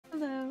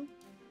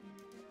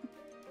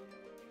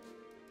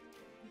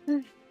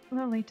a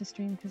little late to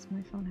stream because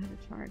my phone had a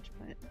charge,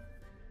 but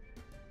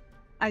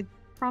I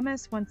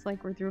promise once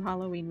like we're through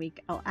Halloween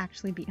week, I'll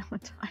actually be on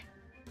time.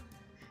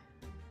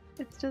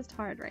 It's just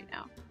hard right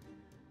now.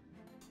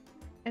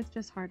 It's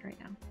just hard right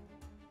now.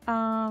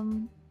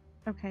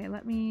 Okay,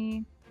 let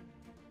me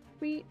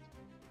tweet.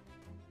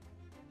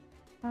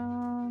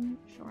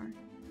 Sure.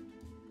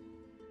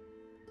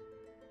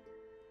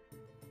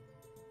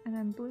 And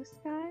then blue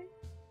sky.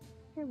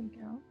 Here we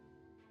go.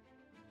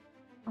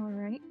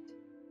 Alright.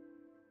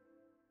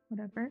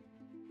 Whatever.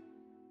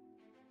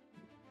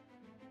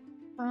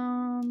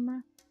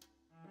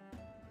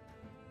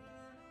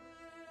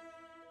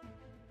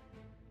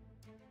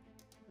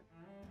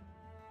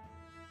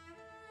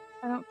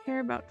 I don't care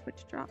about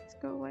Twitch drops.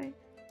 Go away.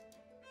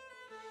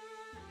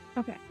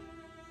 Okay.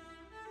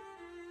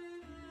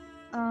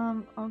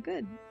 All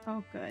good.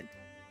 All good.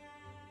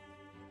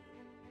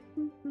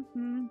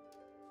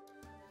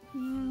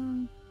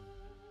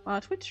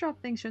 Well, Twitch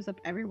drop thing shows up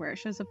everywhere. It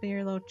shows up in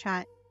your little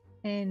chat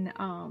in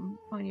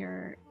on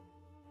your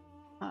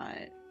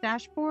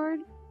dashboard.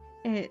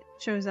 It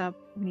shows up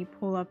when you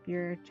pull up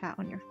your chat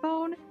on your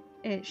phone.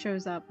 It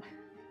shows up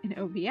in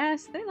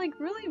OBS. They like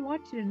really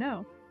want you to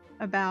know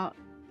about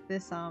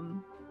this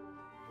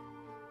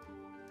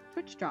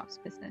Twitch drops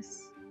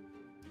business.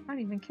 I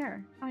don't even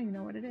care. I don't even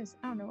know what it is.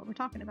 I don't know what we're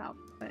talking about,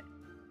 but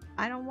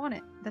I don't want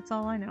it. That's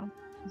all I know,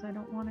 is I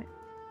don't want it.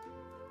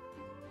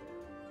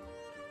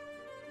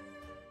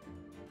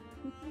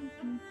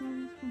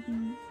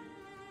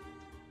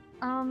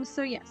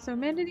 So yeah, so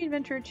Amanda the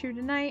Adventurer 2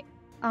 tonight.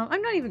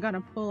 I'm not even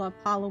gonna pull up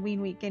Halloween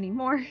week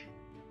anymore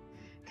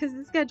because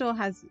the schedule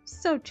has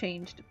so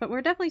changed, but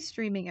we're definitely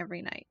streaming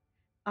every night.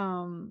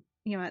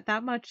 You know,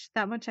 that much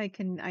I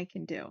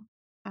can do.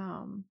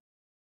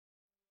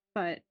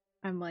 But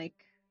I'm like,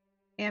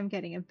 am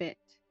getting a bit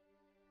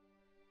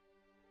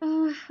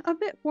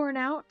worn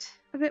out.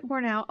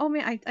 Oh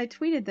man, I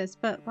tweeted this,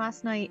 but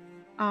last night,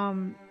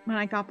 when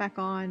I got back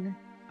on,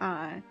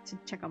 to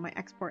check on my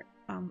export,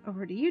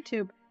 over to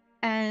YouTube,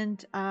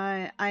 and,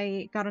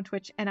 I got on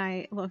Twitch and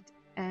I looked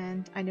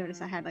and I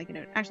noticed I had like a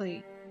note.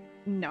 Actually,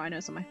 no, I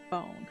noticed on my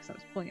phone because I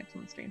was pulling up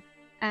someone's stream.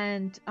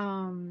 And,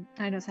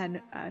 I noticed I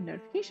had a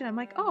notification. I'm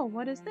like, oh,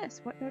 what is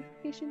this? What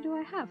notification do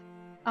I have?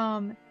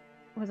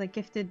 Was I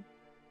gifted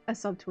a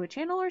sub to a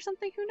channel or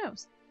something? Who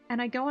knows?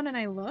 And I go on and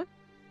I look,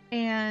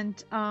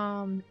 and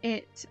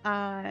it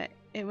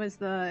was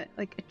the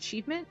like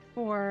achievement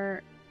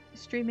for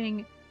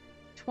streaming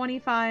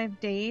 25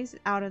 days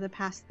out of the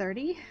past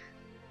 30,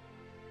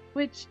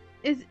 which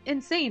is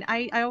insane.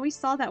 I always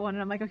saw that one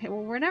and I'm like, okay,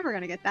 well, we're never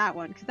gonna get that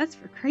one because that's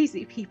for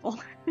crazy people.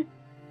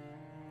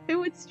 Who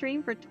would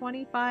stream for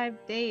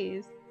 25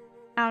 days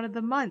out of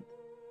the month?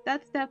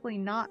 That's definitely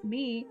not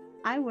me.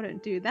 I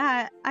wouldn't do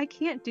that. I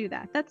can't do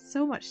that. That's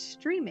so much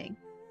streaming.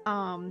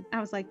 I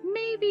was like,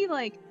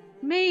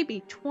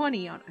 maybe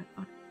 20 on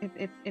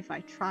if I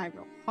try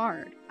real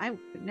hard. I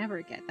would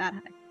never get that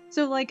high.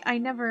 So like I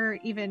never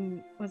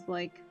even was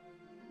like,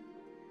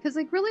 because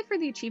like really for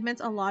the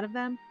achievements, a lot of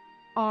them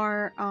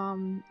are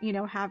you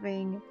know,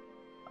 having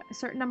a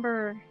certain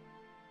number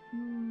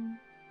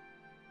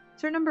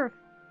of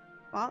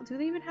do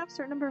they even have a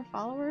certain number of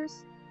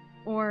followers,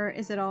 or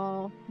is it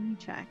all, let me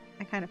check,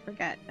 I kind of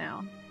forget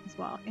now as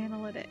well.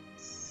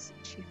 Analytics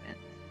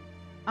achievements,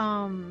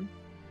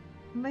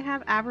 they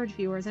have average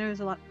viewers. I know there's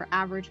a lot for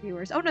average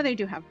viewers. Oh no, they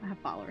do have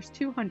followers.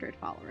 200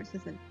 followers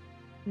is the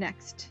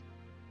next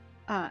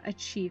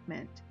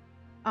achievement.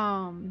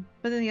 But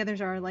then the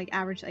others are like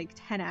average, like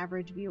 10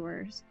 average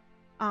viewers.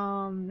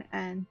 And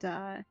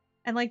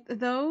like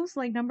those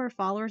like number of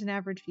followers and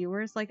average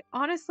viewers, like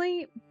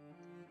honestly,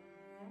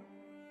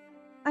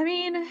 I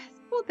mean,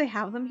 it's cool they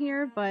have them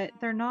here, but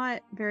they're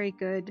not very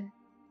good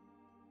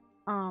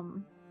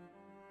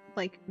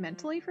like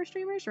mentally for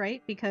streamers,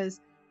 right?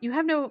 Because you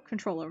have no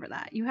control over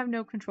that. You have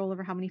no control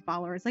over how many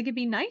followers. Like it'd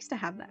be nice to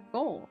have that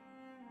goal.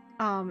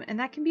 And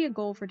that can be a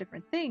goal for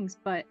different things,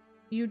 but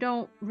you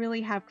don't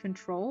really have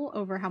control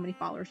over how many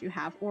followers you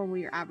have or where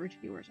your average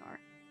viewers are.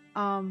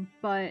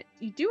 But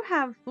you do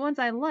have, the ones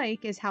I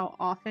like is how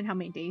often, how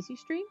many days you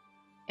stream,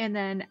 and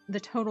then the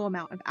total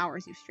amount of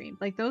hours you've streamed.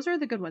 Like those are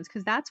the good ones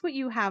because that's what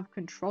you have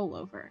control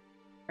over,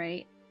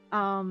 right?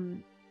 I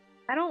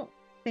don't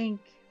think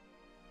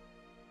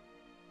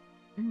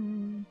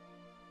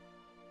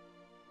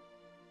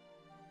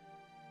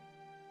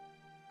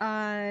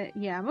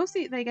yeah,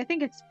 mostly like I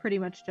think it's pretty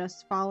much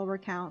just follower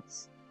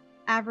counts,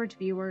 average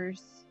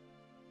viewers,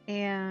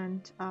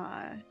 and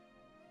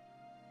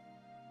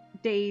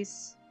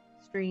days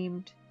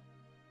streamed,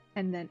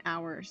 and then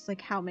hours,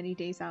 like how many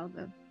days out of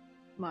the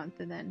month,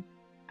 and then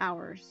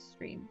hours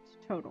streamed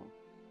total.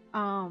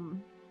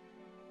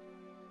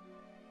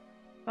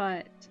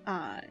 But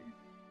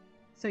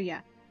so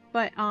yeah.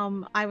 But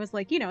I was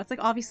like, you know, it's like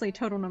obviously a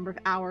total number of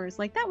hours.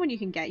 Like that one you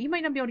can get. You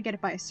might not be able to get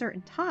it by a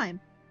certain time,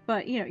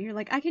 but you know, you're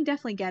like, I can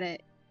definitely get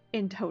it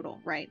in total,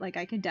 right? Like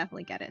I can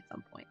definitely get it at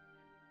some point.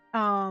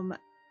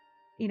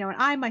 You know, and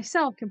I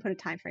myself can put a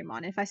time frame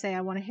on it. If I say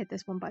I want to hit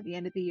this one by the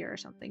end of the year or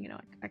something, you know,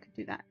 I could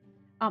do that.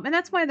 And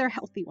that's why they're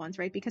healthy ones,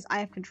 right? Because I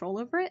have control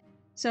over it.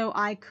 So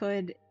I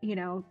could,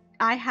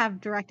 I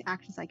have direct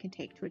actions I can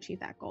take to achieve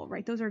that goal,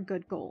 right? Those are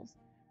good goals.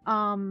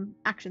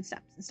 Action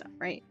steps and stuff,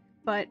 right?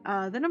 But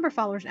the number of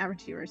followers and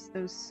average viewers,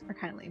 those are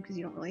kind of lame because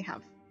you don't really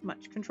have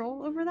much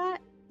control over that.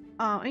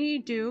 And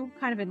you do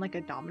kind of in like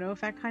a domino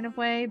effect kind of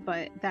way,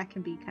 but that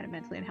can be kind of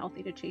mentally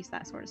unhealthy to chase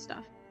that sort of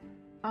stuff.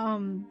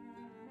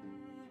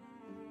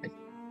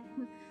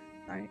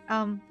 Sorry.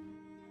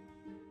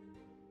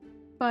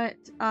 But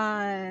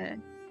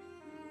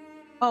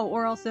oh,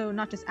 or also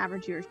not just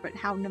average viewers, but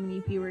how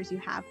many viewers you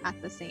have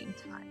at the same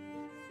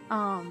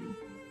time.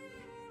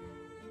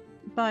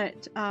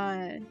 But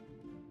I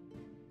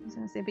was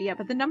gonna say, but yeah,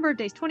 but the number of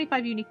days,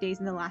 25 unique days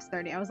in the last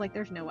 30. I was like,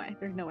 there's no way I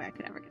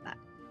could ever get that.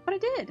 But I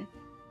did.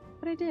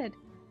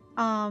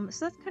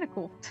 So that's kind of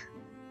cool.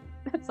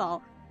 That's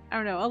all. I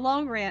don't know, a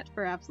long rant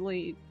for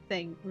absolutely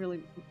saying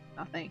really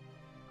nothing.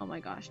 Oh my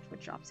gosh,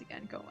 Twitch drops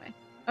again, go away.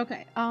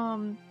 Okay,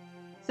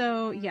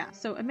 so yeah,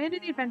 so Amanda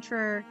the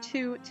Adventurer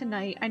 2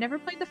 tonight. I never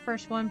played the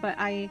first one, but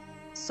I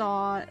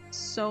saw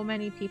so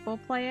many people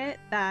play it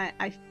that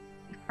I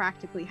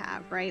practically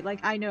have, right? Like,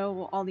 I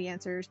know all the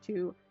answers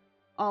to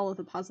all of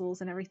the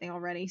puzzles and everything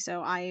already,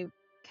 so I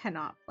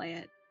cannot play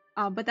it.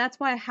 But that's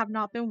why I have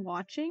not been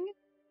watching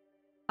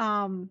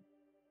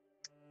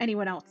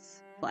anyone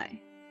else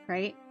play,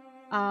 right?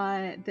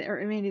 Or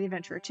Amanda the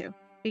Adventurer 2,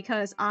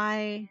 because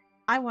I've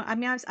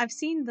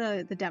seen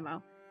the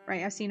demo,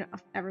 right? I've seen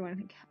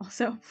everyone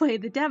also play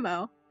the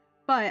demo,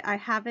 but I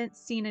haven't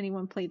seen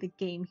anyone play the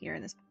game here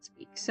in this past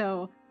week.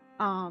 So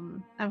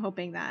I'm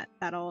hoping that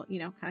that'll,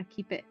 kind of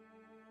keep it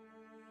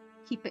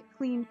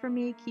clean for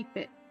me, keep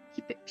it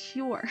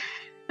pure.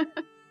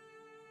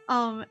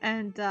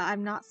 And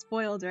I'm not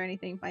spoiled or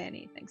anything by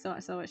anything,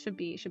 so it should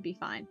be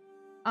fine.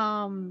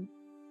 And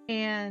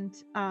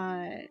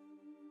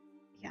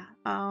yeah,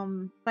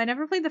 but I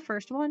never played the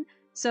first one,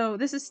 so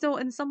this is still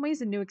in some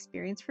ways a new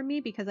experience for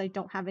me because I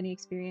don't have any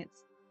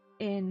experience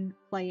in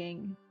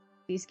playing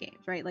these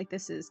games, right? Like,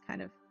 this is kind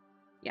of,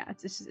 yeah,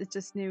 it's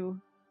just new.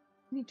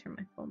 I need to turn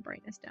my phone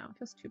brightness down. It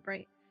feels too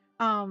bright.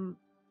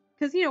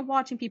 Because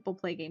watching people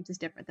play games is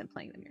different than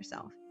playing them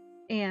yourself,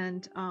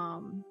 and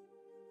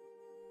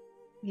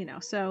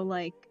so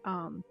like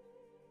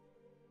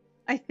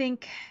I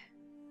think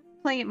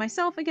playing it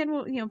myself again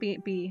will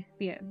be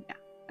yeah.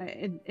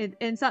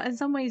 In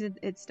some ways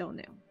it's still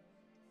new.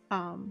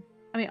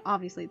 I mean,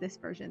 obviously this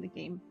version of the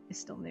game is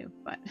still new,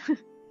 but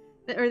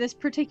or this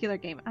particular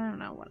game, I don't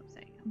know what I'm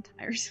saying. I'm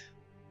tired.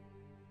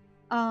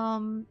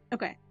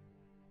 Okay.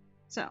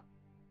 So,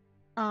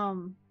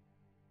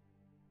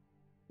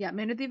 yeah,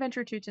 Man of the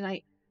Adventure 2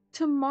 tonight.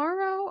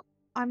 Tomorrow,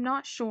 I'm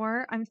not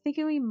sure. I'm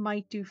thinking we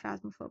might do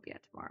Phasmophobia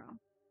tomorrow.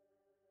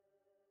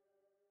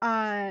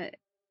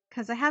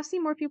 Because I have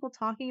seen more people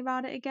talking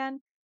about it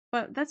again,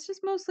 but that's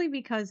just mostly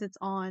because it's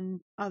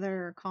on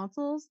other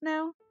consoles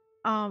now.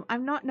 No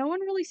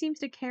one really seems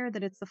to care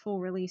that it's the full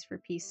release for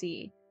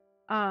PC.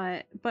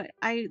 But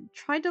I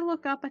tried to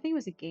look up, I think it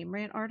was a Game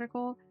Rant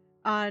article,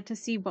 to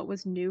see what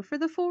was new for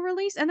the full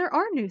release, and there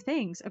are new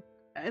things,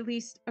 at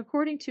least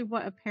according to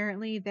what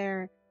apparently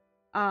their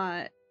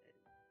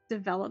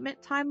development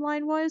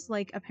timeline was.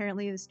 Like,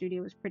 apparently the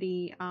studio was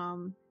pretty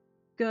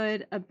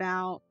good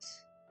about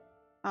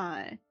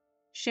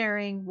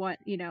sharing what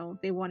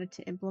they wanted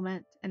to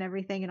implement and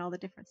everything and all the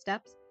different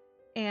steps,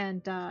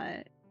 and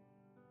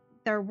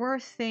there were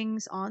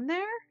things on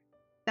there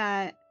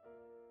that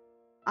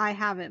I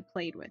haven't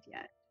played with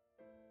yet,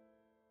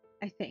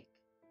 I think.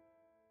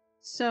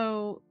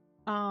 So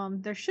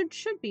there should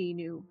be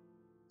new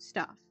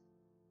stuff,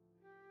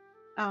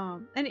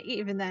 and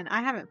even then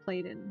I haven't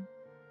played in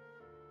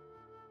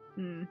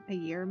a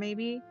year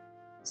maybe,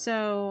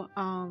 so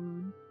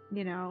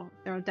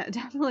there'll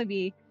definitely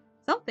be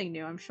something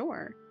new, I'm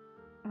sure,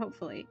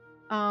 hopefully.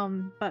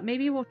 But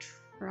maybe we'll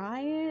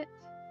try it.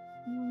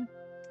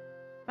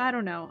 I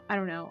don't know.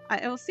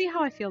 I'll see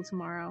how I feel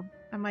tomorrow.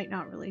 I might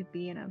not really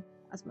be in a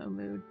Phasmo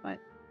mood, but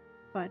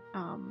but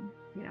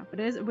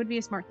it would be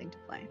a smart thing to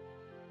play.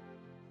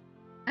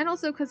 And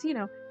also because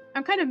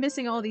I'm kind of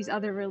missing all these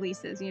other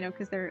releases,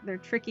 because they're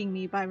tricking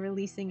me by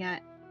releasing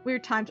at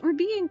weird times or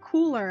being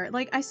cooler.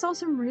 Like, I saw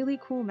some really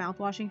cool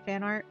mouthwashing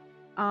fan art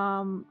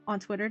on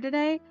Twitter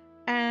today,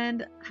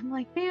 and I'm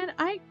like, man,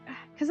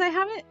 because I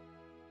haven't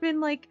been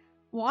like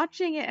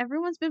watching it.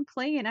 Everyone's been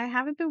playing it. I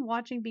haven't been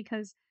watching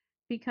because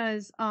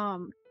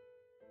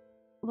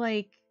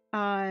like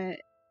I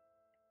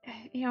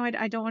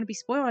don't want to be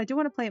spoiled. I do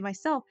want to play it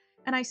myself,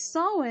 and I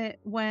saw it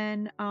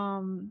when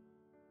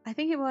I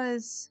think it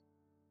was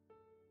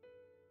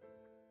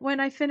when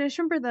I finished.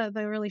 Remember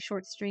the really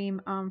short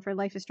stream for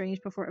Life is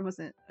Strange before. It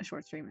wasn't a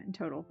short stream in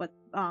total, but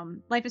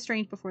Life is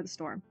Strange Before the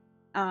Storm.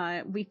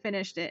 We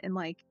finished it in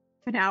like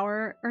an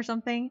hour or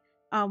something.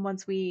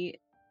 Once we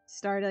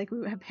started, like,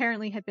 we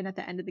apparently had been at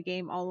the end of the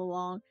game all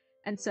along,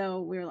 and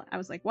so I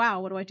was like,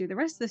 wow, what do I do the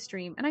rest of the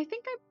stream? And I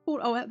think I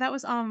pulled, that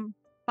was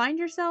Find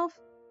Yourself,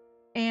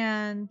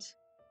 and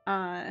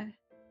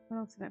what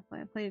else did I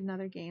play? I played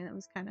another game that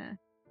was kind of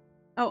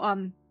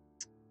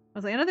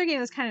was like, another game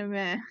that's kind of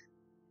meh.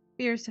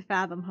 Fears to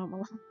Fathom, Home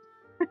Alone.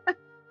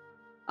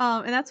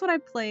 And that's what I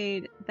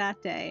played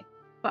that day.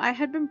 But I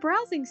had been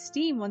browsing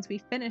Steam once we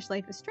finished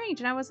Life is Strange,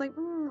 and I was like,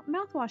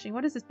 mouthwashing,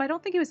 what is this? But I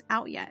don't think it was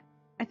out yet.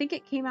 I think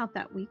it came out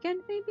that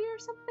weekend, maybe, or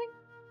something.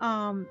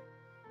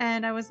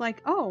 And I was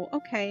like, oh,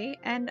 okay.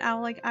 And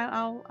I'll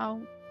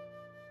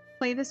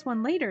play this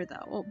one later,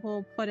 though.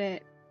 We'll put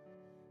it.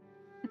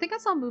 I think I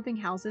saw Moving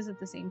Houses at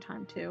the same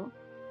time too.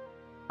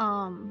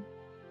 And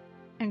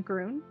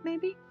Groon,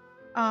 maybe.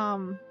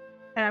 And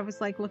I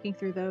was like looking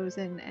through those,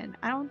 and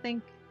I don't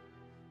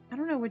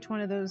know which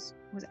one of those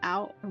was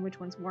out and which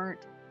ones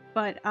weren't,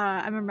 but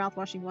I remember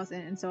Mouthwashing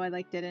wasn't, and so I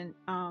like didn't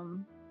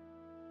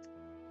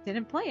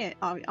play it,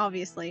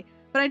 obviously.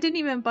 But I didn't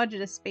even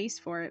budget a space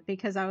for it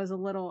because I was a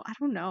little, I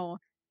don't know,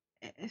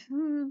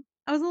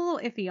 I was a little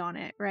iffy on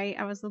it, right?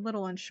 I was a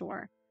little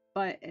unsure,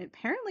 but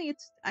apparently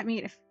it's, I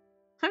mean, if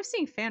I'm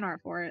seeing fan art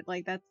for it,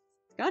 like that's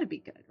got to be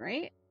good,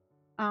 right?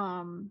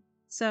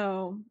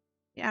 So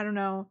yeah, I don't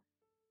know.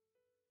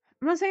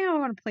 I'm not saying I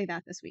want to play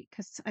that this week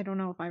because I don't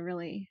know if I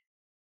really.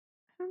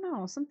 I don't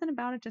know. Something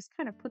about it just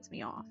kind of puts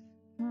me off.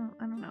 Well,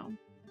 I don't know.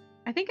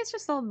 I think it's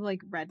just all the,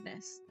 like,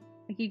 redness.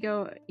 Like you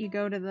go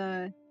to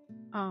the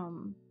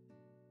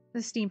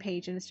Steam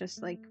page and it's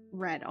just like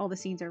red. All the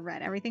scenes are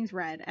red. Everything's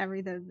red.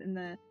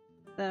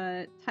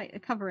 The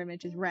cover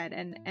image is red,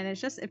 and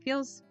it's just, it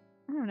feels,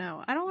 I don't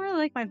know. I don't really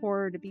like my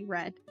horror to be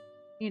red.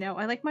 You know,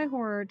 I like my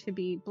horror to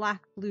be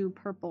black, blue,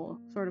 purple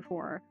sort of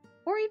horror,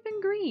 or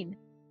even green.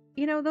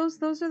 You know, those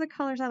are the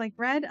colors I like.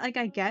 Red, like,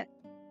 I get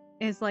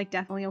is like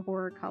definitely a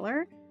horror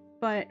color,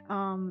 but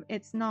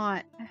it's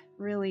not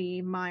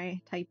really my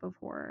type of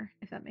horror,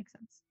 if that makes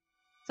sense.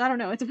 So I don't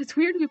know, it's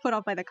weird to be put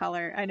off by the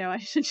color. I know I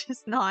should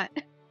just not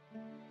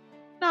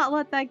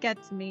let that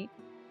get to me.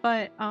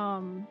 But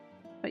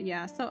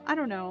yeah, so I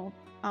don't know.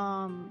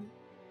 I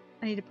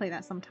need to play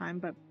that sometime,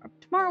 but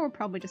tomorrow we're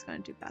probably just gonna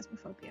do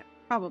Phasmophobia.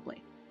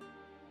 Probably.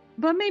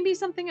 But maybe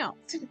something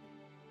else.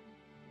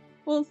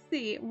 We'll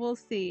see.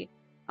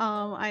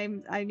 I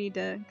need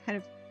to kind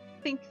of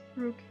think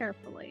through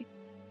carefully.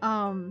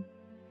 I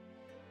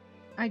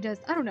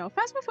don't know.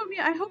 Phasmophobia,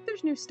 I hope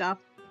there's new stuff.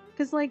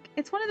 Because, like,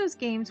 it's one of those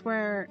games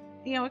where,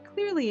 you know, it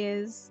clearly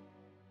is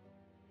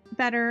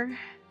better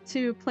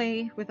to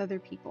play with other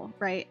people,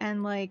 right?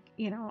 And, like,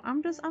 you know,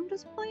 I'm just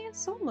playing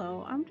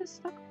solo. I'm just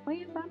stuck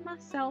playing by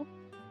myself.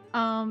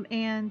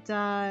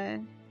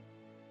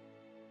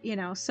 You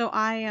know, so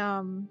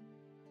I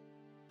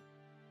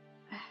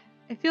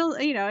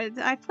feel, you know,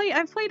 I've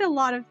played a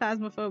lot of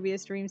Phasmophobia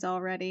streams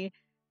already,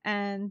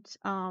 and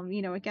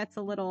you know, it gets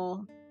a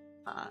little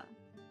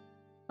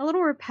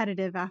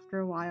repetitive after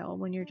a while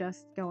when you're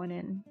just going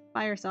in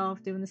by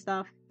yourself doing the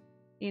stuff,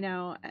 you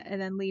know, and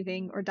then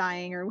leaving or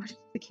dying or whatever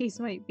the case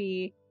might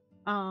be.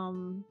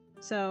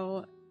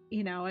 So,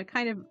 you know, it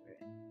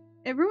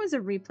ruins the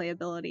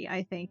replayability,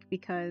 I think,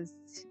 because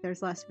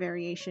there's less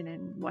variation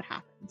in what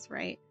happens,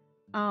 right?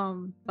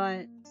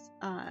 But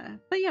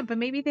yeah, but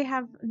maybe they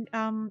have you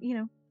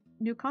know,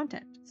 new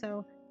content.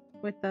 So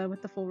with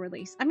the full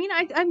release. I mean,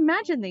 I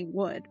imagine they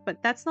would,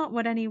 but that's not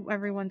what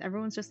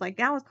everyone's just like,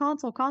 yeah, it's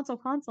console.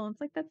 It's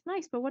like, that's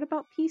nice, but what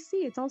about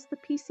PC? It's also the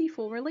PC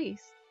full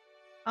release.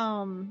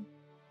 So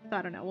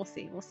I don't know. We'll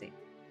see.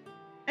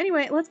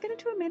 Anyway, let's get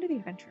into Amanda the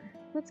Adventurer.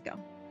 Let's go.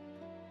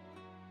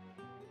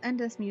 End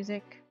this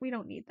music. We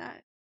don't need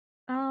that.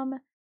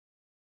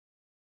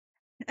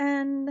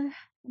 And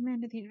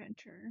Amanda the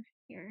Adventurer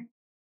here.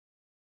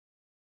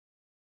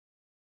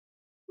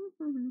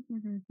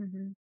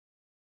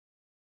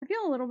 I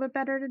feel a little bit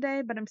better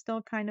today, but I'm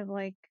still kind of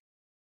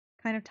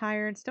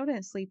tired. Still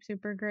didn't sleep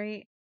super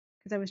great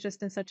because I was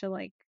just in such a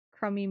like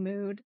crummy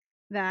mood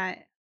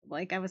that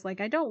like I was like,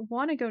 I don't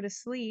want to go to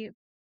sleep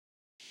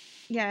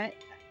yet,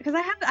 because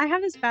I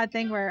have this bad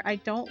thing where I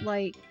don't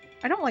like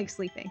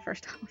sleeping,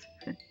 first off.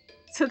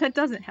 So that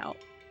doesn't help.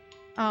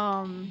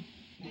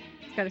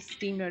 It's got a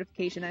Steam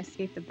notification that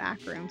Escape the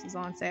Backrooms is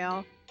on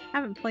sale.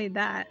 Haven't played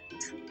that.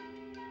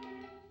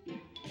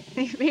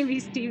 Maybe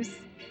Steve's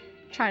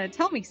trying to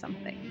tell me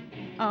something.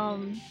 But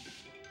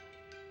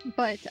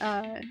what was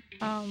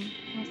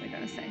I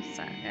gonna say?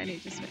 Sorry, I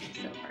need to switch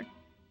this over.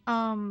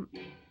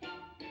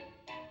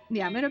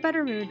 Yeah, I'm in a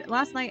better mood.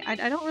 Last night,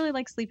 I don't really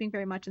like sleeping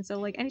very much, and so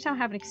like anytime I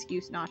have an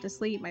excuse not to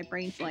sleep, my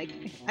brain's like,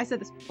 I said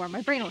this before,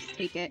 my brain will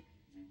take it.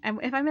 And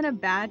if I'm in a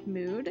bad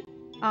mood,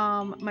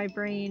 my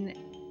brain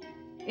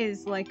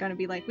is like gonna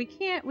be like, we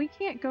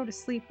can't go to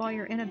sleep while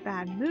you're in a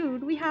bad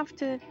mood. We have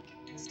to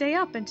stay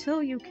up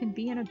until you can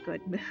be in a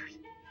good mood.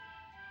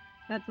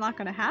 That's not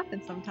gonna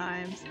happen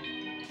sometimes.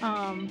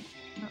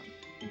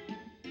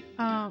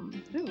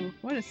 Ooh,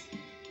 what is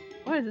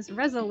this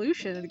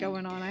resolution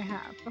going on I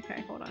have?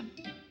 Okay, hold on.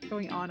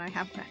 Going on, I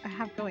have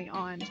going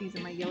on.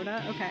 Jeez, my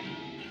Yoda? Okay.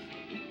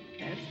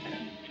 Okay, that's better.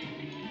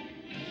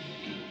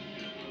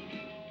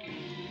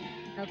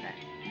 Okay.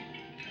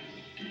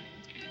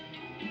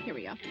 Here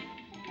we go.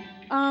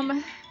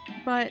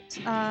 But,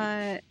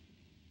 what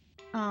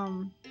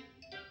am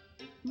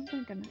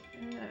I gonna,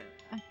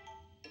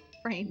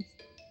 brains.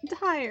 I'm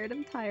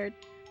tired.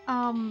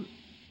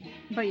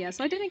 But yeah,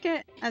 so I didn't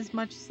get as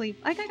much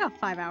sleep. Like, I got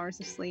 5 hours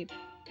of sleep,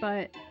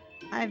 but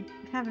I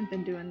haven't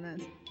been doing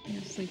this,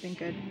 sleeping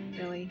good,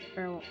 really,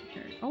 for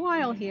a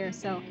while here,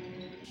 so...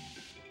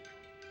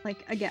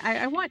 Like, again,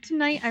 I want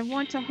tonight, I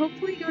want to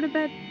hopefully go to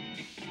bed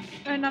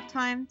enough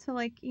time to,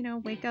 like,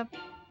 wake up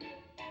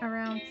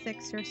around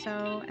 6 or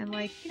so and,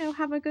 like,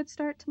 have a good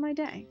start to my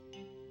day.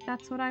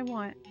 That's what I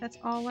want. That's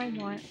all I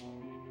want. It's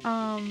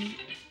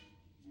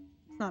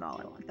not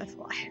all I want, that's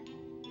why.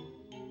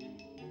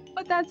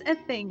 But that's a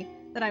thing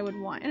that I would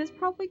want, and it's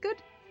probably good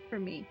for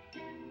me.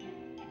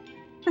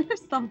 Or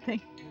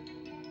something.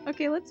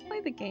 Okay, let's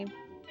play the game.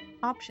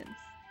 Options.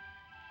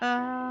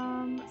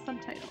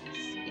 Subtitles.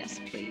 Yes,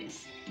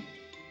 please.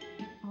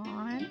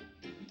 On.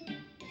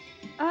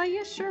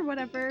 Yeah, sure,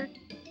 whatever.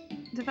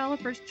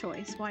 Developer's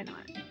choice, why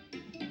not?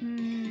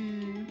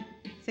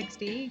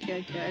 60,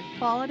 good.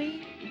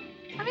 Quality?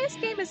 I mean, this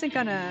game isn't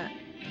gonna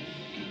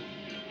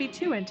be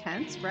too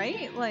intense,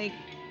 right? Like,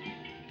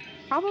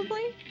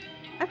 probably?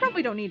 I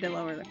probably don't need to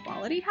lower the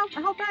quality.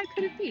 How bad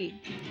could it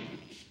be?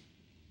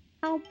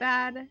 How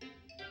bad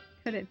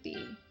could it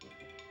be?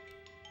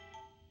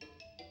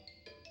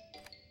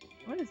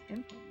 What does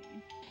input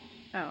mean?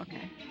 Oh,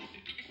 okay.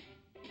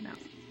 Mouse.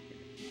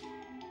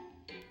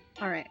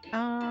 Alright,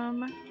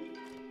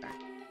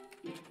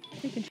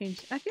 we can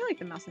change. I feel like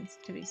the mouse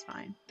sensitivity is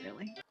fine,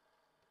 really.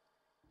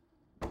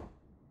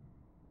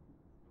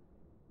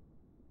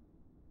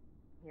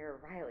 You're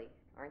Riley,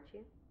 aren't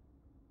you?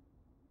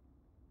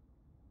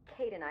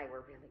 Kate and I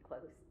were really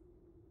close.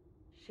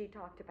 She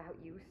talked about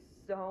you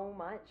so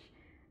much.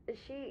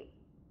 She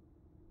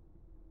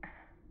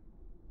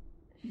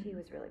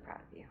was really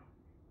proud of you.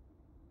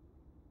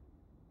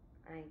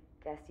 I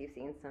guess you've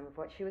seen some of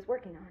what she was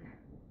working on.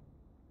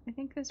 I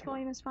think this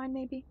volume is fine,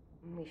 maybe.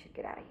 We should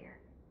get out of here.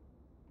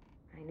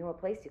 I know a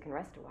place you can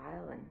rest a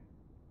while, and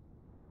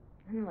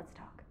then let's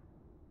talk.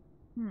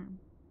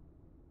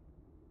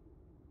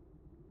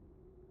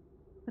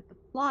 But the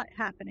plot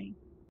happening.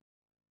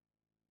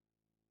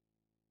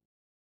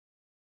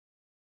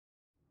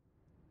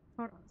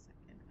 Hold on a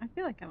second. I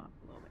feel like I'm up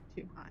a little bit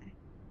too high.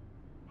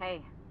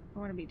 Hey. I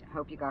want to be down.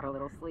 Hope you got a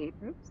little sleep.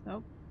 Oops,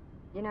 nope.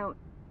 You know,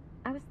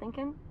 I was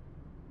thinking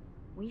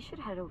we should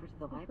head over to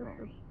the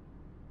library.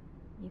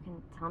 You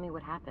can tell me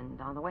what happened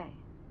on the way.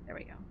 There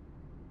we go.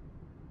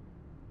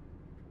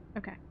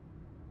 Okay.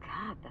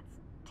 God, that's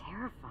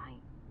terrifying.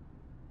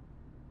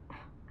 I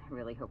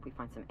really hope we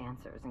find some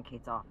answers in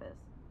Kate's office.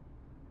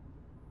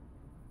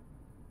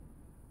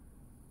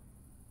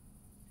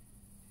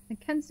 The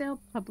Kensdale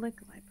Public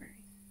Library.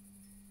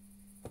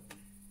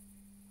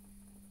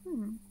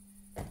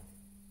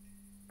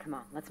 Come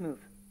on, let's move.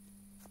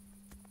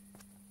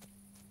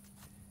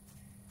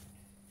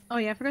 Oh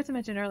yeah, I forgot to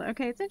mention earlier.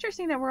 Okay, it's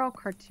interesting that we're all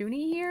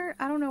cartoony here.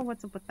 I don't know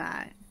what's up with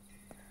that.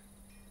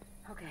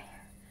 Okay,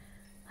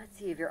 let's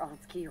see if your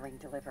aunt's keyring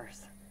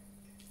delivers.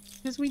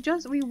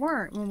 Because we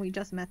weren't when we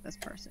just met this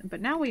person, but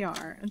now we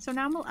are, and so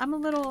now I'm a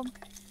little.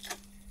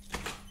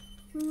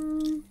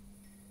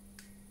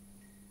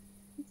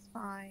 It's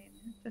fine.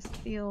 It just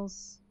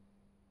feels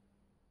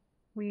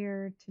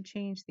weird to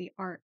change the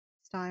art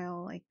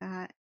style like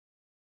that.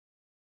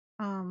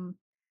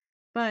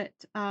 But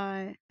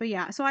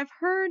yeah. So I've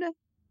heard.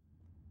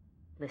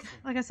 Listen,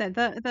 like I said,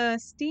 the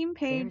Steam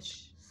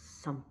page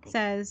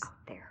says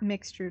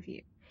mixed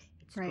review,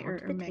 it's right? Or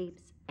the mixed.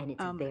 Tapes, and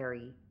it's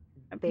very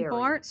people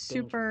aren't dangerous.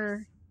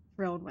 super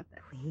thrilled with it.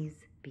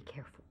 Please be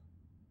careful.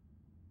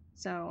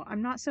 So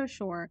I'm not so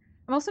sure.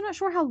 I'm also not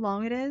sure how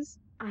long it is.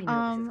 I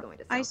know this is going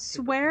to sound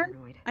super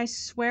paranoid. I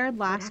swear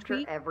last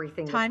week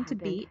Time to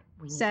Beat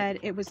said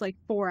it was like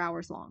 4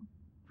 hours long.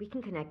 We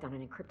can connect on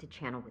an encrypted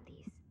channel with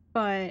these.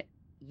 But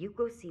you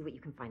go see what you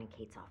can find in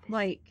Kate's office.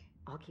 Like,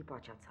 I'll keep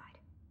watch outside.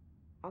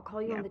 I'll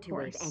call you on the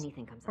two-way if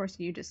anything comes up. Of course,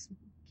 you just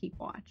keep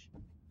watch.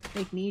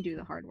 Make me do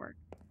the hard work.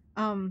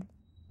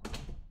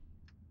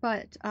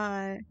 But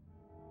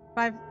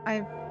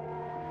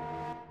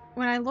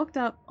when I looked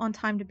up on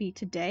Time to Beat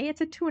today,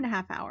 it's at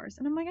 2.5 hours,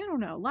 and I'm like, I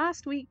don't know.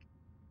 Last week,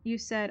 you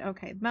said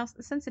okay, mouse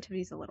sensitivity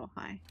is a little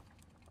high.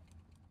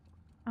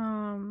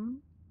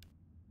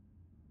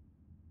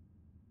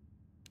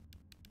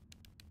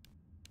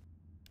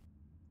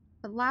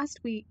 But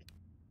last week,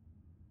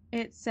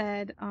 it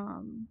said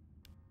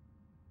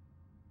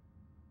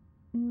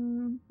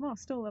well,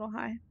 still a little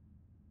high.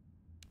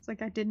 It's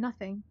like I did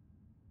nothing.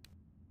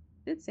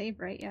 Did save,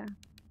 right? Yeah.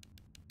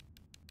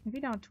 Maybe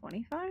down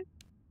 25?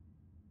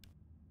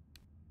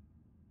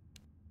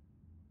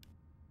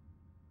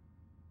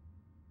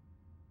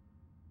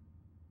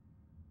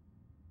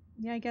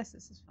 Yeah, I guess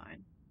this is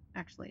fine.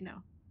 Actually,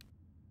 no.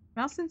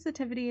 Mouse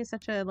sensitivity is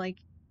such a, like...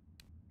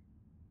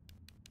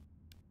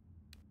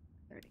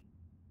 30.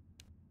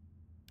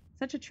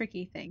 Such a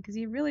tricky thing, because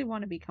you really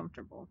want to be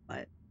comfortable,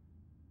 but...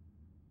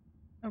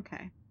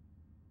 Okay.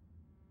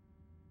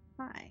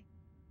 Hi.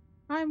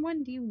 I'm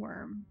Wendy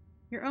Worm,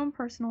 your own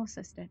personal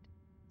assistant.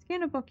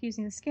 Scan a book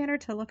using the scanner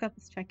to look up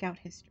its checkout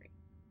history.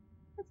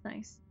 That's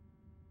nice.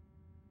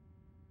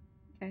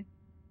 Okay.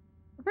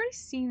 I've already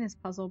seen this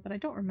puzzle, but I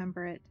don't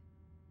remember it.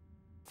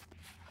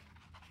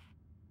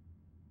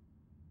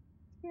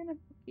 Scan a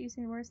book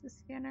using, where's the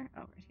scanner?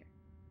 Oh, right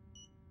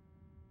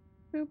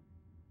here. Boop.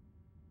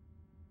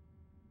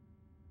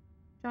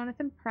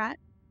 Jonathan Pratt,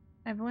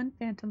 Evelyn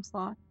Phantom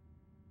Sloth,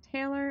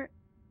 Taylor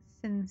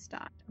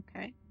Sinstadt.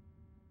 Okay.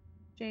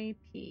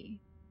 JP.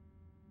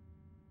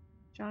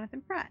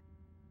 Jonathan Pratt.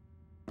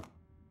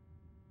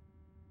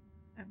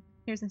 Oh,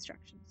 here's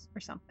instructions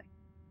or something.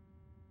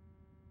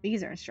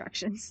 These are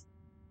instructions.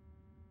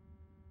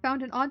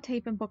 Found an odd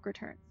tape in book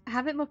returns. I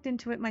haven't looked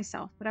into it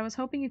myself, but I was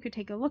hoping you could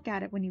take a look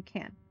at it when you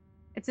can.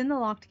 It's in the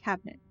locked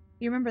cabinet.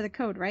 You remember the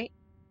code, right?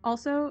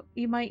 Also,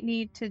 you might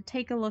need to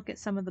take a look at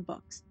some of the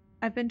books.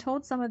 I've been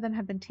told some of them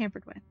have been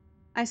tampered with.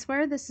 I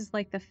swear this is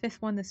like the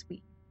 5th one this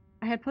week.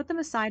 I had put them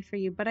aside for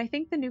you, but I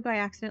think the new guy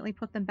accidentally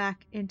put them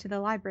back into the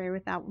library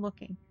without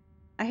looking.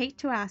 I hate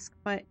to ask,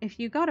 but if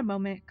you got a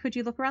moment, could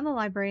you look around the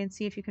library and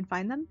see if you can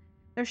find them?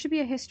 There should be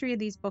a history of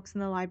these books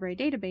in the library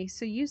database,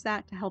 so use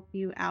that to help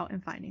you out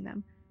in finding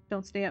them.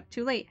 Don't stay up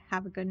too late.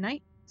 Have a good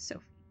night,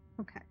 Sophie.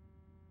 Okay.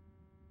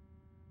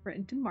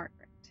 Written to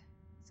Margaret.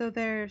 So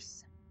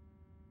there's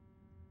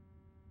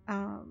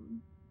odd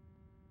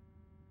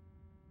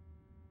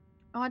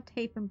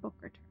tape and book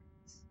returns.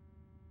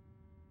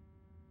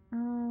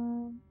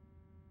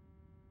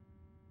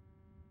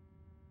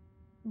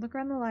 Look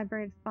around the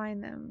library to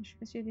find them.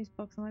 History of these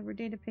books in the library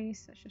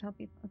database. That should help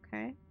you.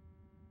 Okay.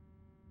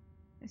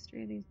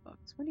 History of these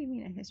books. What do you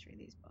mean a history of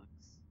these books?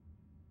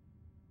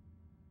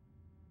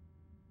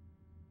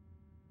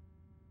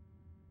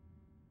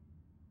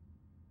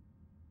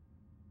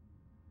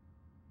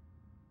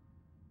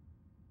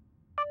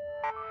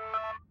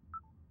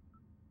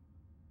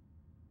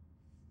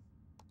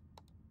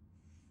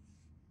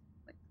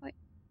 Click.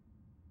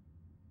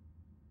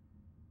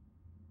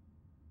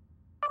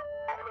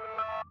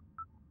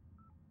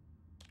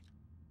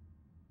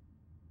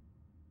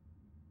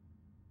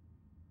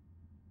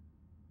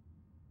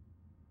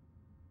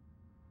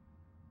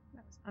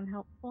 That was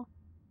unhelpful.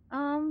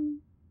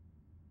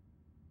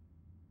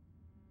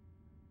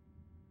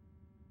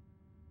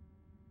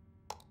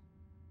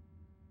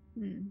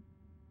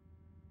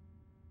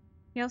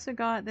 He also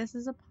got, this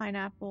is a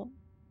pineapple,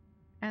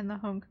 and the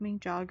homecoming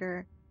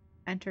jogger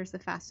enters the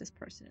fastest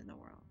person in the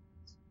world.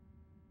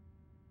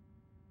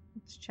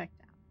 Let's check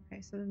that.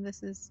 Okay, so then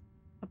this is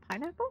a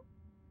pineapple?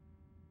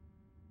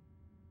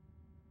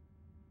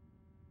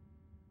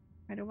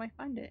 Where do I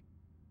find it?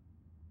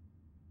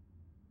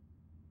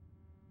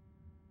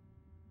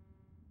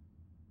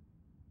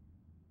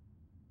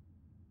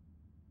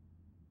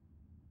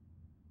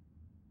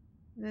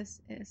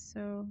 This is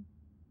so...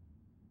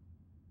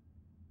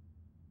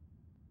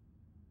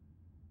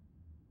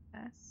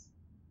 S.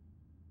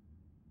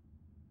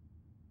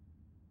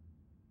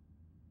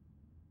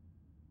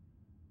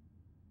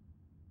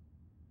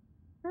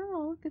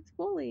 Oh, look, it's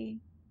Wooly.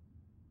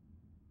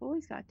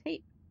 Wooly's got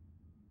tape.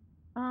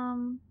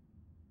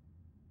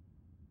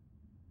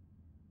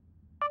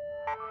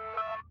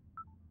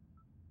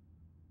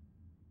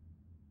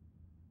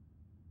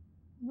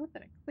 What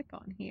did I click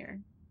on here?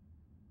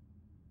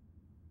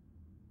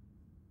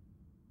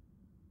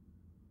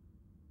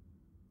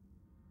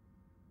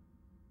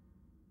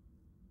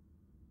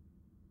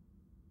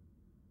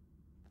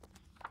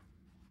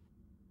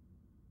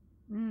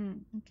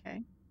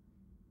 Okay.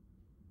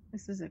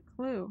 This is a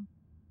clue.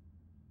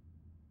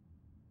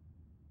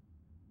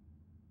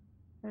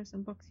 There's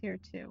some books here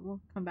too. We'll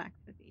come back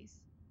for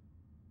these.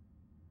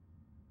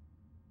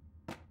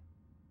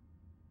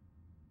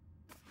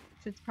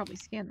 Should probably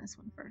scan this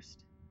one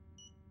first.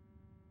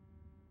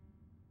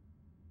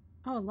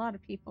 Oh, a lot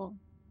of people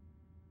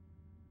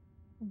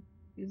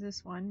use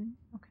this one.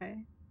 Okay.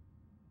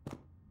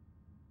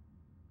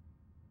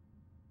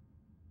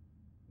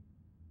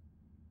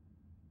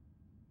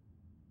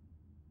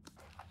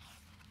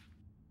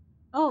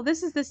 Oh,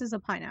 this is a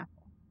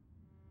pineapple.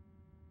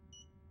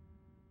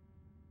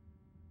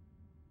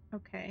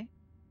 Okay.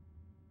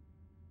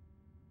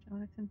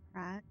 Jonathan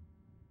Pratt.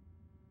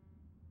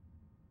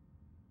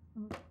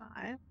 Number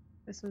 5.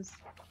 This was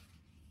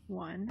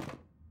 1,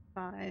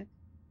 5.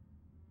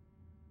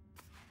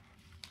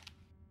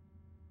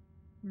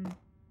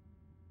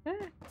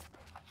 Okay.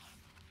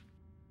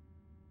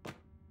 Is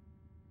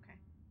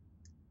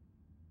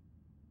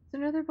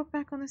another book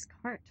back on this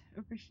cart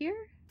over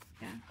here?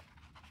 Yeah.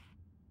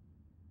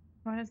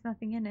 Well, it has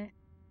nothing in it.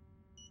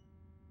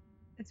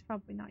 It's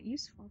probably not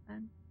useful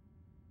then.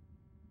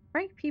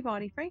 Frank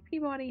Peabody. Frank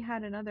Peabody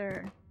had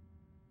another...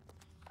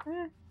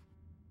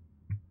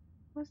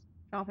 let's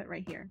drop it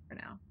right here for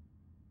now.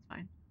 It's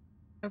fine.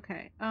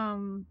 Okay,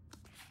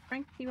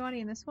 Frank Peabody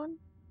in this one?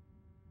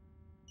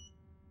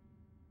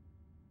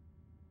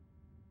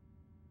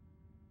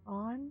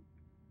 On?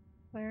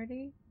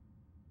 Clarity?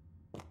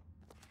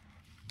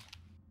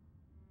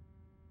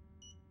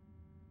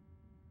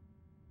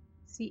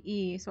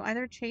 CE. So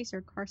either Chase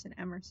or Carson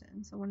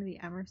Emerson. So one of the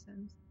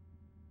Emersons.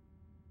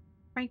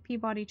 Frank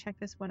Peabody, check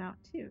this one out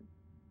too.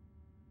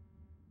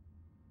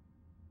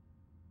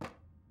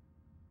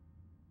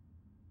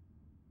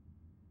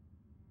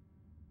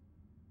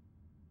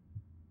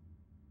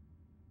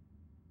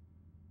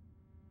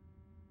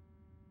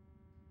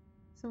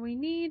 So we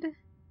need...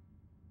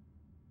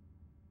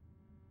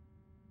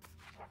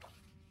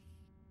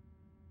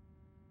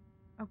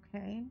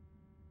 Okay.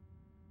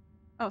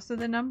 Oh, so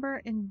the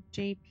number in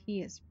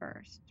JP is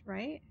first,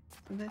 right?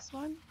 So this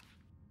one?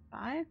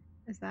 5?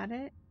 Is that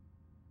it?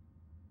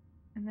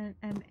 And then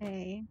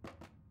MA.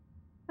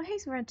 Oh, hey,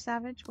 Red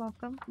Savage.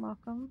 Welcome,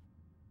 welcome.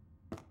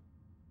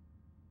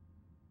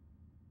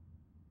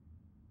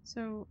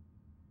 So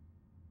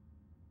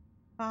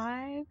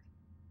 5.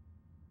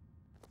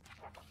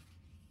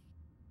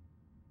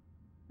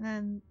 And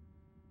then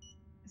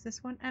is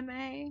this one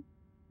MA?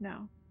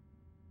 No.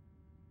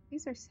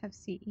 These have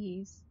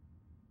CEs.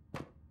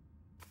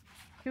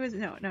 Who is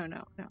no.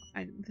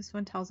 This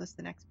one tells us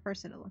the next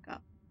person to look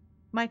up.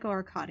 Michael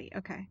Arcadi.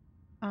 Okay.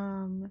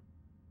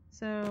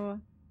 So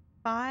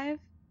 5.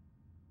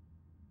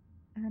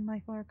 And then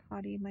Michael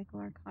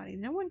Arcadi.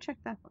 No one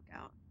checked that book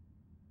out.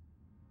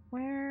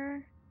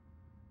 Where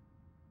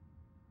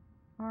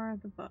are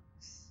the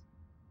books?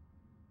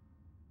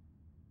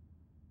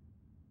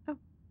 Oh,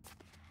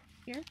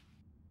 here?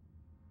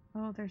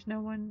 Oh, there's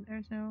no one.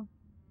 There's no...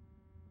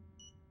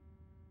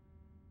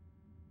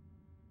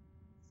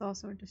 It's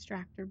also a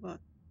distractor book.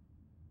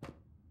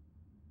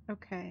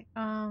 Okay,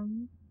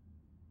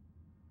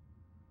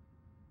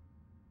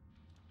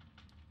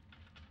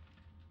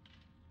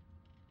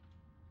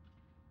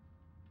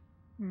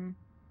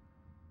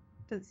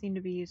 doesn't seem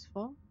to be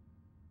useful.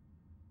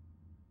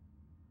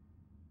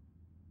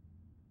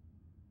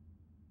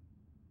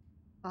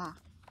 Ah.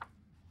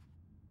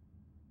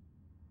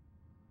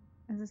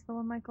 Is this the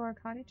one Michael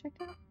Arcadi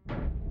checked out?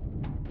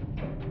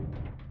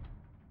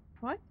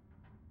 What?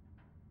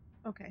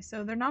 Okay,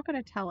 so they're not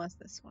going to tell us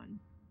this one.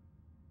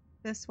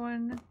 This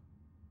one...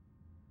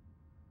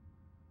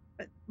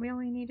 But we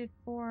only needed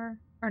 4...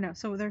 Or no,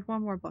 so there's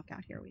one more book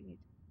out here we need.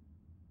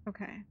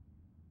 Okay.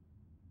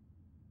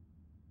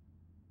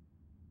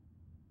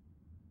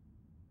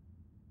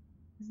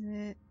 Is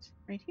it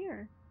right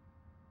here?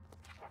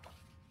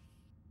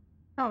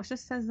 Oh, it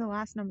just says the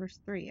last number's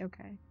 3.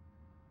 Okay.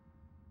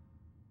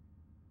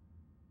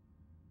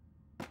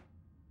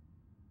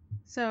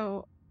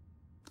 So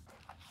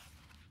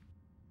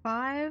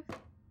 5,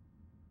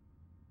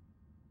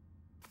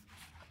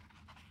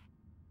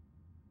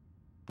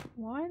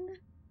 1,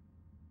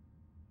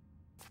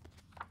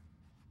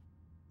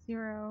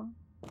 0.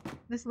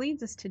 This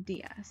leads us to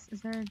DS.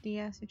 Is there a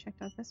DS who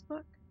checked out this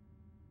book?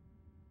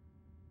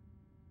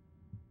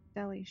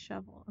 Deli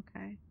Shovel.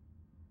 Okay.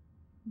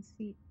 Let's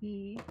see.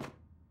 E.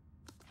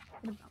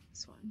 What about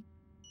this one?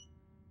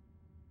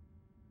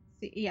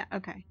 See. Yeah.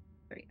 Okay.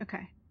 3.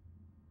 Okay.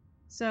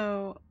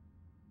 So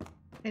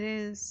it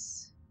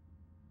is.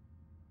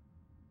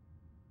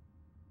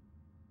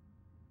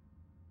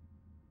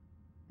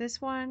 This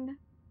one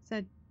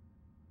said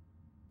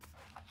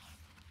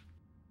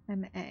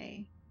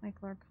MA,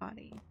 Michael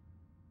Arcadi.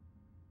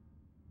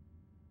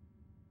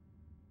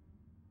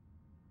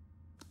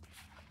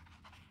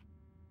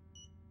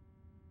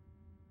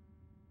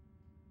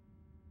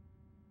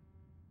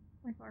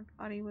 Michael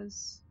Arcadi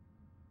was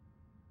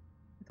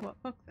with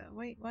what book though?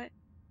 Wait, what?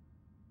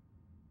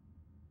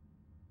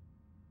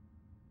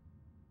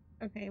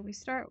 Okay, we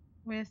start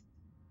with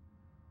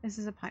this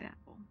is a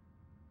pineapple.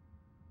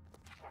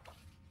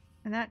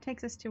 And that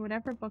takes us to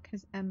whatever book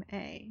has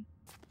MA.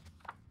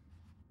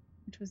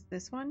 Which was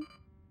this one?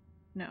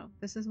 No,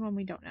 this is one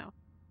we don't know.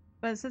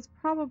 But it's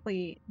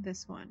probably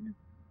this one.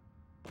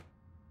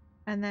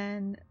 And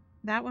then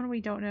that one we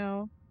don't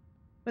know.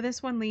 But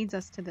this one leads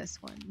us to this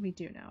one. We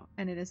do know.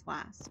 And it is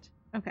last.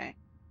 Okay.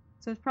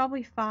 So it's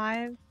probably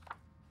 5,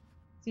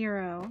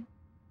 0.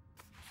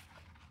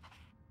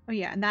 Oh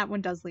yeah, and that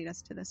one does lead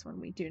us to this one.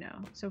 We do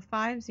know. So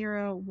 5,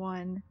 0,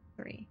 1,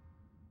 3.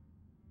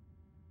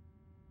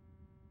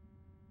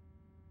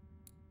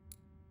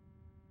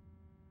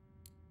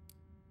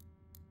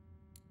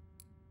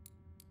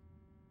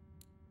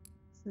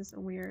 This is a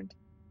weird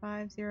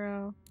 5,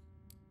 0,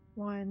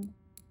 1.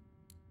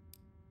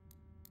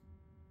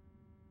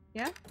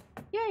 Yeah?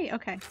 Yay!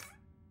 Okay.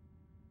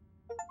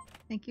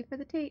 Thank you for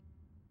the tape.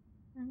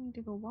 I need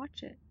to go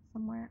watch it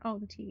somewhere. Oh,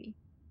 the TV.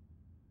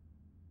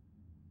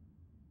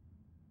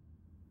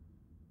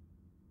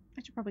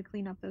 I should probably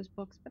clean up those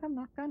books, but I'm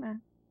not gonna.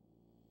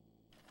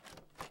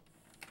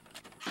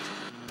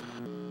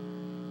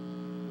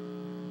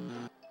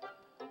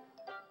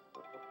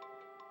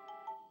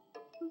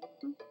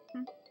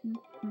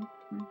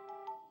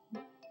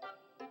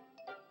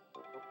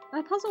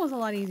 That puzzle was a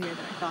lot easier than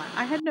I thought.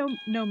 I had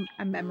no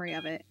memory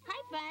of it.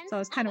 Hi, friends. So I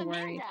was kind of I'm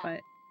worried, Amanda.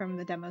 but from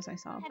the demos I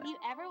saw. Have you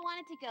ever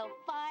wanted to go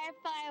far,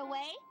 far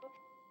away?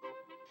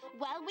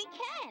 Well, we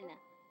can.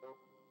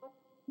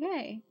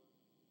 Yay.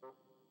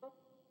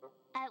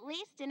 At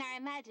least in our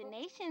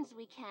imaginations,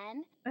 we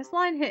can. This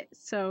line hit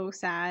so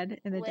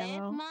sad in the With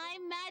demo. my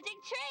magic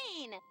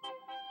train.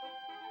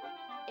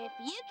 If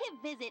you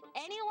could visit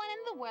anyone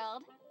in the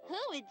world, who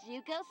would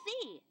you go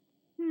see?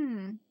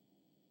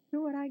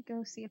 Who would I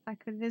go see if I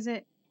could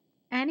visit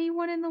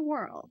anyone in the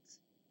world?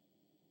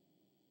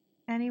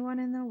 Anyone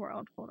in the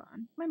world. Hold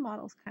on. My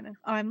model's kind of...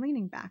 Oh, I'm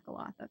leaning back a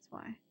lot. That's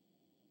why.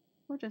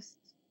 We'll just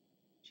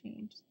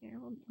change here.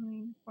 We'll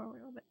lean forward a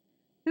little bit.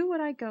 Who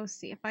would I go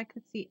see if I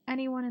could see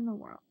anyone in the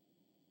world?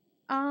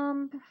 I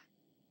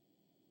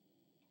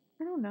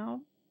don't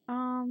know.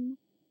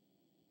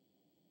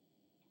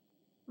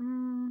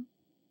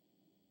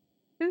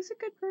 Who's a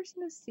good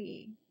person to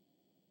see?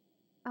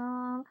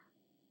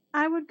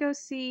 I would go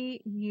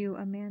see you,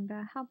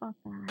 Amanda. How about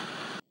that?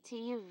 Do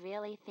you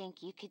really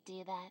think you could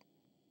do that?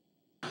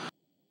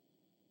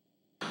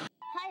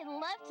 I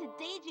love to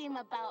daydream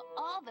about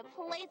all the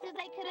places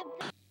I could have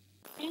gone.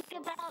 Think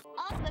about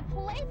all the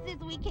places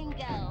we can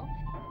go.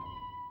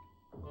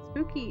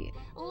 Spooky.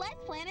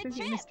 Let's plan a Spooky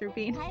trip. Mr.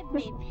 Bean. I've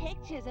made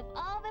pictures of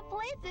all the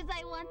places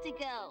I want to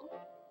go.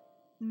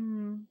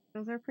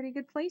 Those are pretty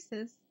good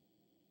places.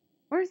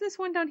 Where's this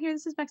one down here?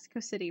 This is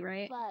Mexico City,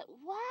 right? But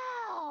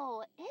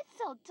wow, it's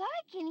so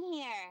dark in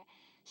here.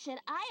 Should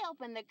I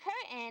open the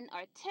curtain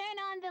or turn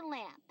on the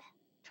lamp?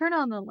 Turn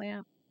on the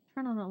lamp.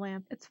 Turn on the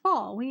lamp. It's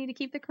fall. We need to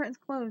keep the curtains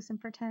closed and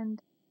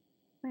pretend.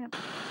 Lamp.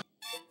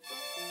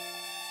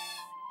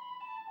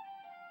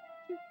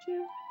 Choo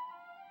choo.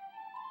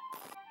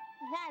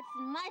 That's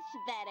much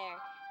better.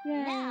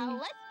 Yay. Now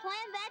let's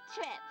plan that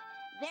trip.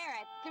 There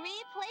are 3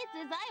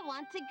 places I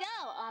want to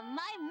go on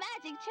my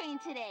magic train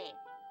today.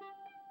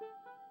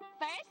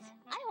 First,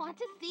 I want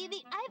to see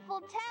the Eiffel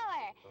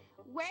Tower.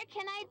 Where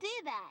can I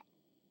do that?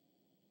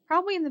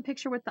 Probably in the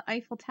picture with the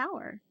Eiffel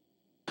Tower.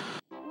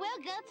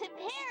 We'll go to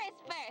Paris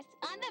first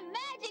on the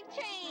magic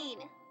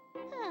train.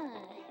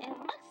 It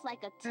looks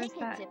like a ticket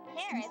to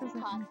Paris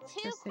costs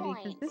 2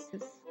 coins.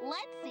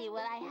 Let's see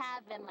what I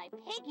have in my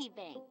piggy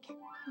bank.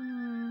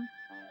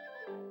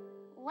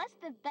 What's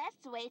the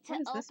best way to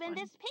open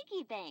this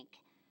piggy bank?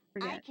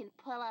 I can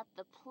pull out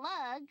the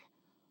plug,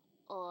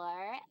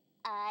 or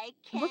I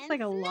can It looks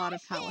like a lot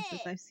of smash palaces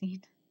it. I've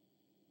seen.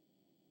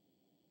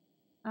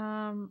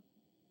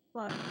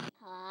 Plug.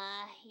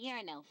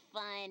 You're no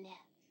fun.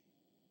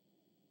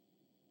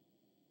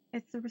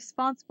 It's a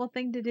responsible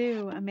thing to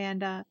do,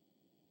 Amanda.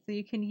 So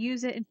you can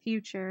use it in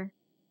future.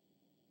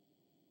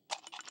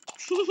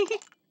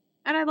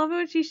 And I love it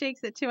when she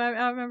shakes it too.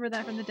 I remember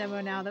that from the demo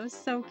now. That was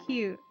so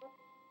cute.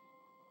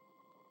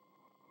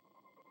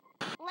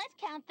 Let's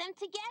count them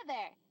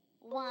together.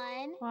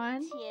 1,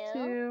 1,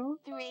 2,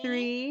 3,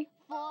 3,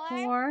 4,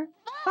 4,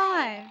 5.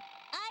 I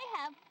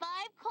have 5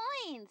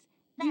 coins.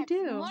 That's You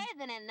do. more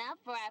than enough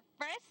for our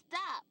first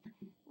stop.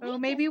 Oh,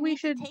 maybe we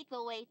should. Take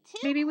away 2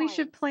 Maybe we coins.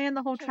 should plan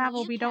the whole Can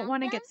travel. you We don't count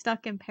want to them? get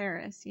stuck in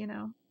Paris, you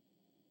know.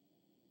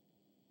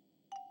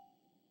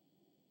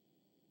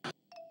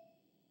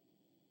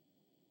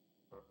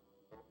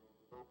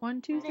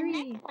 One, two, The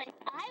three. next place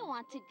I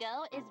want to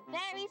go is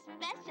very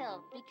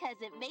special because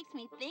it makes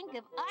me think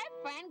of our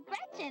friend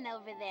Gretchen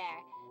over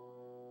there.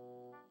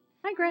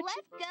 Hi, Gretchen.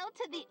 Let's go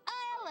to the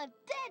Isle of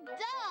Dead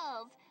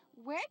Dolls.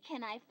 Where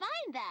can I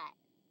find that?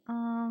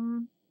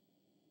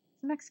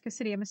 It's Mexico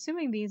City. I'm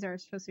assuming these are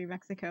supposed to be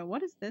Mexico.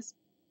 What is this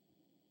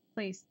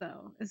place,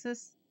 though? Is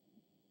this...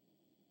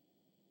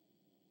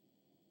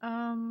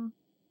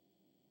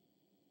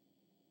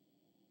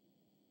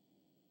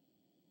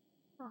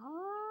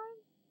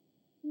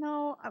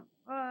 No,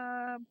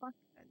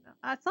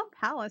 it's not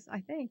Palace, I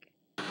think.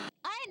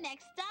 Our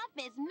next stop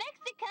is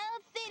Mexico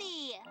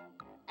City.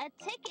 A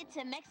ticket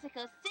to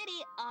Mexico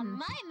City on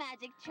my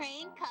magic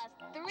train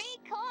costs 3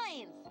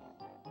 coins.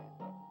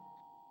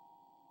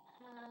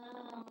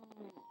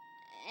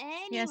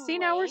 Yeah, see,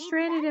 now we're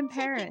stranded in that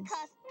Paris. ticket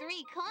costs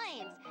 3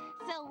 coins,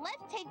 so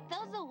let's take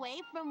those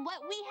away from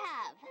what we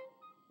have.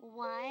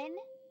 1,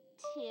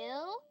 2,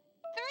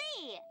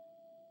 3.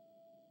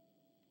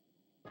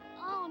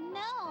 Oh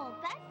no,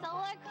 that's all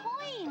our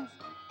coins.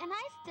 And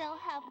I still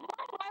have one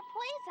more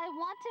place I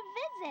want to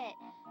visit.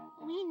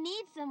 We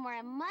need some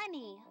more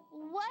money.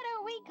 What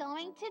are we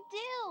going to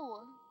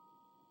do?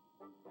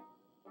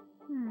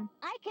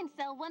 I can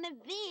sell one of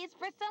these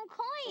for some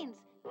coins.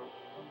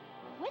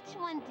 Which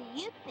one do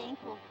you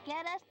think will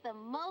get us the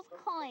most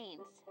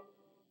coins?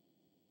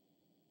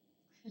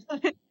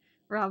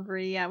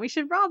 Robbery, yeah. We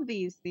should rob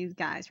these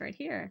guys right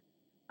here.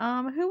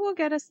 Who will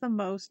get us the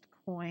most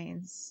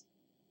coins?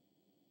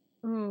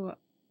 Ooh,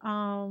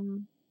 I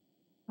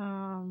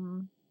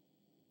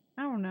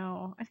don't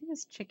know. I think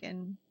this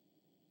chicken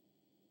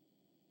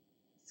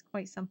is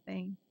quite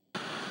something.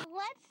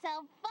 Let's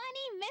sell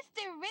Funny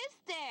Mr.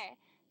 Rooster.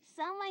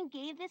 Someone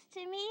gave this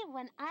to me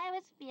when I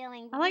was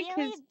feeling I like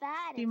really his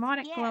bad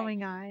demonic and scared,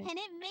 glowing eyes. and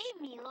it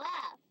made me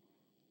laugh.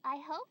 I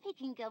hope he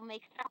can go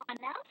make someone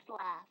else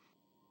laugh.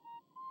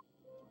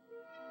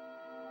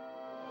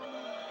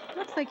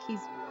 Looks like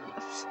he's...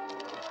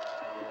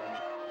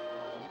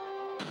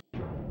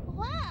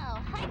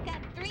 Wow, I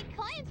got 3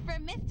 coins for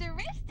Mr.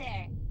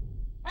 Rooster.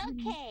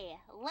 Okay,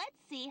 let's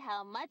see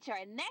how much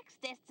our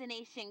next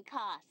destination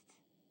costs.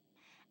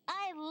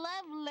 I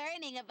love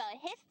learning about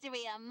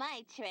history on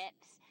my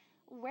trips.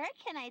 Where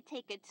can I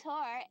take a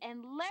tour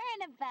and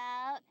learn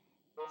about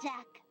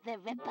Jack the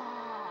Ripper?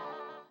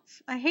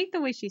 I hate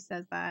the way she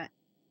says that.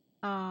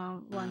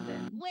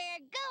 London. We're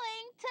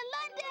going to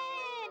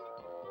London!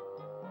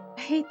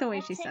 I hate the way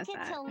A she says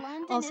ticket that. to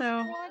London Also,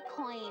 is 4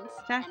 coins,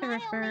 Jack and the I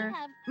only Ripper.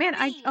 have Man,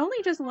 I 3. only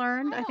just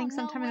learned, I I think don't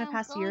know sometime in where the I'm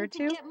past year or going to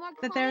two, get more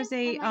that there's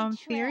coins a for my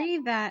theory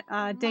trip. that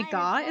Might as Degas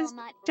well is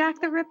not. Jack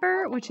the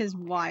Ripper, which is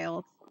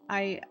wild.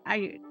 I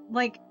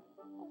like,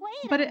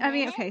 Wait but a I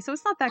mean, minute. okay, so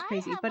it's not that I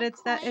crazy, have but a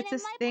it's that coin it's in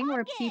this my thing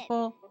where pocket.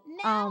 people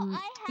Now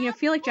I have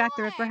feel like Jack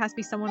the Ripper more. has to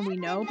be someone we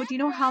know, but do you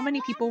know Never how and many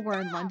not people were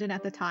in stop. London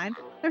at the time?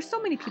 There's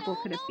so many people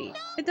No, could it no, be? no,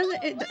 It no,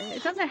 doesn't it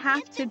doesn't please. have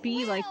Get to this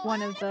be like weirdo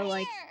one out of the of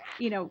like, here.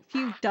 you know,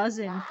 few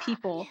dozen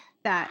people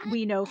that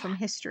we know from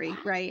history,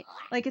 right?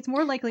 Like it's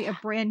more likely a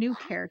brand new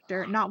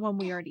character, not one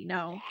we already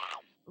know.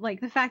 Like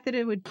the fact that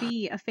it would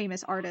be a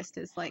famous artist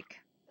is like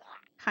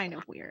kind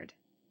of weird.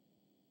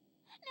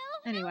 No,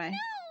 Anyway. no, no.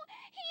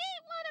 He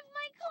ate one of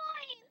my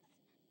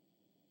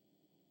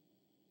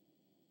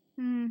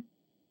coins.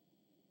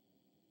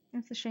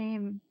 It's a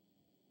shame.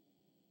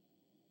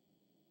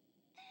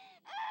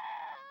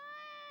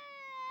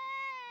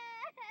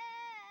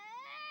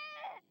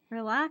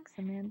 Relax,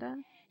 Amanda. I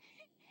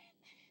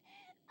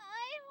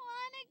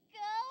want to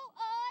go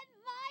on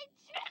my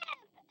trip.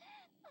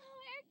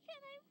 Where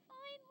can I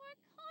find more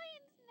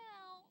coins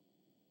now?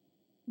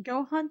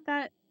 Go hunt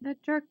that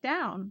jerk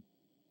down.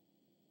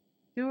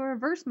 Do a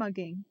reverse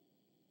mugging.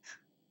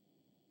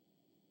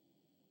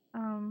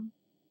 Wow,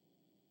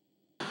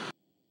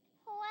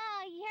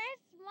 you're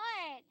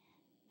smart.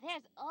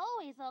 There's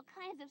always all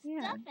kinds of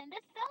stuff in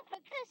the sofa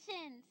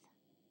cushions.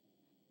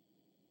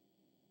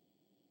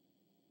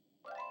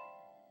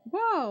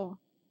 Whoa!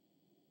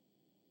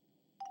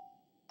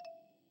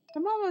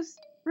 I'm almost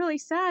really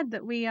sad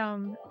that we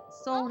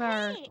sold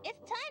Hey,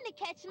 it's time to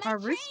catch my our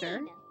rooster.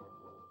 train.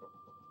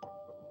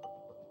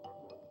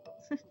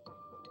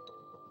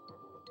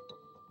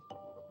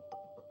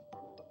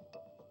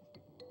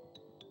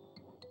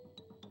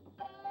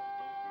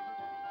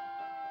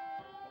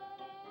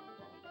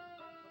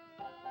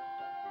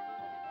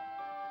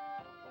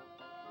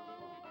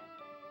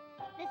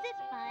 This is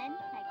fun,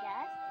 I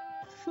guess.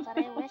 But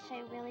I wish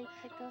I really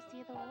could go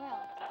see the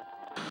world.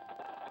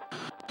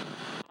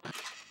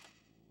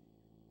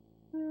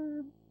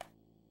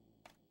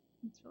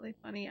 It's really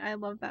funny. I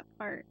love that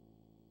part.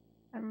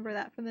 I remember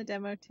that from the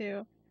demo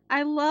too.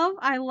 I love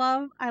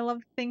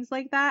things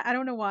like that. I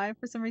don't know why.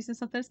 For some reason,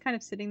 something's kind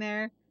of sitting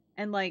there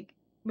and like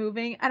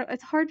moving. I don't.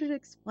 It's hard to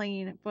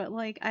explain, but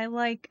like I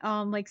like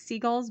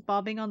seagulls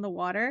bobbing on the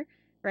water.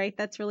 Right.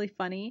 That's really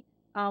funny.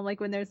 Like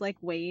when there's like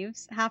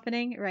waves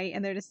happening, right,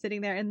 and they're just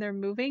sitting there and they're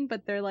moving,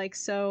 but they're like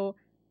so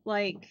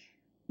like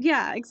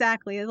yeah,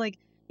 exactly. Like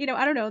you know,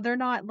 I don't know. They're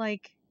not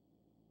like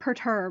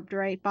perturbed,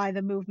 right, by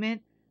the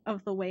movement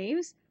of the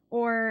waves.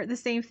 Or the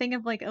same thing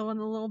of like, oh, and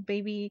the little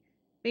baby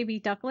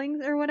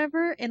ducklings or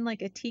whatever in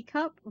like a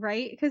teacup,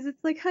 right? Because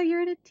it's like, oh,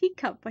 you're in a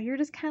teacup, but you're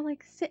just kind of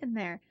like sitting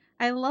there.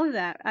 I love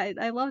that.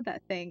 I love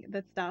that thing,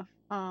 that stuff.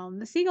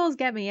 The seagulls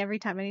get me every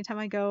time. Anytime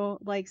I go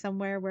like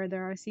somewhere where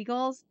there are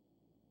seagulls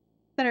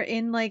that are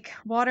in like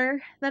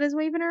water that is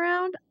waving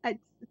around, it's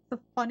the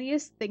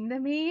funniest thing to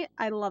me.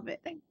 I love it.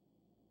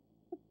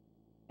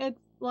 It's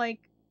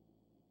like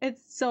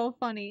it's so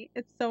funny.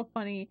 It's so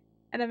funny.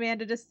 And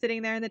Amanda just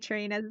sitting there in the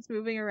train as it's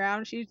moving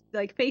around. She's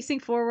like facing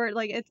forward.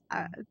 Like it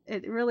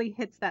really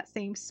hits that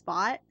same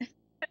spot,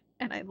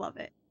 and I love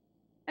it.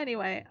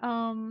 Anyway,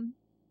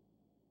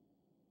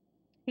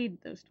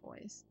 hate those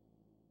toys.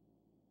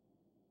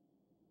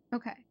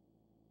 Okay.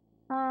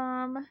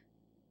 Now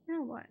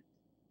what?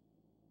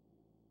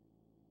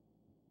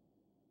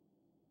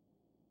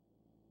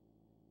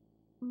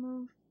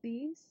 Move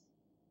these.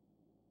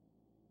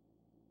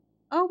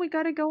 Oh, we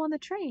gotta go on the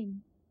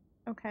train.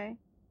 Okay.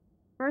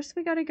 First,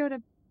 we gotta go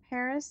to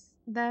Paris,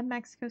 then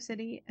Mexico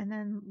City, and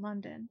then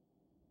London.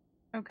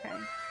 Okay.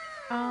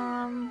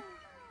 Oh,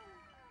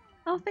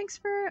 thanks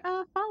for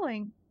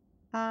following.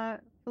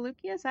 Felucia,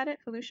 is that it?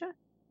 Felucia?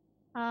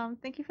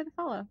 Thank you for the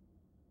follow.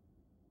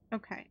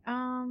 Okay.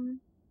 Yeah,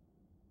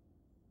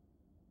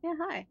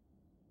 hi.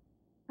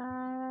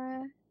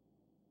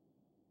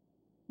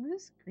 What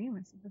is green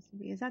was supposed to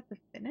be? Is that the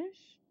finish?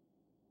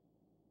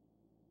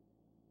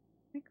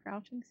 My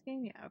crouching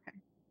scheme? Yeah, okay.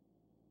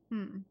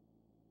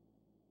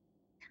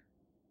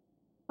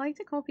 I like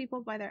to call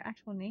people by their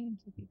actual names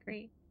would be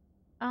great.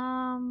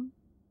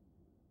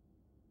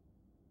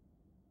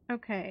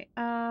 Okay,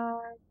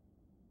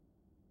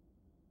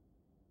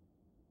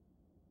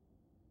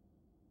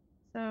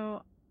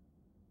 so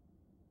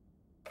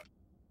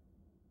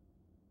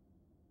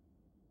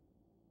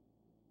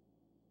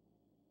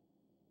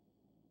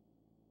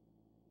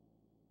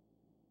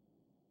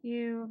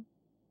you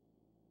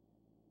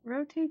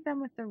rotate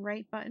them with the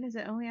right button. Is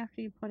it only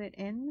after you put it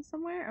in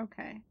somewhere?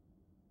 Okay.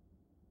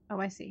 Oh,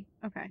 I see.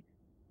 Okay.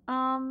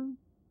 I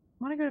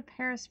want to go to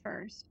Paris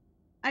first.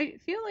 I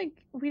feel like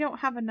we don't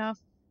have enough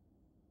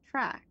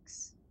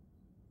tracks.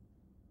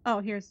 Oh,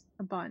 here's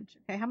a bunch.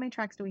 Okay, how many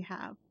tracks do we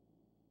have?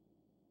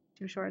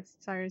 Two shorts.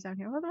 Sorry, down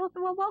here. Well,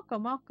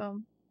 welcome,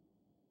 welcome.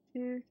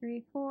 2,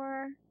 3,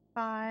 4,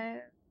 5,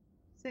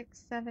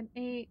 6, 7,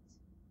 8. Is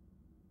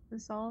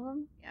this all of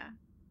them? Yeah.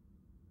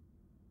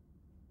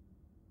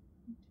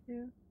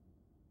 1,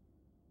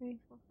 2. 3,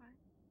 4, 5,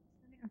 6,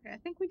 7, 8. Okay, I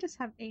think we just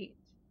have 8.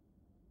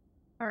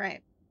 All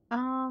right.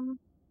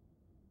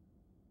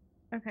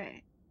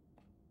 Okay.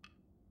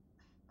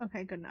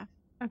 Okay, good enough.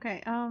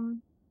 Okay,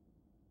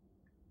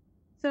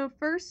 so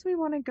first we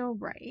want to go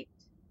right.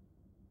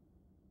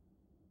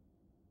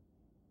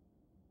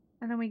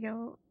 And then we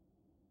go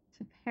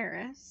to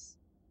Paris.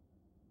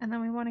 And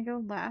then we want to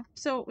go left.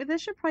 So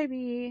this should probably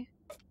be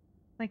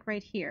like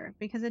right here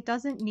because it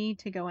doesn't need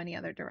to go any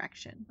other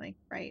direction. Like,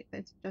 right,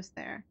 it's just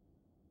there.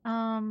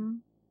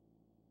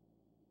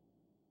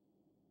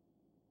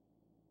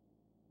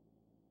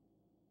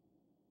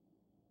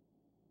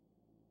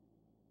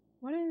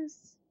 What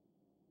is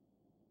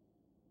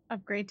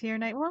upgrade to your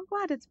night? Well, I'm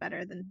glad it's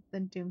better than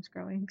doom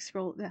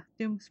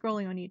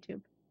scrolling on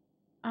YouTube.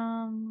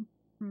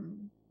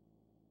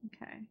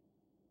 Okay.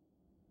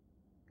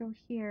 Go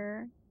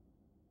here.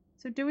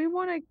 So do we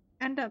want to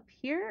end up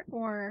here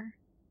or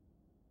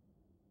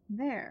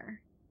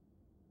there?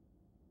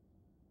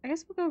 I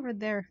guess we'll go over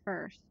there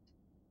first.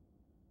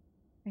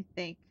 I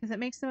think, because it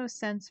makes the most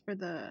sense for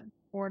the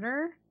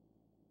order.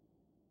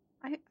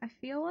 I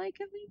feel like,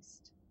 at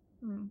least.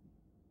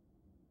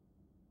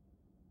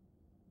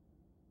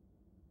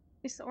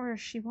 It's the order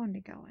she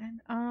wanted to go in.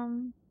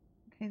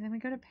 Okay, then we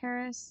go to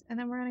Paris, and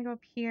then we're gonna go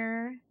up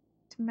here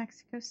to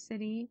Mexico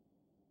City.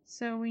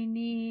 So we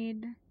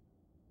need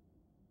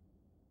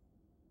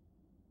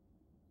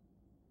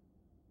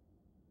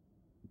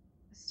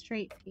a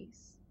straight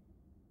piece.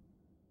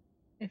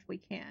 If we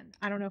can.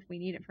 I don't know if we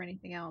need it for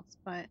anything else,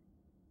 but...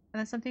 And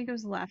then something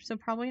goes left, so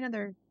probably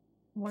another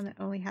one that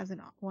only has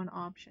one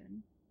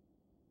option.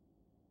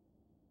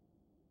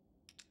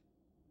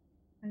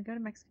 And go to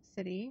Mexico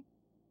City.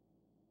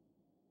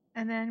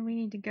 And then we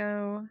need to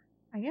go,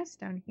 I guess,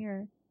 down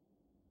here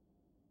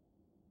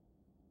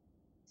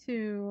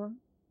to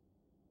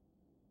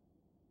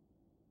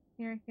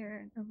here,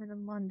 over to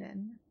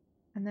London,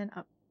 and then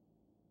up.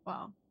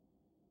 Well,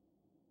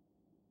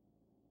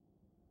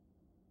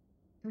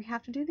 do we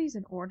have to do these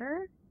in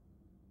order?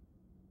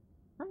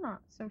 I'm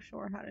not so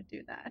sure how to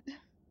do that.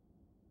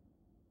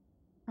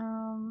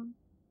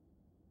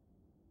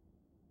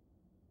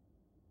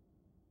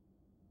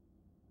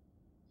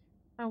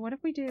 Oh, what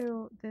if we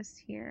do this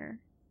here?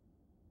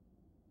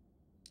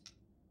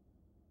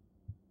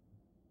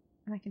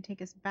 And that can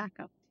take us back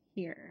up to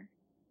here.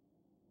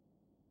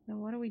 Then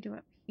what do we do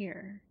up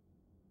here?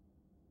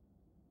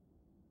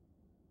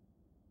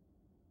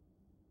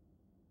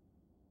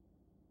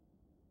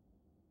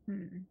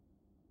 Where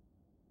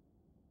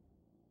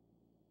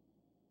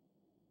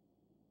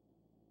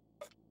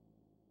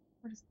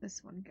does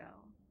this one go?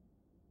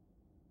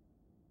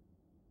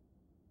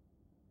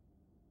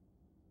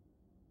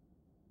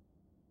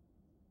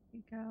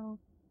 We go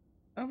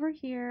over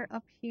here,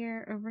 up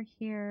here, over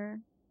here.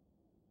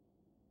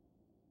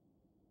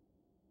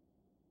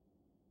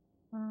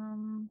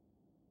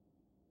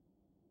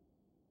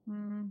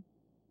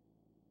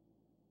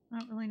 I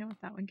don't really know what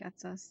that one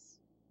gets us.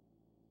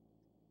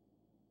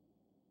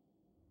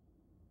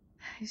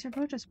 These are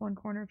both just one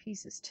corner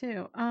pieces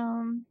too.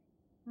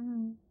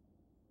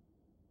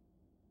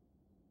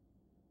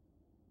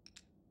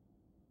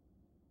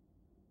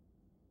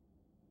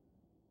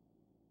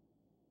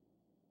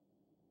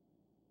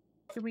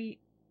 Do we...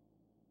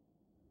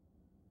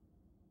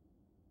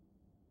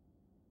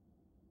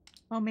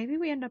 Well, maybe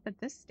we end up at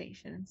this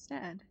station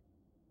instead.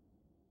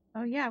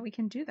 Oh yeah, we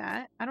can do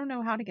that. I don't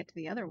know how to get to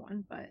the other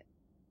one, but...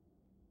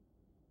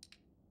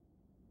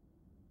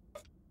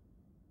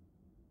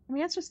 I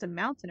mean, it's just a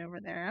mountain over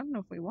there. I don't know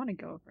if we want to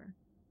go over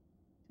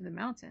to the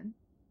mountain.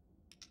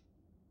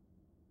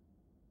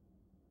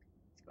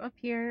 Let's go up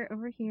here,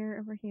 over here,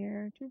 over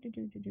here.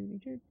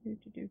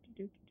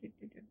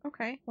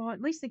 Okay, well,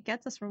 at least it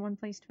gets us from one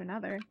place to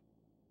another.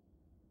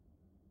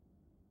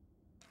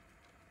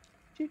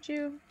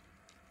 Choo-choo.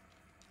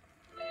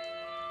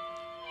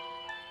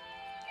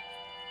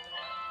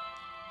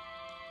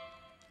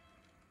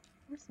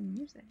 Where's the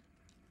music?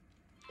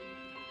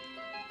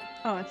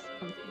 Oh, it's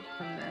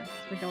from this.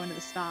 We're going to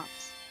the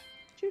stops.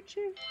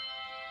 Choo-choo.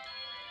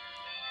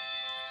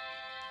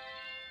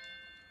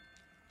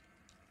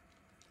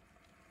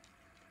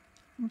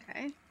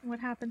 Okay, what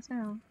happens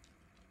now?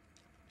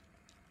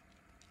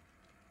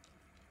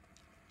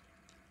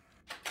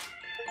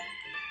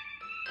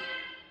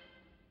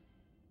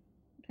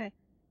 Okay,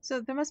 so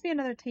there must be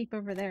another tape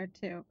over there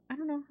too. I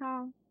don't know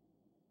how.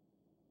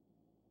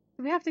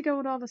 Do we have to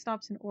go to all the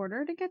stops in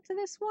order to get to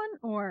this one,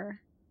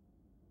 or...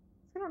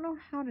 I don't know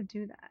how to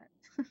do that.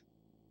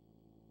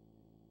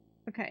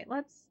 Okay,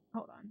 let's...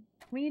 Hold on.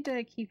 We need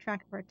to keep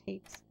track of our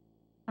tapes.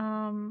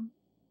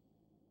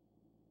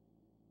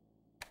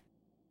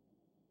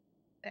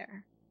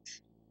 There.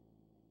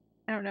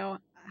 I don't know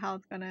how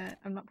it's gonna...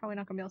 I'm probably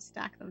not gonna be able to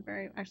stack them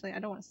very... Actually, I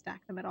don't want to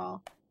stack them at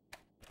all.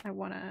 I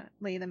want to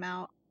lay them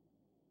out.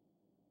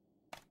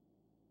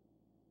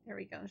 There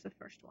we go. There's the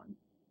first one.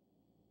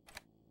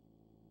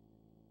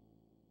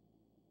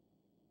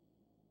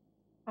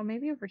 Oh,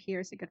 maybe over here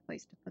is a good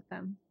place to put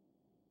them.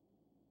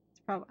 It's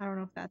probably... I don't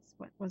know if that's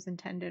what was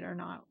intended or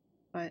not,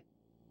 but...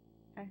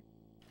 Okay.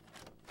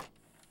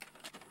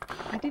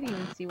 can't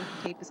even see what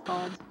the tape is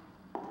called.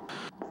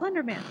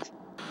 Slenderman.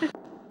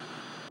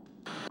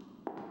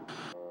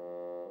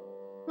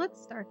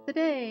 Let's start the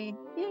day.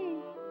 Yay. Good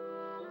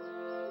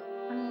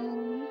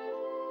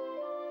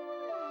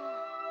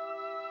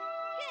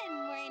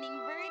morning,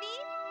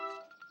 birdies.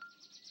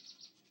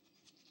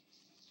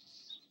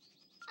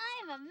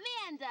 I'm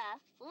Amanda.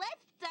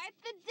 Let's start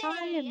the day.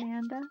 Hi,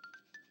 Amanda.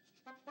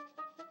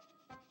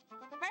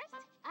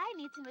 First, I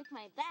need to make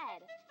my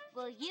bed.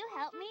 Will you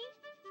help me?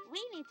 We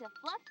need to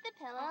fluff the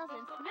pillows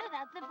and smooth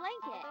out the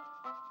blanket.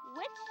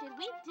 Which should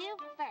we do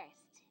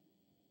first?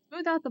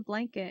 Smooth out the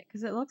blanket,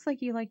 because it looks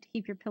like you like to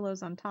keep your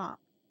pillows on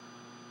top.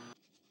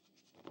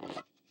 So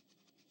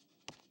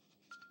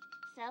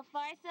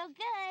far, so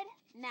good.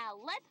 Now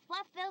let's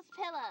fluff those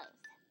pillows.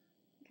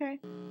 Okay.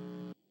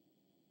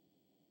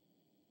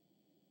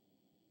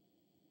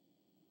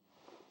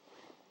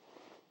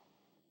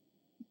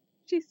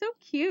 She's so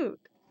cute.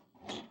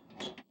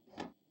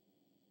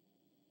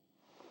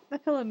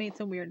 That pillow made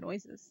some weird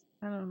noises.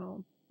 I don't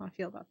know how I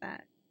feel about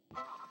that.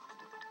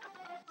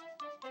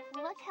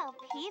 Look how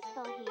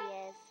peaceful he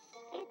is.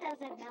 He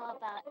doesn't know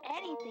about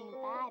anything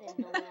bad in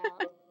the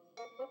world.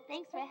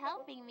 Thanks for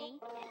helping me.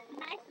 It's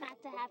nice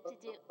not to have to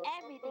do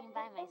everything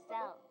by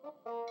myself.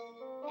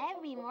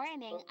 Every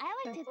morning, I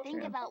like to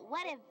think about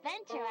what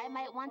adventure I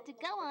might want to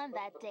go on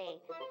that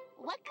day.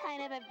 What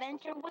kind of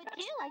adventure would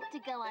you like to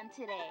go on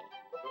today?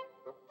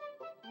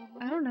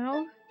 I don't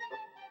know.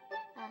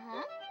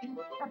 Uh-huh.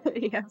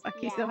 Yeah,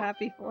 Bucky's so Yeah?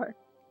 happy for her.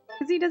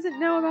 Because he doesn't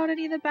know about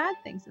any of the bad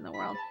things in the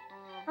world.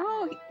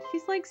 Oh,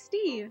 he's like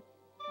Steve.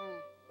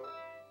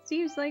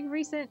 Steve's like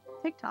recent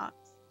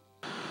TikToks.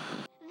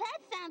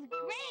 That sounds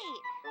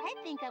great! I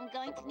think I'm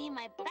going to need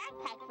my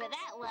backpack for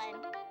that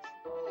one.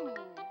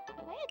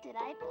 Where did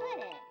I put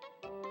it?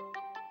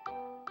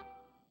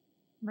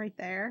 Right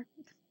there.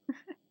 You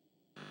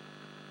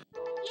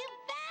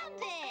found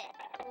it!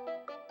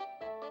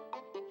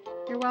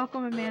 You're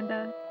welcome,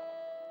 Amanda.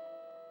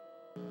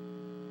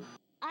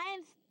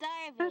 I'm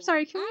starving. I'm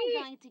sorry, can I'm we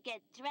going to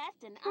get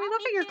dressed and we I'll look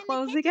meet at your you in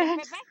clothes the kitchen again?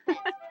 for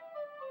breakfast.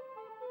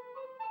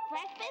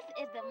 Breakfast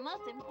is the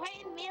most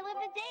important meal of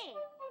the day.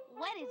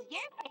 What is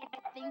your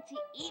favorite thing to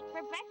eat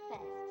for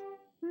breakfast?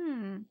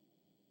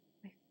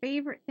 My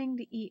favorite thing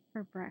to eat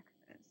for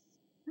breakfast.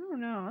 I don't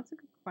know. That's a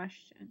good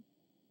question.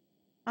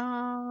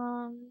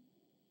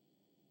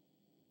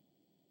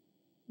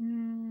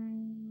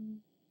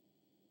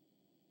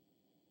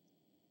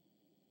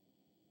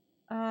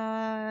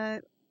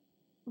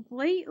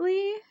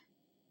 Lately,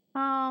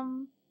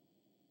 I've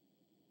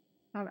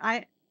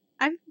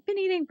been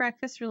eating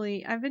breakfast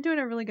I've been doing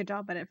a really good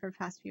job at it for the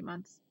past few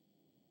months.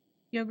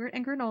 Yogurt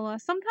and granola,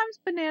 sometimes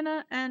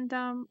banana and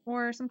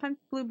or sometimes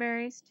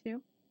blueberries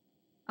too.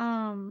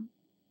 But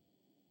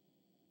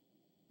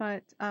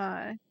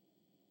oh,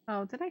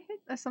 did I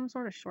hit some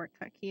sort of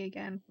shortcut key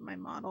again for my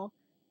model?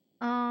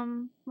 Let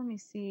me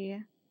see.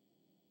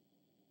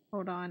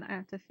 Hold on, I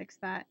have to fix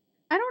that.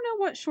 I don't know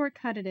what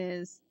shortcut it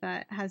is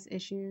that has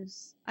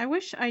issues. I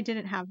wish I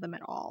didn't have them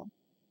at all.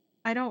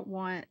 I don't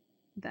want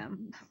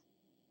them.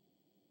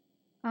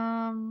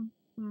 No.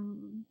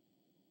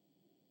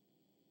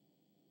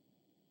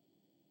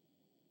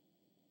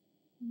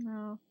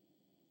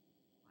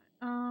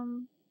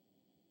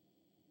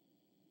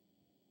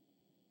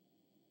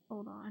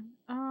 Hold on.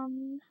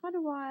 How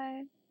do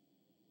I...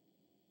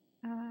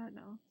 no,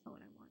 that's not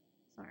what I want.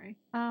 Sorry.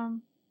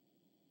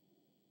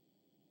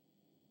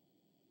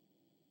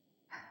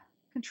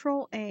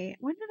 Control A.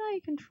 When did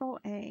I Control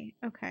A?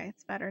 Okay,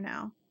 it's better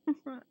now.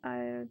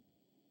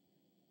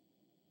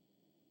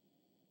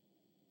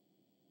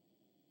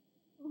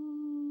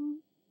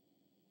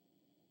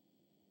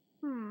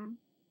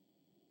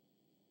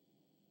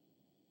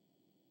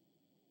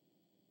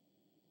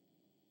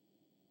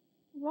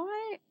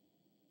 Why?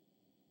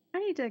 I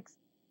need to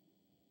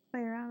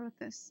play around with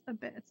this a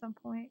bit at some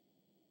point.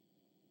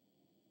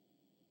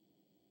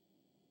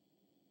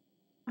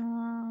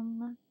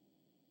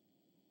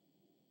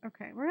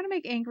 Okay, we're gonna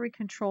make angry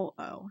Control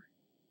O.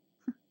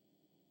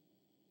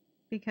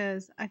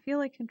 Because I feel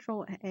like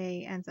Control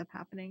A ends up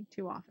happening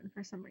too often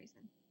for some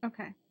reason.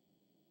 Okay.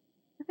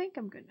 I think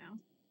I'm good now.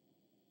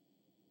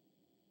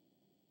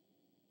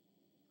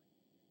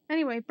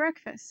 Anyway,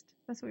 breakfast.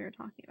 That's what we were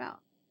talking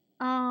about.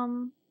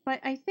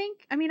 But I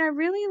think, I mean, I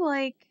really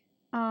like,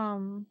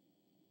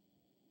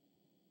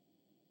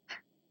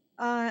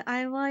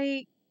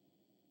 I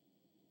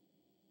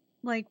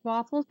like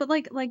waffles, but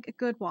like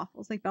good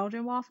waffles, like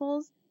Belgian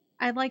waffles.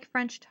 I like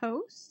French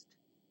toast.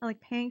 I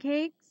like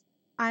pancakes.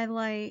 I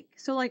like,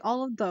 so like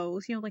all of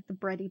those, you know, like the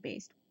bready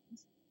based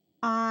ones.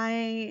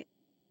 I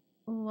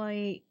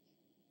like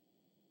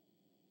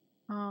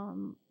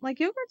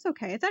yogurt's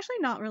okay. It's actually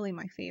not really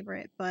my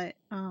favorite, but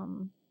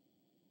yogurt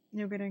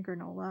and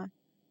granola.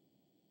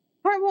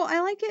 Well, I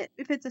like it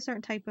if it's a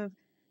certain type of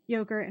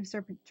yogurt and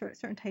certain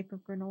type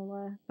of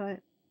granola,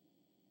 but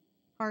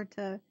hard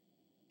to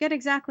get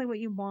exactly what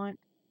you want.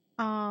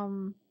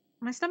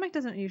 My stomach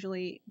doesn't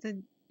usually,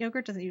 the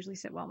yogurt doesn't usually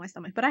sit well in my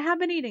stomach, but I have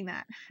been eating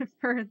that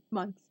for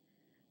months.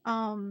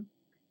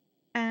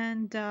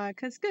 And cause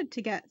it's good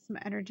to get some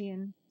energy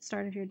and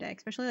start of your day,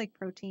 especially like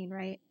protein,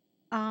 right?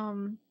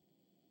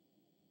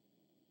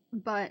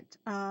 But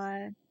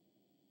I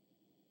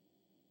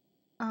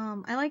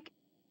like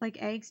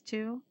eggs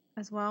too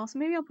as well, so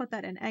maybe I'll put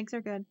that in. Eggs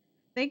are good.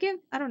 They give,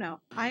 I don't know,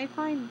 I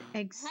find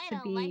eggs I to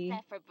don't like be,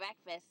 that for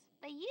breakfast,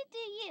 but you do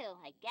you,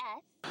 I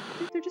guess.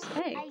 dude, they're just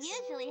I eggs.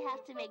 usually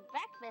have to make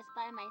breakfast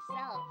by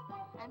myself.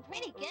 I'm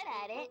pretty good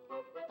at it,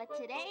 but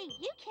today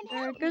you can They're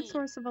a help good me.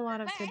 source of a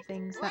lot of good First,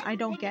 things that let's I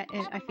don't pick a get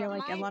in, cup I feel for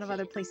like a my lot of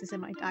other juice. places in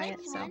my diet,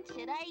 Which so. one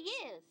should I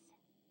use?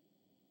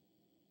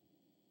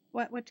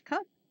 Which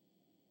cup?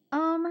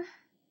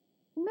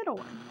 Middle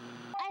one.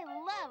 I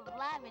love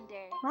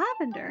lavender.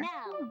 Lavender.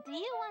 Now, do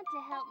you want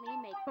to help me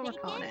make What we're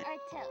calling bacon it.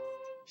 or toast?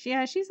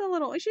 Yeah, she's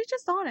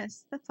just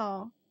honest, that's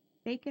all.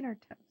 Bacon or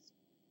toast?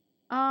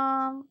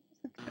 Let's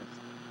make toast.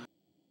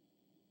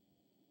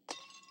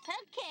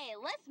 Okay,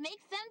 let's make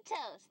some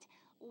toast.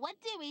 What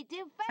do we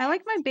do first? I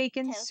like my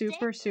bacon Toast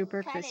super, it,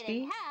 super cut it in crispy,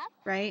 half,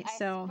 right? or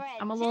So spread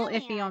I'm a little jelly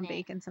iffy on it.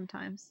 bacon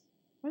sometimes.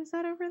 What is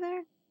that over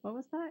there? What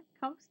was that?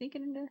 Come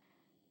sneaking into...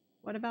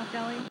 What about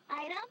jelly?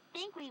 I don't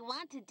think we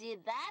want to do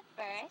that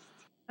first.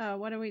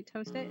 What do we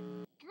toast it?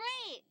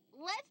 Great!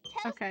 Let's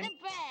toast Okay. the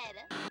bread.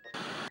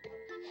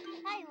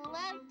 I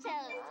love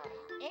toast.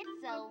 It's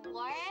so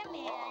warm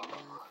and...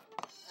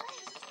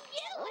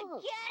 You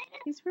again!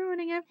 He's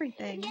ruining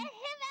everything. Get him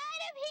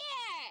out of here!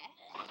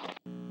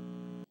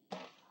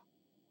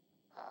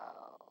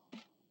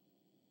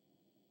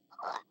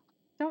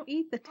 Don't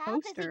eat the How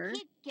does toaster. he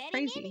keep getting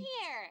Crazy. in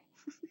here?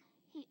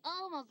 He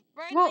almost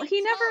burned Well, my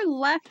he never toast.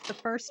 left the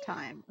first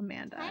time,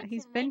 Amanda. Time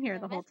He's to been make here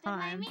the whole rest of my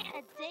time. meal.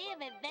 A day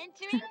of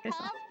adventuring Piss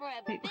calls off. for a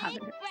Hate big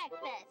lavender.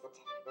 breakfast.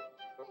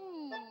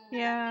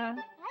 Yeah.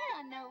 I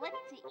don't know what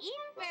to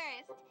eat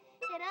first.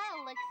 It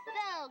all looks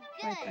so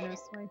Wipe her good.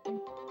 nose swiping.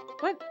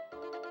 What?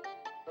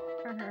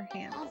 For her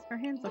hands. Her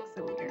hands look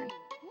so weird.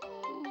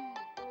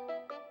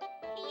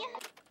 Yeah.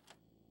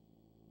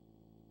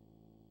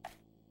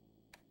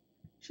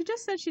 She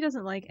just said she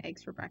doesn't like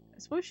eggs for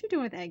breakfast. What was she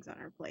doing with eggs on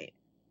her plate?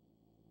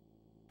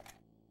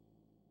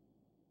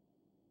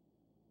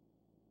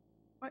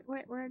 What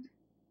word?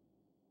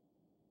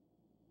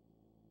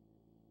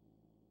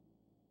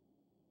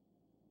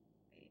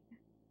 Wait.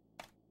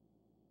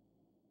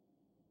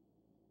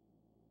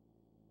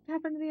 What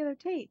happened to the other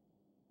tape?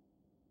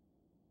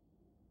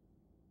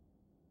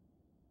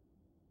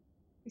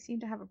 We seem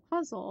to have a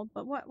puzzle,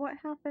 but what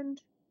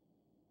happened?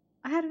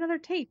 I had another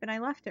tape and I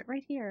left it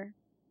right here.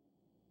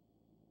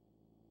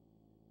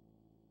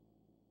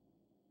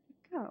 Where'd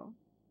it go?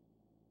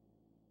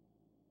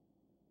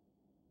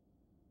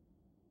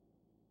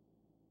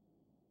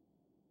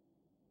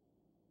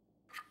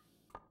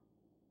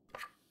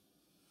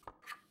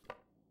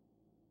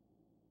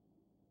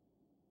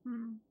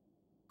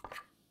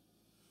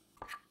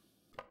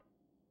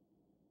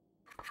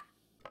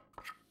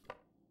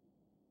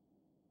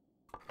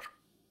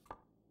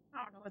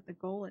 I don't know what the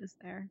goal is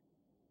there.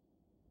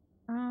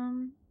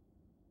 Let's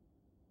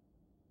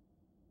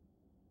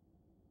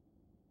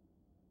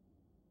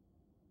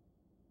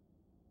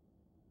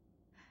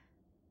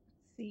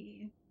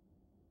see.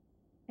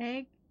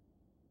 Egg,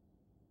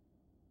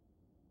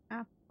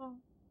 apple,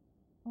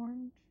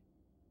 orange.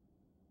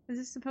 Is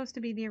this supposed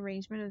to be the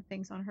arrangement of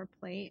things on her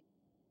plate?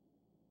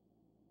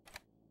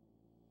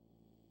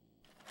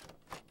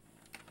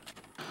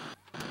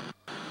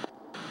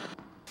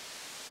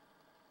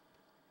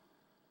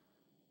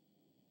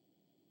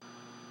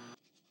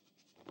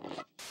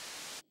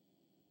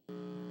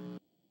 Alright,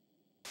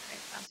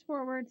 fast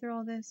forward through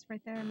all this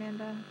right there,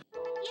 Amanda.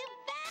 You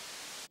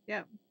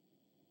Yep.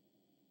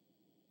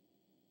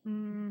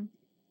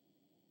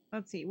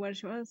 Let's see, what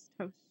was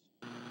toast?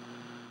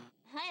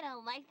 I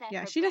don't like that.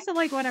 Yeah, for she doesn't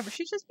breakfast. like whatever.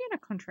 She's just being a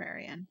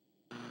contrarian.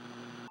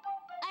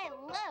 I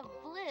love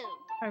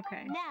blue.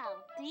 Okay. Now,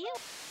 do you?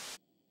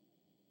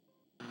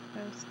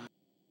 Toast.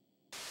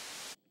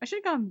 I should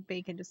have gone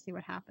bacon to see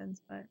what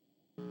happens, but...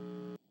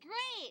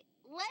 Great.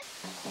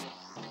 Let's.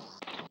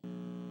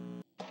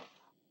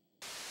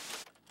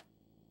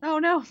 Oh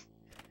no!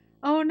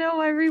 Oh no,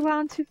 I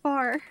rewound too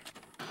far.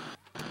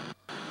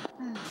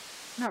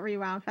 Not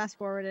rewound, fast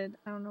forwarded.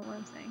 I don't know what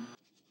I'm saying.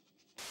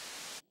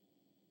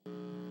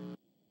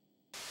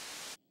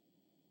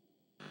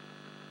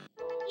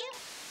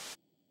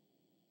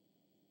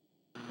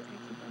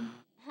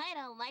 I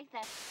don't like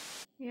that.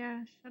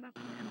 Yeah, shut up,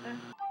 Amanda.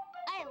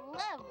 I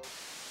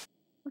love.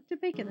 Look to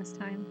bacon this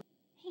time.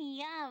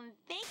 Yum.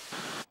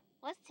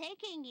 What's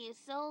taking you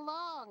so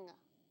long?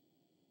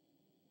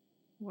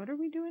 What are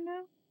we doing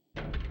now?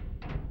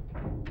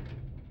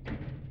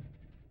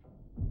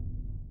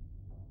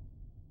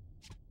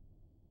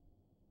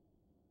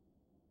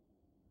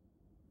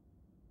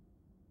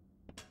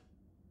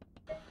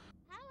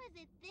 How is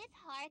it this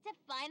hard to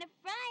find a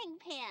frying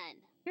pan?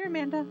 Here,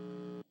 Amanda.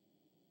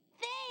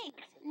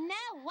 Thanks!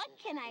 Now what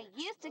can I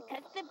use to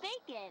cook the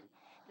bacon?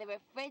 The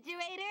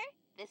refrigerator,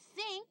 the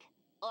sink,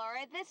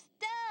 or the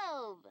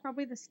stove?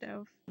 Probably the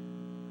stove.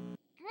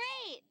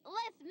 Great!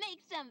 Let's make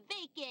some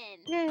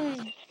bacon!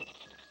 Yay!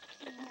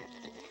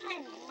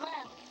 I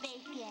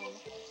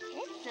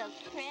so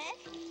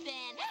crisp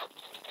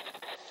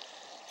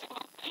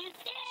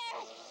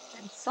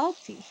And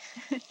salty.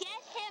 get him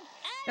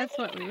out That's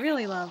what we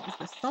really love, is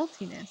the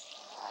saltiness.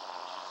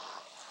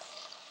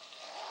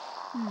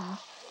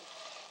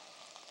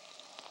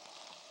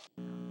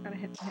 Gotta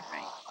hit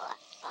right.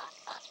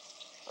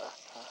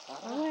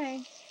 Go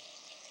away.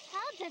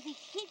 How does he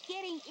keep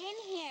getting in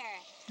here?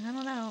 I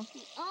don't know.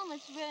 He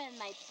almost ruined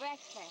my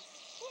breakfast.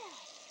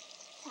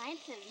 Phew. Time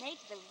to make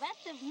the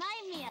rest of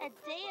my meal. A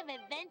day of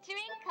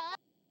adventuring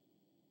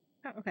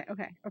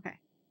Okay.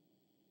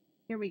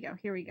 Here we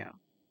go.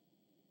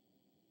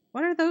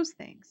 What are those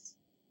things?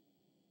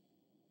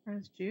 Are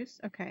those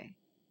juice? Okay.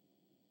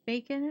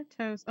 Bacon,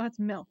 toast. Oh, it's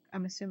milk.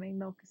 I'm assuming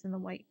milk is in the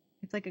white.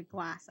 It's like a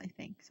glass, I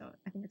think. So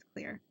I think it's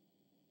clear.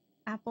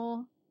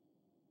 Apple.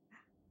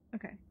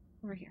 Okay.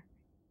 Over here.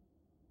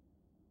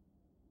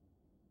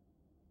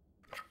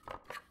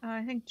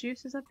 I think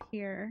juice is up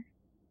here.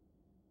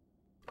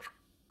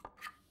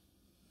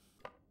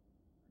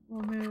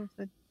 We'll move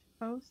the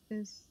toast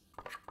is...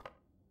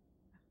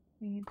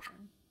 We need to...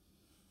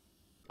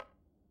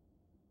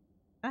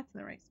 That's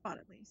in the right spot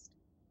at least.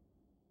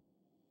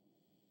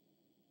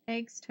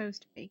 Eggs,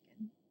 toast,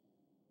 bacon.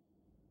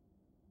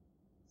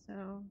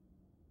 So...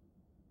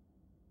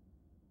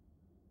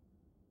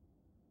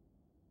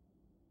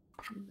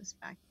 Move this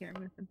back here,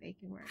 move the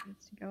bacon where it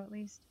needs to go at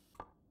least.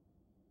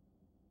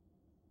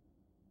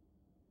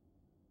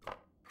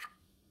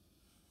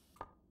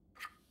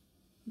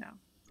 No,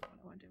 that's not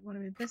what I want to do. I want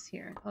to move this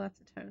here. Oh, that's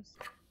a toast.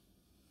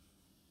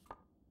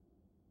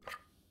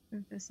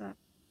 Move this up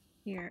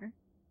here.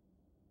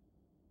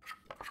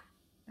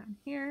 Down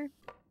here.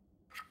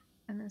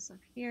 And this up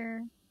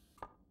here.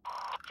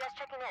 Just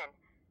checking in.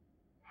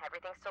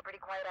 Everything's still pretty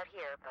quiet out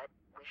here, but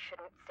we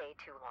shouldn't stay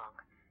too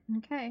long.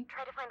 Okay.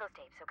 Try to find those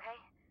tapes, okay?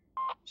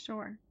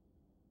 Sure.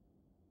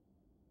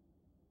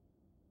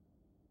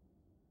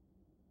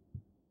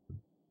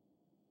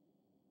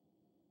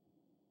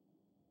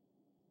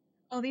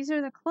 Oh, these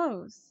are the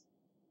clothes.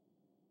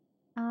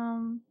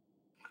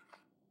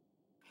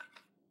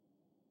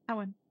 That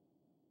one.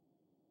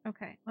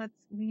 Okay,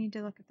 we need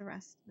to look at the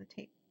rest of the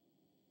tape.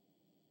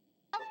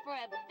 for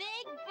a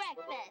big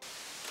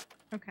breakfast.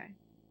 Okay.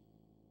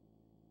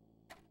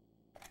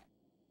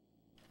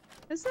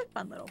 This is a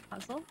fun little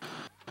puzzle.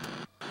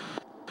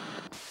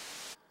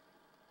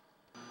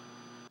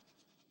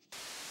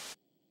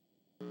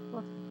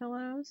 Fluff the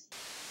pillows.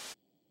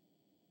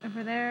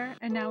 Over there,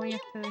 and now we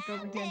have to go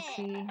over here and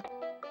see.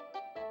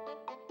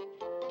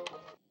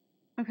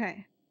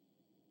 Okay.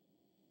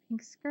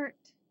 Pink skirt.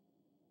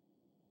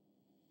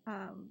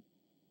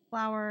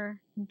 Flower,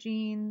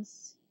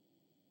 jeans.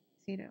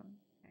 What's he doing?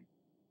 Okay.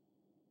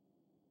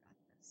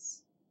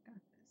 Got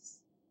this.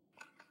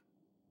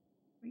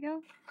 Here we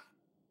go.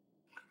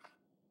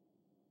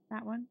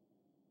 That one.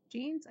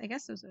 Jeans? I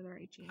guess those are the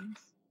right jeans.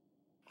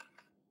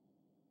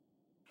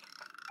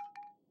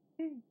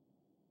 Okay.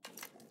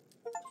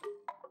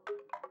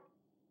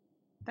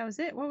 That was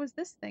it. What was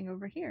this thing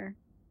over here?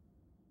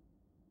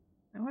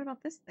 And what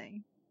about this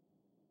thing?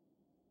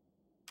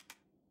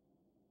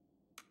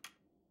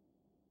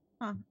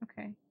 Huh,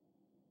 okay.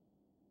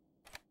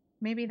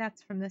 Maybe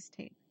that's from this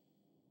tape.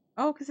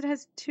 Oh, because it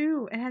has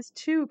two. It has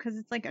two because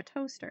it's like a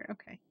toaster.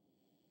 Okay.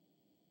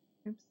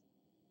 Oops.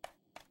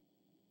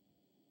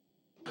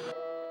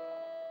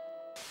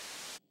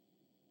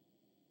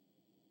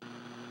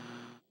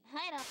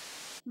 I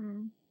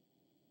don't.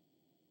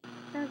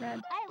 They're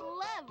red. I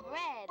love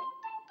red.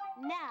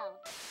 Now.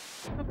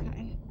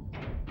 Okay.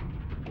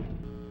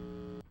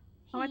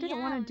 Oh, I didn't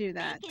want to do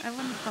that. I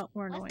wouldn't have felt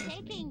more annoying. What's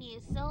taking you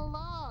so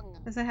long?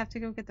 Because I have to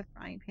go get the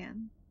frying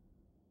pan.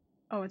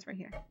 Oh, it's right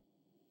here.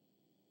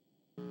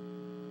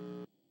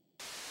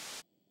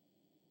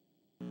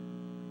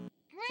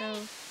 So,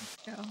 let's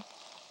go.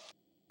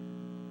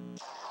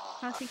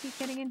 How's he keep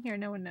getting in here?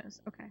 No one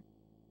knows. Okay.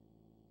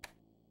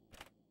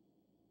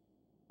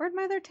 Where'd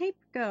my other tape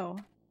go?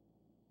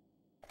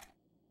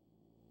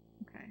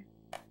 Okay.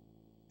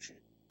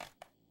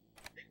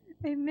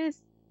 I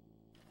missed.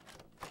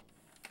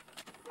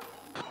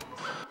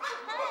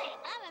 Hi,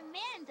 I'm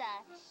Amanda.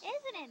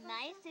 Isn't it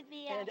nice to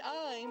be a... And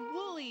I'm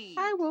Wooly.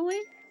 Hi,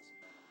 Wooly.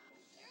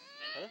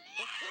 Huh?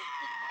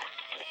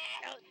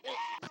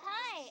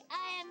 Hi,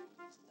 I'm...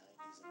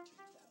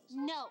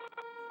 No,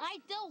 I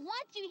don't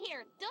want you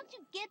here. Don't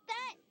you get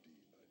that?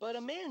 But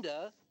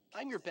Amanda,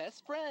 I'm your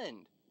best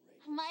friend.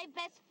 My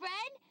best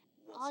friend?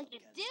 All you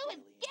do is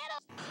get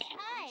up.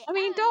 Hi, I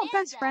mean, I'm don't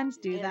Amanda. best friends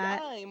do And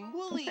that? I'm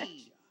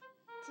Woolly.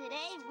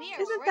 Today we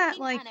are Isn't that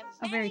working like on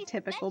a very very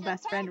typical special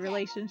best friend project.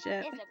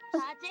 relationship? It's a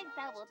project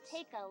that will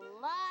take a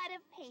lot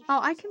of patience. Oh,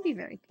 I can be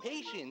very.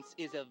 Patience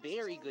is a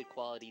very good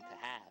quality to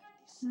have.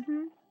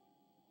 Mm-hmm.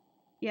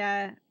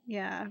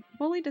 Yeah.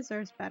 Wooly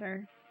deserves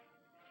better.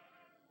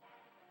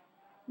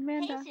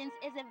 Amanda. Patience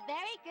is a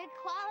very good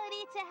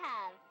quality to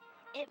have.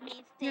 It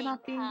means You're staying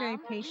not being very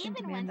calm patient,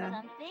 even Amanda. when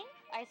something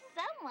or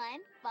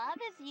someone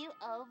bothers you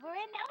over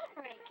and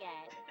over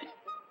again.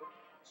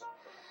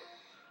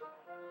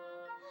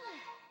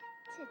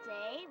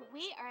 Today,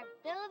 we are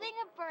building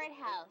a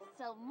birdhouse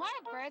so more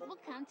birds will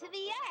come to the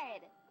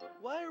yard.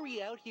 Why are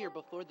we out here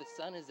before the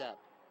sun is up?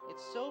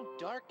 It's so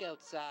dark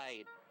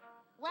outside.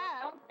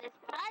 Well, this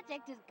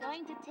project is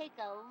going to take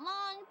a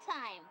long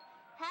time.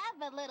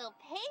 Have a little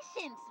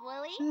patience,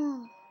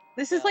 Willie.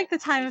 This is like the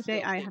time I of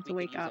day still I think have to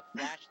we wake could use up. a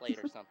flashlight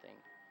or something.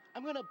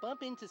 I'm gonna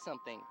bump into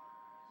something.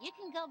 You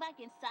can go back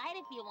inside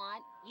if you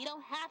want. You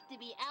don't have to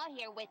be out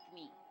here with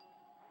me.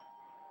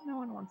 No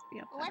one wants to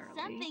be up that What's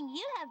early. something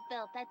you have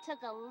built that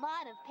took a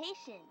lot of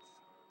patience?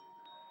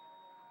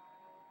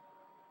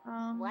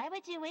 Why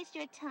would you waste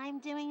your time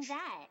doing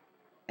that?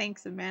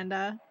 Thanks,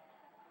 Amanda.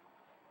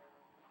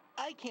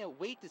 I can't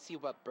wait to see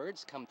what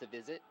birds come to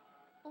visit.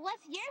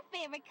 What's your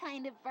favorite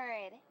kind of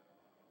bird?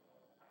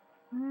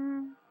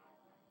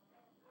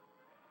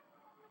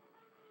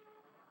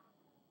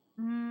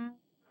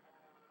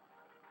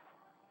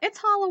 It's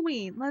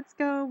Halloween. Let's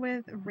go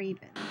with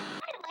Raven.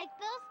 I like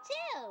those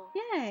too.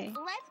 Yay.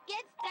 Let's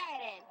get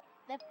started.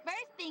 The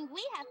first thing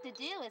we have to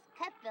do is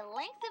cut the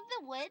length of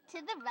the wood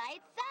to the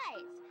right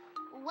size.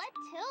 What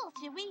tool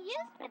should we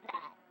use for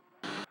that?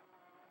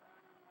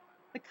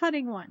 The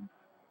cutting one.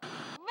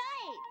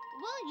 Right.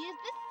 We'll use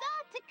the saw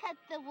to cut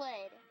the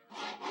wood.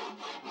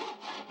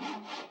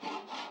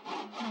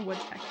 A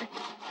woodpecker.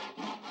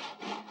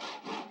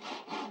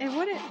 It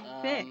wouldn't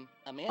fit.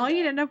 Amanda, All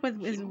you'd end up with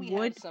is shouldn't we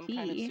wood have some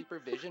kind of pea.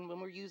 supervision when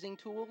we're using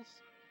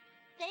tools?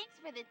 Thanks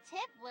for the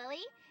tip,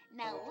 Willie.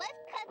 Now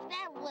let's cut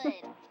that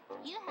wood.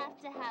 You have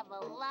to have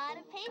a lot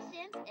of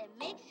patience and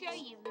make sure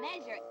you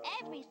measure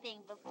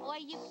everything before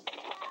you...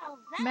 Wow,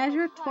 that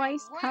Measure was hard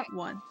twice, work. cut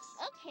once.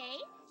 Okay,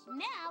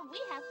 now we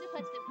have to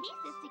put the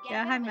pieces together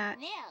Yeah, hi, with Matt.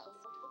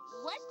 nails.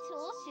 What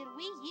tool should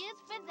we use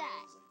for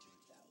that?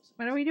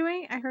 What are we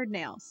doing? I heard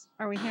nails.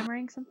 Are we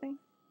hammering something?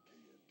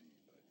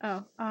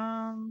 Oh,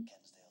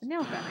 the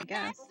nail gun, I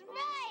guess. That's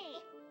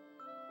right!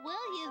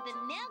 We'll use the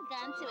nail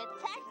gun to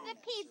attack the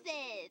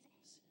pieces.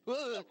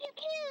 Pew, pew,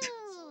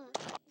 pew.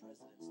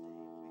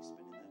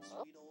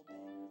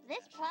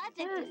 This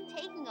project is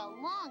taking a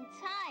long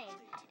time,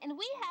 and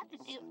we have to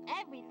do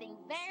everything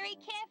very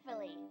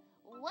carefully.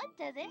 What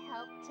does it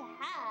help to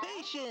have?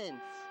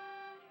 Patience!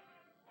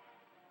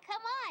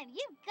 Come on,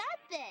 you've got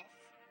this.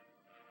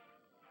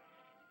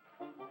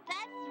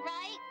 That's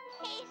right,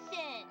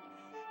 patience.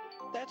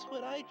 That's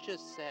what I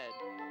just said.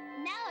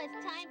 Now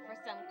it's time for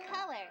some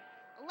color.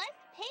 Let's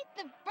paint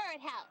the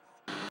birdhouse.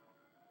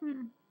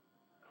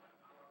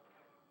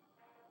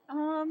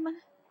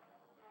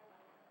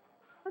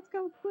 Let's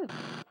go with blue.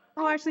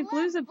 Oh, actually,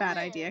 blue's a bad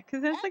idea,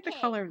 because that's like the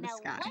color of the now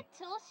sky. What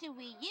tool should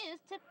we use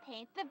to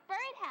paint the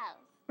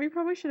birdhouse? We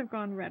probably should have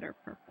gone red or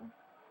purple.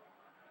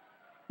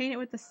 Paint it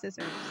with the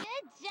scissors.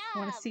 Good job! I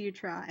want to see you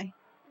try.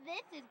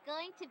 This is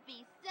going to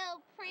be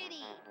so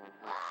pretty.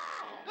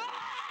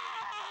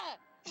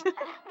 What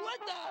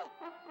the?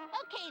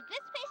 Okay,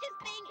 this patience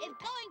thing is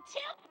going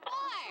too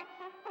far.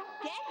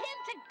 Get him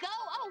to go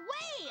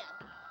away.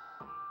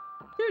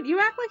 Dude, you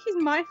act like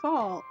he's my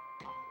fault.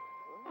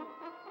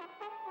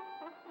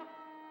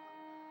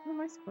 What am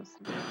I supposed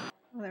to do?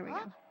 Oh, there we go.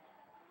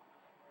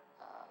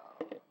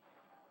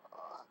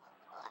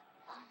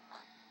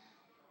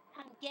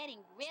 I'm getting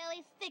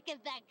really sick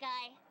of that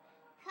guy.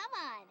 Come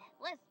on,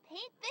 let's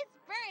paint this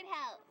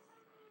birdhouse.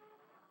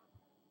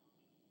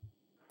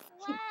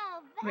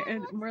 Wow, that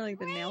looks More like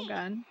the nail great.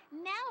 gun.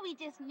 Now we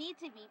just need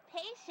to be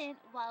patient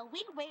while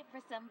we wait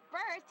for some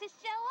birds to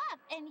show up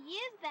and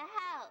use the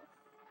house.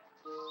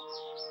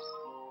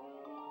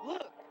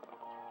 Look!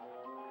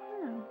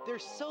 They're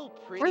so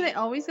pretty. Were they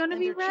always going to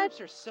be red?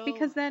 So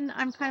because then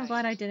I'm kind of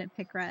glad I didn't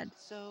pick red.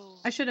 So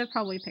I should have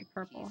probably picked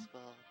purple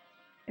peaceful.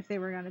 if they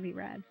were going to be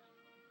red.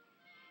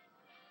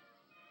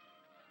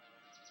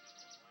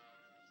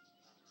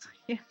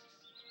 Yeah.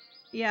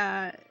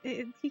 Yeah,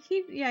 he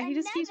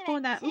just keeps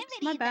pulling that,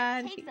 oops, my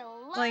bad.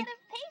 Like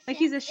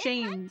he's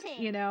ashamed,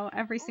 you know,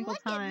 every single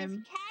time. Look at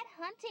Miss Cat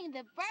hunting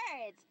the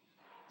birds.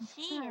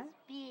 She is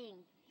being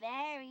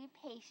very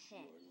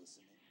patient.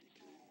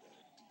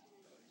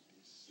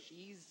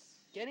 She's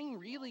getting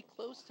really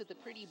close to the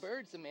pretty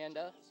birds,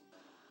 Amanda.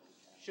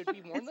 Should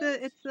we warn them?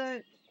 It's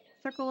a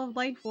circle of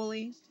life,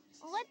 Wooly.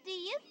 What do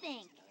you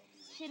think?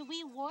 Should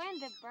we warn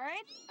the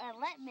birds or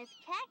let Miss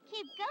Cat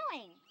keep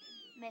going?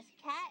 Miss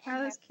Cat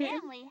and her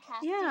family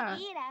have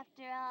to eat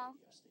after all.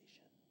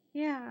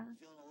 Yeah.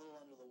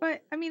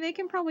 But, I mean, they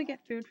can probably get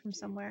food from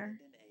somewhere.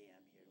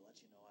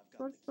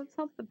 Let's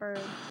help the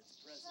birds.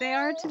 They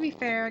are, to be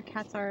fair,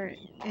 cats are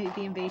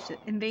the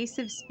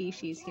invasive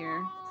species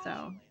here,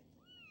 so...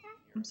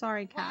 I'm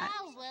sorry, Cat.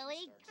 Wow,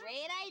 Willie,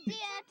 great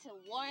idea to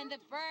warn the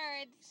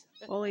birds.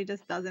 Wooly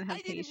just doesn't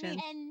have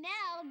patience. And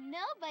now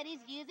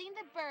nobody's using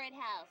the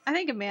birdhouse. I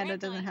think Amanda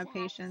doesn't have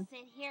patience.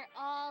 Sit here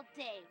all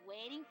day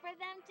waiting for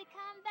them to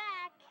come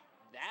back.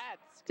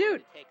 That's Dude, going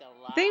to take a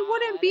lot they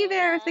wouldn't be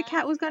there if the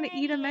cat was going to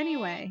eat them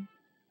anyway.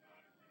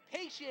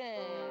 Patience.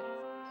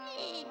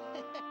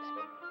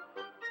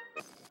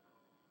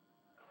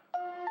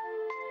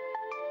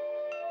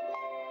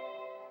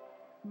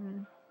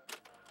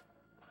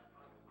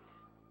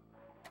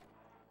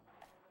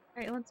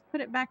 Alright, let's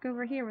put it back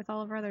over here with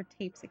all of our other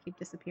tapes that keep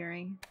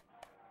disappearing.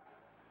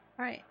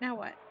 Alright, now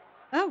what?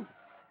 Oh!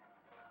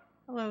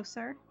 Hello,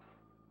 sir.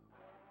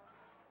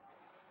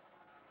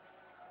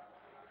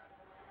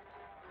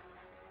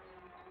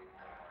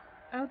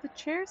 Oh, the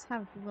chairs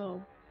have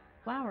little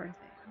flower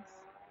things.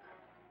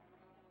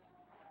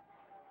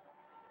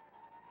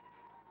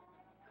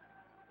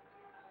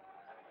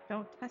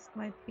 Don't test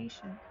my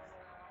patience.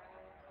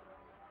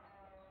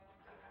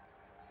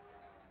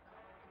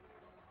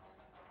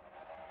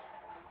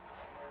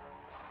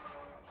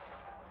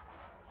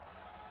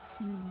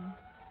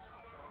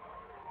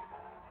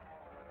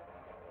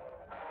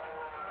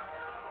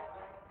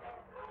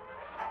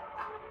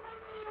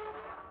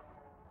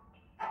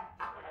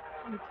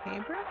 Okay,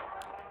 bro.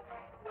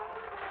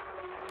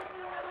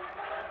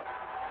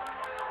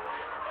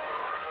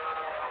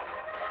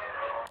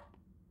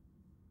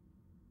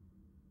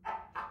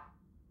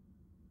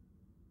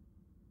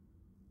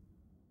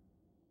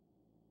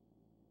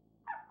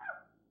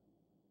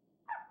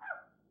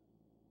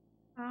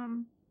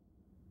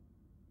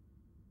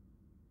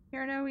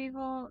 Hear no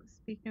evil,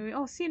 speak no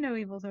evil. Oh, see no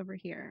evil's over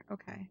here.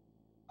 Okay.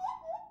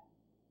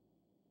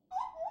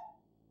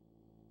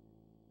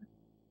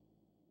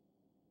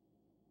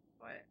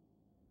 What?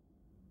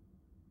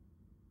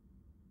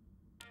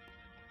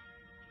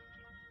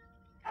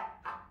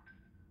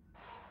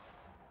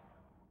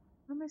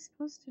 What am I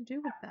supposed to do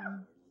with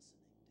them?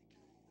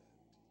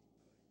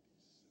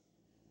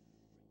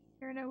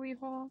 Hear no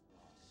evil.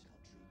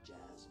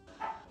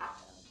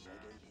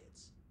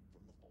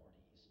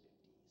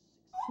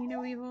 See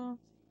no evil,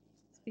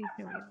 speak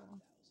no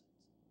evil.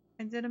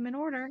 I did them in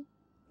order.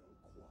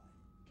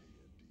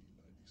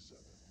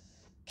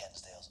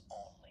 Kensdale's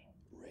only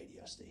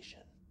radio station.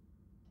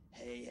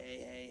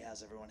 Hey,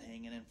 how's everyone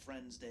hanging in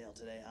Friendsdale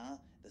today, huh?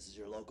 This is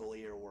your local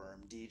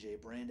earworm, DJ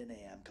Brandon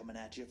Am, coming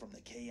at you from the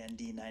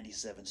KND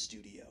 97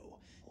 studio.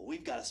 Well,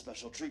 we've got a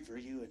special treat for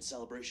you in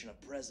celebration of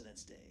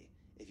President's Day.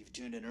 If you've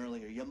tuned in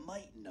earlier, you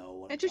might know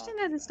what Interesting I'm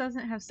that talking this about.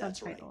 doesn't have That's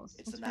subtitles. right.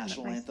 It's the Let's turn that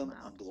national nice anthem and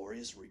loud. on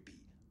Glorious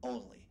Repeat,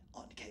 only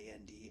on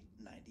KND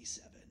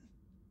 97.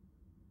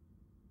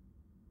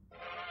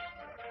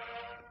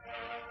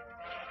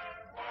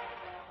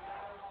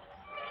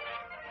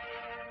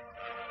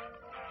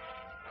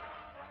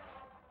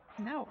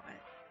 Now what?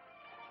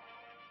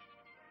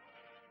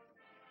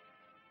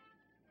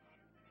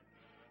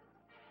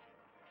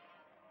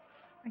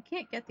 I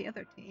can't get the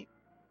other tape.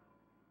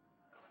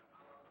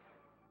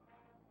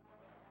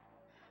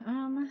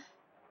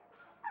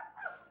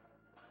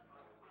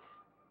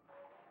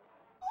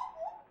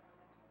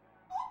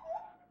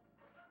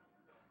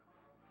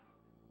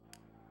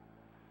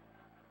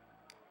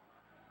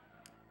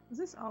 Is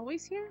this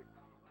always here?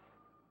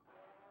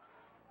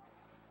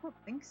 I don't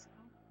think so.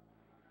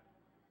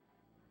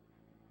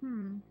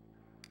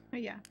 Oh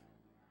yeah.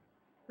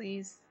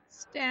 Please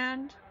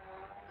stand.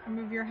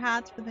 Remove your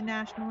hats for the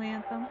national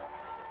anthem.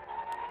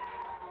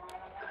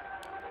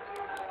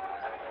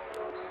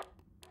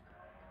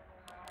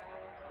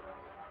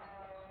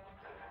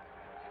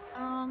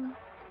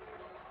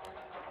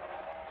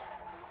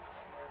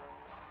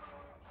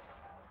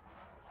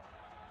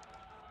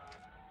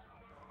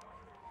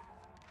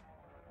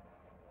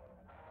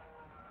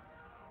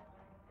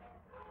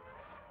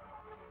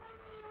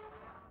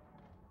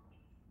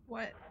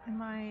 What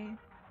am I?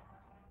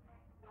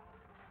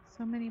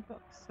 So many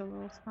books, so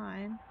little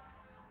time.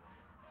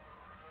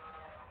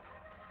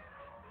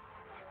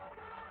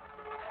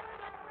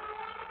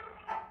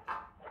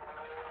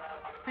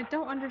 I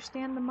don't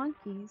understand the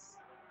monkeys.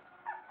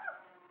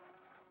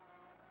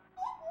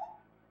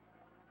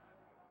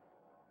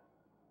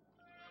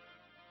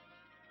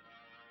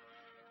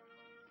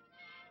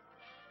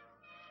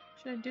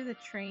 Should I do the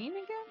train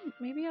again?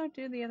 Maybe I'll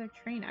do the other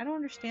train. I don't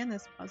understand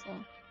this puzzle.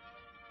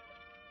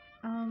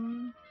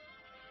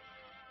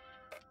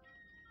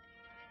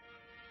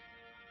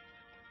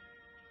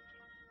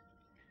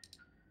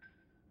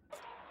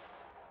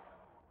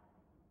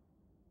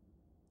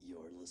 You're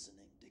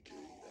listening to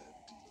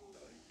KND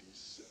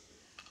 97.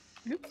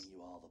 Oops. Bringing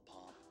you all the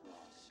pop,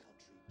 rock,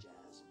 country,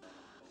 jazz,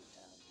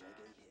 Motown,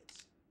 reggae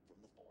hits from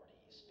the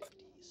 40s,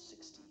 50s,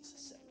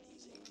 60s,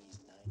 70s,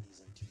 80s, 90s,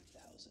 and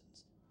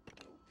 2000s.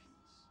 No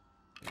peace,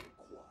 no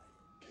quiet.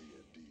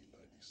 KND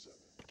 97.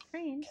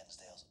 Train.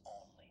 Kensdale's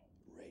only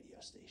radio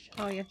station.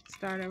 Oh, you have to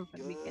start over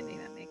from the beginning.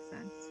 That makes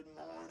sense. Good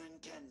morning,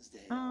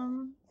 Kensdale.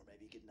 Or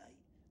maybe good night.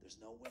 There's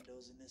no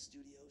windows in this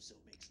studio, so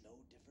it makes no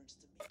difference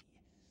to me.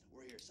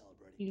 We're here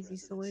celebrating Easy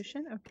President's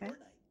solution. Day. Okay. Or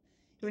night.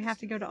 Do we In have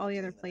the to go to studio, all the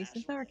other playing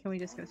places national though, or can we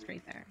anthem just go on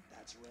straight repeat. there?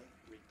 That's right,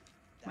 repeat.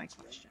 My That's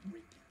question. Right,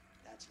 repeat.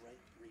 That's right,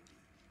 repeat.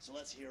 So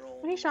let's hear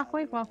old Hey, Louder Shockwave,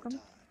 one more welcome.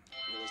 time.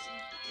 You're listening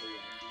to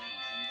KND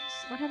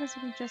 97. What happens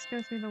if we just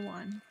go through the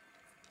one?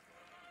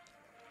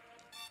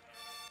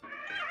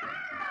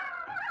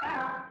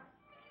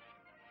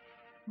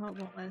 Well, it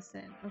won't let us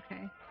in.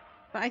 Okay.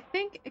 But I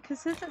think, because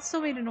since that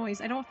still made a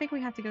noise, I don't think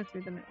we have to go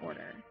through them in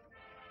order.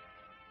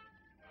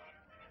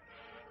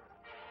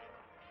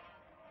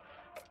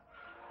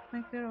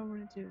 Might go over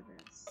to do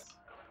this.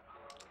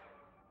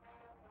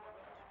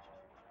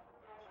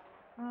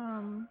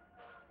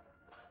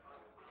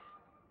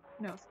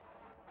 No.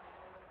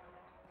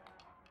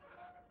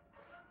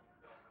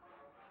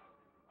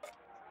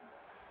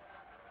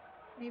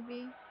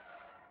 Maybe.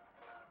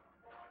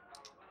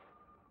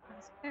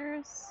 That's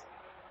Paris.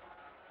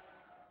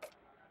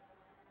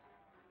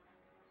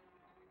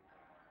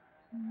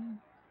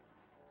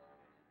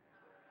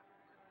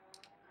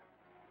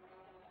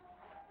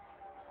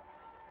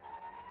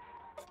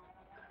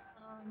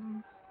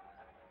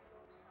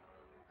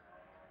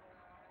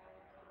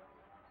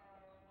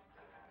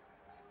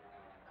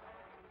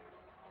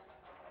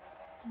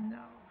 No.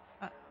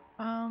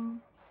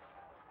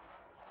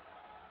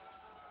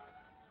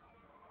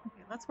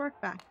 Okay, let's work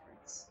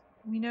backwards.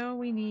 We know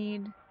we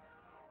need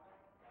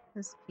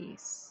this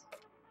piece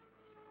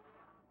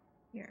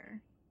here.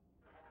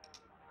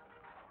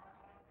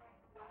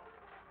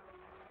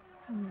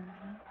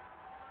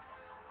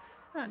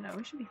 Oh no,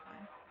 we should be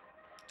fine.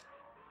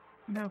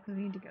 No, because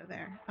we need to go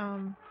there.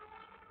 Oh.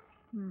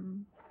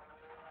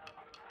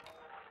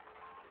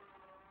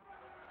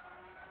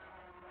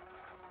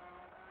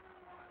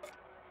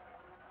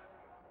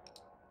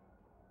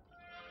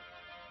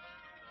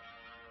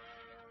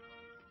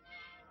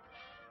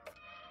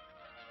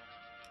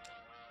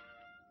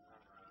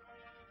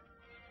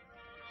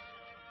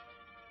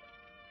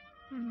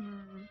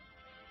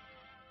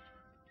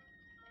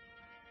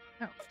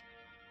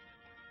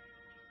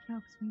 No,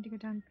 because we need to go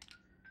down.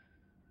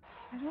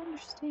 I don't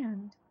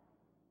understand.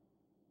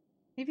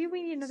 Maybe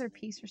we need another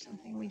piece or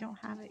something. We don't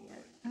have it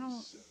yet. I don't.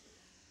 Let's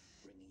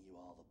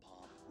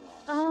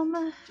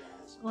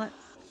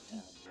see.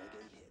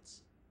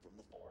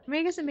 I mean,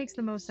 I guess it makes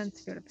the most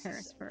sense to go to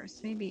Paris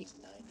first. Maybe.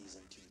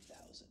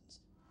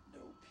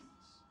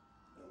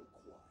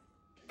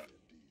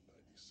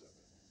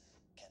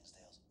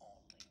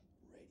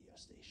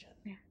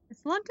 Yeah,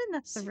 it's London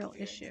that's the real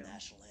issue. The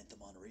national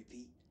anthem on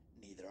repeat?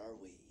 Neither are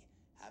we.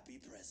 Happy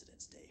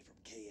President's Day from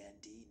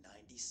KND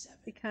 97.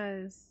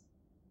 Because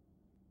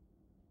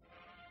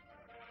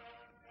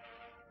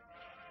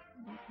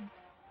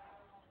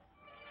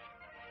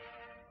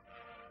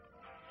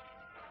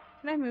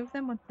can I move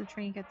them once the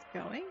train gets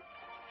going?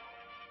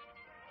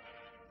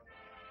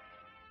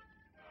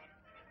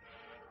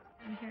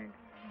 Here.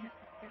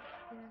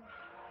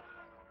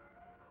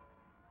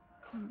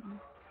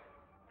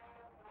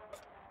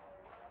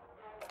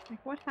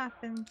 Like, what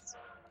happens?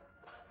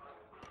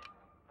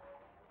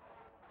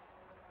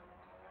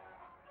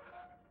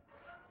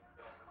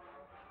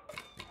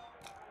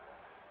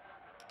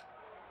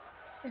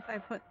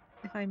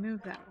 If I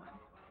move that one?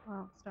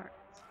 Well, start.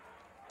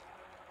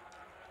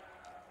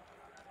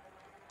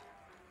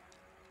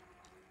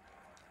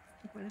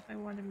 What if I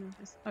want to move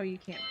this? Oh, you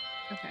can't.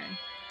 Okay.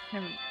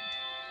 Never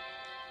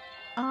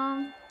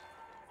mind.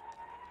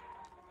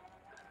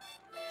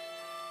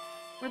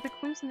 Were the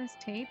clues in this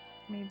tape?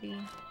 Maybe.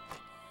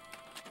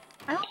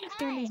 I don't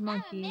understand these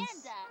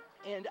monkeys.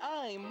 And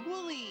I'm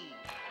Wooly.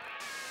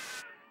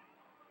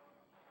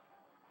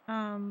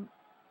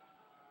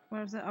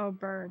 What was it? Oh,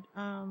 bird.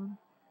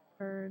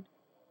 Bird.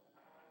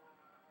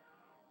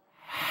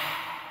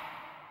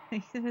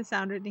 The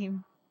sound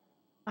redeem.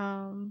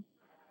 Robin.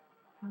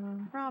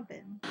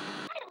 I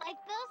like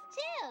those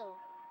too.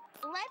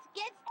 Let's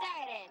get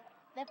started.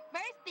 The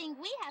first thing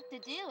we have to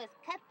do is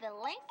cut the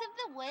length of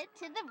the wood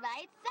to the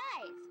right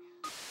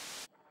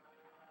size.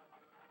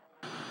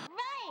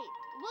 Right.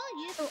 We'll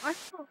use. Oh,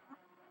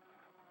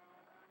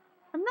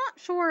 I'm not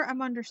sure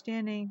I'm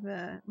understanding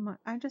the.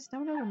 I just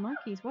don't know the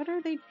monkeys. What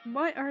are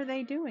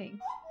they doing?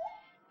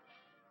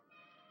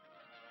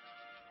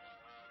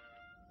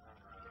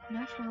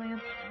 National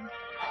anthem.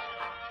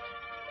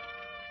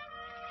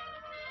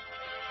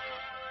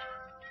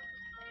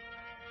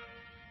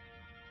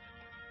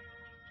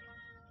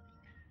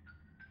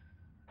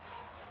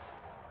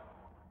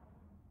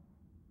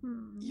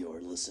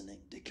 You're listening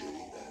to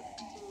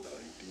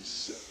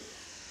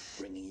KND97,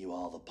 bringing you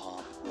all the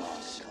pop,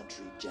 rock,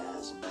 country,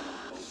 jazz, metal,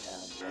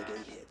 Motown,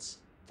 reggae hits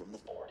from the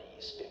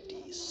 40s,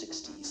 50s,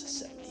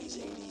 60s, 70s,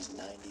 80s,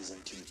 90s,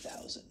 and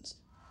 2000s.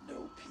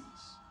 No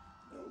peace,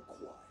 no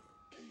quiet.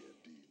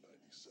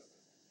 KND97,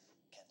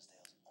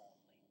 Kensdale's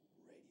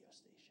only radio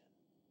station.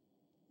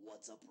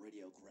 What's up,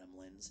 Radio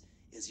Gremlins?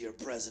 Is your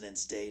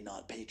President's Day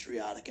not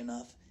patriotic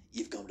enough?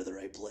 You've come to the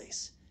right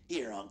place.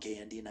 Here on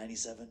KND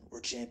 97, we're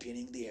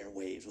championing the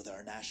airwaves with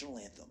our national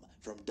anthem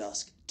from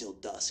dusk till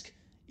dusk.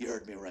 You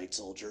heard me right,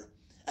 soldier.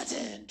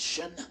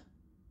 Attention!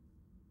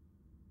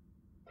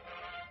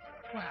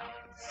 Wow.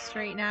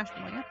 Straight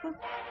national anthem?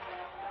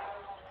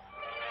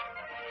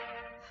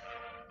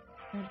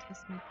 Don't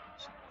test my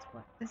patience.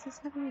 What? Does this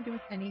have anything to do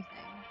with anything?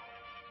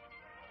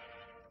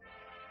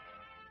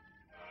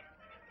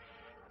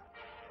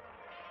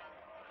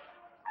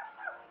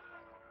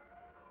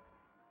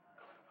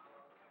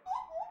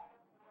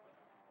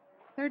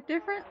 There are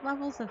different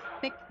levels of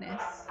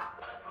thickness.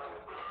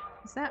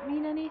 Does that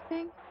mean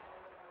anything?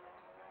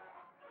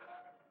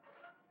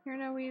 Hear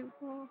no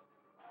evil.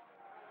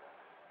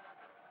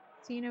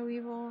 See no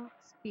evil.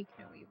 Speak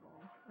no evil.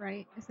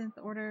 Right? Isn't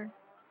the order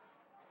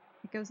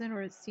it goes in,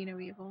 or is see no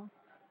evil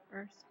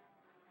first?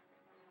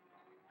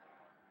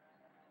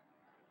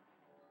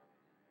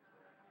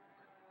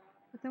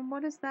 then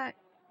what does that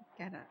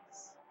get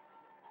us?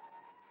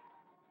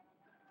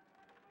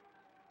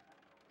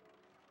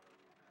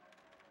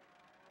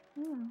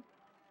 Hmm.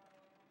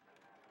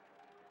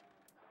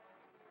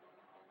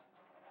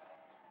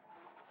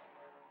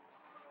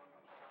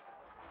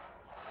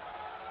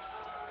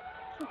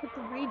 Look at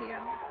the radio.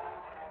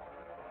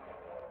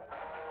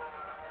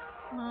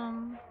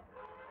 I'm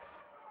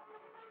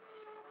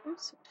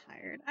so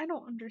tired. I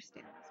don't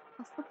understand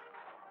this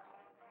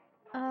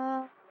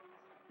puzzle.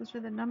 Those are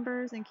the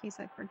numbers in case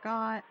I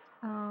forgot.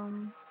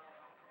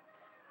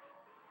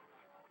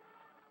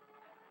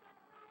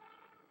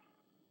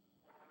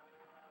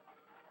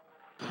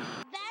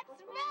 That's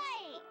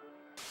right!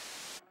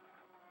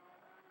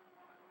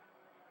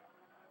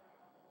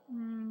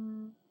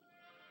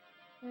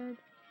 Third,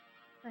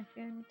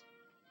 second,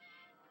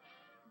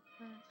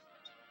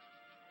 first.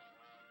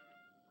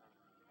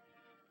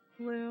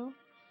 Blue,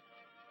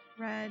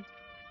 red,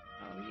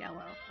 oh,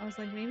 yellow. I was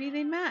like, maybe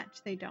they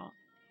match. They don't.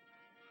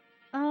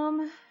 What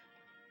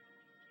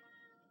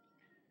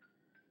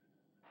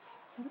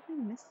am I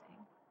missing?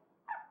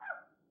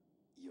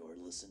 You're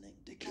listening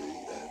to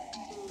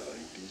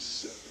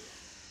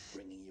KND97,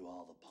 bringing you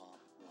all the pop,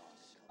 rock,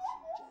 country,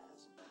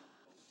 jazz,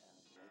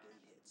 Motown, reggae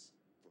hits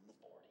from the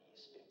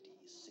 40s,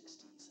 50s,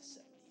 60s,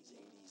 70s,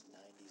 80s,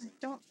 90s, I and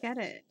don't get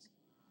it.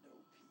 No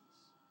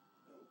peace,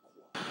 no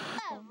quiet.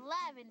 Love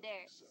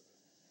lavender.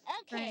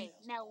 Okay,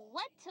 now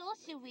what tool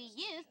should we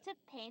use to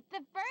paint the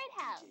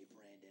birdhouse? DJ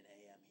Brandon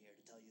AM here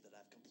to tell you that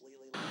I've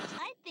completely lost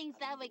I it. think I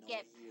that don't would even know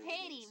get what year it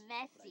pretty is, but I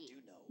messy. do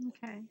know what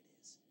Okay. day it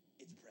is.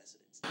 It's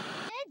President's Day.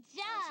 Good As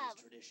job!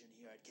 is tradition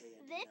here at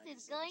KND This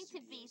is going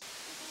to be...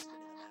 spinning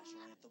the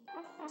national anthem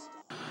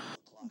non-stop until the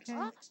clock Okay.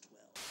 strikes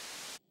 12.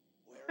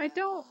 Where I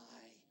don't-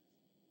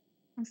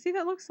 am I? See,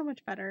 that looks so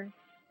much better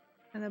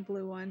than the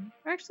blue one.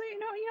 Or actually, you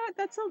know what?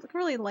 That's a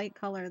really light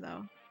color,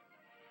 though.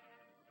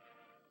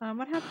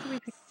 What happens if we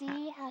pick that?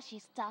 See how she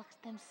stalks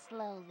them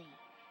slowly.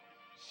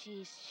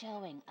 She's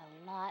showing a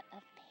lot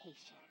of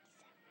patience.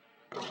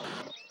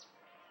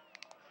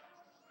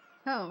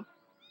 Oh.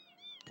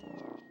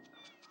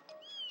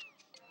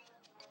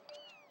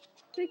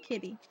 Good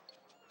kitty.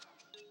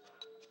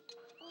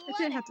 It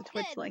didn't have to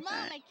twitch What a like good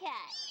that. mama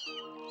cat.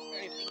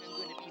 I think I'm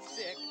going to be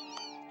sick.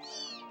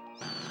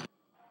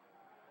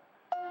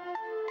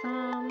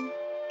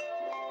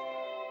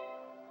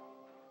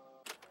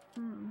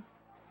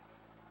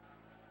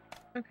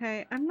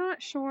 Okay, I'm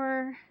not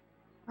sure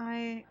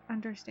I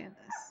understand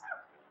this.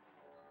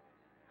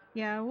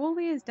 Yeah,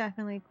 Wooly is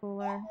definitely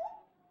cooler.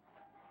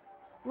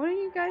 What are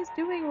you guys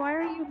doing? Why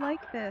are you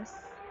like this?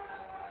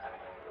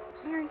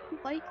 Why are you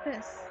like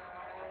this?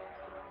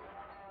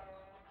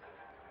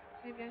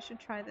 Maybe I should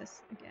try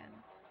this again.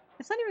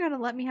 It's not even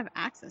gonna let me have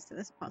access to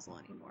this puzzle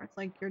anymore. It's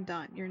like, you're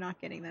done. You're not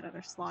getting that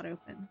other slot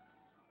open.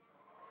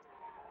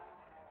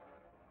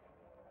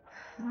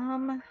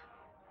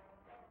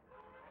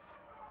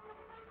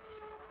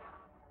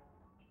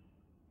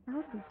 How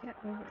do we get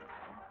over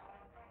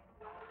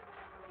there?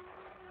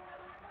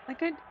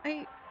 Like,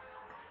 I...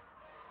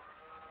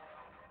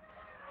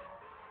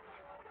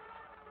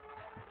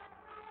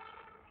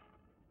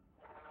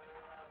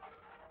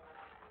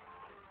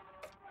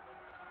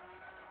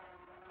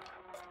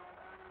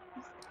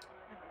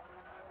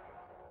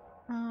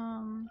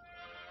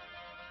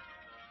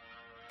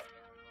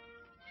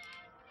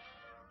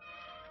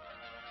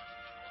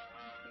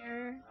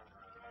 Here.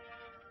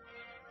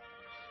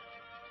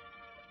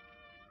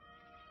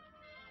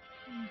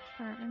 And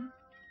turn.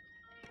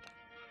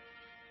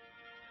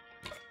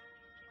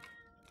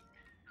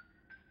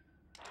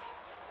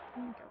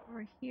 And go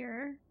over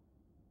here.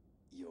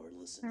 You're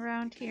listening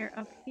Around to here,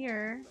 up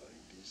here.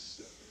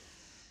 97,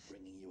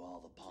 bringing you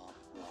all the pop,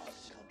 rock,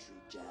 country,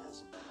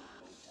 jazz,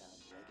 Motown,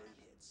 reggae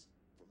hits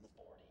from the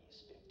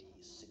 40s,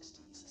 50s,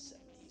 60s,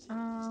 70s,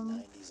 80s,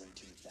 90s, and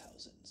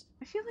 2000s.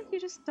 I feel like you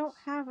just don't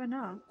have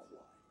enough.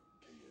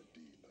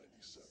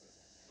 KND97,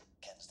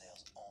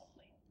 Kensdale's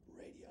only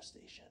radio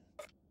station.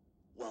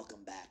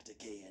 Welcome back to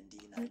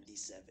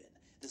KND97.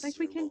 This Like, is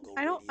we your can- local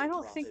I don't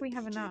radio think we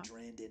have prophet, enough. DJ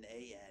Brandon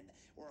AN.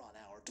 We're on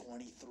hour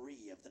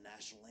 23 of the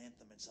national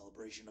anthem in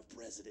celebration of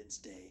President's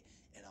Day,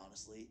 and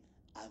honestly,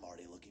 I'm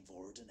already looking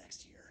forward to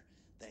next year.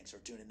 Thanks for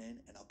tuning in,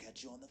 and I'll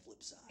catch you on the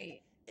flip side.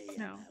 Wait, AM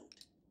no.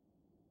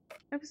 out.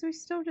 Because we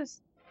still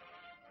just...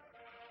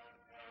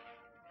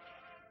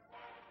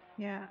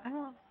 Yeah, I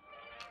don't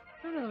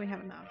know that we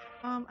have enough.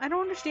 I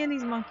don't understand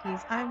these monkeys.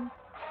 I'm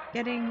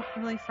getting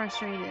really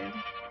frustrated.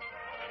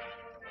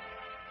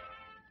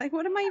 Like,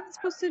 what am I even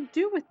supposed to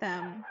do with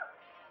them?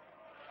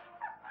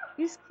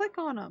 You just click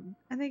on them,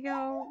 and they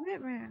go, meh,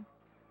 meh.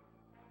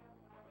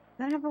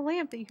 Then I have a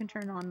lamp that you can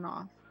turn on and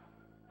off.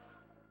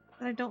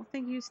 That I don't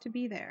think used to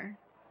be there.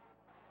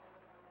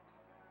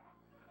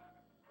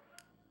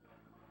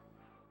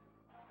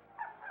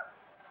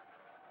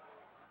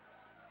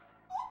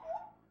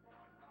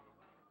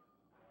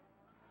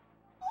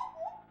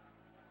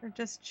 They're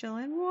just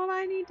chilling. Well,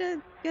 I need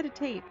to get a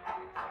tape.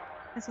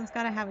 This one's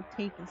gotta have a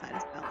tape inside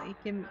his belly.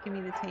 Give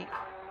me the tape.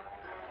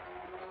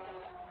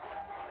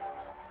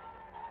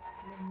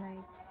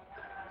 Midnight.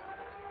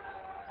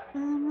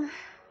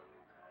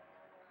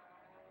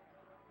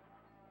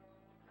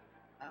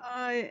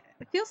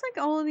 feels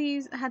like all of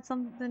these had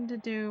something to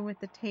do with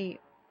the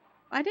tape.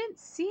 I didn't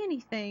see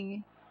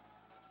anything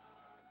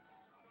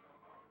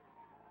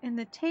in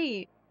the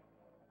tape.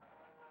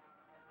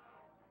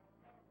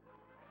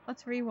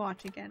 Let's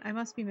rewatch again. I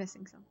must be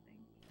missing something.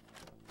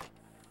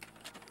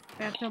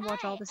 We have to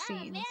watch all the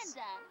scenes.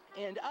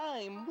 And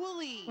I'm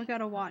Wooly. We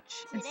gotta watch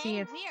and see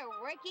if we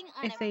are working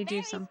on if they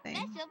do something.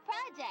 Special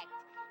project.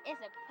 It's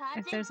a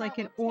project If there's like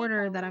that an will take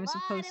order a that I'm lot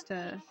supposed of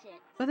to.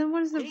 patience. But then what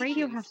does the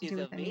radio Patience have to do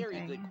is with a very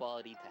anything? good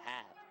quality to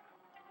have.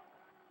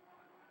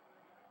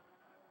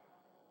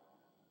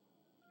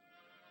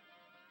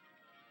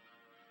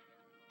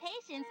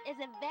 Patience is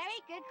a very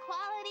good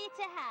quality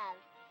to have.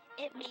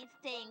 It means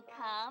staying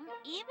calm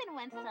even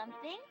when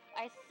something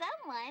or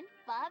someone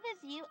bothers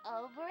you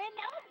over and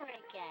over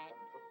again.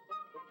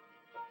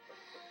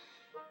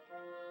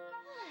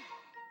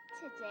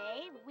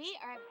 Today, we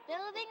are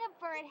building a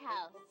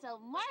birdhouse so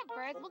more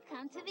birds will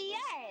come to the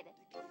yard.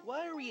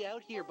 Why are we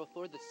out here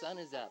before the sun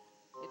is up?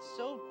 It's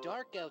so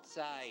dark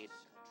outside.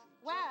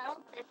 Well,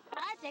 this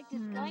project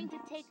is going to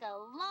take a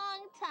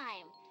long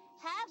time.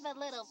 Have a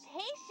little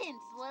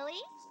patience,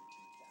 Willie.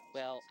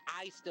 Well,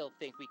 I still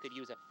think we could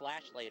use a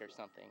flashlight or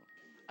something.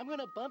 I'm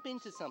gonna bump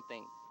into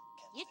something.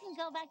 You can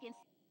go back and...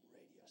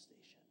 Radio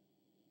station.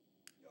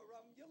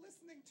 You're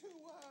listening to,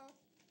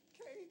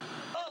 Kate.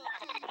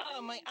 Oh,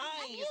 my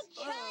eyes! Are you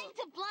trying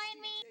to blind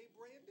me? DJ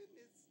Brandon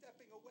is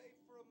stepping away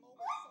for a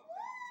moment.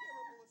 Something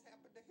terrible has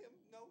happened to him.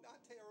 No,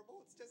 not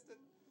terrible. It's just an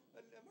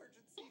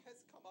emergency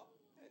has come up.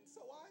 And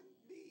so I'm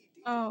me,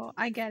 DJ. Oh,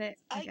 I get it.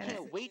 I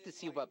can't wait to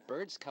see what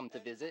birds come to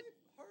visit.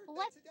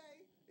 What?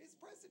 Today is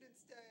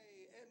President's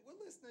Day, and we're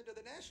listening to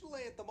the national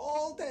anthem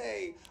all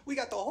day. We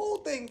got the whole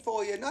thing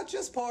for you, not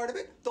just part of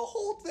it, the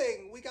whole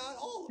thing. We got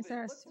all of it. Is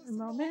there a certain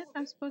moment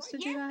I'm supposed to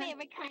do Your that?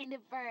 favorite kind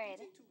of bird.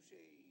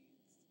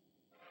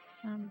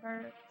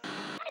 Birds.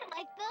 I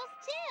like those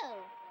too.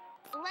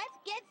 Let's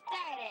get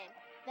started.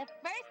 The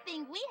first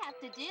thing we have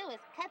to do is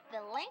cut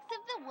the length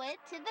of the wood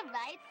to the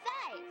right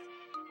size.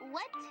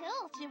 What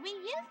tool should we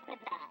use for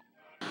that?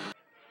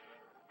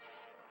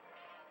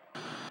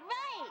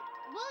 Right!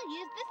 We'll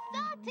use the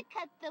saw to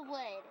cut the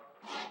wood.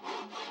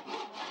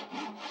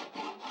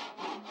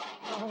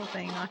 The whole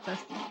thing, not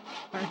just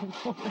part of the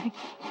whole thing.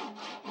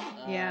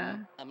 Yeah.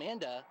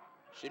 Amanda,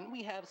 shouldn't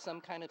we have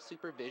some kind of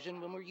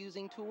supervision when we're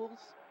using tools?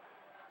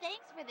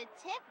 Thanks for the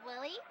tip,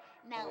 Willie.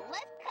 Now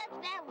let's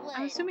cut that wood.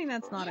 I'm assuming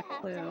that's not a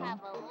clue. You have to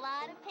have a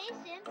lot of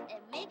patience and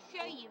make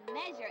sure you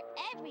measure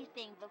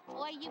everything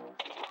before you...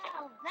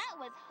 Ow, that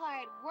was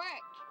hard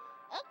work.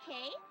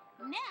 Okay,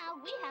 now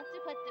we have to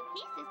put the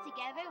pieces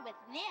together with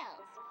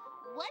nails.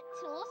 What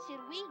tool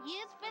should we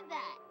use for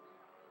that?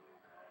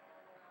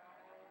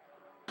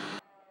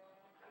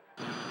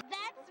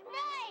 That's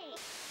right!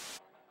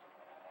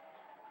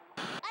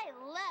 I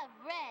love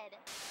red.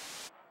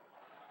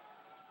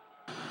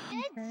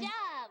 Good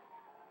job!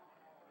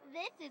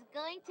 This is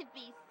going to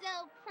be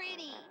so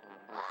pretty.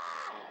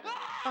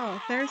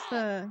 Oh, there's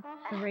the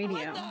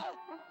radio.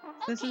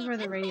 This is where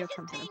the radio vicious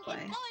comes into thing play. is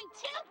going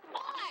too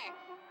far.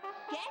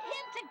 Get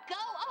him to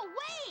go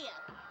away.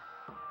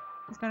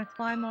 He's gonna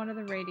climb onto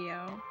the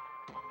radio.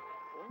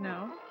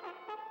 No.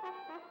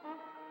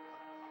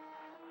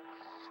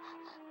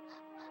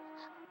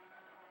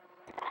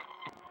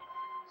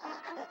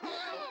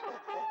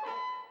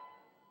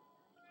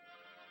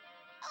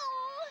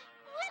 Oh,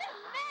 what a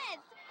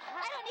mess! I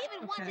don't even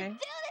want to Okay. do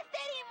this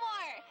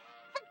anymore.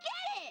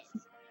 Forget it.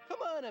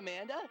 Come on,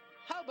 Amanda.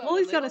 How about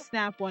Wally's a gotta little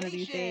snap one of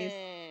these days.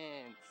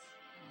 Patience?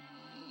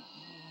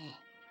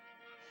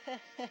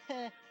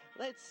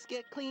 Let's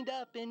get cleaned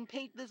up and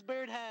paint this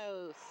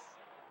birdhouse.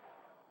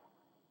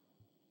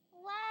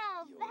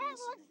 Wow, that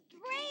looks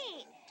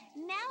great.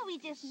 Now we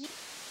just need...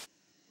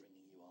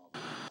 Bringing you all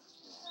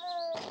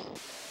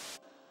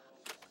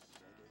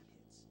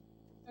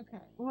Okay.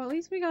 Well, at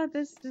least we got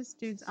this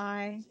dude's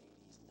eye. 80s,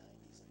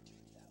 90s, and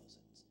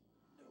 2000s.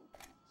 No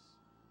peace,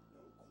 no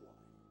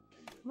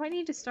quiet. Might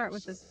need to start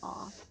with this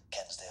off.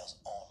 Kensdale's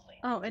only.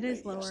 Oh, it is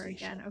radio lower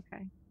station. again.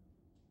 Okay.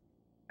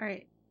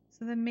 Alright.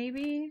 So then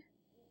maybe...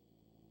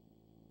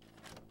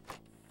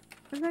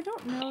 Because I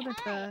don't know that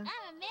Hi, the I'm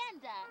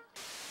Amanda.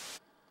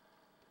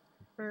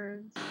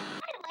 birds... I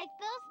like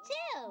those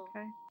too.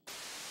 Okay.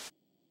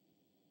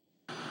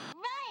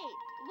 Right.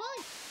 Well,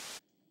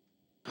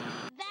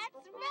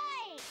 that's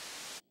right.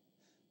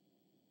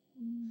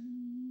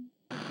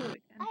 Do it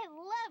again. I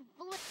love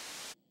blue.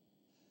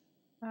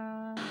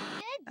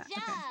 Good okay.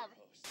 job.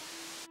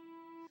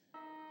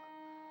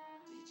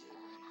 DJ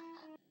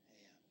Brandon.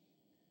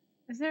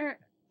 Is there...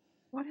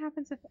 What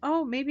happens if...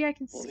 Oh, maybe I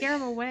can Well, scare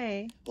him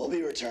away. We'll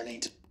be returning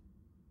to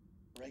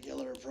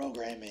regular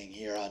programming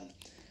here on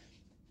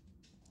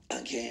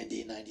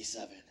KND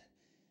 97.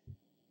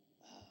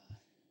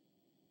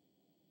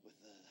 With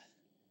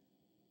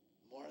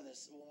more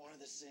of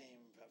the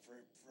same for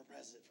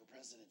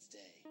President's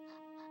Day.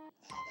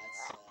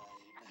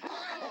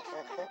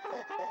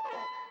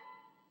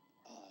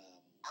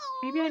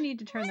 Maybe I need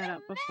to turn that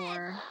up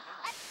before...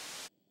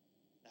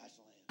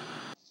 National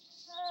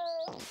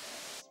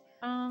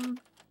Anthem. Um... Land of the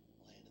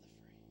free.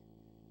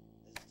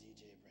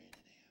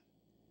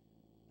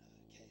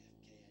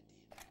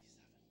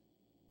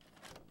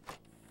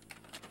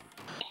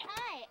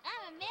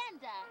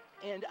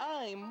 And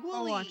I'm I'll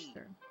Wooly. watch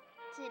through.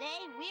 Today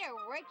we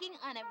are working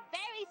on a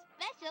very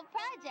special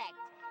project.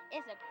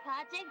 It's a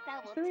project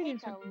that will The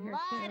radio's take a working here,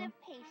 lot too. of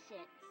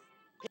patience.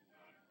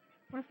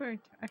 What if we?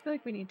 I feel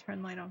like we need to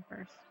turn the light on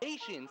first.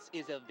 Patience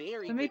is a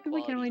very So good maybe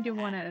we can only quality do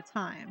to one have. at a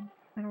time.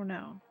 I don't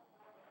know.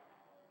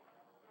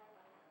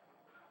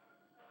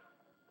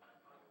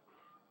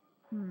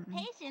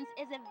 Patience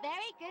is a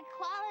very good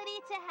quality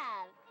to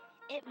have.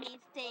 It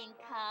means staying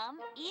calm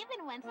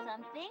even when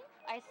something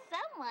or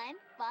someone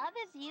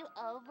bothers you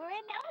over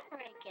and over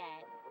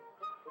again.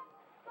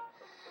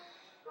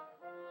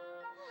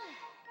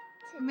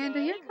 Amanda,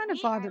 Today, you're kind of we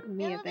are bothering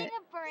me a building bit.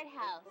 a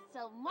birdhouse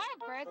so more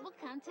birds will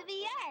come to the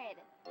yard.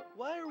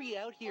 Why are we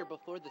out here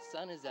before the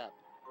sun is up?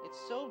 It's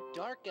so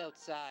dark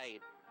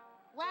outside.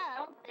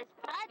 Well, this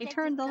project is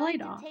turned the going light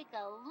to off. take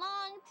a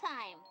long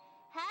time.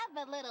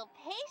 Have a little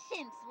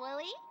patience,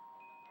 Willie.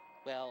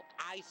 Well,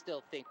 I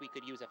still think we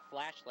could use a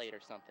flashlight or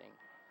something.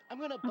 I'm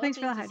gonna Well, bump thanks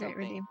for the into hydrate,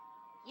 something. Redeem.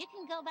 You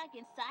can go back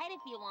inside if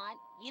you want.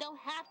 You don't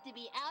have to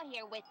be out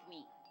here with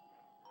me.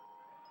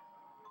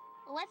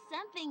 What's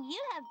something you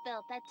have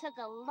built that took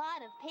a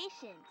lot of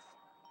patience?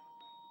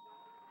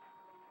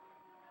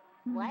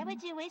 Why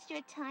would you waste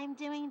your time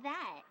doing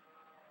that?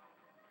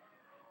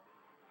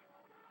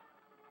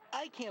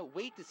 I can't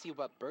wait to see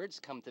what birds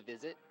come to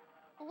visit.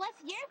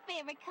 What's your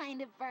favorite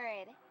kind of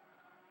bird?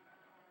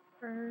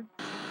 Bird.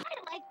 I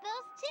like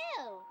those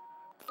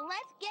too.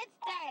 Let's get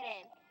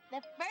started.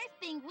 The first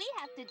thing we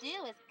have to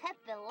do is cut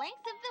the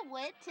lengths of the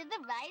wood to the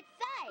right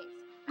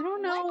size. I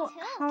don't know What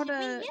tools how should we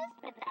to. use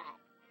for that?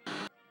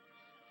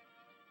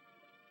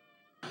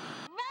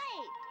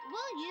 Right!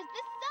 We'll use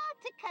the saw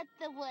to cut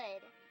the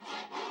wood.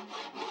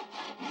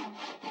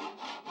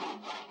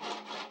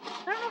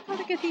 I don't know how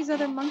to get these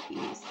other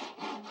monkeys.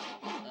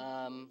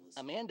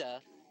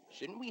 Amanda,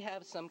 shouldn't we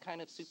have some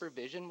kind of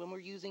supervision when we're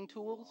using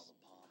tools?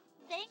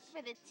 Thanks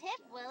for the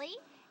tip, Willie.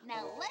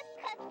 Now let's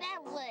cut that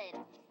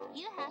wood.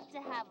 You have to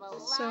have a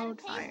lot So of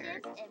patience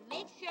tired. and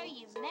make sure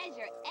you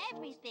measure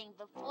everything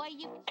before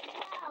you...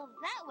 Wow,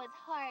 that was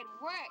hard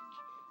work.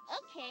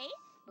 Okay,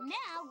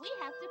 now we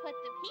have to put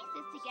the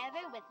pieces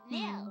together with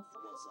nails.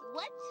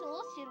 What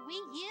tool should we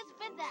use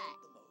for that?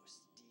 The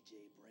most.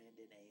 DJ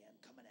Brandon AM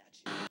coming at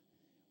you.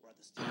 We're at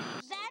the studio.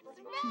 That's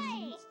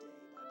right!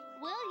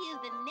 We'll use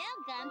the nail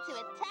gun to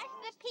attach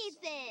the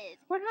pieces.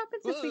 What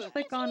happens if we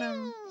click on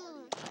him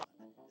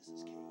This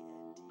is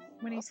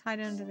KND. when he's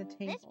hiding under the This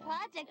table?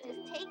 project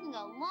is taking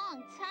a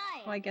long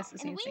time. Well, I guess the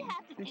same and we thing.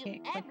 have to We do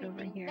can't click over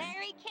everything here.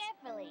 very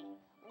carefully.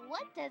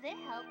 What does it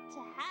help to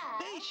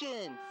have?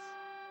 Patience!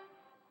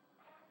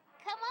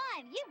 Come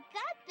on, you've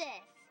got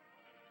this.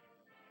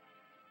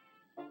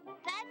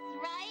 That's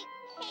right,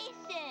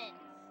 patience.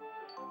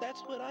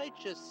 That's what I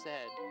just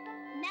said.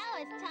 Now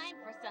it's time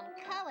for some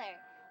color.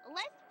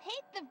 Let's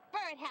paint the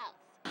birdhouse.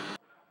 I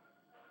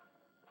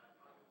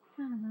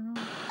don't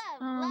know.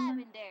 Love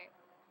lavender.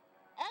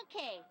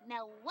 Okay,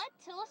 now what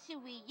tool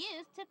should we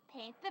use to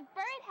paint the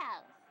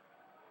birdhouse?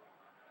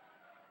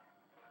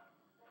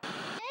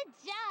 Good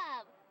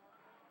job!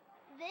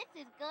 This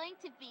is going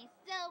to be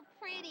so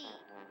pretty.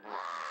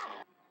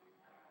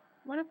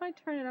 What if I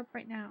turn it up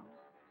right now?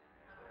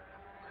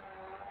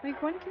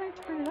 Like, when can I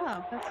turn it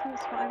up? That's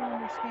what I don't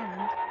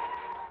understand.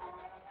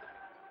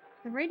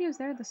 The radio's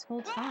there this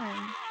whole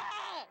time.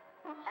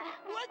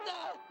 What the?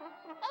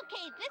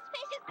 Okay, this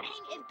patience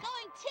thing is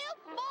going too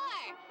far.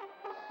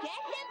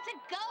 Get him to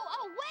go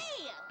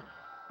away.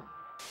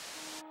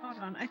 Hold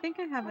on, I think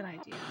I have an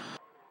idea.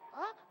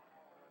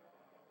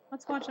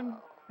 Let's watch him.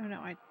 Oh no,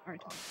 I already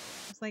told him.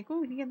 It's like,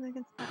 ooh, he gets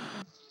against that.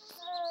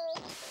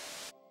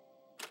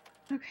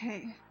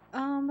 Okay,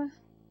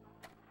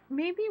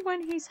 maybe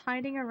when he's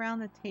hiding around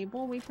the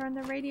table, we turn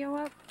the radio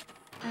up,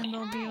 and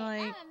they'll be Hi,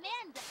 like... I'm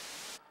Amanda.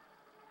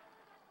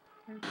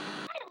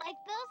 I like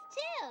those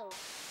too.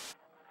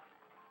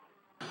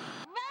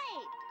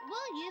 Right,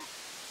 we'll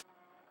use...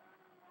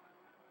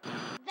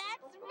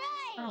 That's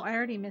right. Oh, I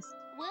already missed.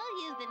 We'll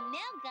use the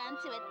nail gun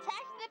to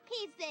attach the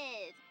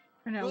pieces.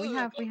 Or no, we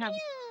have... Pew!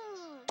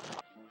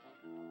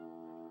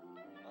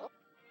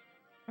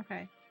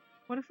 Okay.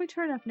 What if we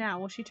turn it up now?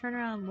 Will she turn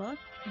around and look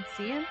and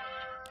see him?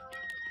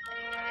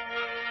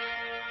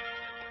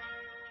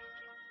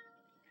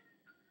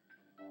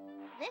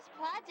 This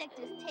project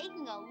is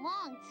taking a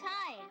long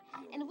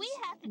time, and we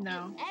have to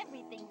do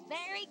everything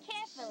very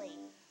carefully.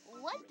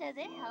 What does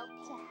it help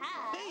to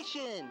have?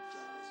 Patience!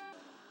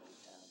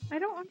 I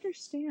don't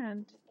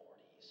understand.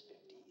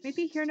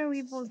 Maybe Hear No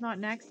Evil is not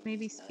next,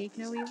 maybe Speak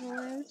No Evil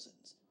is?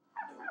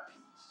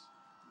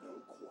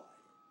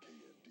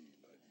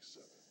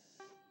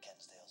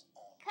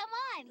 Come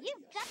on,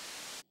 you've got...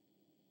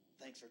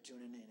 Thanks for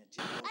tuning in.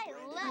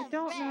 I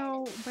don't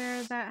know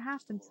where that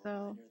happens,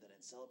 though. That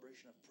in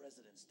celebration of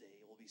President's Day,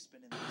 we'll be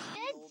spinning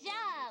Good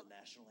job. the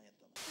national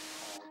anthem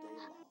all day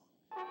long.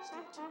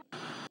 Stay tuned.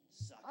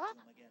 Suck it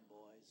to 'em again,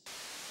 boys.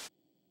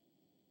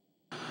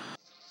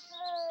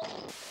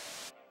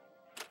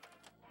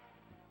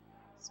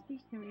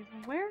 Speak No Evil.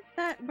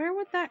 Where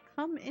would that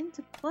come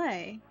into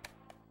play?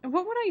 And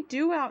what would I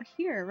do out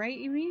here, right?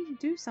 We need to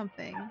do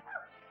something.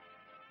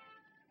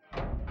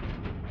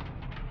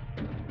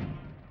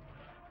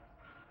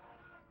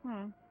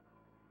 Huh.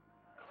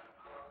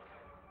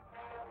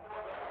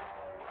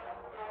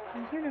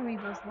 I hear no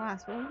evil's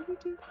last. What would we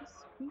do to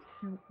speak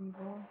no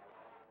evil?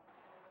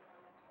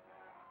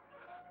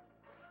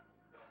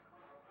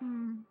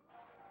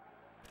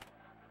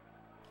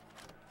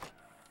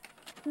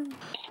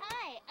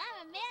 Hi,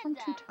 I'm I'm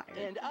Amanda. too tired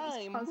And for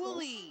these I'm puzzles.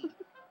 Wooly.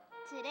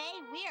 Today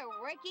we are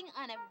working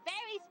on a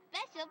very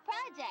special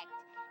project.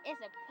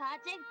 It's a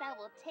project that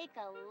will take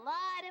a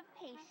lot of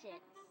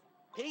patience.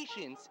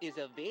 Patience is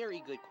a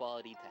very good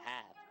quality to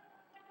have.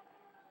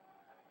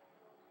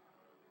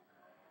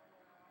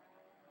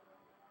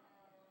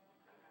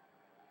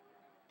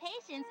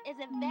 Patience is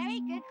a very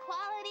good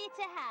quality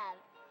to have.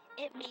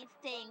 It means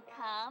staying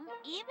calm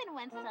even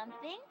when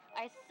something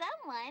or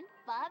someone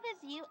bothers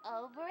you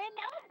over and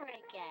over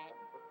again.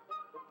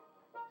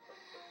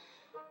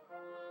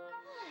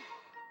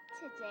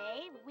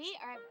 Today, we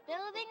are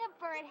building a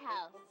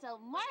birdhouse so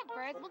more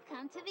birds will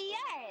come to the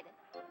yard.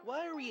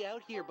 Why are we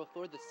out here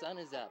before the sun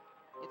is up?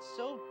 It's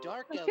so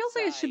dark It outside. feels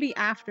like it should be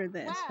after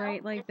this, Well,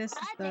 right? Like this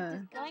this is project the...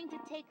 is going to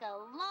take a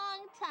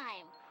long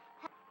time.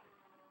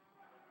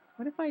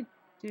 What if I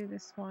do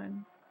this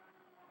one?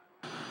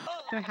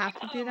 Do I have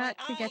to do Oh, my that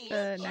to get eyes.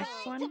 the next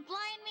Trying to one?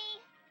 blind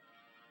me?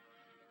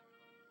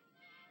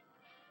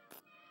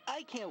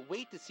 I can't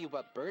wait to see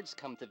what birds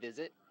come to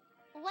visit.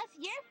 What's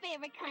your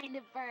favorite kind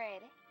of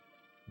bird?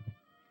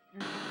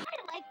 I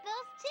like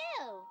those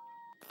too.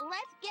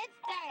 Let's get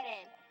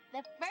started.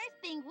 The first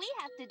thing we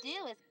have to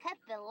do is cut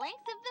the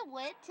lengths of the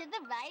wood to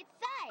the right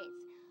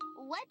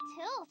size. What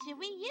tool should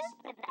we use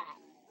for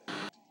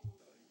that?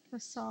 The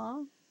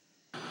saw?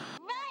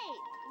 Right!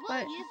 We'll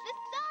But- use the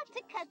saw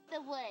to cut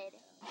the wood.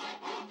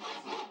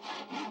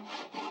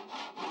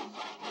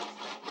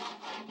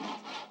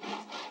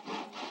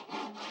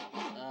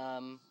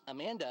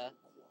 Amanda,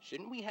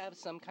 shouldn't we have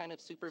some kind of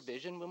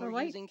supervision when The we're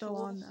light's using still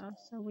tools? on though,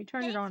 so we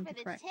turned it Thanks on for at the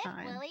the correct tip,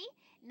 time. Willie.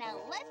 Now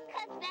let's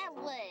cut that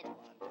wood.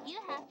 You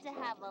have to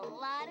have a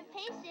lot of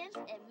patience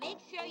and make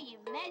sure you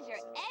measure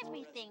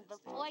everything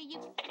before you...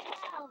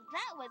 Wow,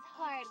 that was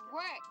hard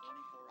work.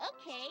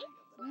 Okay,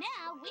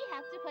 now we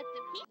have to put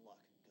the piece... Luck,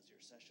 because your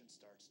session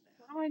starts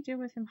now. What do I do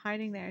with him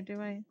hiding there? Do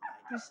I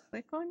just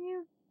click on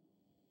you?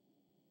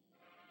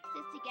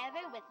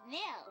 together with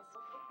nails.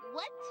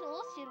 What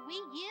tool should we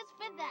use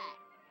for that?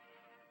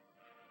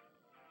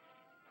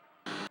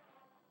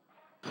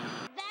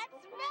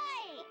 That's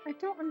right! I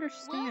don't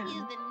understand. We'll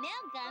use the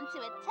nail gun to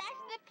attach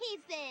the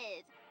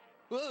pieces.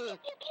 Ugh.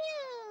 Pew,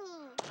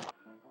 pew,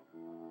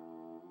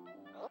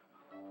 pew.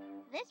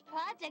 This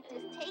project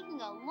is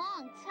taking a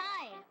long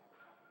time.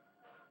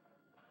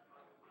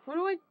 What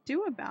do I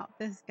do about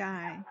this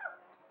guy?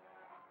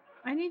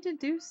 I need to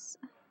do It's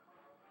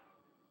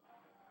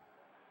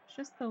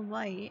just the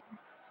light.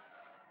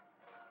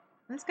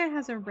 This guy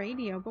has a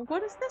radio, but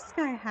what does this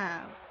guy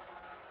have?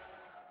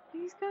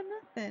 He's got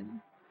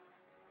nothing.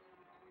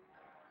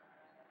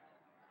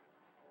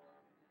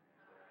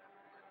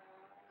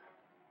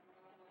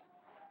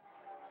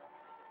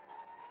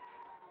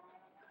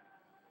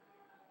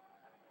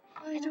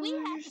 I And don't we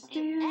have to do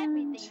understand.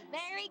 everything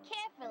very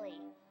carefully.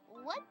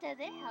 What does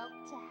it help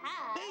to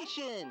have?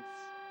 Patience!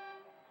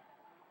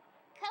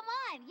 Come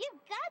on,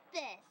 you've got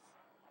this.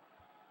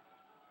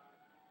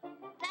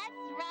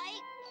 That's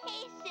right,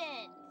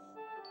 patience.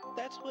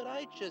 That's what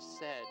I just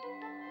said.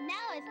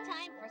 Now it's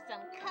time for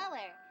some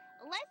color.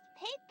 Let's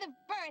paint the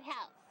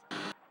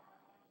birdhouse.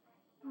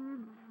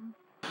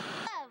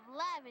 Love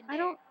lavender. I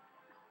don't...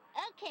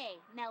 Okay,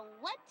 now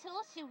what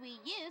tool should we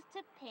use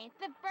to paint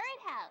the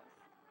birdhouse?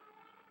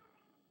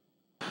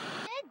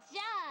 Good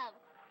job!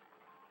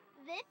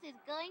 This is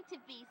going to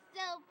be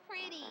so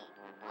pretty.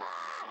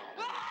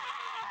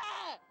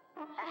 Ah!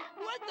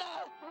 What the?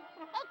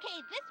 Okay,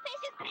 this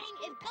patience thing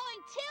is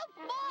going too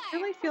far. I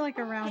really feel like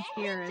around Get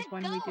here him is to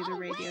when go we do the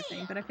radio away.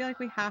 thing, but I feel like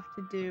we have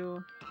to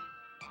do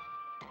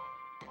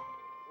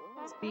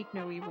Speak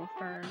No Evil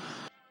first.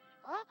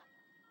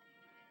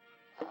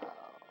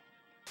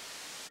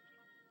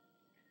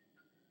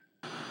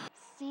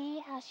 See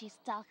how she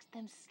stalks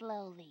them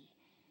slowly.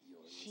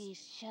 She's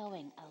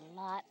showing a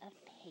lot of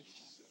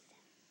patience.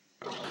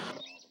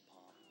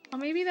 Oh,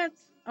 maybe that's...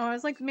 Oh, I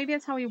was like, maybe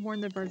that's how we warn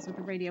the birds with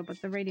the radio,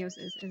 but the radio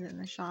isn't in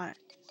the shot.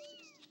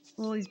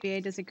 Lily's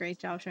BA does a great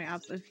job showing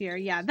absolute fear.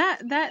 Yeah,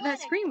 that What a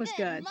scream was good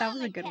good. That was a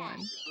mama good cat. one.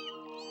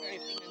 I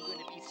think I'm going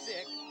to be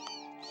sick.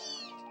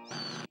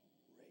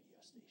 Radio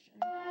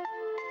station.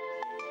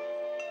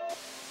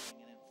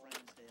 Hanging in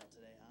Friendsdale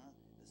today, huh?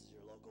 This is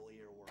your local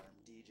earworm,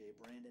 DJ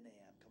Brandon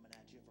Am, coming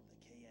at you from the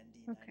KND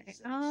 97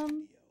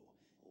 studio.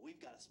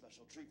 We've got a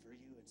special treat for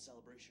you in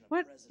celebration of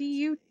What President's do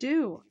you Day.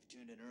 do? If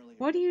you've tuned in earlier,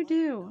 What do you might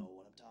do? know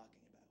what I'm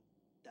talking about.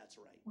 That's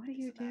right. What do it's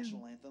you the do?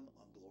 national anthem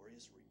on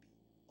Glorious Repeat,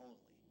 only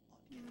on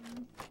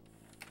KND.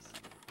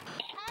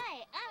 Hi,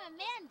 I'm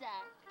Amanda.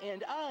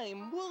 And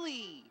I'm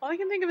Wooly. All I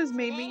can think of is Today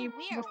maybe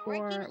we are before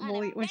working on a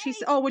Wooly, when she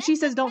very when she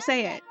special says don't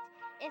say it, project.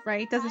 It's a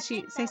right? Doesn't she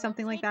project say that will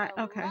something like take that?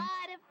 a Okay.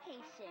 lot of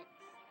patience.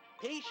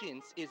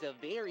 Patience is a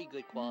very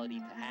good quality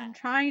to I'm have.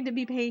 trying to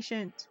be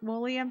patient.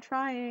 Wooly, I'm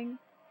trying.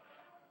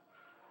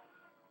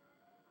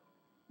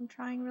 I'm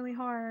trying really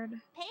hard.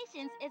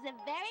 Patience is a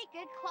very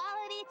good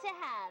quality to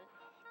have.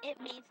 It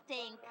means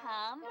staying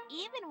calm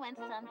even when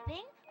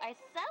something or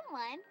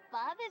someone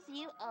bothers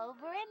you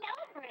over and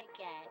over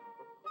again.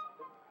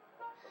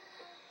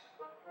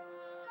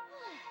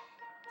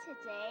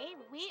 Today,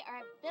 we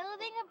are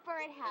building a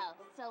birdhouse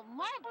so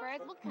more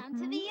birds will come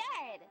to the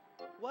yard.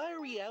 Why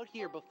are we out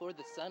here before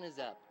the sun is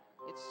up?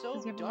 It's so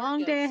Because you have a dark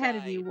long day outside. ahead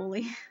of you,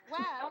 Wooly.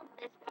 Well,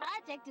 this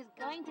project is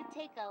going to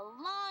take a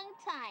long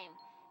time.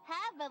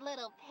 Have a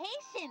little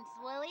patience,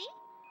 Willie.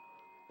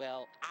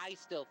 Well, I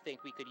still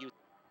think we could use...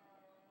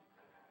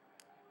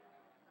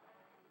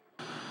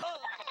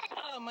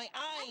 Oh, my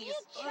eyes! Are you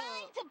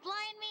trying to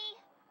blind me?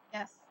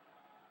 Yes.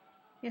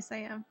 Yes, I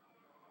am.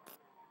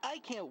 I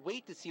can't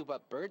wait to see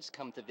what birds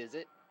come to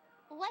visit.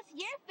 What's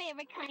your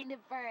favorite kind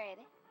of bird?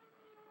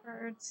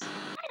 Birds.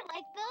 I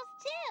like those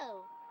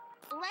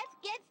too. Let's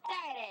get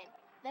started.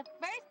 The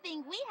first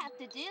thing we have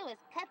to do is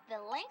cut the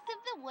lengths of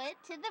the wood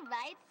to the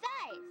right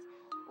size.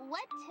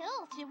 What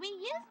tool should we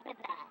use for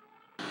that?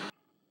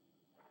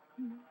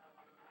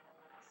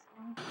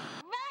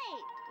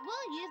 Right!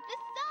 We'll use the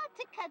saw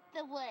to cut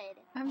the wood.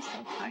 I'm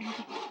so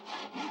tired.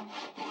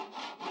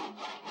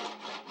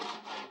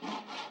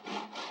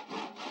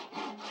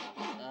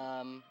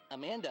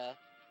 Amanda,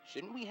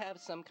 shouldn't we have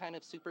some kind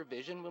of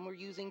supervision when we're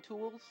using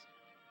tools?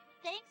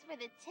 Thanks for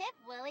the tip,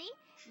 Willie.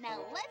 Now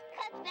let's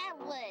cut that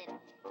wood.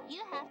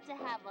 You have to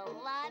have a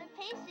lot of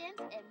patience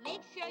and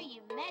make sure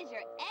you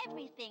measure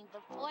everything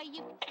before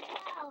you...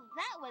 Wow,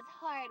 that was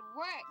hard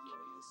work.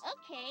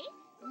 Okay,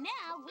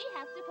 now we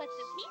have to put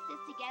the pieces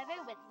together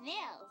with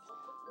nails.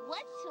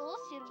 What tool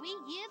should we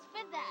use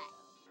for that?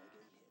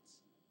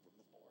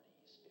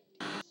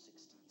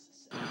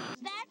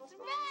 That's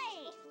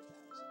right!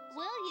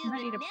 We'll use I might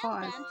the need to nail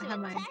pause gun to to have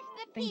my attach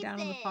the thing pieces. down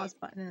on the pause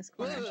button in this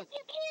corner. Pew, pew,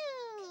 pew.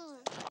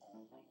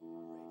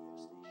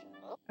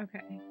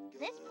 Okay.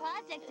 This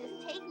project is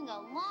taking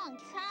a long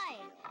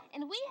time,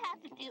 and we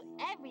have to do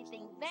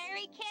everything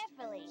very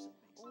carefully.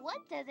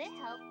 What does it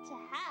help to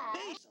have?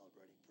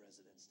 Celebrating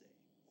President's Day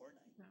or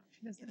night. No,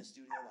 she doesn't. In the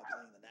studio while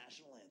playing the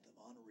national anthem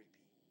on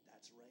repeat.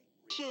 That's right.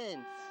 Repeat.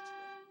 Patience.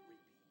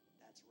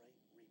 That's right.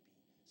 Repeat.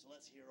 So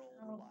let's hear old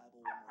Oh.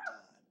 reliable one more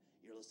time.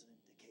 You're listening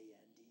to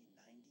KND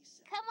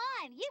 97. Come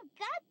on, you've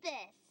got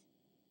this.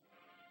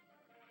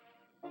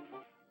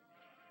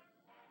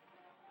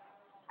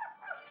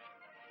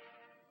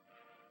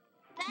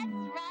 That's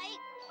right,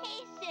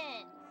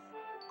 patience.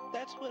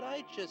 That's what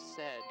I just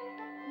said.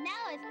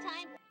 Now it's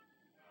time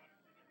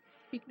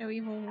Speak no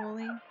evil,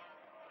 Wooly.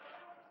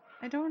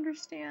 I don't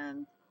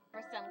understand.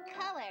 for some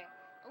color.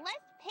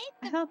 Let's paint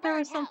the I thought there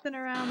was birdhouse. something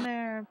around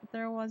there, but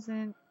there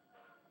wasn't.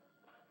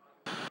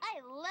 I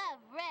love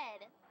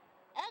red.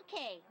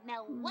 Okay,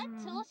 now what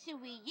tool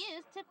should we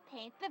use to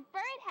paint the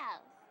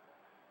birdhouse?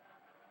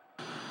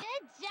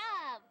 Good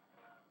job!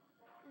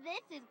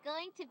 This is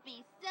going to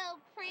be so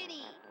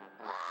pretty.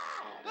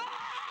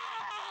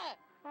 Ah!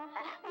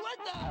 What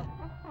the?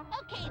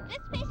 Okay, this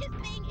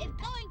patience thing is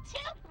going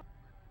too...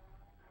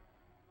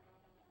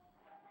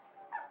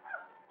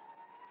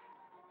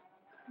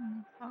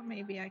 Thought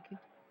maybe I could.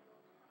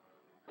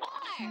 far.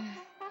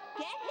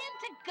 Get him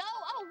to go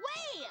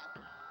away!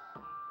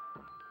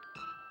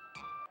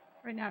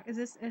 Right now,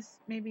 is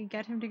maybe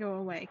get him to go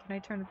away? Can I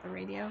turn up the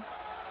radio?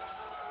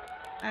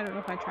 I don't know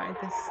if I tried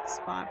this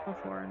spot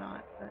before or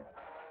not, but.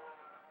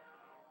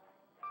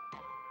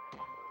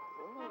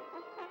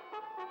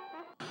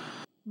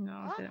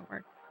 No, it didn't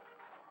work.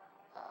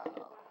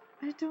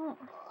 I don't.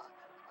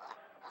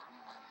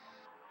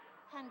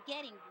 I'm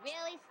getting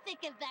really sick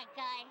of that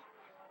guy.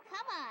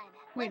 Come on,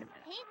 Wait a let's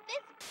minute. paint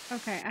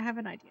this... Okay, I have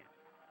an idea.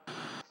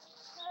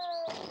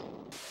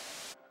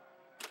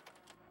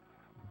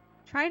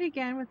 Try it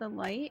again with the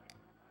light,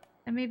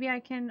 and maybe I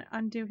can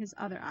undo his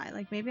other eye.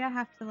 Like, maybe I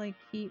have to, like,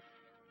 keep...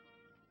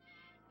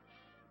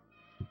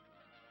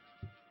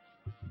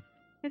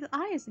 His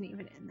eye isn't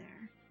even in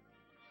there.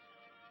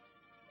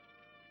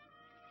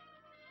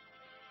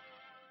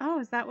 Oh,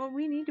 is that what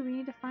we need? Do we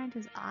need to find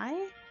his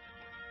eye?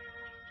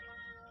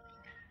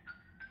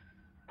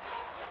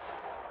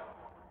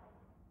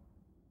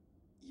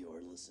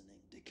 You're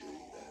listening to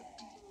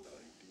KND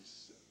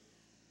 97.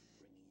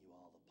 Bringing you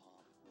all the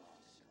pop,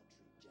 rock,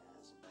 country,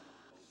 jazz,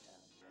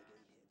 Motown, reggae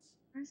hits.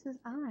 Where's his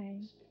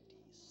eye?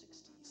 50s,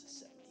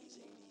 60s, 70s,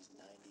 80s,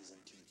 90s,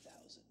 and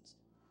 2000s.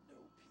 No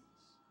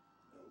peace,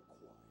 no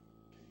quiet.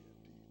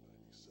 KND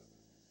 97.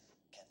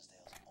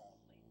 Kensdale's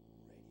only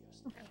radio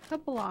station. Okay,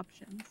 couple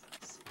options.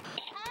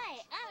 Hi,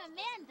 I'm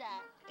Amanda.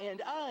 And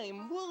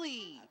I'm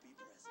Wooly. Happy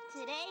President's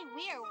Today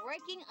we are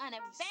working on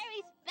a very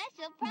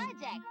special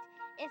project.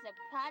 It's a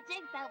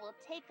project that will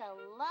take a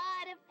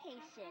lot of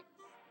patience.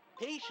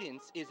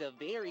 Patience is a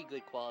very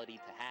good quality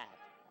to have.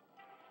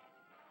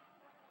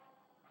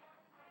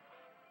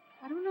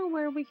 I don't know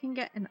where we can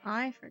get an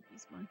eye for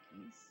these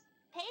monkeys.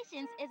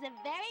 Patience is a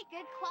very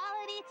good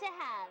quality to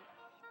have.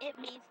 It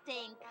means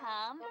staying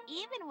calm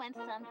even when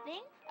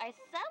something or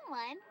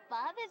someone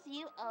bothers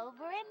you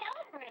over and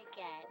over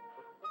again.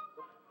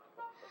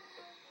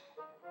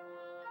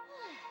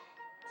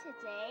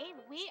 Today,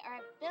 we are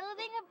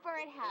building a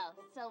birdhouse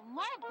so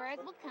more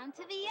birds will come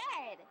to the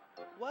yard.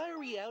 Why are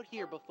we out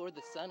here before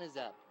the sun is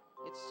up?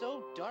 It's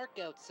so dark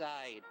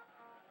outside.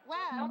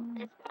 Well,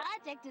 this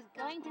project is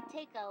going to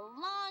take a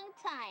long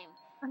time.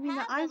 I mean,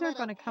 the Have a eyes aren't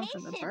little going to come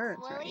from the patience,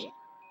 birds, Willie. right?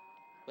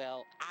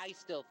 Well, I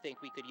still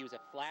think we could use a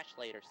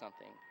flashlight or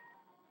something.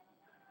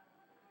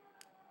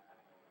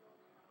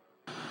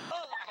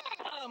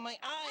 Oh, my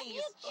eyes! Are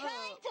you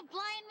trying to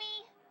blind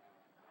me?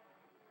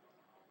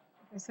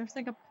 Okay, so there's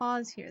like a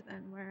pause here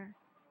then where...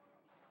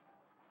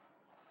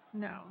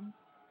 No.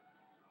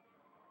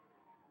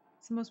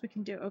 It's the most we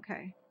can do.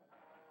 Okay.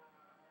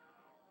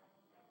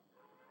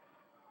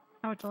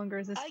 How much longer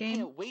is this I game?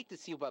 can't wait to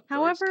see what birds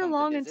However come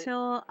long to visit.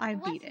 until I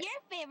What's beat it.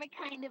 your favorite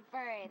kind of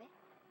bird?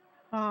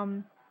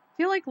 I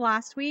feel like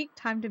last week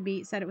Time to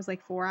Beat said it was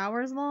like 4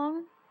 hours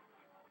long,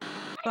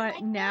 but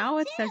like now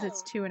those it says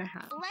it's too. 2.5.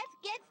 Let's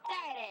get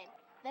started.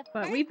 The But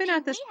first we've been thing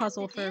at this we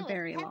puzzle have to for a do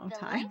very is cut long the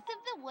time. lengths of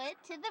the wood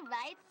to the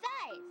right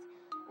size.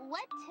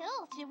 What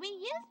tool should we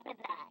use for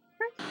that?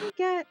 Where can we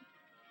get...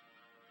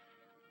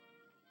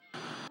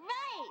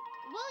 Right,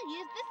 we'll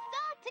use the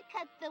saw to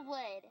cut the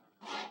wood.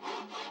 I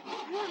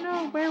don't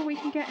know where we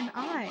can get an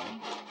eye.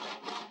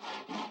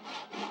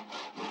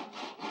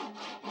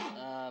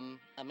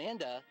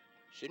 Amanda,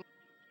 shouldn't...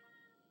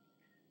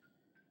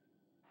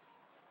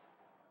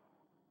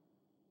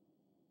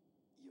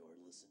 You're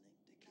listening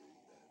to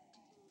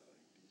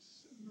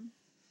KND97,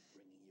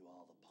 bringing you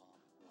all the pop,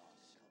 rock,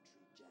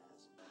 country,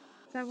 jazz, metal.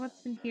 Is that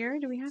what's in here?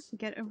 Do we have to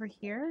get over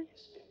here?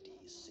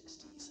 50s,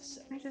 60s,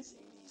 70s, I just...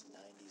 80s,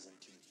 90s, and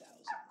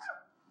 2000s.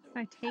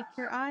 Can I take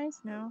your eyes?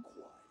 No. Quiet.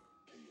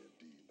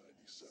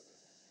 KND97.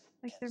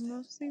 Like, they're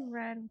mostly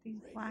red with these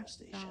Radio black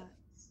station.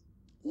 dots.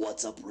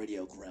 What's up,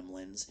 Radio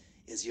Gremlins?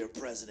 Is your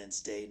President's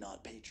Day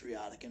not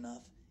patriotic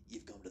enough?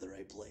 You've come to the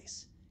right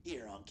place.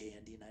 Here on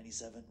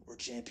KND97, we're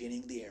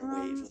championing the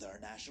airwaves with our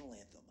national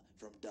anthem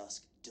from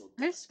dusk till dusk.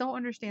 I just don't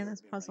understand You this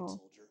heard me right, puzzle.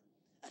 soldier.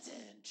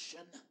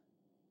 Attention.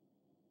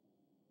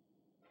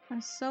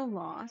 I'm so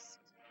lost.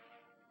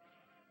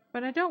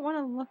 But I don't want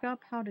to look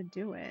up how to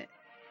do it.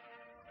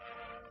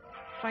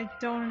 I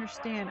don't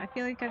understand. I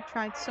feel like I've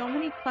tried so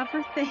many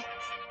clever things.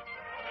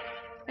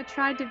 I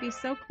tried to be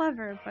so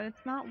clever, but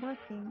it's not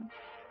working.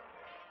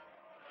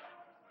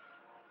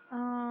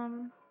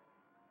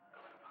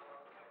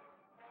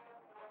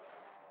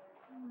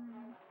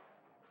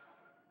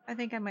 I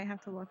think I might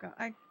have to look up.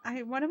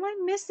 What am I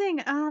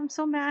missing? I'm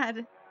so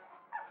mad.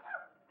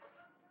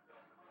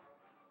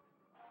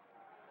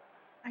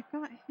 I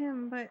got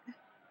him, but...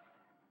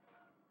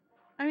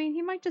 I mean,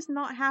 he might just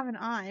not have an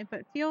eye,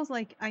 but it feels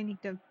like I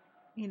need to,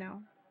 you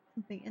know,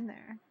 something in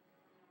there.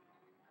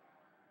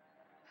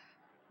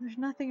 There's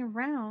nothing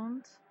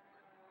around.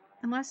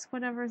 Unless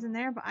whatever's in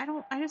there, but I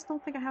just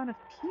don't think I have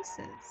enough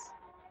pieces.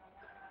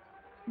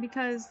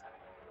 Because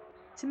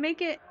to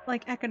make it,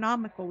 like,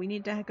 economical, we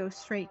need to go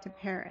straight to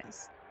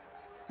Paris.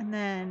 And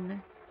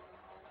then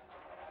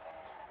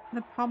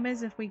the problem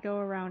is if we go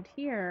around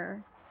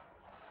here,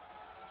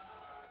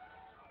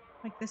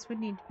 like, this would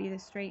need to be the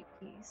straight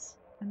piece.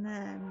 And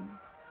then...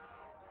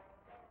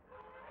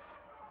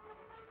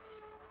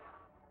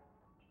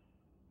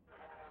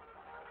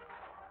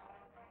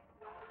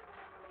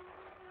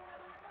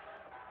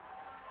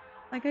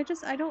 like, I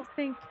just don't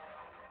think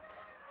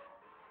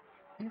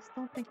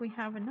we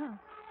have enough.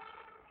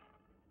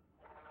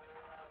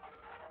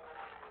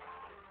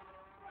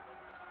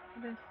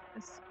 What if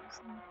this goes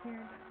in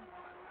here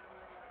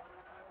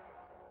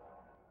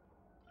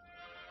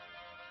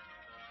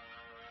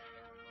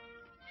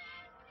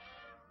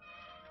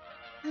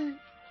then?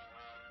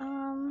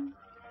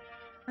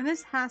 And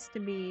this has to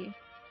be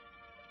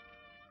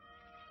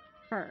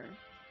curved.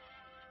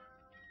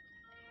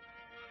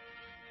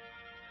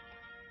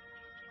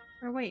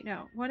 Or wait,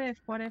 no. What if?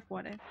 Hold on.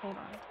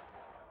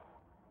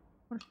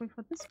 What if we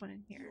put this one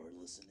in here? You're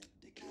listening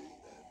to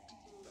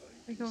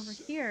KND97. We go over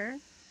here.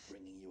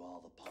 Bringing you all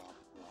the pop,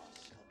 rock,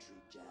 country,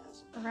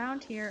 jazz,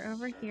 Around here,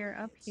 over here,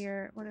 up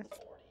here. What if...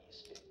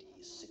 40s,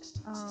 50s,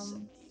 60s,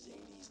 70s,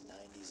 80s,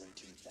 90s, and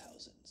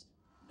 2000s.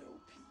 No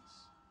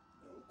peace,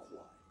 no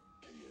quiet.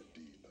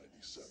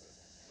 KND97.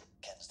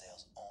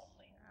 Kensdale's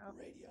only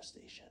radio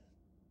station.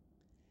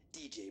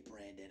 DJ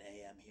Brandon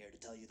AM here to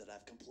tell you that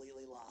I've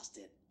completely lost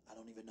it. I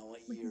don't even know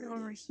what we year can go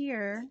over it is.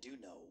 here. I do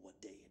know what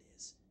day it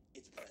is.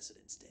 It's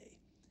President's Day.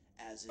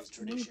 As is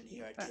tradition Maybe,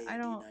 here at but KND97 I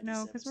don't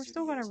know, because we're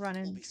still gonna run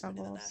we'll into be spinning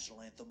the troubles.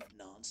 national anthem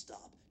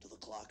non-stop till the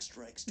clock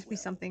strikes Could be 12.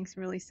 something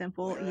really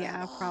simple. Where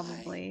Yeah, am I?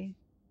 probably.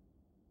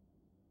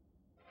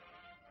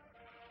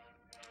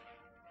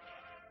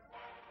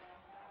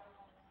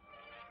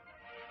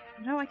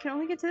 No, I can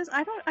only get to this.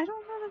 I don't know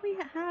that we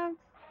have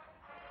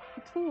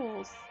the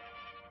tools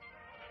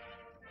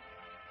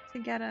to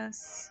get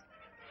us.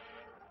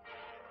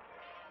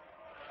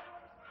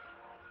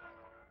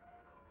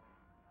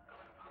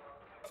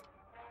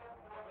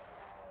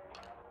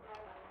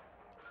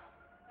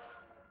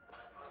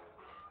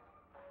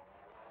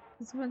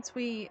 Because once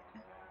we...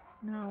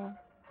 No.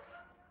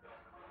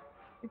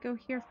 We go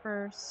here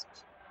first.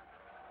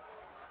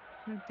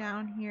 Go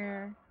down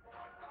here.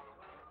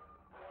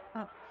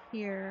 Up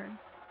here.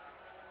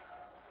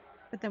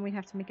 But then we'd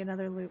have to make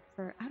another loop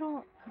for... I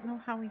don't know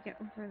how we get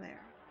over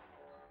there.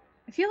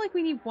 I feel like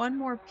we need one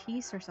more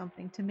piece or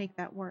something to make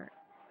that work.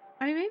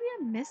 I mean, maybe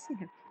I'm missing a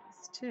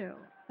piece, too.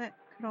 That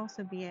could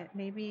also be it.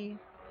 Maybe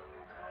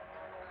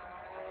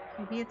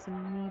it's a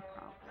me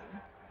problem.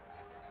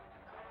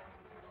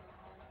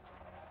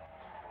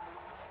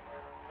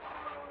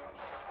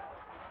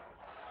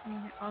 I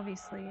mean, it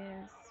obviously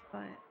is,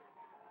 but...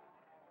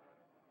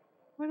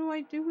 What do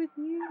I do with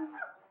you?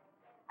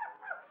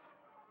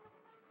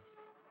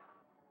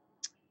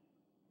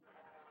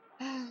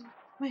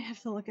 Might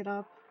have to look it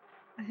up.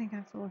 I think I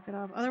have to look it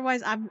up.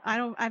 Otherwise, I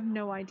have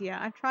no idea.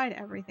 I've tried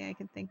everything I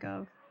can think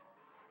of.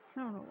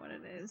 I don't know what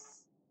it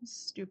is. I'm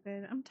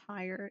stupid. I'm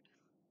tired.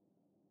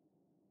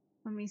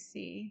 Let me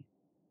see.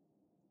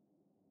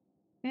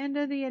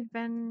 Amanda the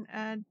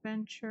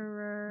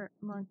Adventurer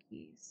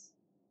Monkeys.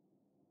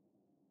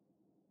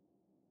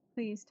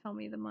 Please tell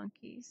me the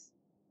monkeys.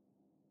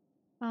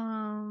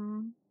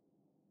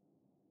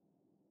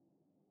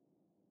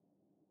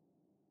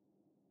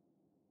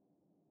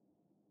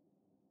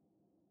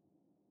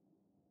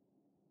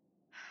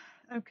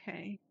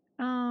 Okay.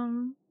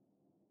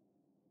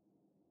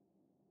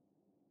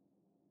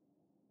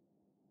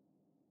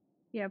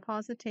 Yeah,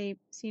 pause the tape.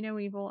 See no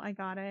evil. I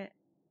got it.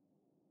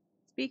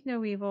 Speak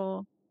no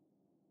evil.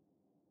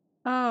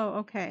 Oh,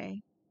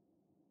 okay.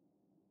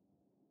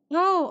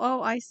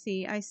 Oh, I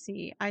see. I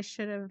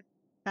should have...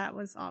 That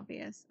was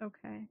obvious.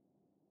 Okay.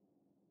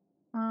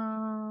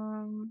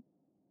 Oh,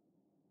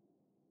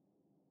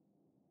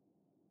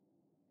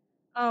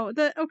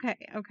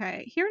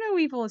 okay. Hear no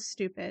evil is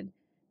stupid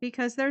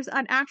because there's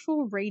an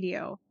actual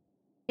radio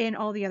in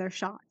all the other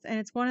shots, and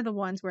it's one of the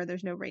ones where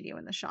there's no radio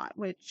in the shot,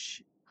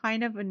 which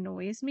kind of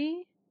annoys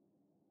me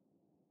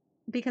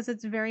because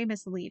it's very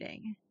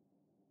misleading.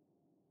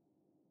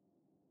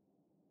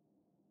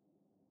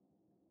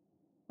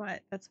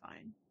 But that's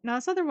fine. Now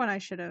this other one I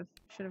should have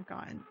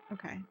gotten.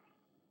 Okay.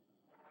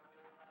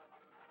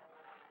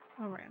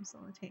 Oh right, I'm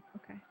still on the tape.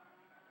 Okay.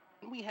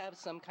 We have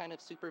some kind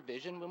of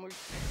supervision when we're...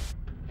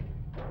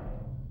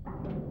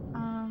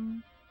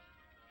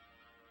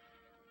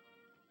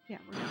 Yeah,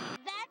 we're good.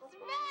 That's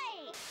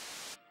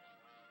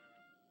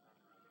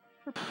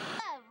right!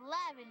 Love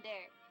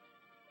lavender.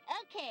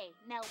 Okay,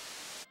 now...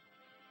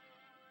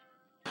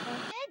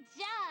 Good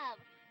job!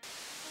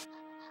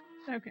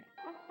 Okay.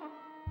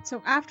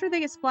 So after they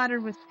get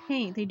splattered with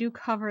paint, they do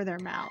cover their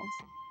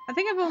mouths. I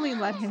think I've only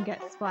let him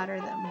get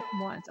splattered them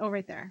once. Oh,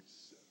 right there.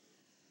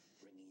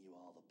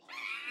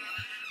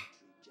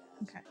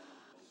 Okay.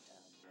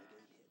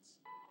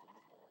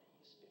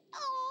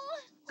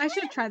 I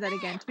should have tried that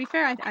again. To be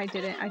fair, I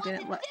didn't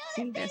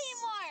see this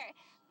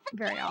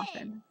very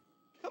often.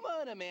 Come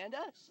on,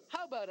 Amanda.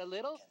 How about a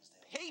little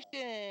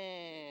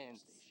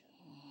patience?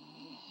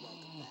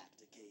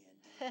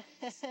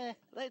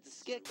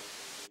 Let's get...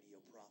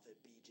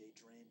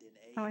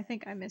 Oh, I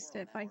think I missed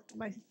it. I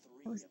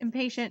was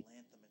impatient.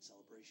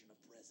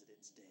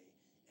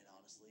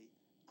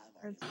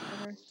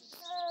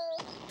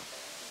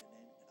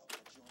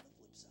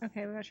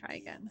 Okay, we're gonna try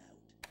again.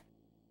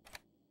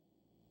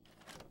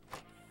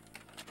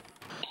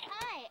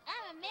 Hi,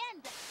 I'm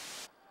Amanda.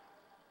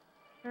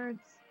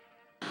 Birds.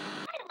 I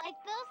like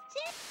those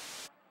too.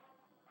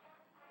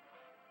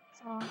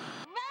 Saw.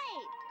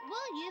 Right.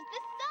 We'll use the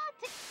saw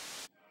to...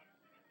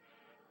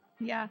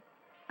 Yeah.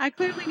 I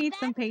clearly need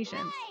some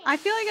patience. Right. I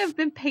feel like I've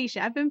been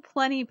patient. I've been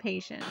plenty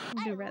patient.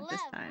 We'll do red love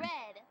this time.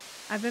 Red.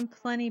 I've been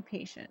plenty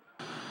patient.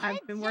 I've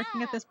Good been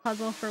working at job. this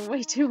puzzle for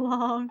way too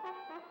long.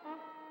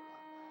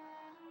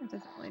 It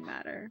doesn't really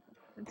matter.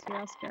 It's here,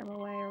 I'll scare him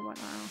away or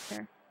whatnot. I don't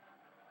care.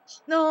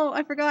 No,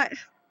 I forgot.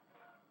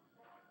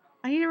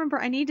 I need to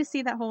remember. I need to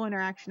see that whole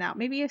interaction out.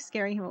 Maybe if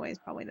scaring him away is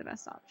probably the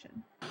best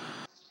option.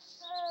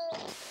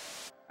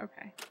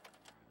 Okay.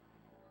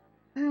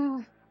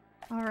 All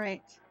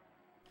right.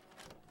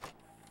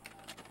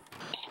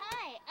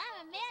 Hi,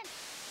 I'm Amanda.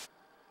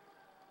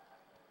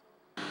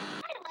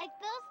 I like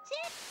those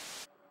too.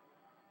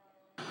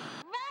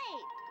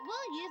 Right.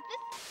 We'll use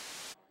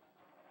this.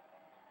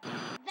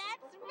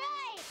 That's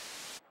right.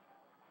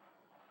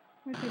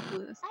 Where's the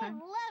blue this I time?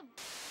 love...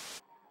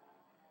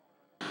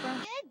 Brush.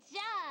 Good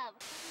job.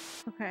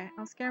 Okay,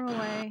 I'll scare him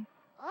away.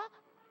 Oh.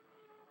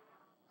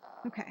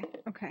 Okay.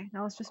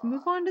 Now let's just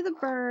move on to the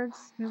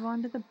birds. Move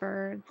on to the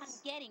birds. I'm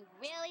getting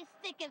really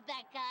sick of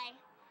that guy.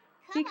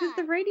 See, because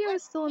the radio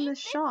is still in this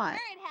shot.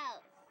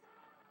 Birdhouse.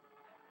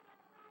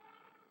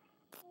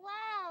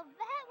 Wow,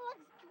 that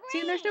looks great.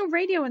 See, there's no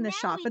radio in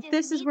this Now shot, we but just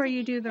this is need where to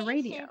you be do the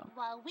patient radio.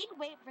 while we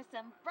wait for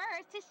some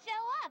birds to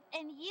show up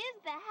and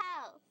use the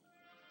house.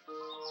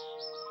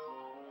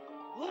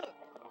 Look!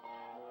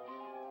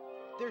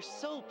 They're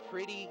so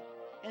pretty,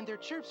 and their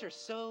chirps are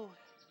so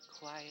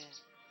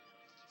quiet,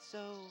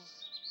 so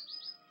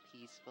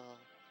peaceful.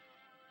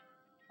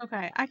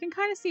 Okay, I can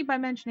kind of see by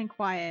mentioning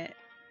quiet,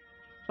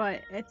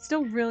 but it's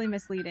still really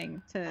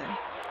misleading to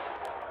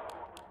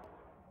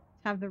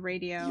have the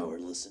radio. You're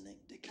listening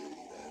to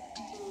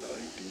KFD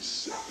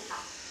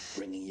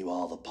Bringing you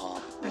all the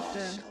pop, rock, Have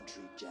to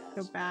country, jazz,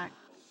 go back,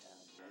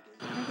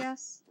 I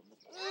guess.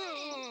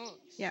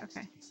 Yeah,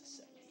 okay.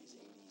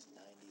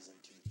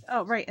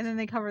 Oh, right, and then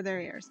they cover their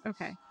ears.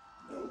 Okay.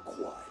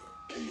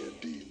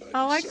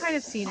 Oh, I kind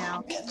of see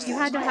now. You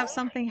had to have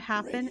something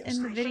happen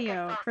in the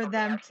video for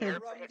them to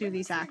do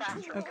these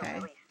actions. Okay.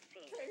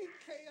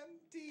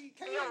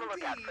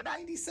 KMD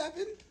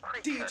 97.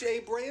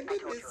 DJ Brandon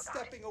is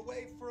stepping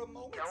away for a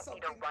moment.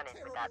 Something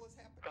terrible has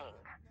happened.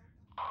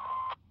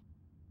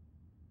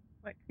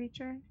 What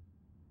creature?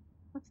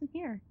 What's in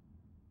here?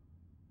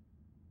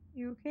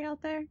 You okay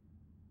out there?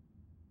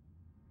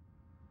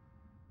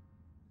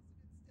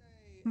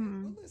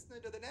 And we're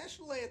listening to the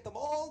national anthem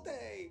all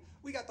day.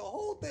 We got the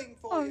whole thing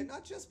for you,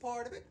 not just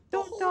part of it. The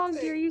Don't whole dog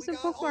thing. dear, use We a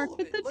got bookmark. all of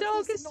But it. the Let's dog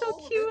listen is to so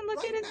all of cute. it Look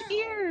right at his now.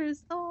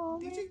 ears. Oh,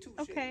 DJ man. Two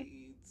Okay.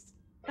 Shades.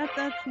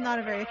 That's not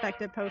a very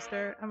effective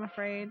poster, I'm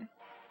afraid.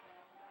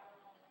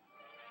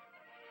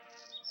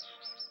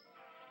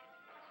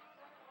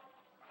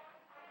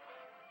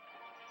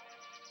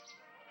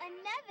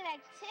 Another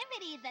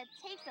activity that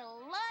takes a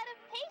lot of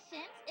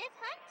patience is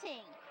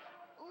hunting.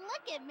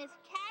 Look at Miss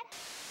Cat.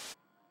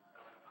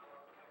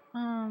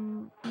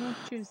 We'll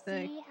choose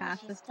the See how cat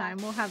she this time.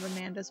 stops? We'll have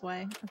Amanda's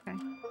way. Okay.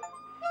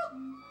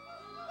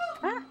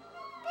 Ah!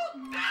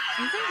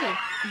 You guys are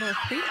a little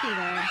creepy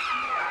there.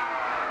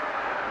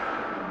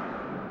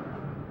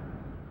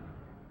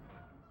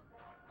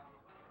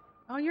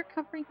 Oh, you're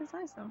covering his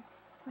eyes though.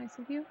 Nice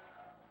of you.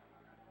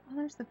 Oh,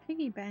 there's the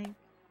piggy bank.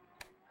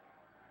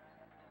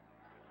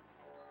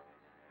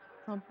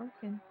 It's all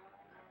broken.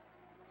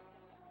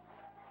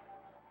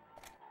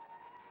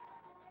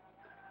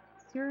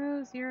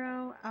 0,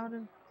 0 out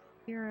of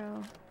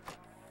 0.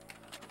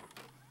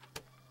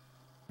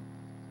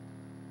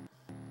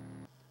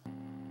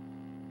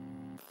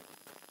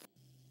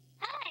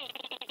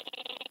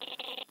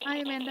 Hi,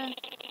 Amanda.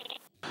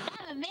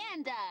 I'm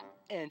Amanda.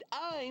 And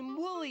I'm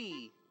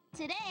Wooly.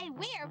 Today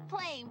we are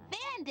playing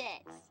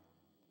bandits.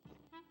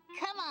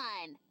 Come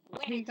on,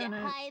 where Are you did you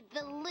gonna hide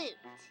the loot?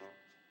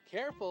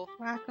 Careful,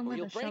 whack him or with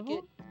you'll a break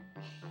shovel?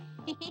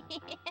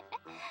 it.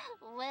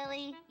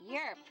 Willie,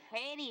 you're a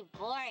pretty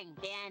boring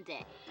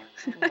bandit.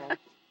 Well,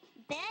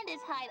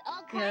 Bandits hide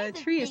all Yeah, kinds the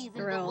of tree is things in the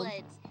thrilled.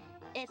 woods.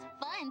 It's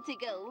fun to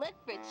go look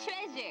for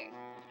treasure.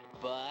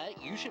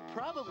 but you should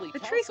probably The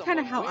tell tree's kind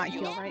of someone how where I you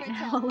feel Never right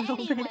now, tell a little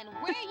bit. anyone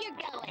where you're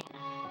going.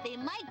 They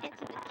might get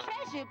to the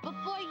treasure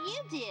before you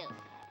do.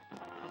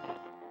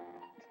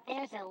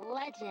 There's a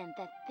legend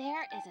that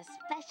there is a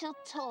special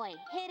toy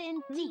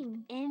hidden deep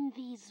in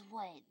these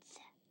woods.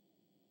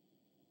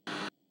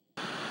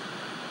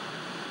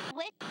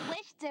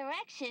 Which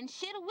direction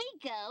should we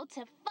go to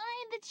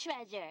find the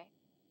treasure?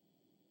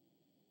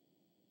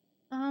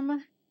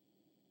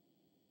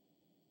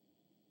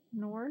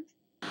 North?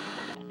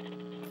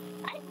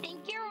 I think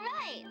you're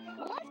right.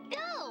 Let's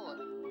go.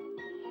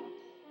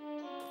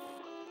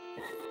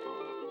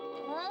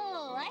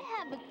 Oh, I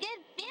have a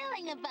good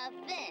feeling about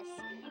this.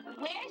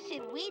 Where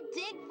should we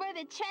dig for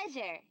the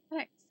treasure?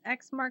 X.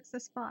 X marks the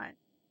spot.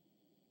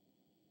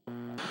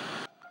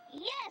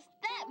 Yes,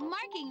 that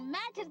marking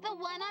matches the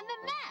one on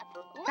the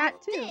map. That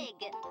Let's too.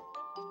 dig.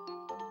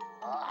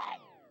 Oh,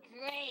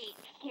 great.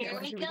 Here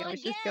we go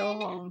Let's again. just go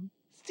home.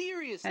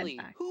 seriously,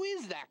 back. who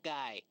is that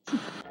guy?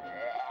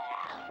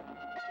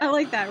 I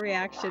like that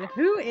reaction.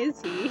 Who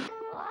is he?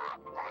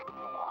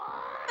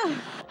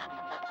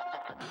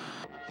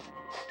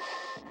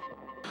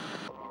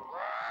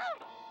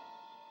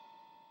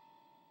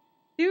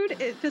 Dude,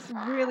 it just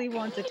really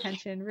wants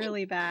attention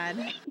really bad. A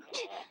little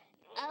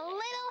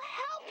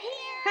help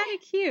here. Kinda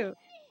cute.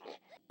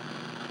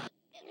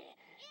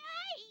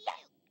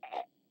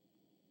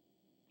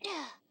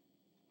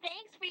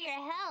 Thanks for your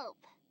help.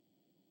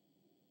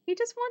 He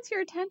just wants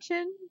your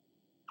attention.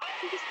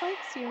 He just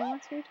likes you. He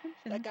wants your attention.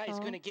 That guy's that's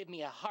all. gonna give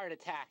me a heart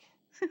attack.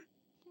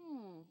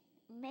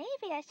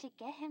 Maybe I should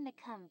get him to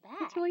come back.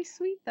 That's really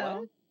sweet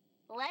though.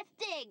 Let's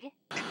dig.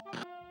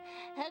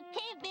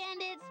 Okay,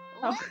 bandits,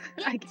 Oh,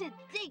 let's get to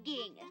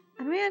digging.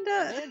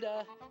 Amanda!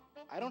 Amanda,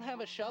 I don't have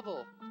a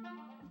shovel.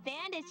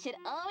 Bandits should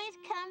always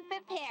come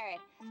prepared.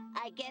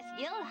 I guess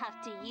you'll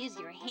have to use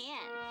your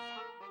hands.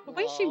 The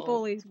way she Whoa.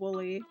 bullies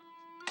Wooly.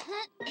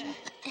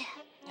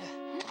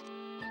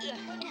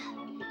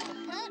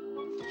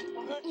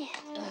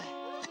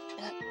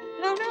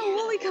 No, no,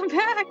 Wooly, come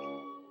back!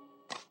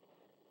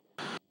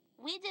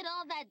 We did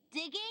all that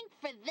digging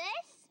for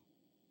this?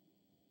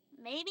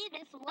 Maybe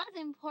this was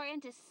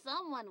important to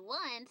someone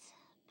once,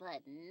 but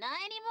not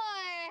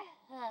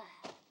anymore.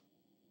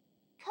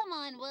 Come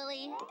on,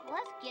 Willie.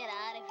 Let's get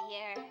out of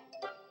here.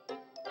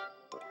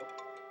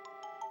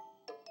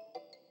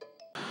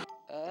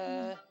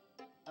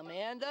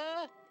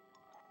 Amanda?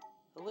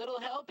 A little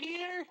help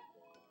here?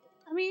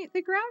 I mean,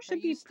 the ground Are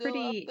should you be still up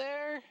pretty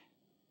there?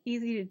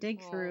 easy to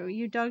dig through. Oh.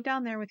 You dug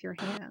down there with your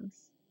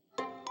hands.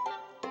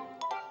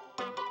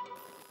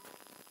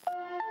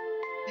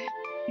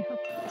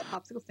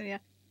 Popsicle stand, yeah.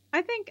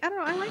 I don't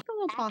know, I like the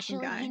little possum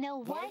Actually, guy. you know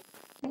what?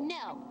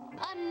 No,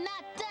 I'm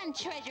not done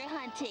treasure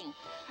hunting.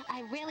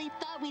 I really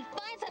thought we'd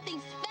find something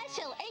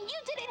special, and you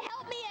didn't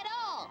help me at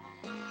all.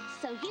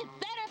 So you'd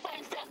better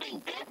find something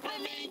good for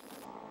me.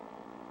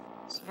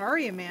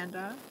 Sorry,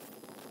 Amanda.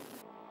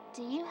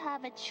 Do you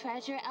have a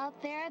treasure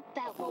out there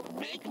that will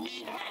make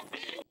me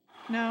happy?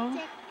 No.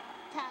 Tick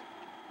tock,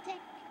 tick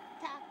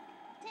tock,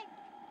 tick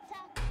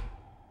tock.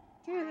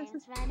 Here, this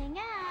Time's is running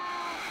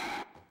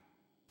out.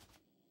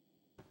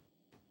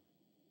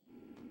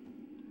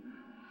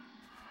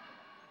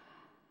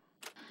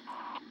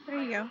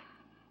 there you go.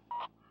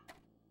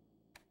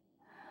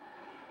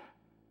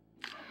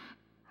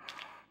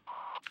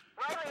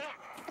 Riley!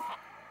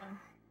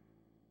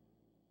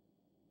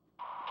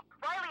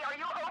 Riley, are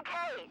you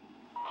okay?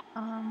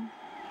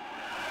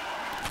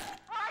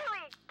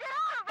 Riley, get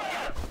out of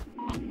there!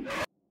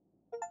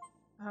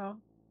 Oh.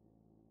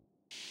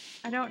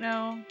 I don't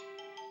know.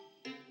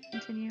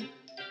 Continue.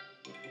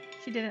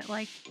 She didn't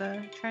like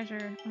the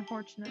treasure,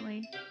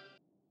 unfortunately.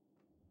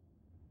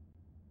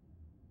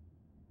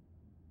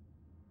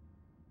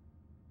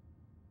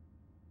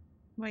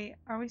 Wait,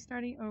 are we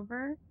starting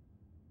over?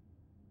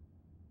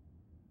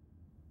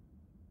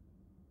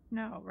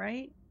 No,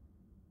 right?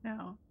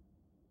 No.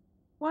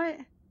 What?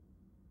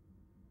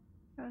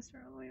 Gotta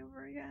start all the way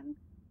over again.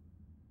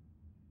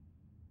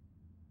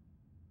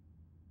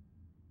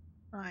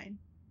 Fine.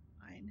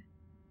 Fine.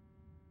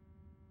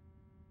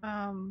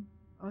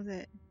 What was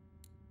it?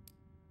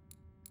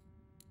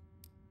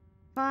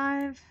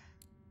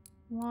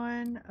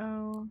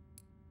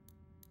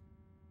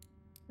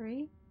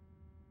 5103?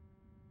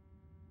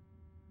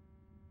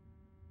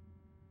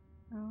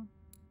 Oh.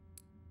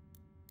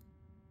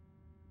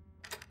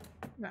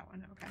 That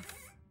one, okay.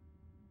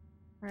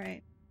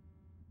 Alright.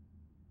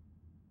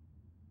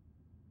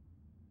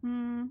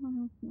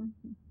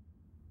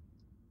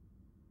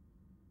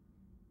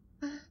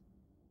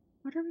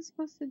 What are we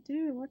supposed to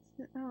do? What's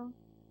the... Oh.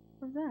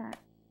 What's that?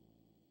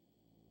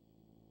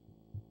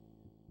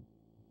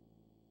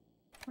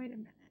 Wait a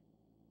minute.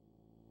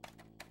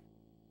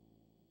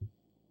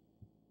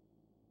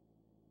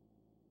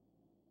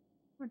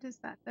 What is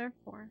that there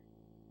for?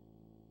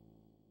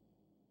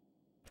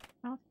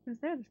 I don't think it was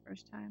there the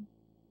first time.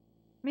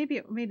 Maybe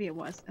it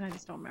was, and I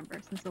just don't remember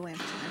since the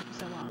lamp's been there for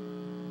so long.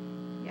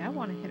 Yeah, I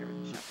want to hit her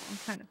with a shovel. I'm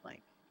kind of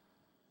like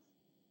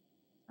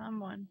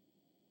someone.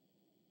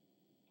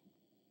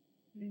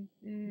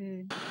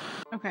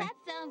 Okay. That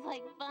sounds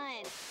like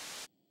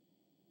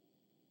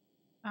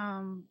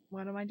fun.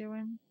 What am I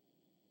doing?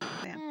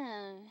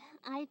 Bam.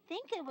 I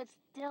think it would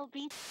still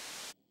be...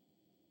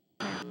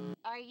 Bam.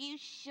 Are you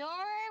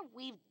sure?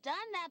 We've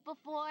done that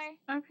before.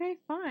 Okay,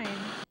 fine.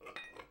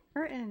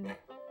 Curtain.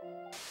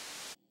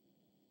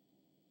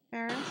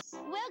 Paris.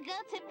 We'll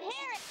go to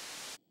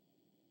Paris.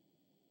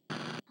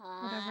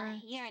 Whatever.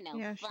 You're no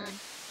Yeah, fun.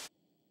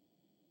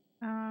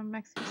 sure.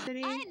 Mexico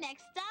City. Our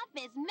next stop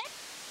is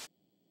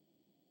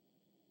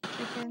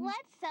Chicken.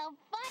 What's so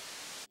fun?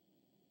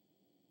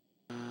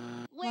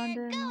 We're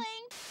London.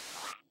 going.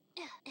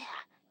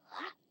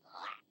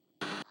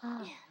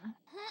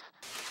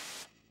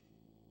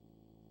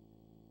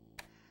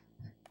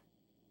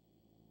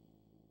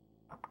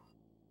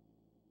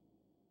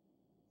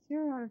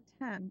 Zero out of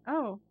 10.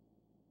 Oh.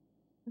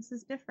 This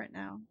is different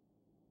now.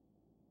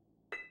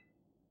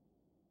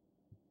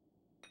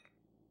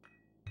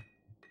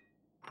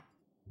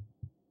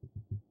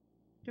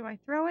 Do I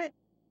throw it?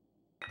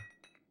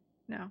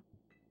 No.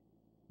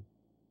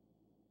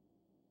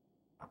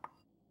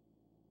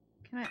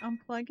 Can I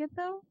unplug it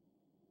though?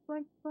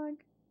 Plug.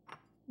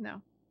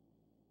 No.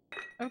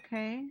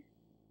 Okay.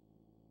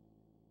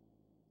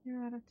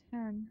 0 out of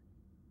 10.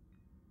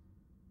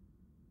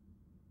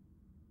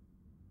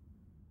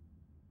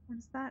 What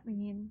does that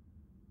mean?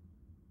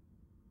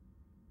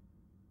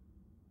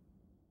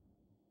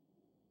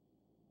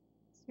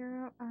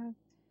 0 out of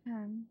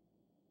 10.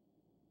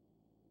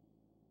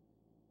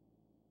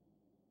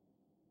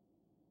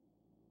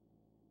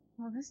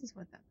 Well, this is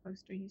what that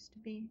poster used to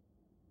be.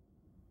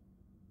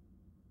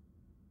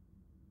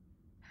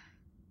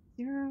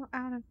 0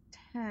 out of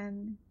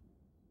 10.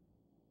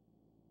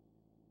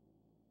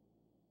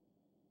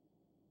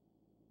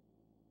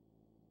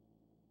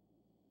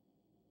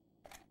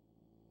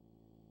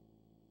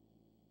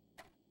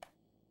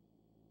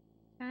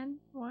 Ten?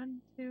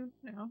 1, 2,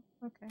 no.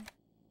 Okay.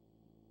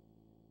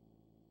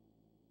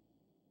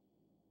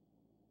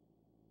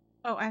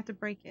 Oh, I have to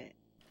break it,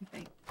 I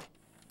think.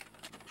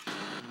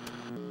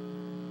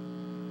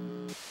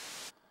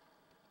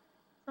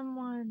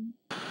 Someone.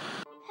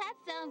 That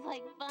sounds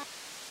like fun.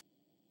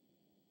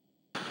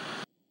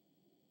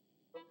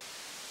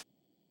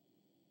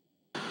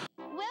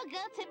 We'll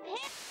go to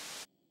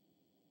Paris.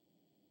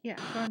 Yeah,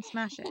 go and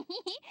smash it.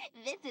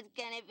 This is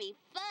gonna be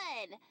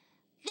fun.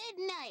 Good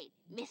night,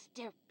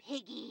 Mr.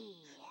 Piggy.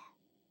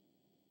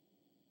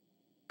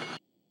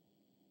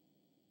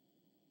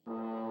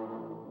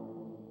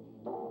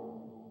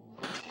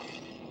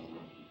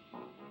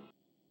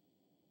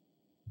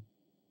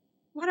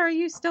 What are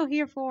you still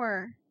here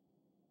for?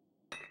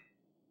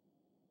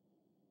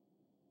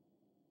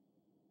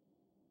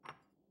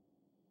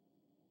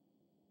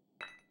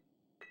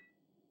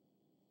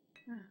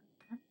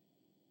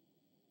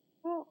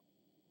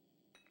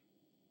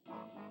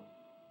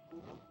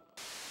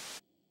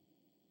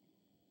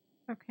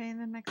 Okay, and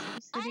then Mexico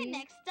Our City.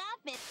 next stop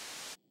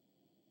is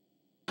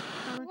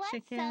Hello Let's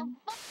Chicken.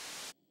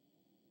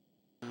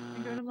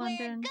 And go to We're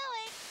London. going.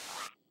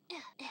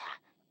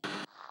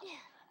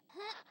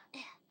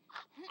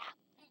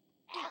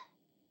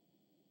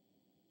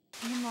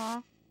 I'm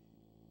off.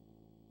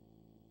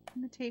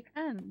 And the tape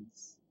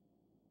ends.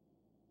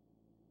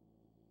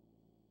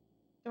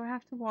 Do I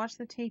have to watch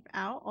the tape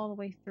out all the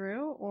way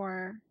through,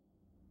 or...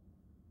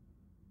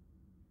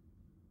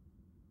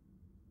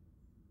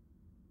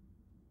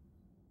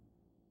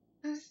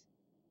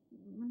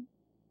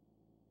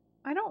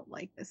 I don't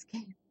like this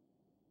game.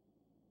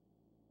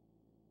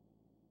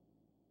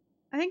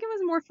 I think it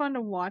was more fun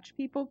to watch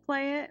people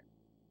play it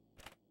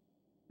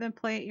than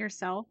play it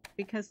yourself,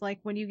 because like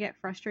when you get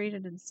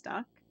frustrated and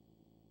stuck,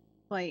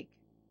 like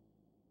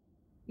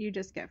you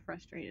just get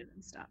frustrated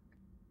and stuck,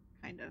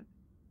 kind of.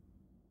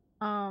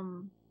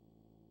 And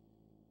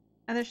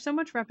there's so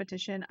much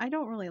repetition. I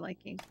don't really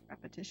like games with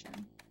repetition.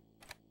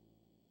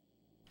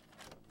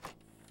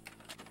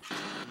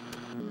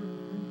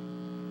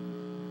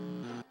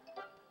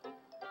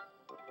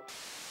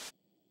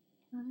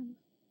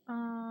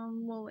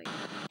 We'll wait.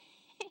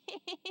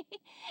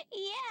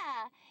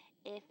 Yeah,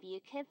 if you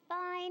could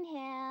find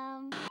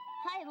him.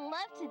 I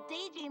love to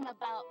daydream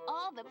about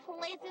all the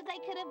places I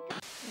could have gone.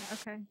 Yeah,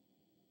 okay.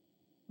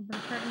 Open the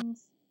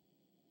curtains.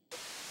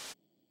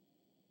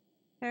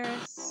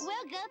 Paris.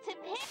 We'll go to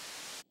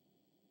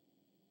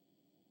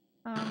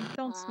Paris.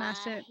 Don't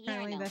smash it. You're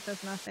Apparently no- that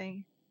does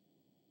nothing.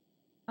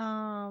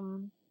 Or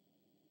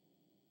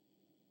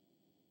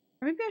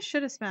maybe I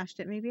should have smashed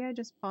it. Maybe I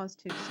just paused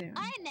too soon.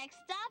 Our next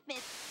stop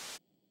is.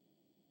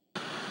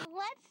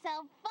 What's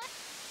so fun?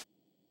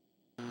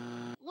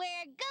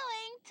 We're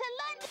going to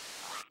London.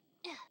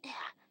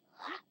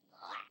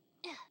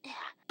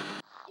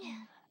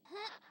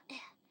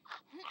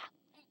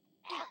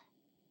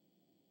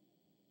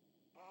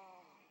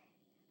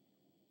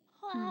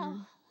 Wow,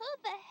 who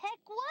the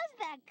heck was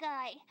that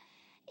guy?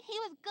 He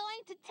was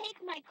going to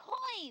take my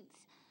coins.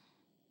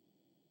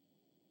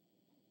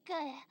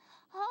 Good.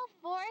 All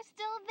four are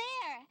still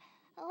there.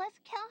 Let's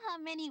count how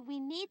many we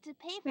need to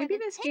pay for Maybe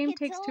the this game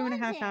ticket takes to 2.5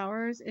 London.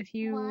 hours if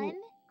you 1,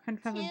 kind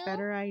of have 2, a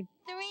better 3,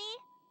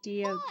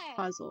 idea of 4.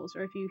 puzzles,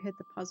 or if you hit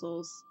the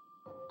puzzles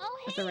Oh,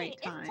 at the hey, right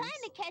it's time times.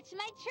 to catch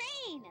my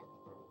train.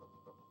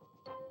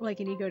 Like,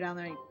 and you go down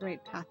the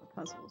right path of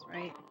puzzles,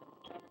 right?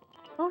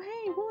 Oh,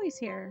 hey, Wooly's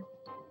here.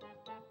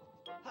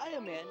 Hi,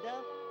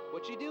 Amanda.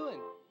 What you doing?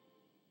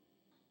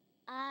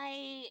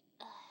 I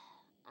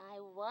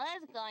was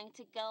going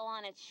to go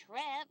on a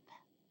trip.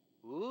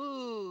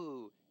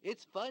 Ooh,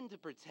 it's fun to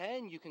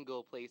pretend you can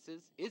go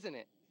places, isn't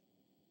it?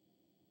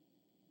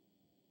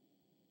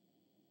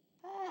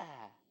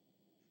 Ah.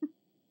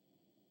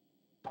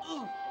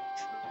 Oof.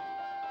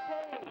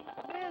 Hey,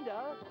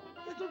 Amanda,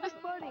 this isn't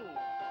funny.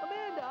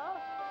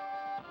 Amanda!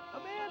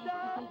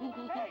 Amanda!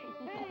 Hey,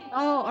 hey!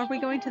 Oh, are we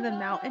going to the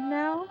mountain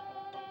now?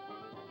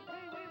 Hey,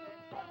 wait a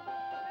minute.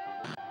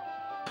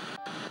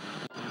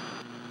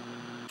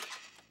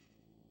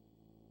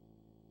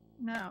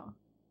 No.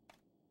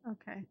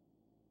 Okay.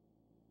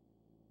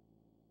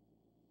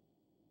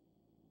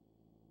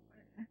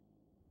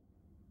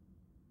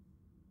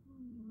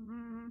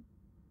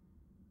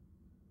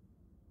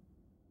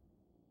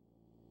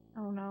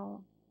 Oh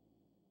no.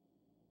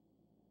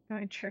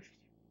 Going trip.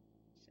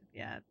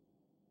 Yeah.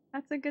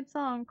 That's a good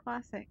song.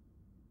 Classic.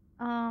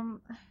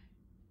 I'm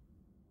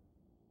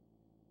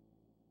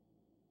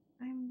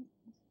I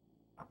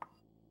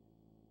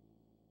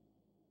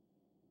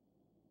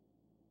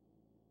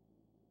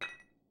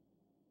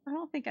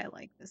don't think I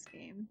like this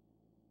game.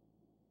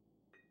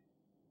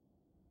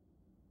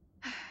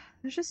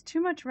 There's just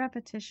too much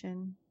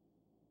repetition.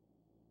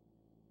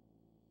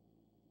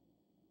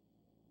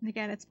 And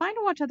again, it's fine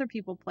to watch other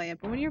people play it,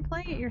 but when you're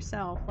playing it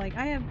yourself, like,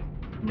 I have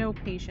no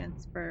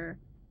patience for...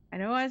 I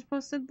know I was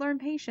supposed to learn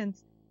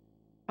patience,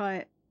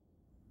 but...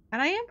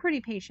 And I am pretty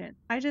patient.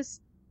 I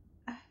just...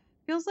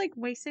 feels like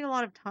wasting a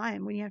lot of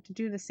time when you have to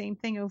do the same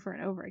thing over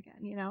and over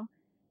again, you know?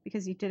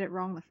 Because you did it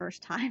wrong the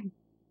first time.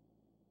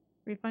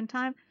 Refund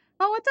time?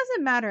 Oh, it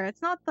doesn't matter.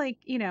 It's not like,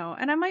 you know,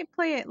 and I might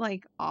play it,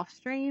 like, off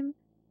stream.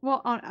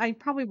 Well, I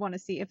probably want to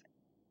see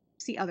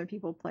other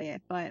people play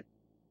it, but...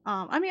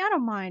 I mean, I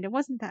don't mind. It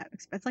wasn't that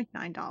expensive. It's like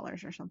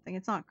 $9 or something.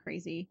 It's not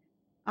crazy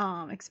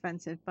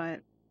expensive, but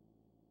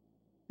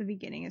the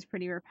beginning is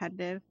pretty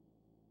repetitive.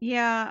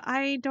 Yeah,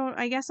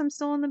 I guess I'm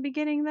still in the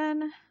beginning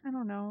then. I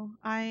don't know.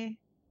 Because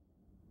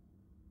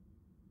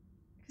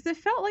it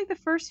felt like the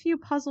first few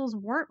puzzles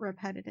weren't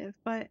repetitive,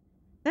 but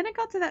then it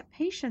got to that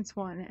patience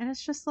one, and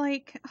it's just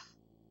like...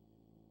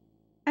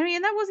 I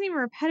mean, that wasn't even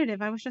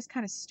repetitive. I was just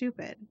kind of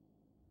stupid.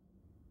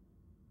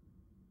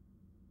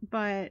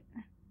 But...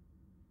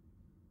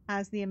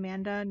 As the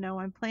Amanda? No,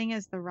 I'm playing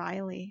as the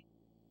Riley.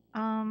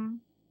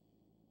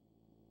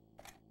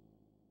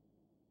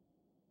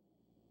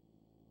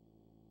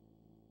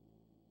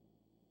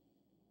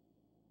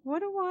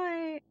 What do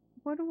I...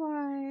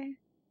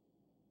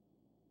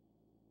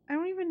 I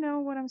don't even know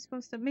what I'm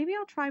supposed to... Maybe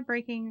I'll try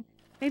breaking...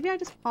 Maybe I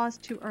just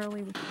paused too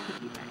early with the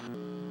piggy bank.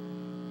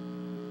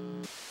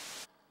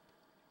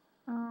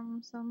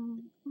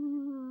 Some...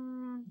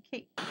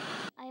 cake.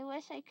 I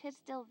wish I could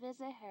still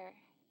visit her.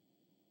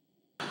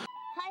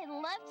 I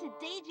love to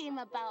daydream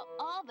about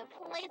all the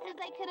places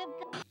I could have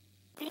gone.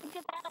 Think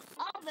about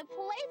all the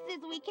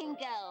places we can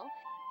go.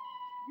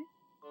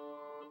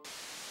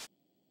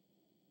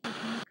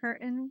 Open the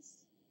curtains.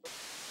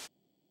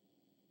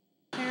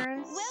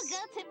 Paris. We'll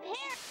go to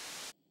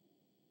Paris.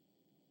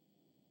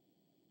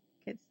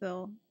 Kid's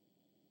still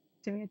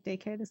doing a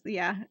daycare.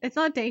 Yeah, it's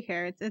not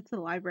daycare. It's a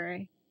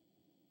library.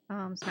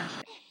 Smash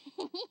it.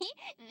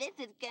 This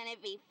is gonna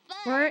be fun.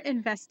 We're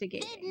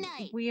investigating. Good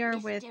night, We are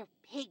Mr. with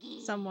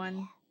Piggy.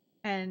 someone,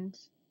 and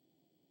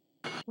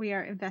we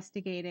are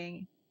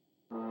investigating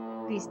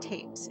these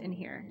tapes in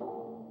here.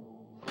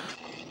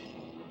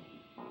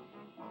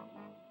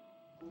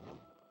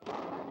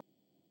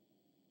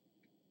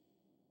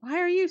 Why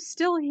are you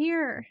still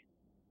here?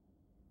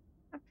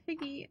 A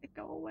piggy,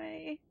 go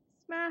away.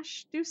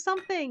 Smash, do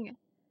something.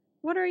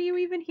 What are you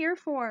even here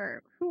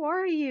for? Who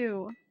are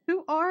you?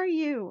 Who are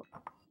you?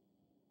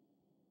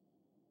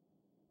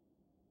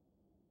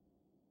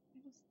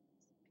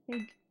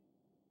 Pig.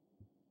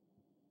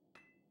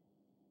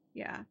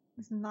 Yeah,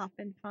 this has not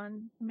been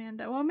fun,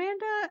 Amanda. Well,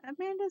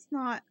 Amanda's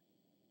not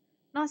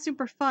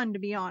super fun, to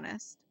be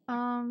honest.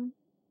 I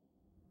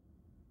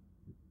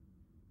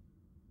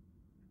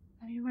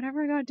mean,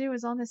 whatever I gotta do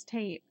is on this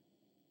tape.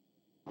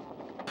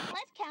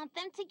 Let's count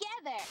them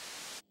together.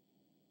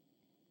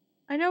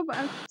 I know, but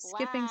I'm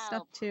skipping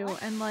stuff too,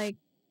 plus- and like,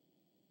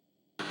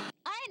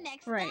 Our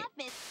next Right. stop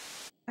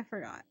is. I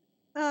forgot.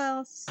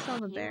 Oh, sell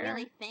the You bear.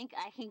 really think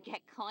I can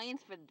get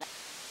coins for that?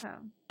 Oh,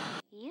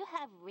 You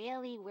have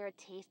really weird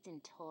taste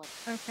in toys.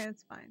 okay,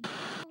 that's fine.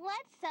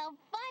 What's so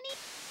funny?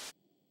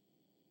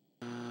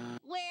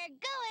 We're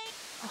going.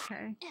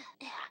 Okay.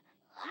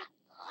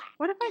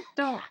 What if I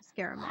don't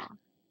scare him off?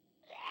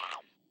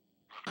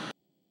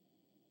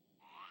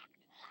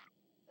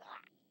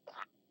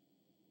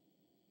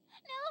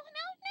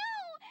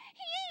 No!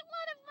 He ate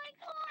one of my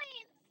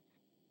coins.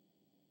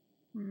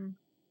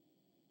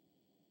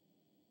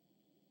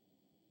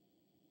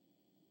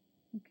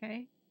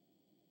 Okay.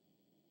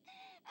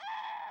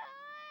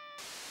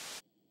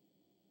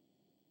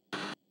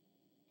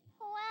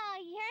 Wow,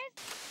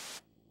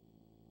 yours.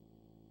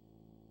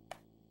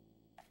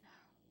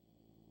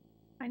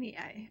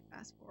 I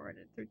fast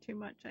forwarded through too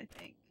much, I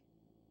think.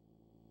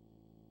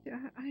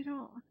 I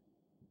don't.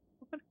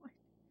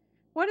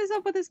 What is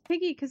up with this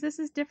piggy? Because this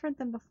is different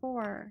than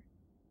before.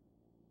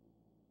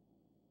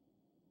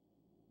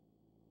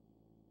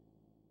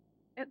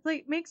 It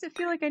like makes it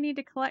feel like I need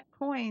to collect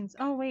coins.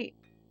 Oh wait,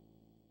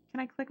 can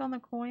I click on the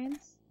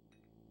coins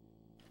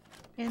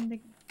in the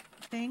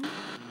thing?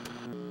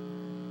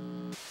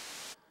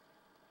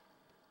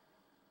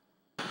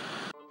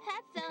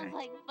 That sounds Okay.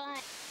 like fun.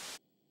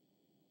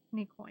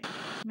 Need coins.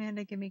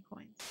 Amanda, give me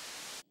coins.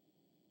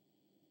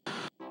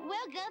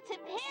 We'll go to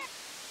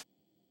Paris.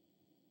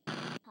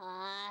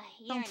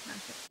 You're. Don't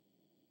smash it.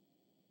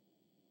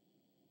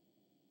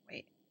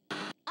 Wait,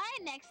 Our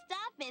next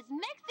stop is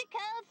Mexico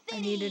City.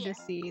 I needed to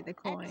see the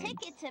coins. A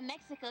ticket to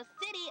Mexico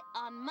City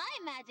on my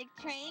magic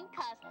train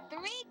costs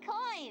 3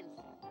 coins.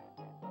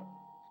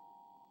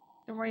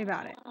 Don't worry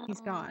about it.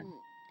 He's gone.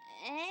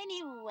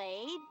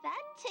 Anyway,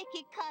 that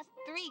ticket costs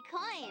 3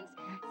 coins.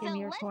 Give So me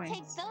your let's coins.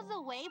 take those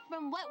away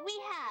from what we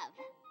have.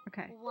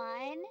 Okay.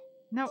 1,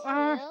 No, 2,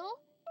 you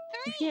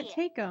 3. can't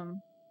take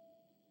them.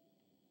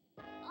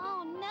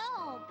 Oh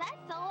no,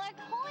 that's all our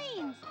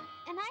coins.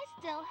 And I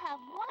still have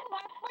one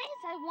more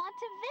place I want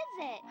to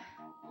visit.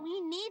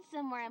 We need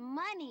some more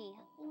money.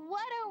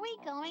 What are we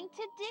going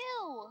to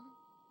do?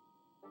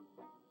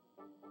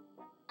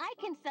 I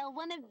can sell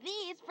one of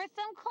these for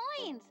some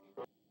coins.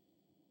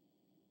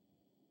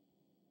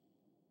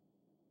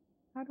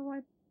 How do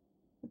I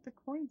put the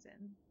coins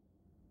in?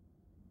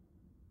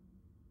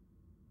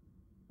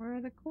 Where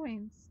are the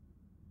coins?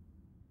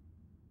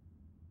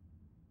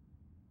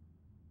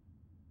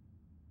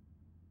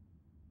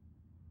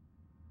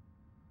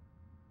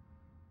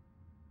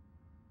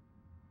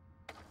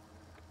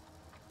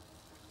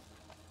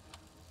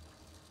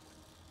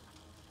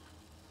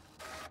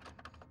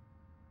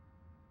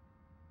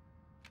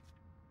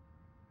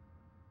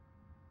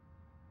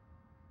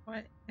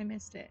 What? I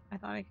missed it. I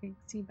thought I could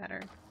see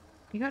better.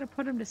 You gotta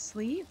put him to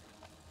sleep?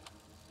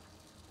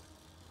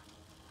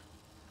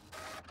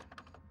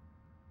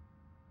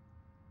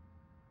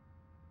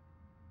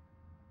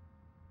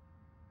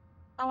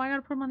 Oh, I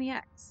gotta put him on the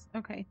X.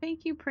 Okay,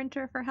 thank you,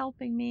 printer, for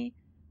helping me.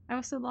 I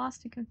was so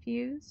lost and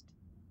confused.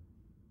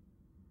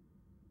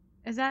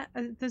 Is that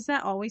does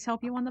that always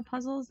help you on the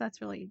puzzles? That's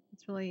really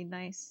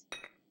nice. There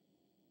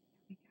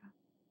we go.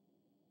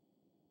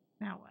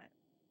 Now what?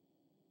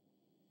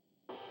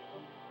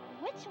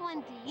 Which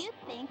one do you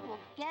think will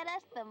get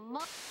us the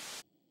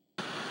most?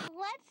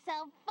 Let's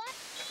sell fun.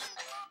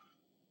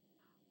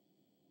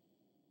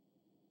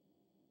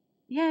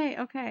 Yay!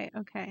 Okay,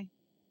 okay.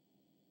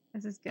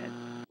 This is good.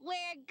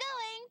 We're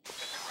going.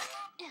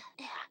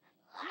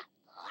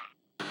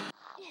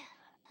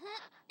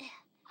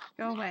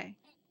 Go away.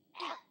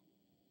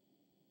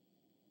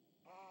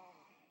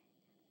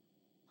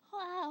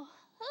 Wow,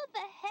 who the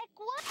heck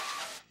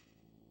was?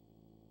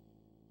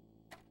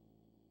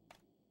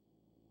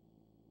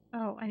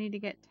 Oh, I need to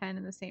get 10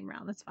 in the same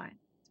round. That's fine.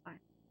 It's fine.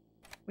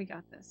 We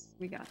got this.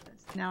 We got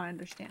this. Now I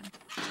understand.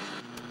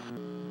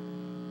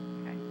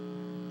 Okay.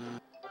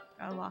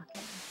 Gotta lock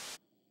in.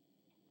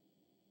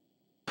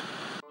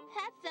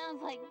 That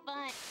sounds like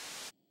fun.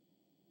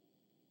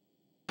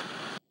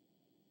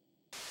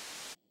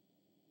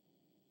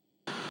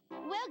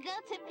 We'll go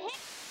to pick.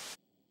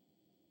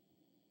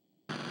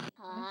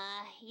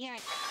 You're.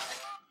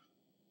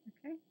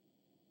 Okay.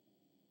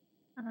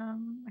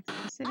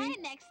 Mexico City.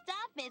 Our next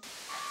stop is.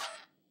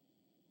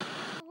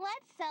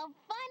 What's so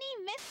funny,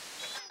 Miss?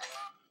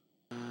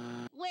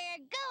 We're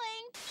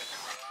going.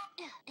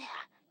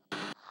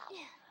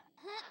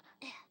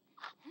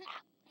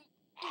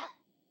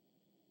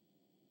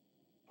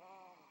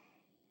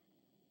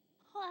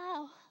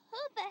 Wow, who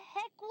the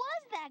heck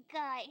was that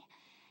guy?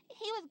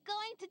 He was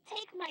going to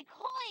take my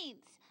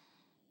coins.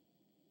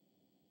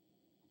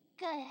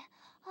 Good.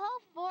 Oh,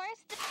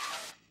 Forrest.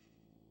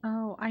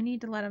 Oh, I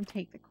need to let him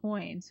take the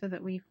coin so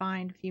that we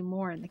find a few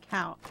more in the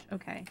couch.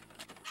 Okay.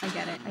 I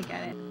get it. I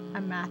get it.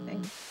 I'm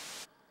mathing.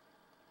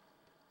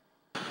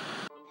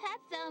 That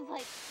sounds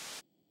like.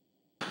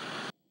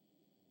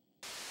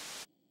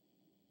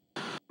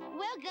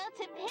 We'll go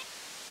to pick.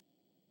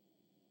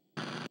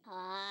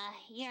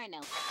 You're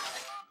no.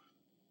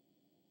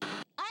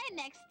 Our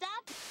next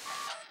stop.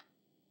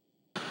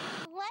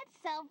 What's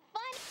so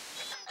funny?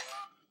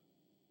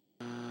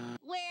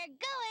 We're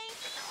going.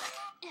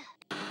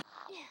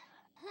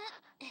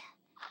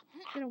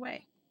 Get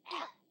away.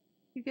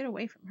 You get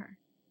away from her.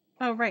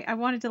 Oh, right. I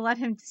wanted to let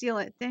him steal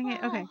it. Dang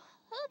it. Okay.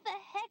 Who the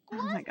heck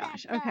was Oh my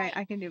gosh. that guy? Okay,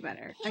 I can do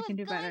better. He I can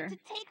do was going better. to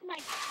take my.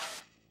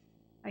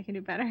 I can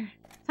do better.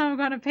 So I'm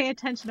going to pay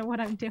attention to what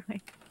I'm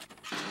doing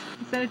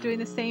instead of doing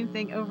the same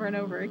thing over and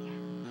over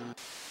again.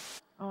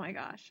 Oh my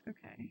gosh.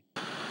 Okay.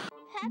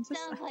 That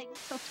sounds like. I'm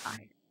so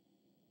tired.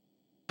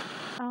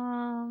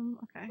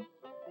 Okay.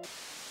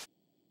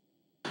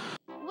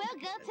 We'll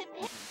go to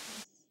pick.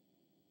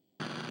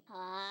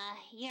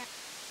 Here.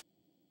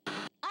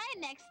 Our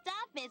next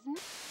stop is.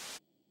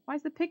 Why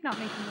is the pig not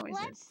making noises?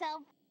 What's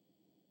so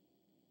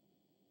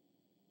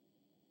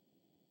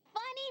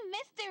funny,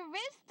 Mr.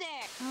 Rooster?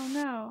 Oh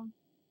no.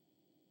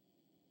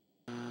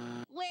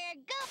 We're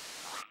go.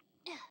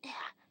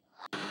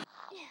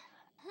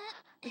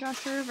 We got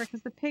the river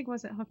because the pig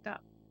wasn't hooked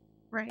up.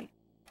 Right.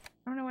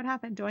 I don't know what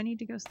happened. Do I need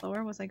to go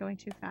slower? Was I going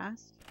too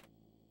fast?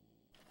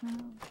 Oh.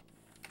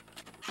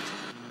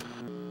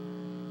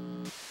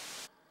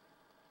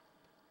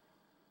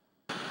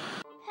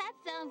 That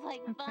sounds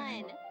like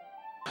fun.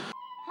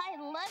 I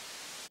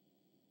love.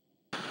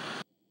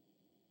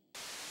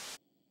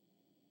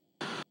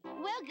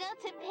 We'll go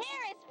to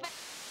Paris for.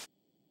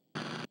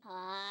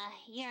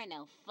 You're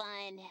no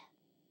fun.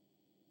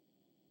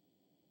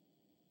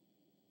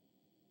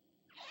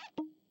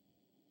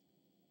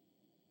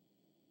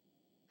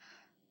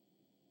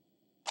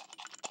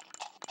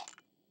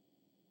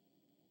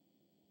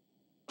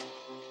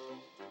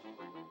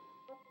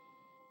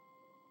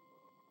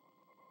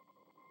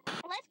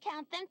 Let's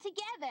count them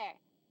together.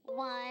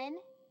 1,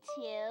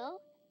 2,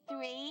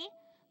 3,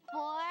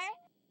 4.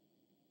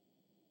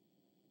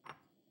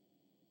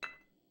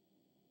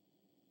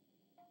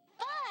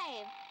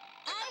 5.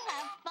 I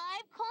have 5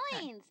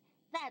 coins.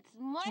 That's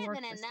more It'll work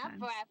than this enough time.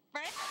 for our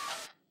first.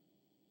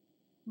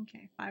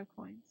 Okay, 5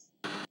 coins.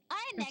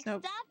 Our next so-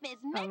 stop is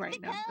oh, right,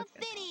 Mexico no, that's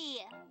good.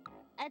 City.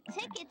 A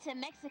ticket to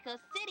Mexico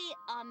City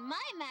on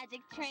my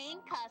magic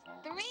train costs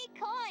 3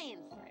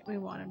 coins. Right, we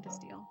want him to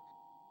steal.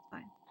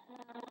 Fine.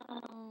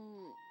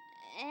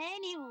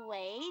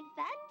 Anyway,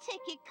 that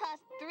ticket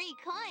costs 3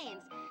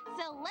 coins.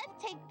 So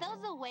let's take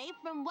those away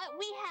from what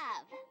we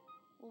have.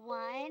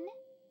 1,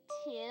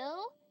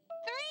 2,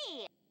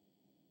 3.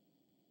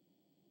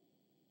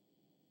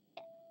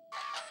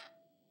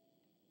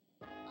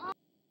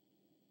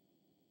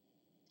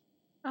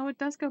 Oh, it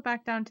does go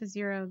back down to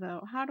 0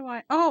 though. How do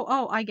I?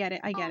 Oh, I get it.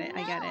 I get it.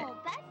 I get it. No,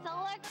 that's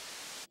all our...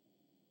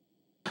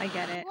 I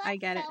get it. I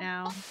get it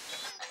now.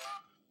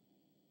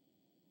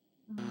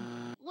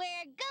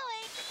 We're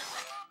going.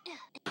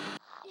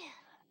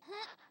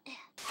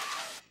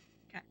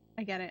 Okay,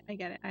 I get it. I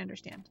get it. I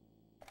understand.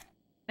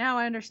 Now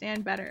I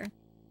understand better.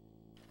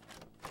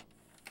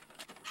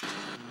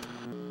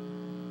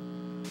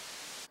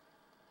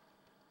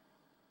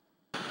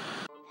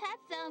 That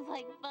sounds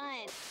like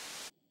fun.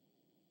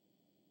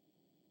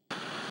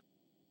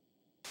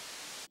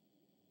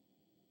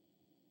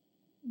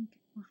 Okay,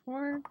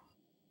 before.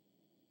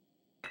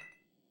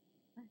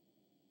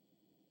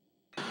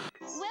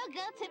 We'll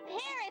go to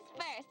Paris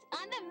first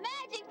on the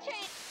magic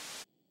train.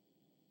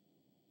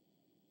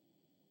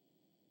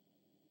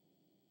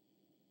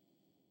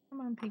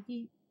 Come on,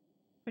 Piggy.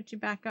 Put you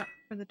back up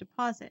for the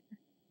deposit.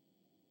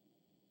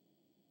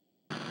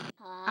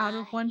 Out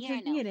of one you're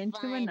piggy no and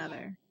into fun.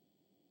 another.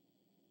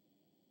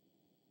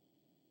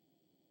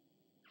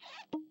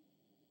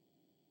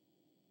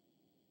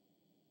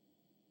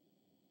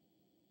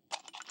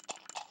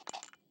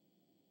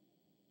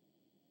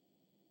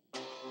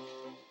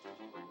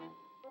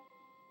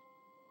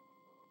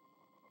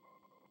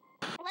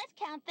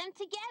 count them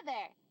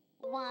together.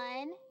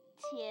 1,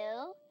 2,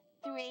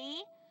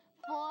 3,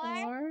 4,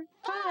 4,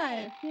 5.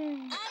 5.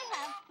 Yay. I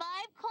have 5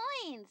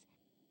 coins.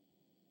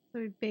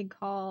 So big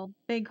haul.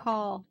 Big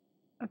haul.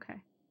 Okay.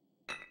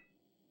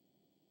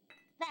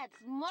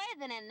 That's more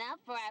than enough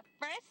for our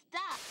first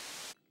stop.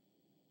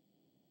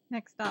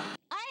 Next stop.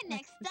 Our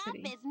next Mexico stop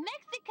City. is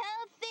Mexico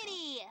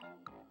City.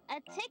 A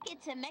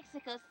ticket to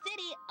Mexico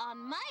City on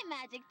my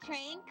magic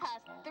train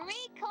costs 3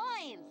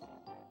 coins.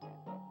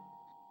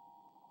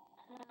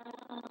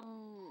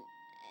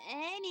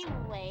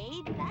 Anyway,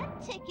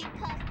 that ticket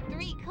costs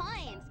 3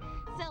 coins.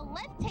 So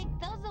let's take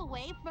those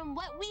away from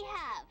what we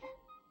have.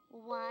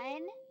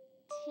 1,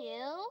 2,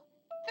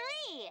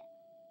 3.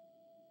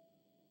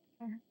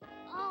 Okay.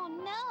 Oh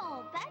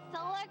no, that's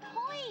all our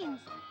coins.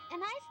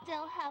 And I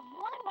still have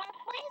one more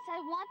place I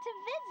want to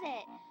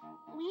visit.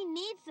 We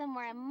need some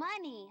more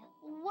money.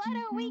 What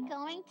are we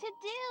going to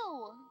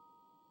do?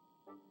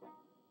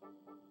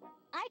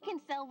 I can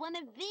sell one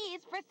of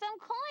these for some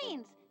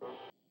coins.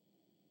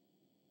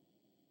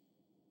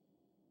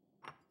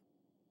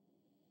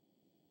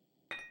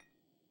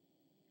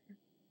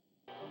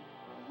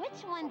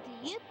 Which one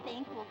do you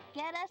think will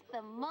get us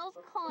the most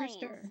coins?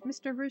 Rooster.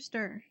 Mr.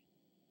 Rooster.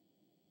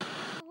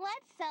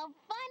 Let's sell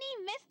funny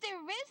Mr.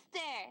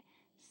 Rooster.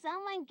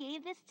 Someone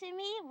gave this to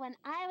me when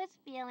I was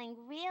feeling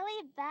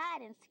really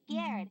bad and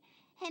scared,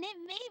 and it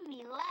made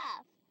me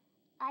laugh.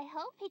 I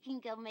hope he can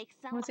go make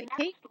someone Was it else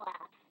Kate?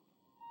 laugh.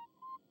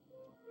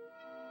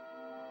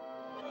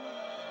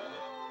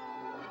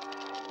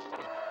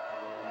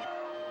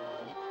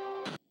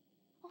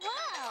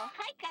 Wow,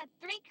 I got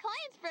 3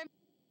 coins from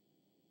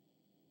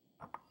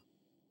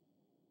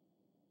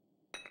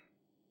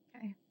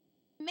Okay.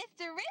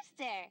 Mr.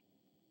 Rooster.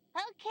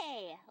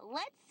 Okay,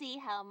 let's see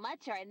how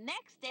much our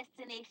next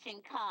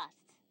destination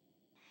costs.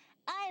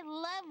 I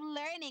love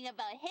learning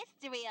about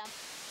history.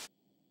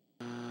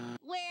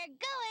 We're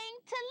going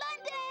to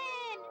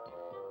London!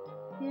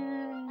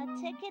 Yay. A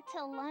ticket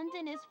to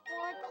London is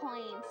 4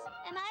 coins,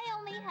 and I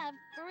only have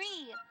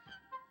 3.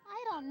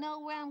 I don't know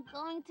where I'm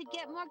going to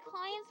get more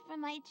coins for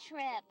my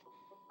trip.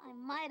 I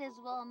might as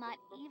well not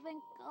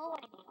even go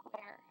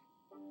anywhere.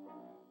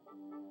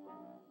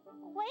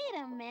 Wait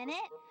a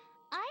minute.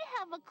 I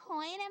have a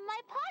coin in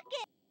my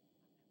pocket.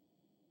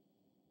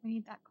 We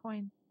need that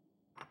coin.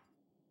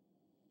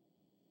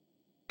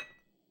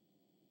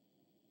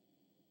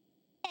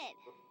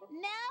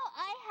 Now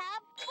I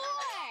have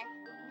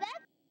 4.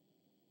 That's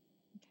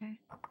Okay.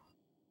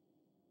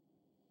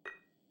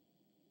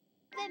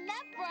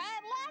 enough for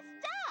our last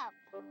stop.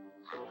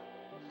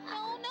 No,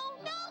 no,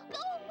 no!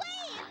 Go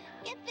away!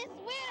 Get this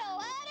weirdo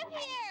out of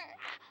here!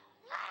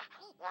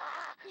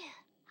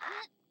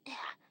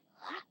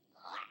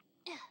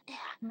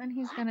 And then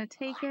he's gonna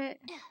take it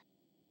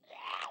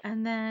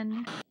and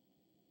then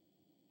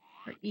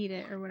or eat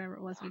it or whatever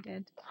it was he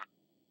did.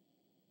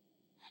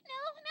 No,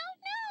 no,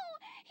 no!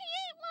 He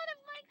ate one of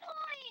my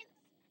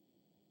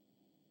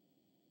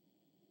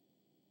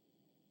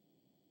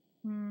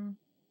coins!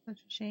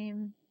 Such a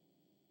shame.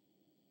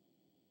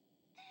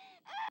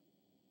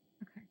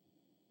 Okay.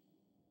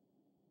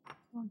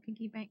 Come on,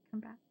 Piggy Bank, come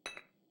back.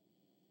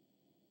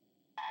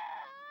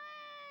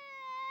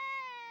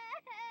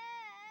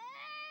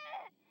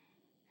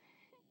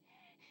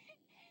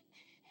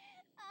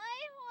 I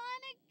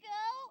want to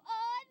go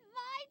on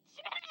my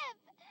trip!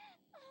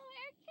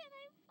 Where can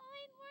I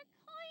find more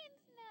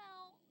coins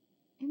now?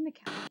 In the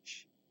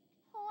couch.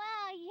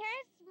 Wow,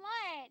 you're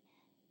smart.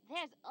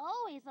 There's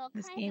always all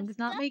This kinds game of does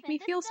not stuff make in me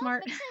the feel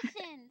smart. sofa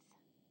cushions.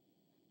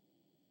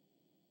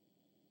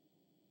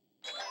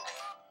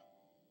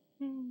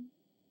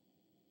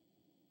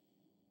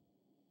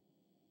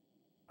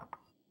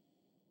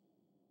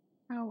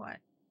 Oh, what?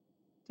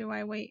 Do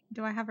I wait?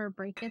 Do I have her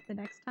break it the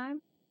next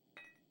time?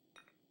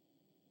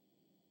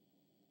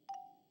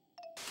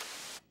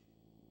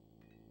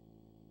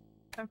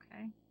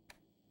 Okay.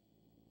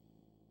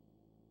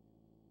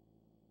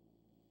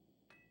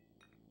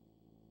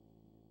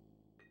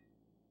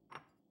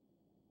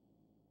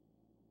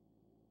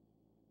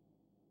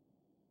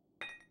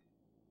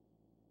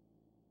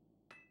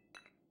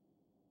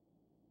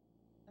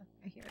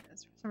 Okay, here it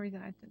is. For some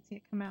reason I didn't see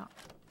it come out.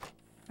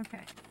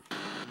 Okay.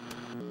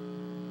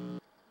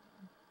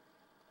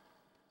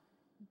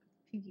 Put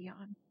Piggy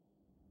on.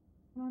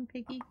 Come on,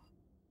 Piggy.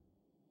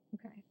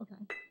 Okay, okay.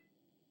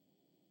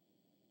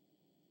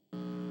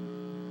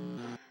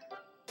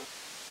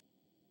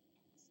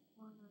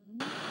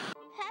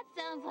 That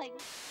sounds like...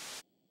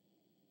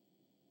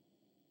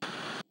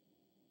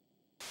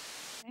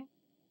 Okay.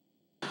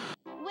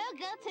 We'll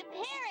go to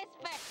Paris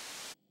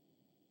first.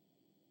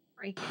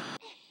 Break it.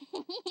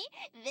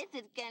 This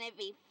is gonna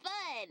be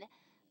fun.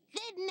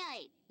 Good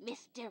night,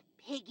 Mr.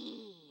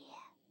 Piggy.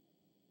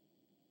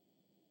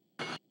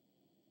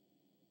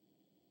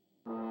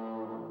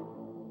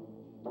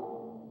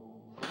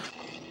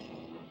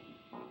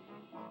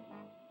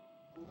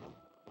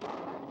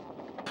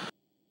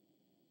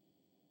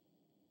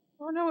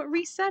 Oh no, it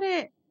reset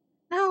it!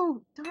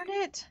 No! Darn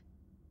it!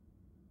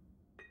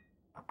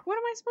 What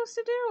am I supposed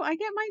to do? I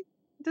get my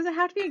Does it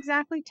have to be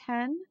exactly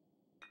 10?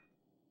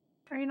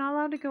 Are you not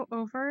allowed to go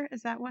over?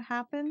 Is that what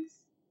happens?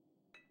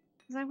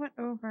 Because I went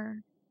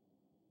over.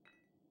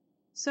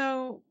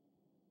 So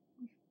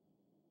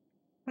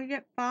we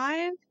get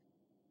 5.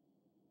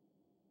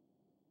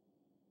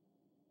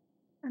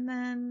 And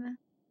then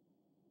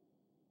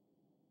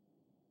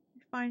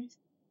we find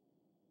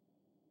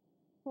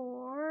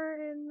 4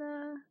 in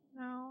the...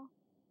 No.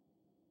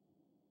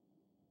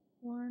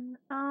 1.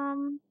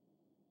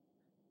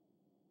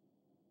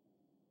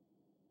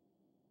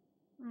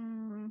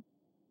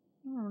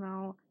 I don't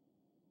know.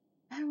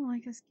 I don't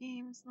like this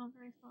game. It's not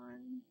very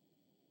fun.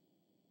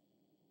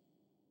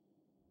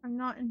 I'm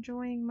not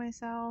enjoying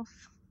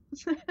myself.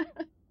 This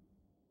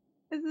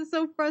is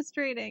so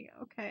frustrating.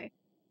 Okay.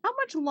 How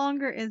much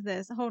longer is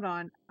this? Hold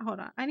on. Hold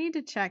on. I need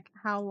to check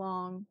how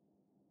long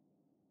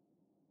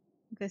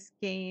this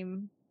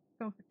game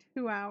go for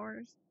 2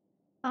 hours.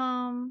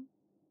 I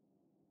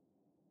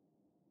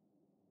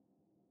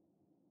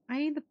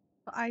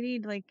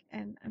need like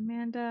an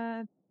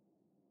Amanda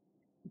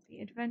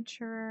the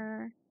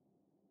Adventurer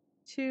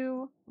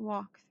 2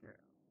 walkthrough.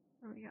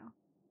 There we go.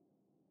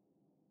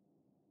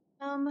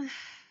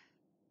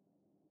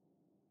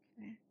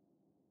 Okay.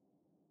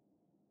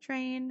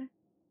 Train.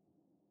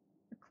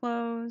 The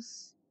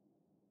clothes.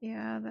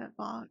 Yeah, that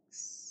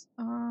box.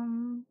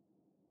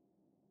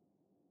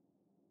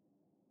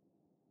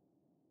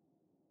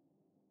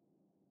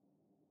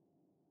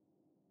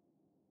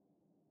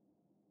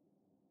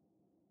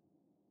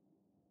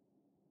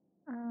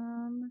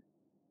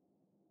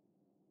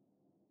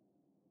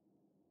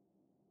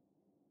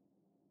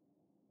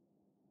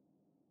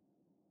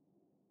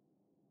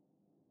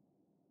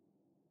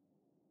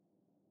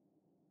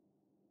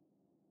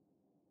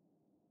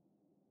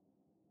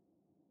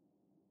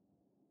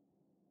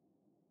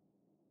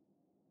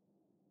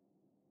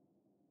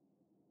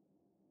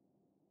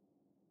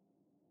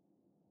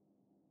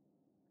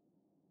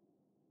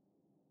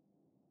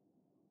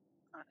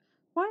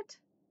 What?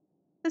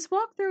 This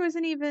walkthrough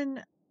isn't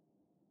even...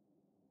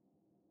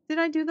 Did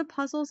I do the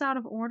puzzles out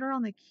of order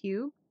on the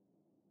cube?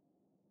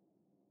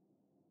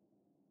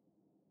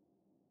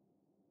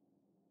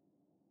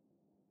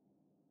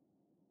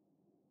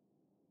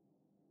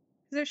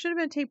 There should have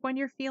been tape when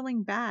you're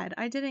feeling bad.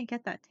 I didn't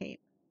get that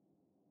tape.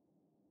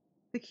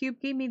 The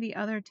cube gave me the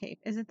other tape.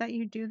 Is it that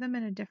you do them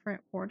in a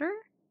different order?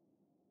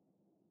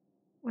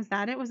 Was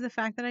that it? Was the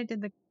fact that I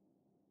did the...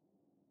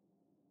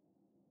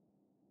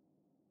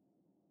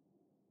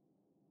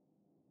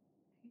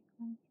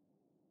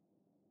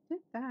 Did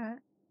that?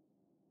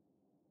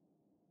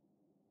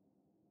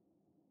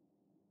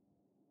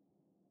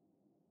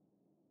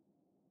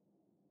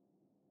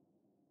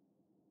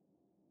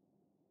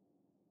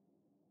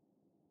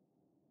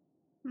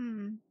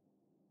 Hmm.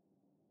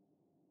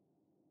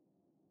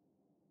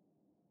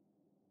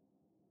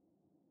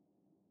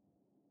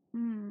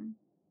 Hmm.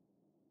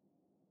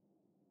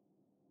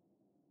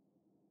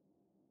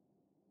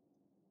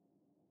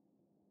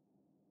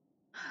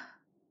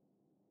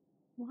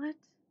 What?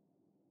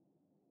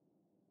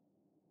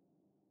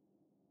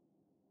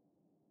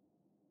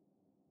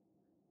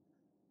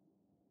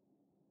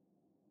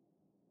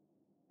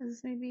 Is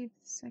this maybe the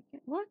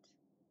second? What?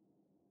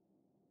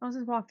 Oh, this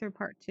is walkthrough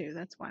part 2.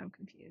 That's why I'm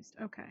confused.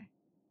 Okay.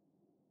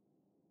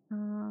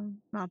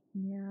 Not,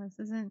 yeah,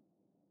 this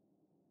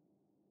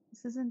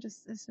isn't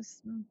just, it's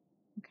just,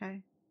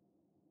 okay.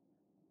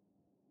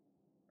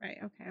 Right,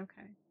 okay.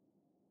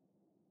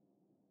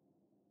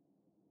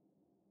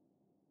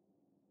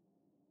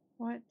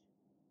 What?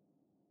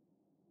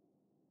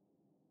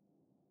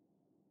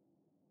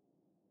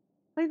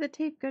 Play the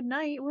tape good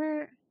night.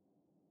 Where?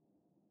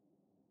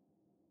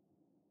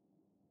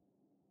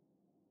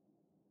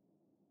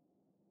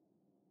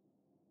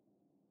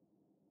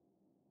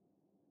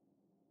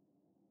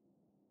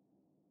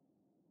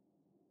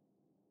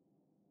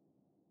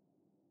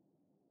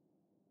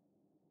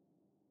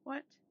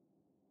 What?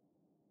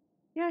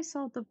 Yeah, I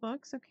sold the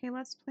books. Okay,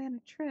 let's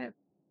plan a trip.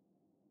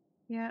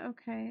 Yeah,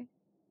 okay.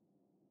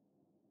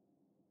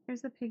 Here's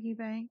the piggy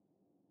bank.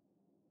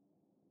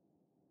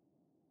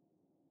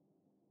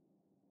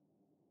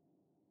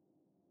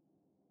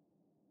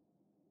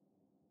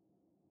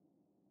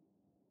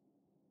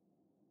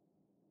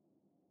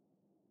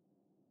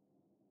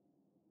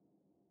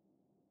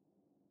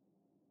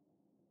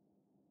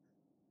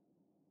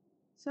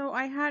 So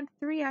I had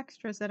 3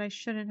 extras that I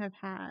shouldn't have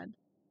had.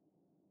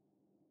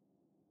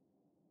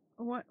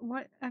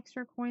 What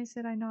extra coins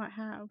did I not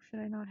have? Should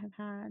I not have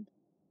had?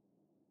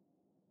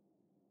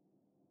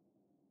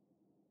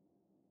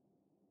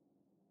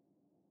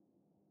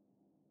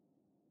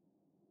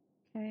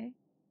 Okay.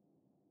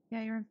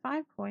 Yeah, you're in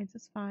 5 coins.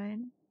 It's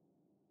fine.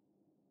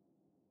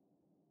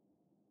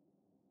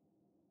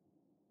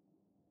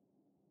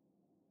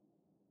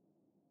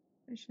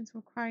 Missions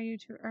require you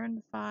to earn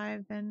the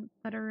 5, then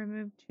letter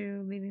remove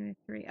 2, leaving the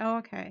 3. Oh,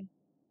 okay.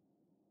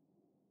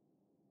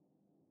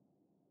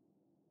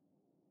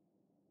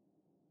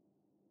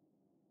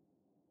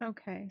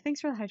 Okay.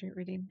 Thanks for the hydrate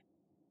reading.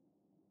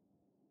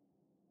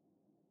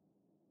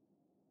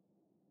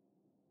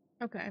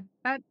 Okay,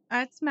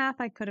 that's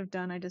math I could have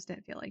done. I just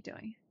didn't feel like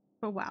doing.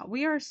 But wow,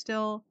 we are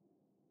still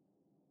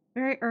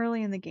very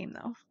early in the game,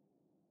 though.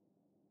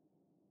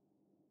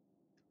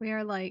 We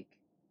are like,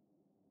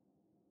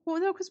 well,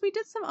 no, because we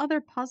did some other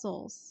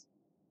puzzles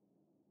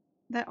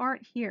that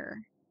aren't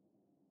here.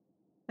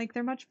 Like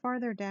they're much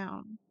farther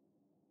down.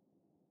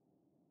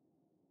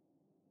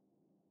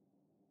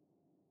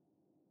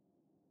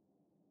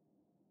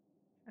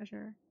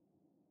 Treasure.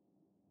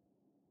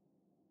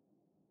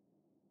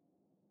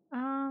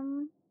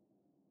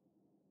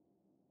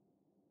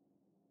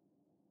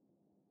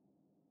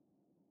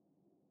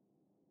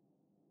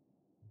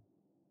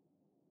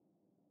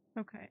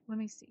 Okay, let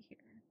me see here.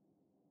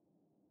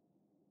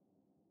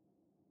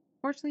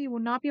 Fortunately, you will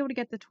not be able to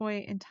get the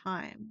toy in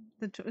time.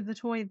 The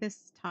toy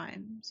this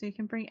time. So you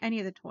can bring any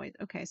of the toys.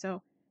 Okay,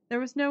 so there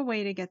was no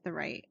way to get the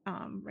right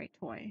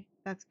toy.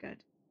 That's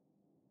good.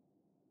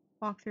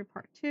 Walk through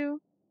part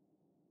 2.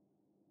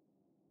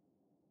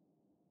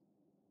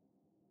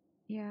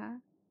 Yeah.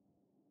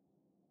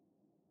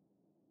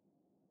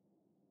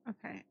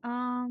 Okay.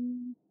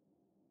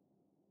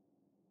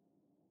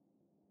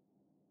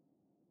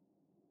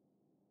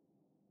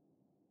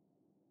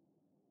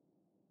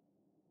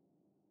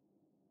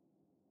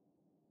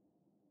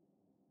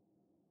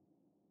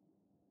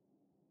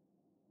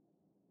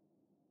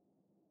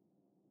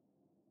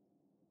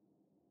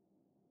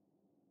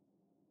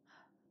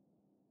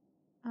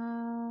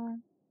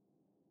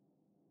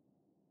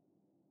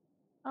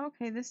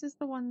 Okay, this is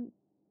the one.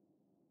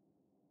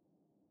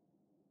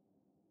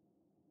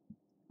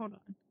 Hold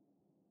on.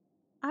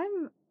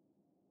 I'm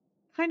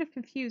kind of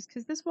confused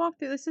because this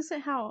walkthrough, this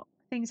isn't how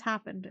things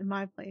happened in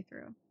my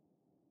playthrough.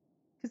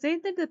 Because they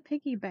did the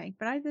piggy bank,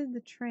 but I did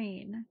the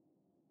train.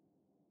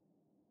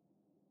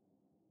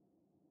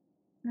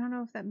 I don't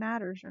know if that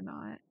matters or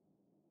not.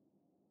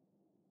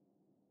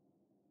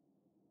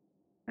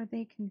 Are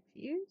they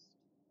confused?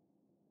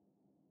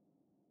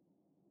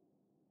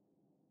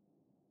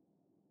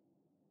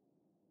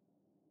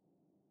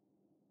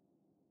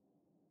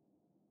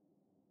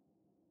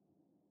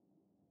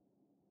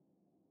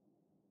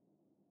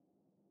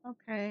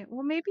 Okay,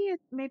 well maybe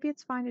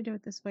it's fine to do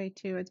it this way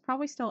too. It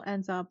probably still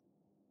ends up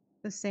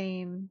the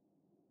same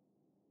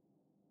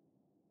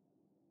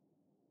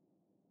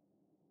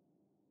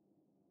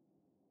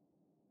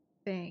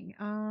thing.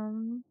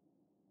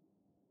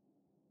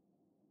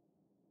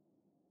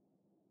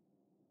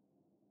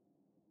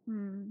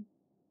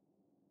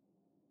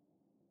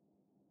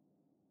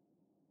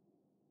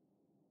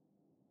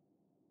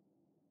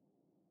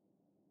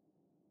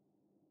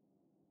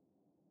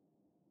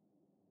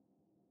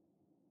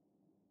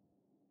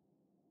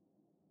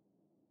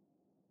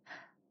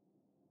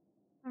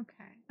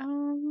 Okay.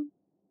 No,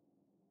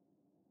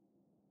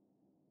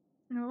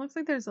 it looks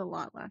like there's a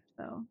lot left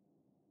though.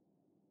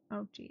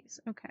 Oh geez.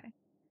 Okay.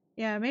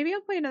 Yeah, maybe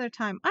I'll play another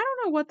time. I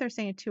don't know what they're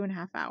saying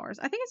 2.5 hours.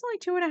 I think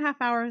it's only 2.5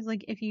 hours,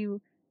 like if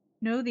you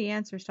know the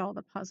answers to all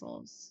the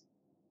puzzles.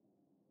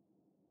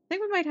 I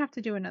think we might have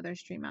to do another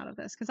stream out of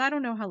this because I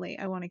don't know how late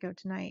I want to go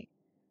tonight.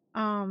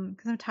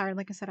 Because I'm tired.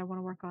 Like I said, I want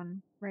to work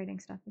on writing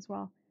stuff as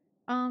well.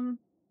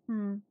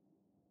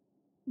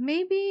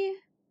 Maybe.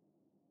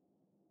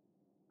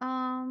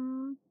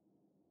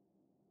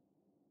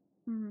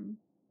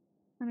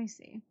 Let me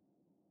see.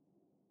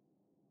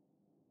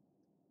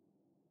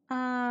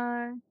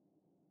 I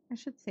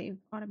should save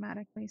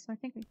automatically, so I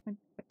think we can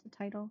put the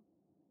title.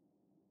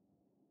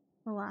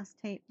 The last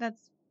tape.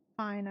 That's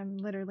fine. I'm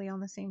literally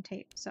on the same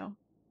tape, so.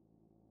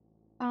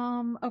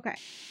 Okay.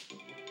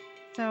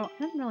 So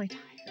I'm really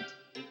tired.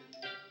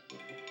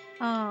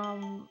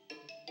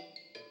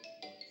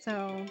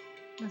 So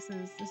this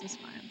is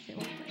fine. I'm sure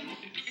we'll play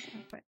this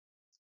real quick.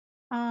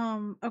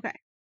 Okay.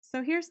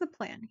 So here's the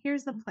plan.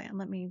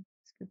 Let me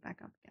scoot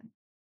back up again.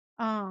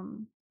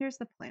 Here's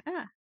the plan.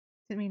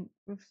 Didn't mean.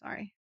 Oops,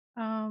 sorry.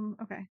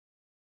 Okay.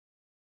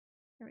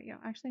 There we go.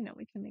 Actually, no,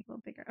 we can make it a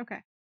little bigger.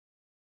 Okay.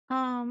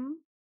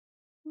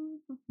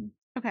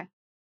 Okay.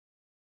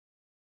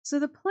 So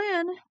the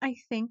plan, I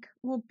think,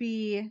 will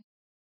be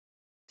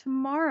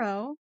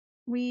tomorrow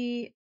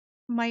we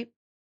might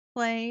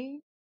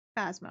play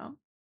Phasmo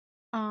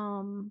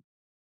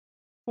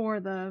for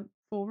the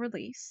full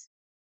release.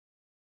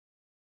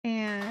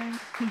 And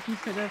thank you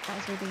for the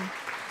Pfizer theme.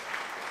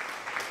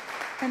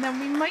 And then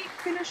we might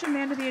finish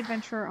Amanda the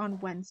Adventurer on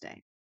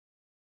Wednesday.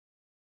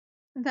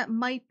 That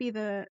might be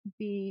the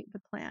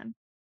plan,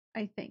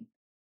 I think.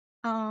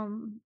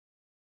 Because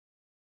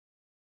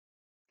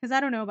I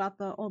don't know about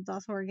the old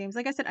DOS horror games.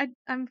 Like I said,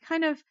 I'm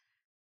kind of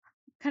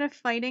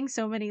fighting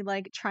so many,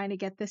 like trying to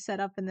get this set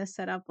up and this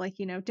set up, like,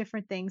 you know,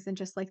 different things than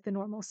just like the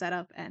normal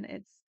setup,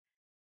 and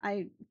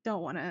I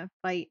don't want to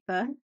fight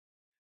the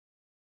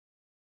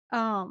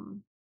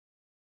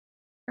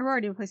we're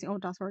already replacing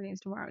old DOS horror games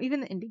tomorrow, even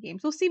the indie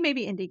games. We'll see,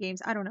 maybe indie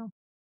games, I don't know,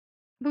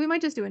 but we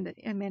might just do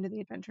Amanda the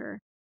Adventurer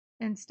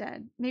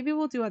instead. Maybe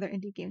we'll do other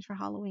indie games for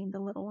Halloween, the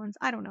little ones,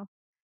 I don't know.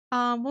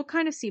 We'll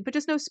kind of see, but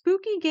just know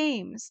spooky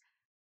games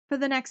for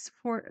the next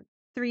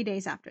 3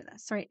 days after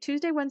this. Right,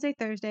 Tuesday, Wednesday,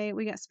 Thursday,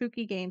 we got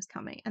spooky games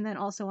coming, and then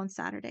also on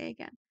Saturday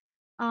again.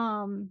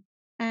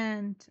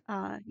 And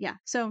yeah,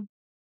 so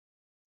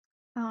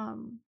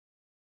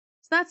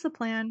so that's the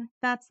plan.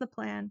 That's the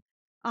plan.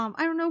 I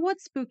don't know what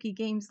spooky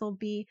games they'll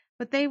be,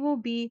 but they will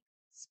be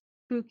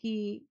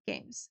spooky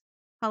games.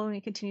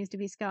 Halloween continues to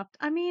be scuffed.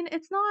 I mean,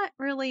 it's not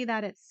really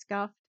that it's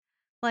scuffed.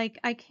 Like,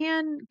 I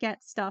can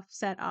get stuff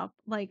set up.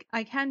 Like,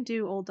 I can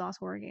do old DOS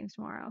horror games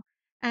tomorrow.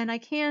 And I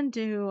can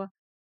do,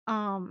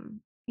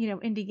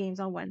 indie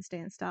games on Wednesday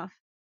and stuff.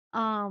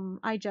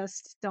 I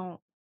just don't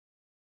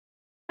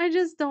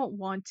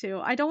want to.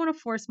 I don't want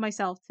to force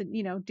myself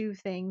to, do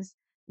things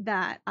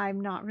that I'm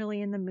not really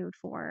in the mood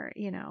for,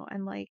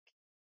 and like,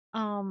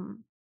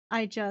 um,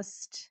 I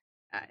just,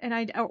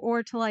 and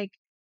or to like,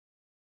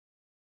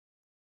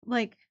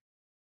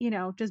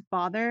 just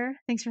bother.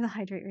 Thanks for the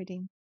hydrate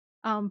rating.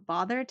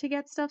 Bother to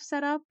get stuff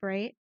set up,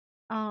 right?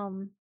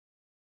 Um,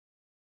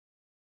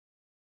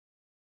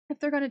 if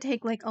they're going to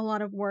take like a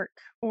lot of work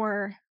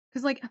or,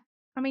 cause like,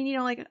 I mean,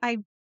 like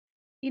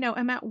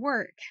I'm at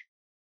work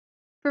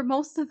for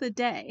most of the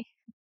day.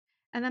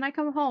 And then I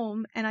come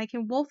home and I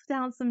can wolf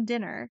down some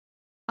dinner.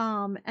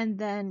 And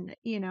then,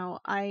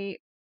 I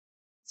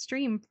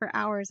stream for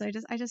hours. I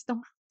just don't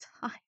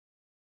have time.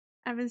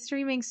 I've been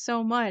streaming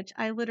so much.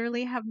 I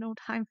literally have no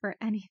time for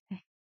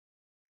anything.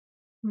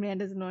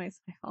 Amanda's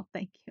noise. Oh,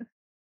 thank you.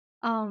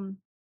 And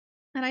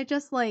I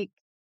just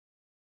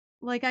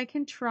I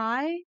can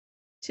try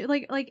to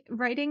like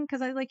writing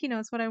because I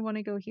it's what I want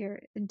to go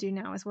here and do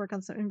now is work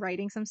on some and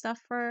writing some stuff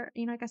for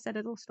like I said a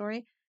little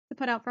story to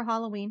put out for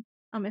Halloween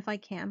if I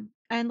can.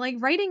 And like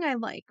writing I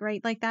like,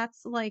 right? Like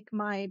that's like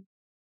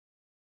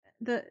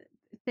the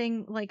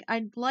thing like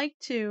I'd like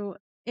to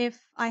if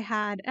I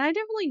had and I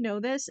didn't really know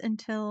this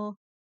until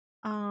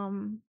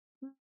um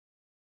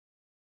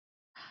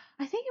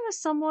I think it was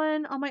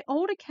someone on my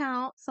old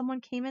account, someone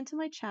came into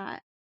my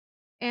chat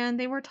and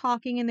they were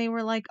talking and they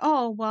were like,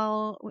 "Oh,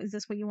 well, is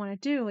this what you want to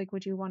do? Like,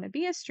 would you want to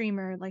be a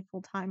streamer like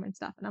full time and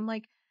stuff?" And I'm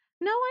like,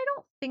 "No, I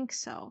don't think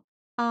so.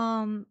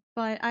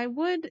 But I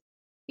would,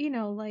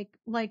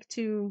 like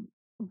to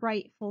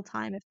write full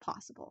time if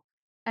possible."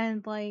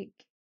 And like,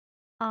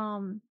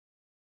 um,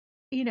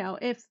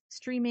 if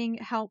streaming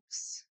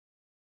helps,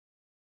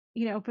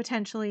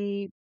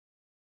 potentially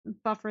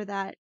buffer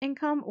that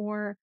income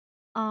or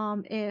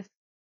if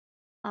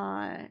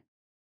uh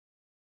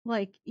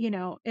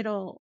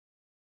it'll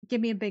give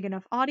me a big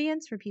enough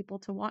audience for people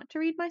to want to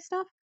read my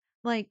stuff,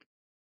 like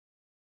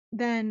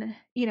then,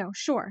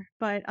 sure.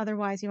 But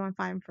otherwise, I'm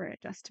fine for it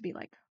just to be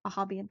like a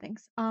hobby and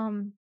things.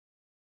 And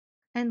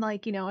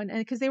like, and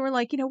because they were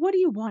like, what do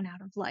you want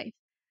out of life?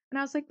 And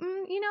I was like,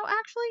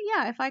 actually,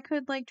 yeah, if I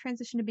could like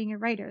transition to being a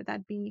writer,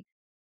 that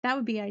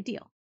would be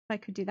ideal if I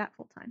could do that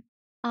full time.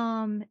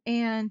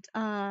 And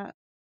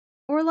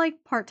or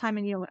like part time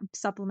and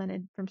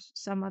supplemented from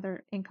some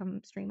other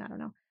income stream. I don't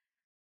know,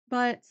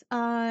 but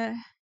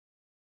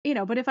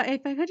but if I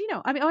could,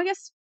 I mean, I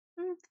guess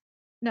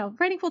no,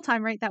 writing full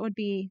time, right? That would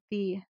be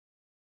the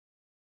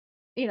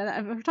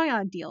if we're talking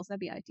about deals, that'd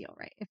be ideal,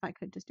 right? If I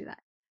could just do that,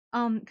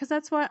 because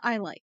that's what I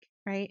like,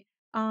 right?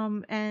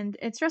 And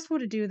it's stressful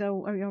to do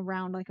though,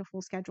 around like a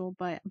full schedule,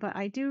 but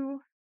I do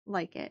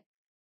like it,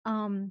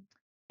 um,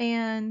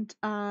 and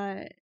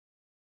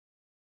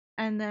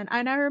and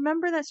I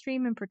remember that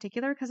stream in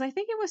particular because I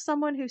think it was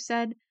someone who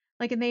said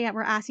like, and they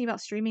were asking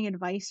about streaming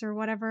advice or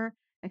whatever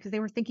because they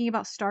were thinking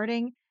about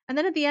starting. And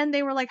then at the end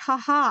they were like,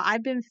 haha,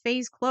 I've been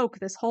FaZe Cloak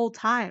this whole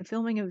time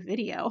filming a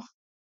video.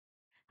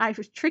 I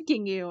was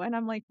tricking you. And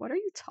I'm like, what are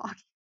you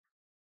talking?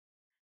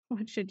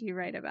 What should you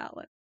write about?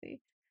 Let's see.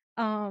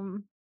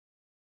 Um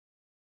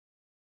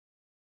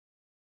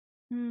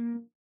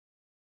mm,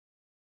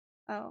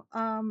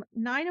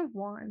 Nine of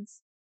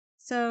Wands.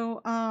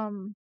 So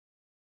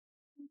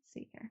let's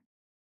see here.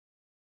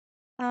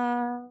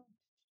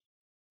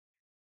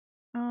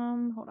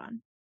 Hold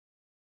on.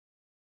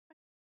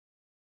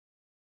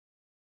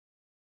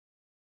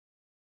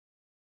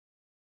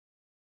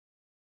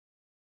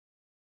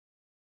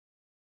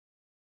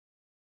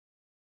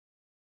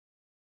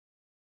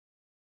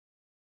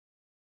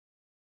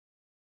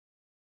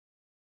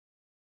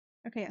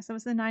 Okay, yeah, so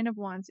it's the Nine of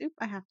Wands. Oop,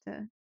 I have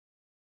to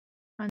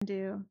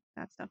undo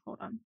that stuff. Hold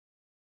on.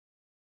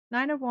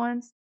 Nine of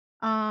Wands.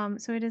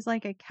 So it is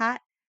like a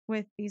cat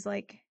with these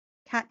like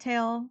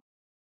cattail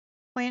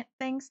plant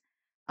things.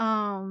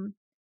 Um,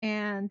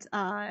 and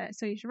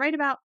so you should write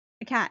about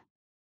a cat.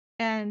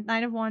 And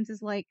Nine of Wands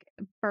is like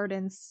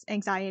burdens,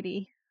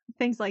 anxiety,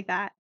 things like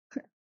that.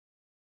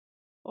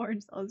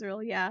 Orange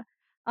Celestial, yeah.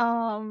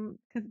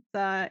 Because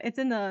it's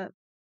in the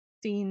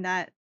scene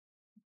that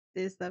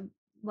is the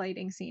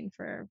lighting scene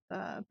for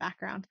the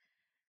background.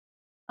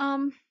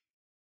 Um,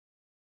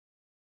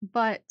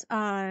 but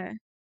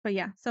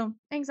yeah, so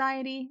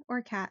anxiety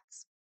or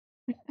cats.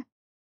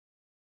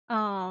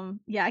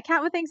 Yeah, a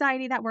cat with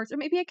anxiety that works, or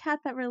maybe a cat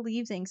that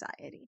relieves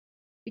anxiety.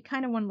 You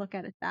kind of want to look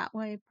at it that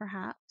way,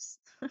 perhaps.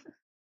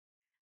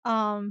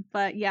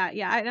 But yeah,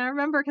 I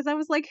remember because I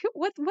was like,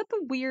 what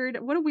a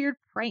weird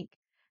prank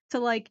to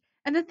like.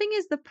 And the thing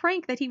is, the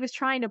prank that he was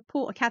trying to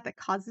pull a cat that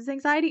causes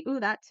anxiety.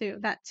 Ooh, that too,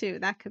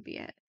 that could be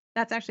it.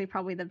 That's actually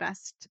probably the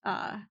best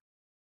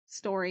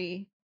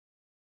story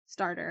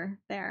starter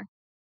there.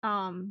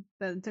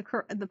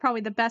 The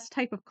probably the best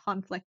type of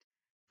conflict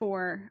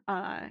for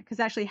because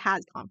it actually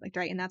has conflict,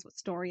 right? And that's what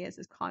story is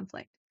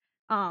conflict.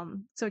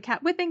 So a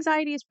cat with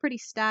anxiety is pretty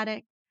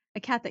static. A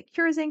cat that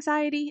cures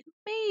anxiety,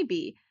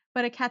 maybe,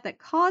 but a cat that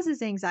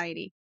causes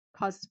anxiety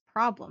causes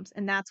problems,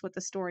 and that's what the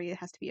story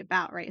has to be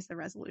about, right? Is the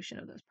resolution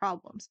of those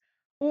problems,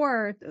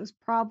 or those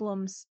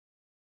problems,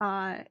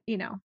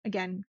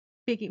 again,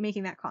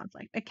 making that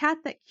conflict. A cat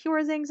that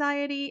cures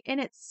anxiety in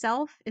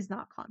itself is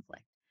not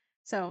conflict.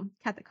 So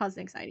cat that causes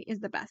anxiety is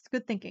the best.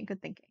 Good thinking,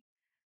 good thinking.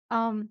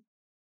 Um,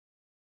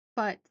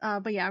 but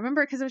yeah, I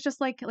remember because it was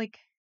just like,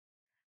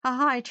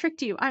 haha, I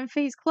tricked you. I'm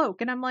Faye's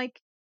cloak, and I'm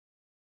like,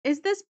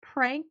 is this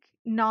prank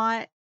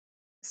not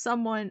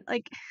someone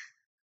like?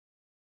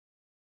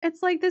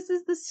 It's like this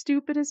is the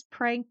stupidest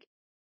prank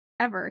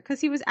ever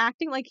because he was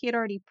acting like he had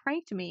already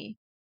pranked me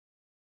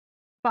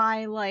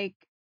by like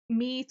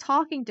me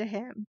talking to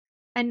him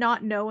and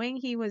not knowing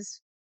he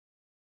was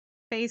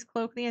Faye's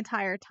cloak the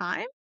entire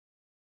time,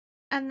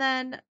 and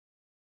then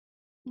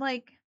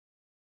like.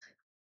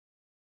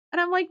 And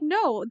I'm like,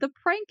 no, the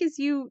prank is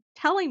you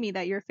telling me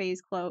that you're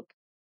Faye's cloak.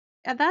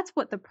 And that's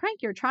what the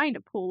prank you're trying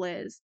to pull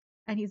is.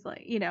 And he's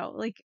like,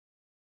 like,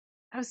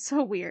 that was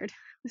so weird.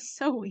 It was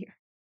so weird.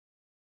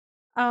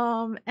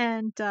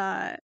 And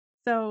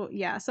so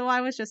yeah, so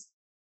I was just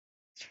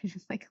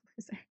treated like a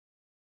loser.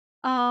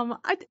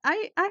 I had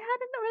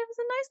it was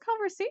a nice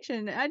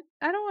conversation.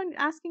 I don't want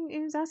asking he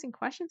was asking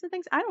questions and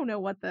things. I don't know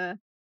what that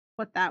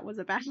was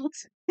about.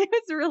 It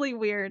was really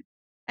weird.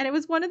 And it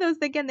was one of those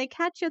again, they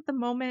catch you at the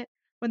moment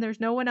when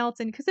there's no one else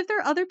in because if there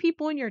are other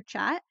people in your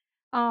chat,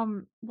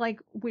 like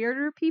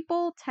weirder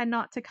people tend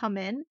not to come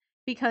in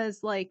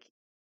because like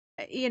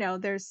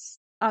there's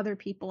other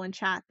people in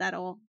chat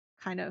that'll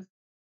kind of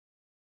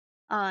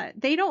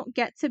they don't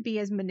get to be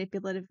as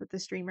manipulative with the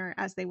streamer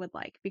as they would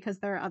like because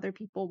there are other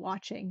people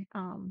watching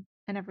and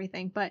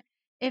everything. But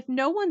if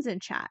no one's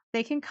in chat,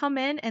 they can come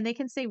in and they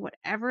can say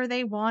whatever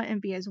they want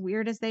and be as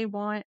weird as they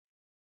want.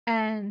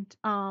 And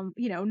no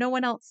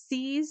one else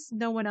sees,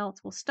 no one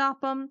else will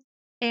stop them.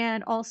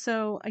 And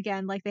also,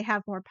 again, like they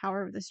have more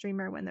power with the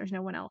streamer when there's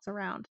no one else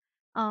around.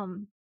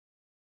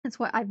 That's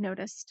what I've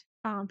noticed.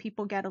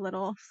 People get a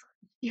little.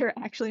 You're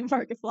actually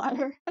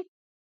Markiplier.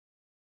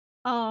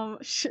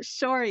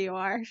 Sure you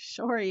are.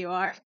 Sure you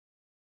are.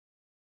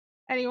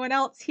 Anyone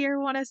else here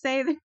want to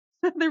say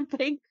they're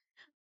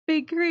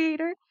big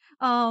creator?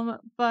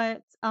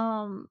 But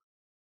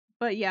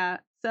yeah.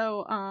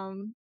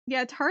 So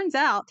yeah. Turns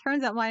out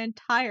my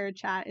entire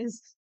chat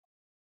is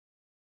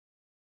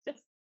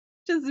just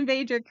just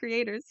major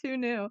creators. Who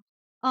knew?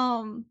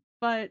 Um,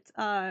 but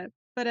uh,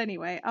 but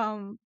anyway.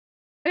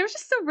 It was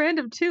just so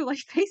random too. Like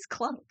face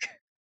cloak.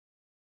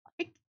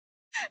 Like,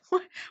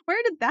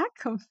 where did that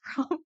come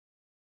from?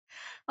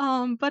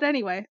 But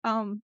anyway.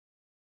 I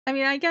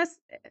mean, I guess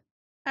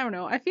I don't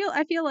know. I feel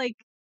like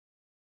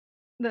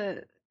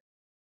the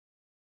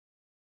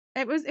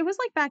it was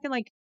like back in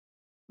like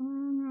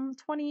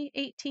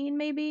 2018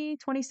 maybe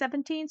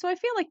 2017, so I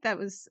feel like that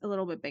was a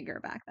little bit bigger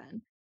back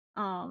then.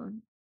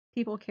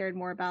 People cared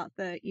more about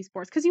the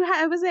esports because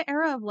it was an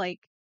era of like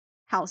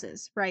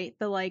houses, right?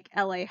 The like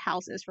LA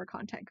houses for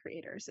content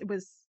creators. It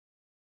was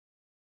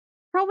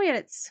probably at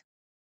its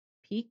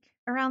peak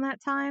around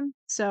that time.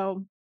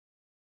 So,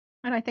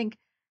 and I think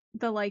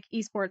the like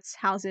esports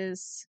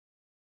houses,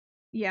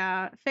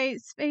 yeah,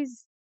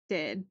 phase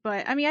did,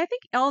 but I mean, I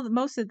think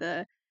most of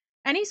the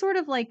any sort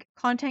of like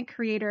content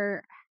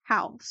creator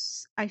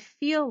house, I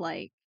feel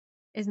like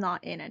is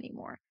not in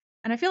anymore.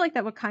 And I feel like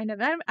that would kind of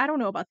I don't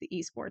know about the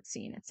esports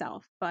scene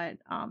itself, but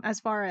as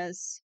far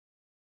as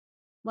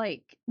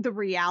like the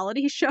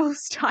reality show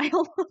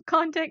style of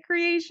content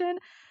creation,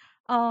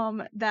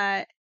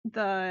 that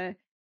the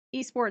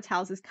esports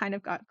houses kind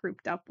of got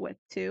grouped up with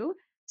too.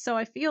 So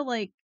I feel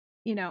like,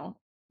 you know,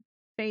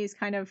 FaZe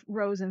kind of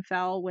rose and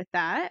fell with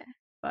that,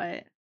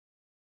 but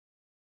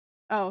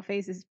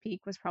FaZe's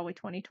peak was probably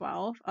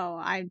 2012. Oh,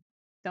 I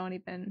don't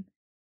even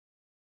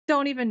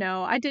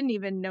know. I didn't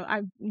even know.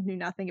 I knew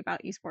nothing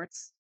about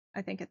esports.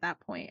 I think at that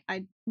point,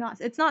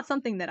 it's not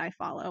something that I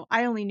follow.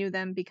 I only knew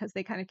them because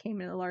they kind of came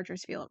in the larger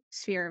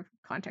sphere of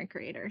content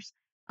creators,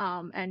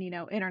 and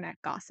internet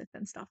gossip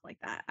and stuff like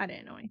that. I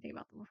didn't know anything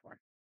about them before.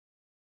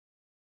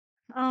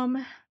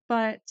 Um,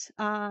 but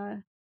uh,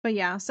 but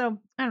yeah, so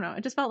I don't know.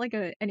 It just felt like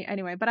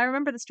anyway. But I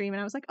remember the stream and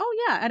I was like,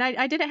 oh yeah, and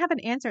I didn't have an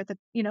answer at the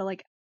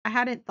like I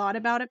hadn't thought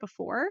about it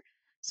before.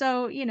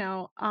 So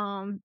shout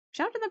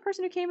out to the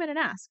person who came in and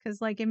asked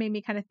because like it made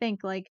me kind of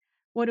think like,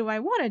 what do I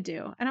want to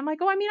do? And I'm like,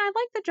 oh, I mean, I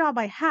like the job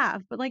I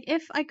have, but like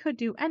if I could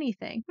do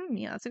anything,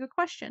 yeah, that's a good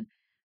question.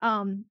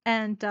 And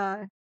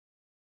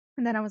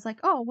then I was like,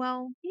 oh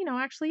well,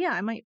 actually, yeah,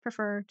 I might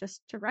prefer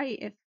just to write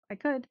if I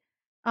could.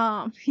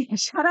 Yeah,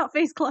 shout out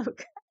Face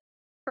Cloak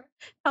for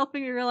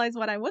helping me realize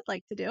what I would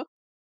like to do.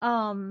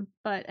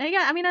 But and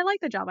yeah, I mean, I like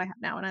the job I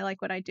have now, and I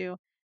like what I do.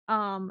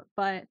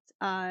 But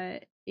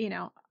I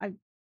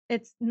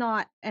it's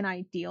not an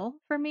ideal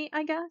for me,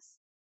 I guess.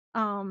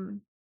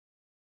 Um,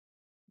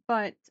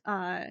 but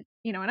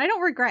you know, and I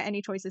don't regret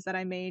any choices that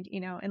I made,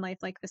 you know, in life.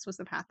 Like this was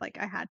the path like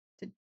I had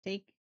to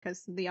take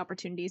because the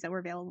opportunities that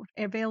were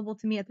available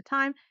to me at the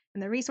time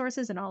and the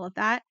resources and all of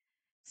that.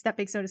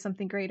 Stepping stone to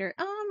something greater.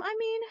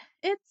 I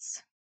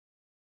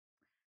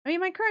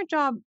mean, my current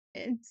job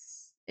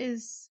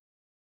is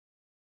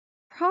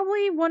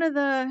probably one of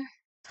the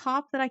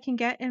top that I can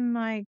get in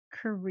my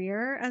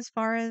career as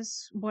far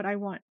as what I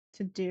want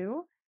to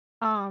do.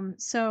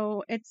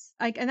 So it's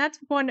like, and that's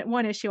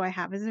one issue I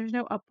have is there's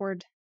no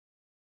upward,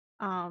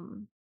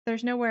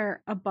 there's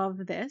nowhere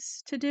above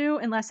this to do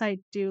unless I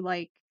do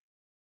like,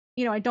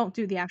 you know, I don't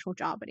do the actual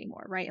job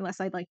anymore, right? Unless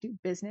I like do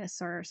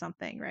business or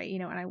something, right? You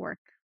know, and I work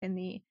in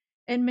the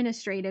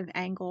administrative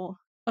angle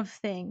of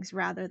things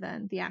rather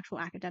than the actual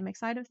academic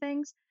side of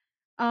things.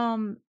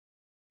 Um,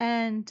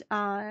 and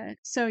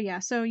so yeah,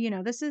 so you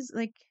know, this is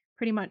like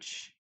pretty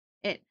much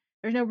it.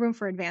 There's no room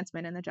for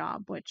advancement in the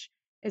job, which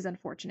is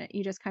unfortunate.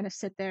 You just kind of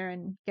sit there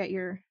and get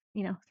your,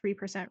 you know,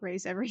 3%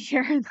 raise every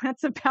year, and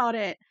that's about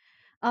it.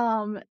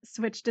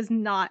 Which does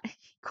not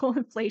equal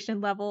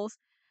inflation levels.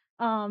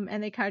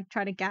 And they kind of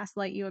try to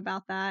gaslight you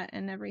about that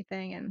and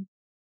everything. And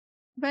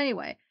but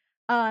anyway,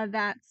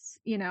 that's,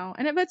 you know,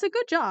 and but it's a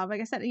good job.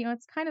 Like I said, you know,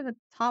 it's kind of the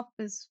top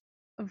is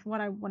of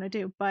what I want to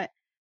do, but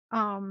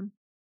um,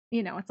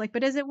 you know, it's like,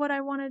 but is it what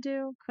I want to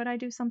do? Could I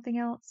do something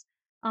else?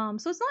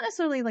 So it's not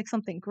necessarily like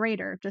something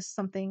greater, just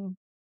something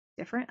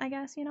different, I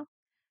guess, you know.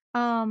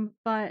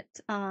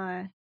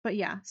 But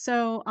yeah,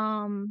 so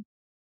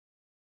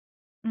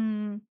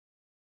mm,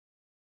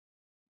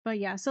 but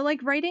yeah, so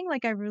like writing,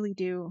 like I really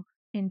do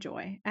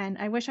enjoy, and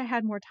I wish I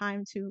had more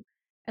time to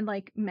and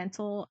like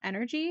mental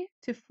energy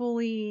to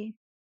fully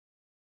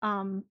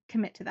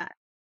commit to that.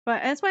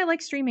 But that's why I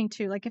like streaming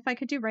too. Like if I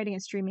could do writing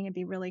and streaming, it'd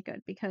be really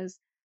good because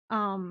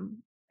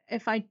um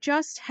if I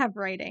just have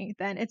writing,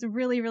 then it's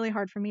really, really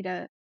hard for me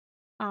to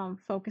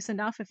focus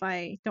enough if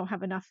I don't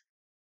have enough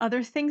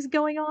other things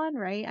going on,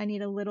 right? I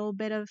need a little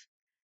bit of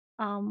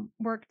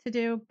work to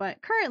do.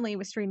 But currently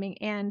with streaming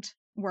and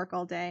work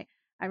all day,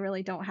 I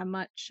really don't have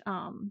much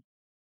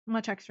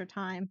extra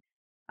time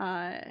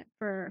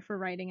for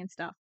writing and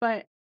stuff.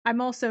 But I'm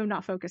also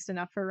not focused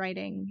enough for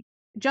writing.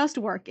 Just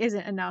work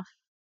isn't enough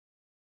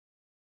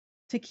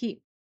to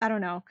keep. I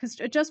don't know, because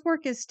just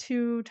work is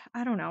too.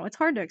 I don't know. It's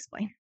hard to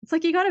explain. It's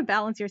like you got to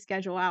balance your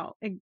schedule out.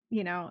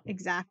 You know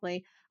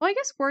exactly. Well, I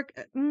guess work.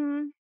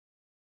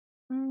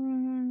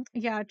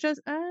 Yeah,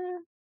 just I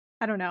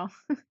don't know.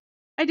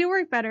 I do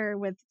work better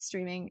with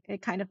streaming.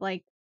 It kind of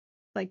like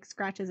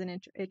scratches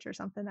an itch or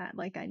something that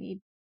like I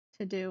need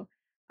to do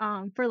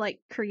for like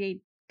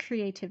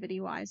creativity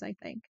wise, I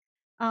think.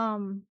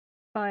 Um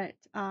but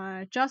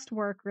just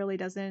work really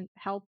doesn't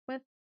help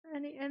with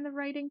any in the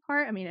writing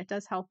part. I mean, it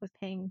does help with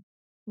paying,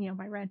 you know,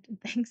 my rent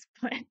and things,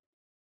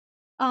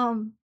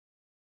 um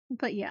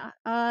but yeah.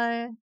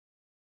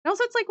 And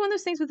also it's like one of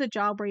those things with a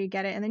job where you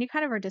get it and then you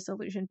kind of are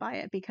disillusioned by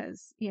it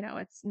because, you know,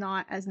 it's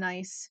not as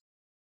nice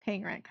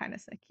paying rent kind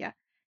of sick. Yeah.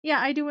 Yeah,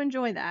 I do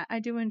enjoy that. I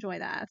do enjoy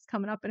that. It's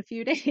coming up in a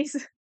few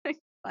days.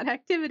 Fun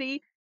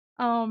activity.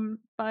 Um,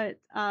 but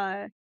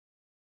uh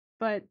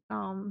but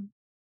um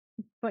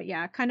but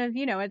yeah, kind of,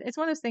 you know, it's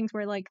one of those things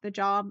where like the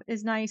job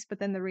is nice, but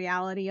then the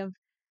reality of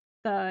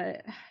the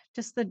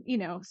just the, you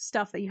know,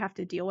 stuff that you have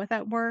to deal with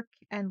at work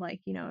and like,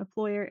 you know,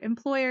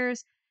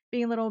 employers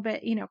being a little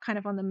bit, you know, kind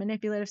of on the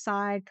manipulative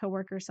side,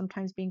 coworkers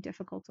sometimes being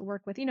difficult to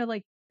work with, you know,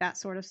 like that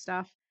sort of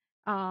stuff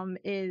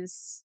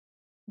is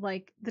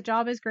like the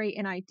job is great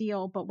and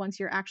ideal, but once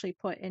you're actually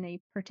put in a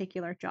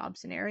particular job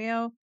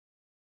scenario,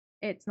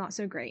 it's not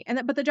so great.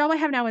 But the job I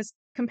have now is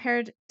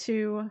compared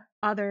to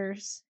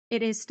others,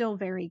 it is still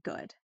very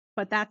good.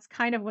 But that's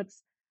kind of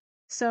what's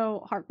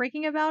so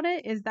heartbreaking about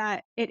it is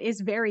that it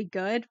is very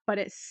good, but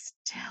it's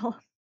still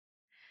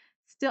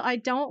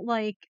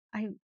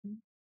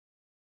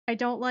I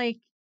don't like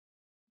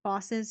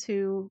bosses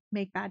who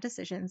make bad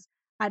decisions.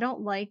 I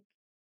don't like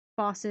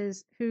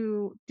bosses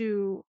who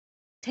do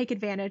take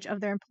advantage of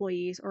their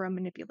employees or are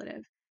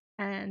manipulative.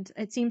 And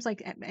it seems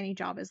like any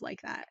job is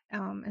like that.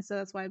 And so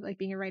that's why like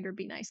being a writer would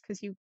be nice because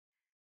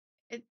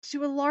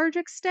to a large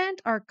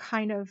extent, are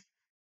kind of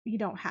you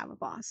don't have a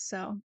boss.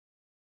 So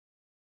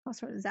that's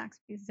sort of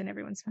Zaxby's and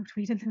everyone smoked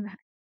weed in the back.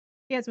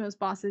 He has most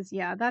bosses.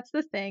 Yeah, that's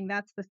the thing.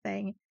 That's the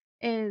thing.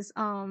 Is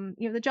you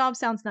know, the job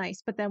sounds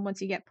nice, but then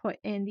once you get put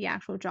in the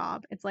actual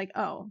job, it's like,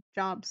 oh,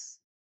 jobs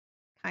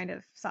kind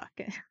of suck.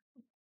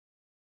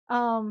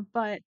 Um,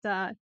 but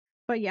uh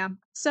but yeah.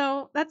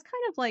 So that's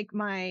kind of like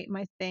my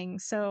thing.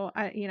 So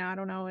I, you know, I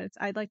don't know,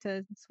 I'd like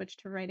to switch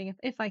to writing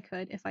if I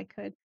could, if I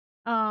could.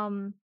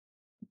 Um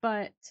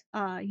but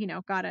you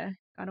know, gotta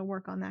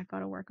work on that,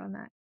 gotta work on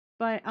that.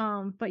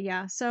 But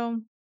yeah,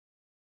 so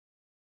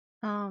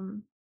I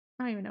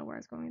don't even know where I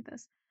was going with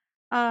this.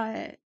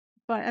 Uh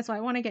but that's why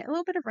I want to get a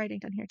little bit of writing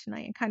done here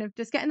tonight and kind of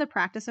just get in the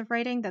practice of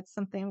writing. That's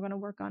something I'm going to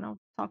work on. I'll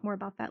talk more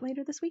about that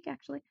later this week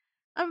actually.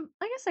 I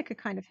guess I could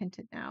kind of hint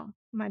it now.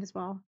 Might as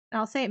well.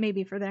 I'll say it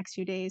maybe for the next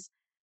few days.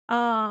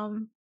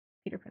 Um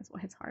Peter Principle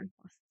hits hard.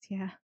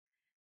 Yeah.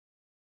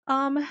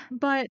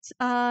 But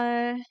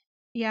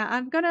Yeah,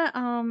 I'm gonna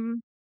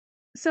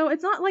so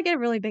it's not like a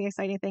really big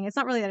exciting thing. It's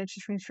not really that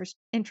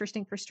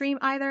interesting for stream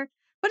either,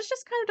 but it's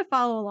just kind of to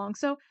follow along.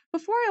 So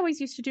before I always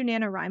used to do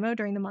NaNoWriMo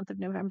during the month of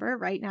November,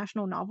 right?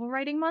 National Novel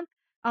Writing Month.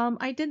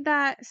 I did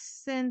that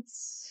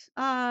since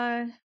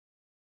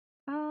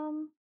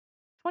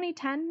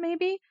 2010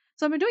 maybe.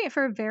 So I've been doing it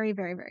for a very,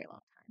 very, very long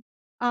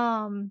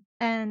time.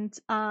 And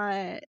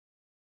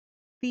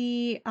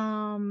the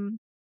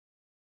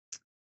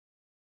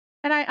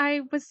and I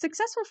was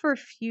successful for a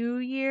few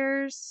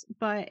years,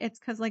 but it's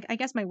because like I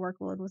guess my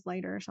workload was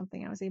lighter or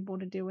something. I was able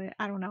to do it.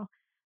 I don't know.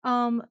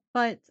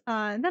 But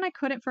then I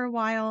couldn't for a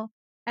while,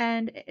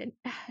 and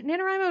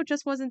NaNoWriMo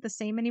just wasn't the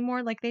same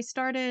anymore. Like they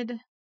started,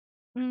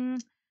 mm,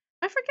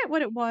 I forget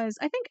what it was.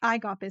 I think I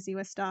got busy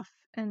with stuff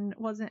and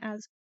wasn't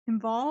as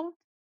involved.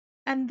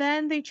 And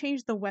then they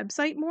changed the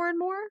website more and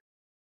more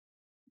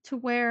to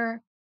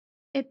where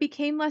it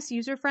became less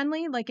user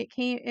friendly. Like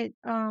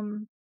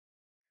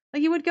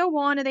like you would go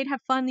on and they'd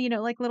have fun,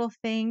 like little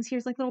things.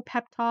 Here's like little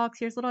pep talks,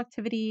 here's little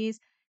activities,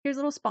 here's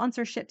little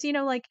sponsorships,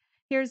 like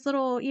here's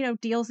little,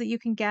 deals that you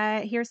can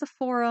get, here's the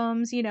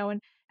forums,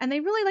 and they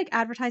really like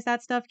advertise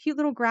that stuff, cute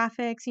little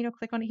graphics,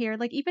 click on it here.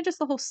 Like even just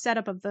the whole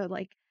setup of the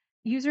like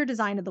user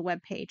design of the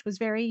web page was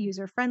very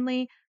user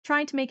friendly,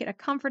 trying to make it a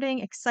comforting,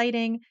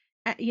 exciting,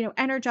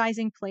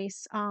 energizing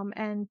place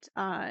and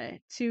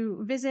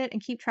to visit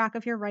and keep track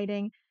of your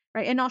writing.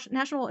 Right, and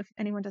national, if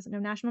anyone doesn't know,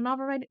 National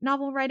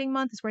Novel Writing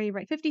Month is where you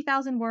write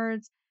 50,000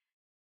 words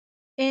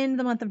in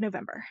the month of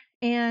November,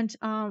 and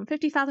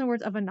 50,000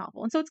 words of a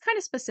novel. And so it's kind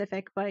of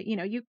specific, but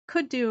you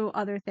could do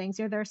other things.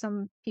 There are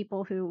some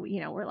people who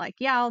were like,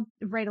 yeah, I'll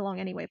write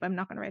along anyway, but I'm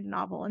not going to write a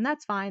novel, and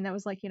that's fine. That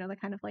was like the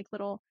kind of like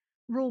little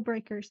rule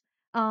breakers.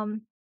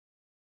 Um,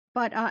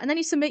 but and then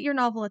you submit your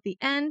novel at the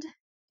end,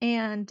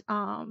 and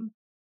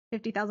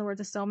 50,000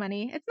 words is so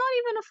many. It's not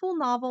even a full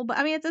novel, but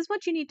I mean, it's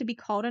what you need to be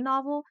called a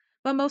novel.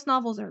 But most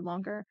novels are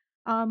longer.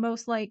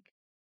 Most like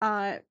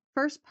uh,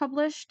 first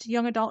published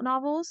young adult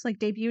novels, like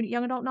debut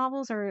young adult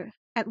novels, are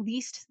at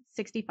least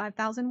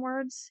 65,000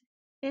 words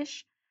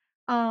ish.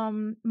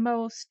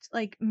 Most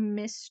like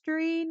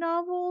mystery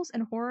novels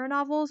and horror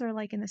novels are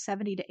like in the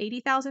 70 to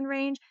 80,000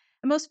 range,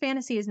 and most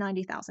fantasy is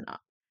 90,000 up.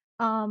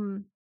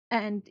 Um,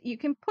 and you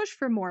can push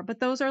for more,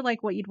 but those are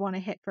like what you'd want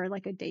to hit for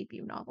like a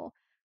debut novel.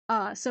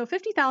 So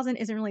 50,000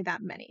 isn't really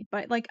that many,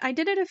 but like I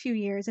did it a few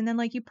years, and then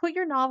like you put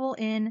your novel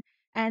in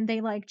and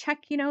they like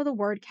check, the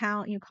word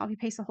count, you copy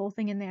paste the whole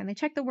thing in there and they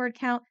check the word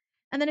count.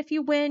 And then if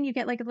you win, you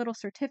get like a little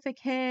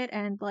certificate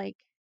and like,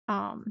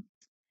 um,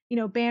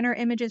 banner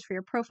images for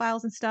your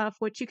profiles and stuff,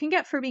 which you can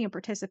get for being a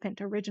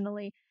participant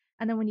originally.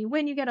 And then when you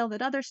win, you get all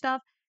that other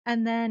stuff.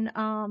 And then,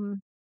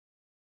 and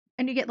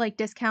you get like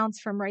discounts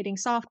from writing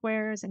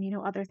softwares and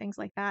other things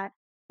like that,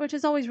 which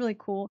is always really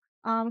cool.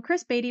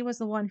 Chris Beatty was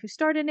the one who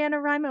started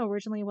NaNoWriMo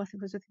originally was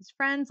with his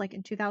friends like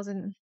in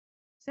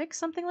 2006,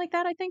 something like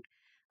that, I think.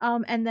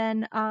 And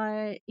then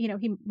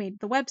he made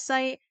the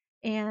website,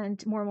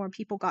 and more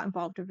people got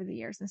involved over the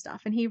years and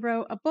stuff. And he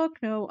wrote a book,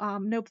 No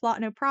Plot,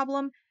 No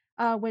Problem,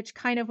 which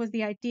kind of was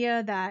the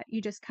idea that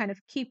you just kind of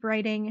keep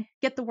writing,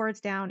 get the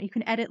words down, you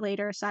can edit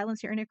later,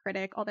 silence your inner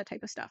critic, all that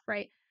type of stuff,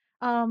 right?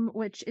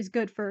 Which is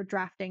good for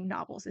drafting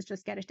novels, is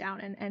just get it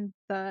down. And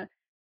the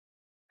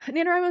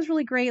NaNoWriMo was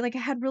really great. Like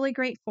it had really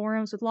great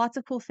forums with lots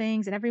of cool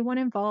things and everyone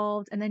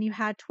involved. And then you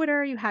had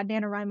Twitter, you had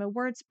NaNoWriMo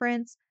word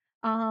sprints,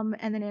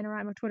 and the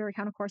NaNoWriMo Twitter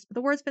account, of course. But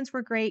the word sprints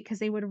were great because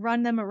they would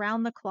run them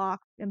around the clock,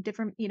 and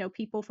different,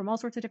 people from all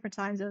sorts of different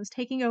time zones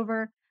taking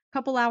over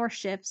couple hour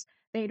shifts.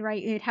 They'd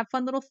have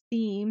fun little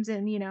themes,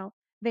 and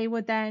they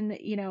would then,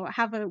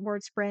 have a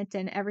word sprint,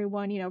 and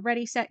everyone,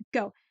 ready, set,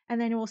 go.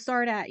 And then we'll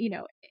start at,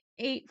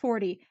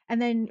 8:40,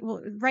 and then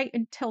we'll write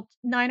until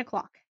 9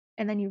 o'clock,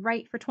 and then you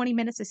write for 20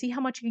 minutes to see how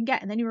much you can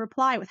get, and then you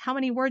reply with how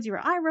many words you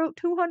wrote. I wrote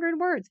 200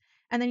 words.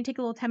 And then you take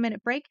a little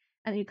 10-minute break,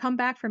 and then you come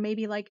back for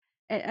maybe like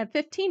a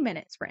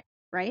 15-minute sprint,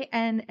 right?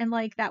 And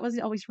like that was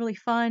always really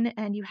fun,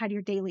 and you had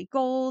your daily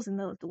goals and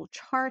the little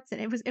charts,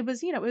 and it was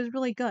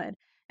really good.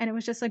 And it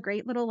was just a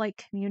great little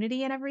like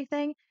community and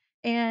everything.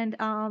 And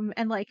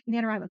like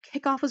NaNoWriMo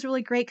kickoff was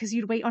really great because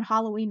you'd wait on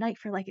Halloween night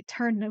for like it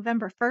turned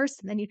November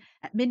 1st, and then you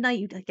at midnight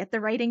you'd like get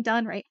the writing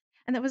done, right?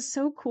 And that was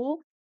so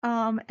cool.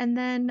 And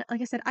then,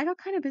 like I said, I got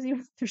kind of busy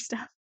with other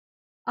stuff.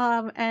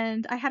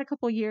 And I had a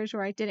couple years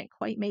where I didn't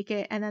quite make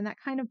it, and then that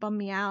kind of bummed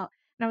me out.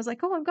 And I was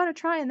like, oh, I'm gonna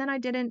try, and then I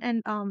didn't.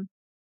 And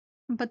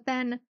but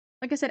then,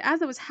 like I said,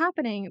 as it was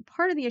happening,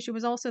 part of the issue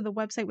was also the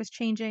website was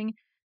changing,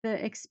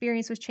 the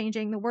experience was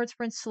changing, the word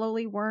sprints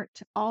slowly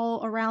weren't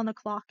all around the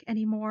clock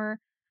anymore.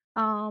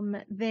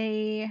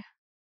 They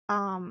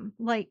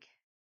like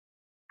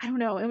I don't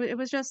know, it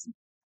was just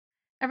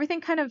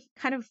everything kind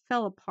of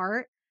fell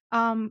apart.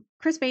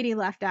 Chris Beatty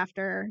left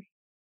after,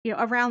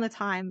 around the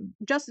time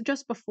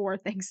just before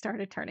things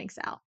started turning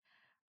south.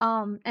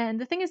 And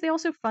the thing is, they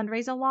also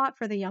fundraise a lot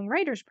for the Young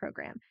Writers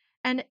Program,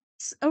 and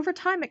over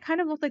time, it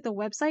kind of looked like the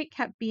website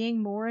kept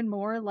being more and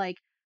more like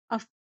a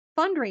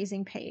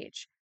fundraising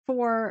page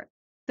for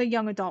the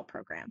young adult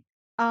program,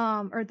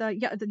 or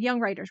the Young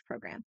Writers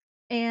Program.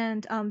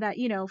 and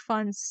that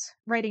funds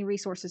writing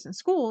resources in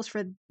schools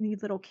for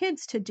these little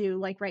kids to do,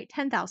 like, write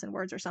 10,000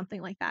 words or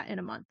something like that in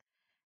a month,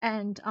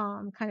 and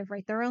kind of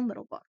write their own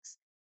little books.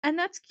 And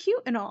that's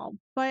cute and all,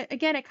 but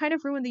again, it kind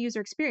of ruined the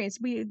user experience.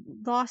 We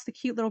lost the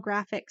cute little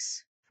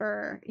graphics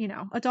for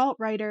adult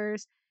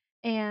writers,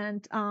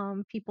 and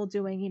people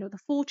doing the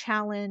full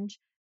challenge,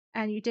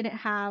 and you didn't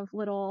have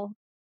little,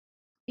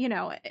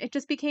 it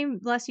just became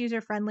less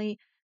user friendly,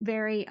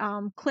 very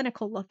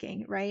clinical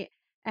looking, right?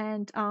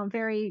 And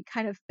very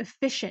kind of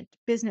efficient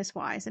business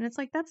wise. And it's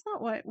like, that's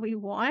not what we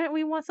want.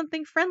 We want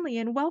something friendly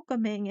and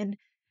welcoming, and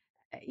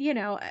you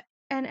know,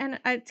 and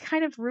it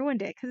kind of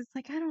ruined it, because it's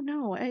like, I don't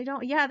know. I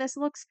don't, yeah, this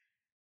looks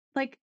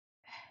like,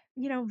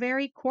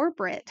 very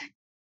corporate.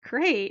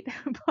 Great.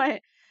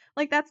 But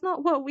like, that's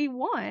not what we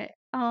want.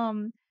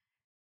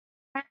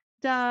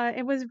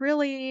 It was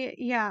really,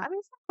 yeah, I mean,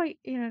 it's not quite,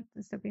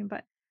 dystopian,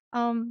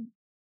 um,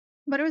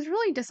 but it was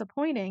really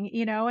disappointing,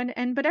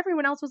 and but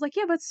everyone else was like,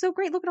 "Yeah, but it's so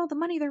great. Look at all the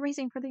money they're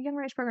raising for the Young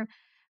Writers Program."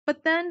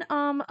 But then,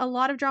 a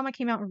lot of drama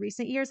came out in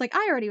recent years. Like,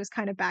 I already was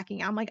kind of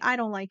backing out. I'm like, I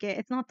don't like it.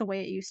 It's not the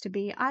way it used to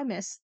be. I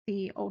miss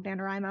the old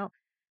NaNoWriMo.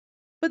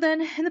 But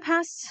then in the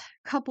past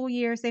couple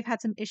years, they've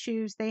had some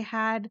issues. They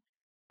had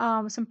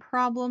some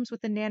problems with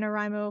the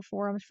NaNoWriMo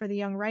forums for the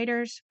Young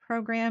Writers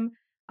Program.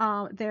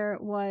 There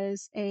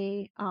was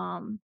a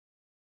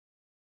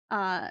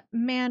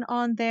man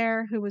on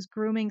there who was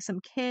grooming some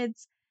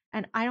kids,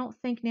 and I don't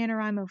think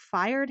NaNoWriMo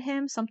fired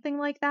him, something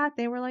like that.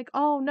 They were like,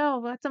 "Oh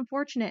no, that's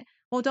unfortunate."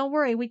 Well, don't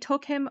worry, we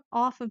took him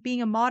off of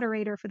being a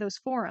moderator for those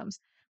forums.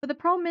 But the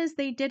problem is,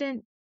 they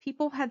didn't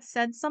people had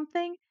said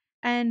something,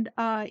 and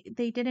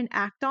they didn't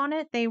act on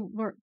it. They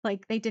were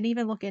like, they didn't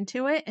even look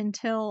into it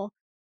until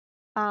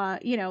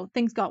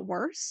things got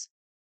worse.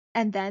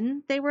 And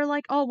then they were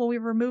like, "Oh, well, we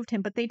removed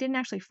him," but they didn't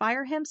actually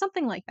fire him,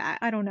 something like that.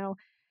 I don't know.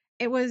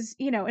 It was,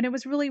 and it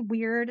was really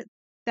weird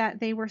that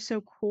they were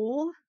so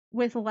cool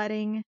with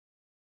letting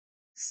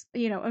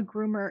a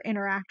groomer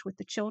interact with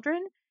the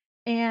children.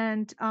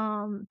 And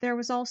there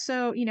was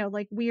also,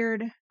 like,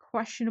 weird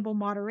questionable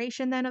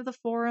moderation then of the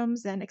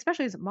forums, and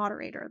especially as a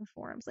moderator of the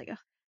forums, like a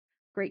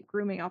great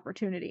grooming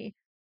opportunity.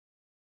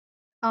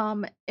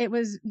 It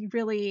was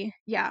really,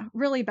 yeah,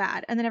 really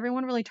bad. And then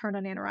everyone really turned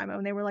on NaNoWriMo,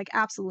 and they were like,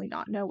 absolutely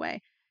not, no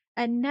way.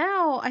 And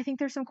now I think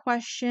there's some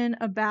question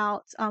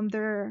about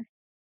their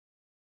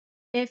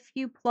if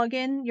you plug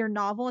in your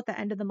novel at the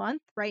end of the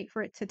month, right,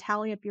 for it to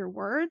tally up your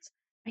words,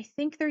 I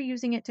think they're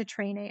using it to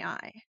train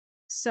AI.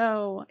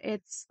 So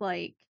it's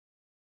like,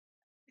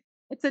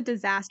 it's a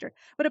disaster.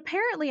 But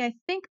apparently, I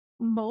think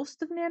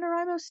most of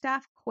NaNoWriMo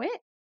staff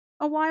quit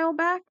a while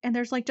back, and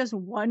there's like just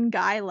one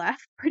guy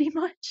left, pretty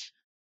much.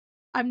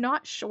 I'm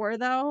not sure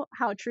though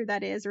how true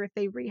that is, or if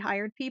they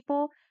rehired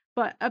people,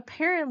 but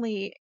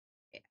apparently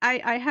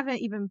I haven't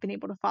even been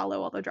able to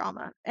follow all the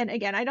drama. And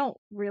again, I don't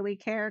really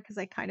care because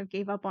I kind of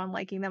gave up on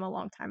liking them a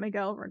long time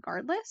ago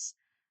regardless.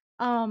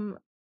 Um,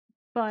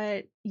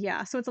 but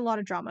yeah, so it's a lot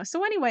of drama.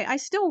 So anyway, I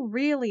still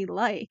really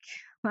like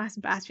Last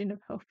Bastion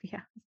of Hope.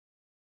 Yeah.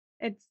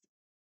 It's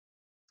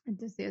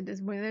just, yeah,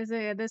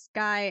 this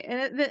guy,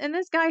 and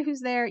this guy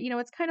who's there,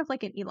 it's kind of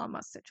like an Elon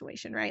Musk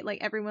situation, right? Like,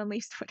 everyone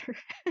leaves Twitter,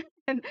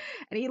 and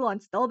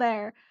Elon's still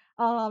there.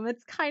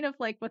 It's kind of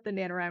like what the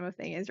NaNoWriMo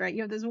thing is, right?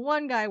 You have this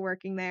one guy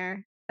working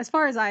there. As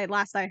far as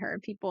last I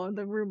heard,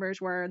 the rumors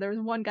were there was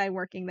one guy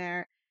working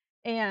there,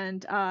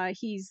 and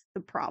he's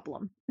the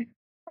problem,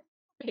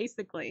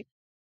 basically.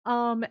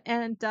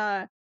 And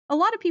a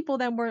lot of people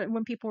then were,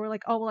 when people were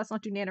like, "Oh, well, let's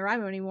not do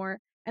NaNoWriMo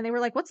anymore," and they were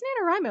like, "What's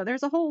NaNoWriMo?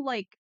 There's a whole,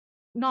 like,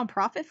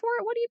 nonprofit for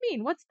it? What do you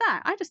mean? What's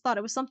that? I just thought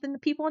it was something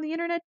that people on the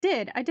internet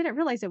did. I didn't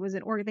realize it was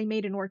they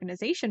made an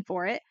organization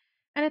for it."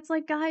 And it's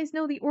like, guys,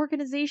 no, the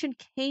organization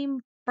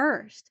came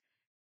first.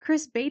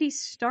 Chris Beatty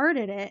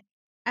started it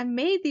and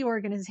made the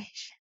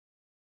organization.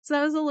 So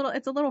that was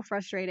it's a little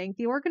frustrating.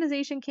 The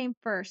organization came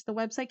first. The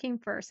website came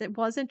first. It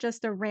wasn't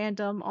just a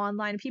random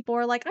online. People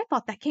are like, I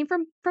thought that came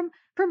from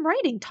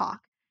writing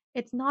talk.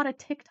 It's not a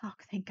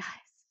TikTok thing, guys.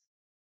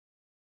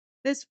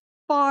 This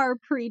far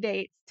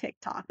predates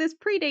TikTok. This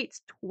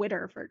predates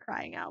Twitter, for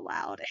crying out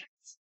loud.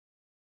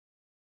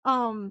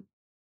 Um,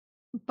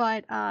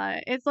 but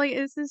it's like,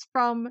 this is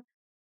from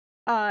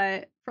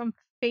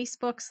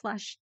Facebook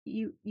slash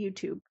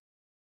YouTube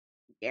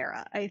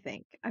era, I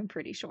think. I'm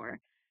pretty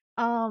sure.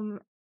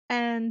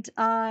 And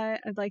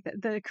like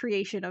the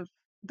creation of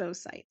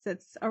those sites.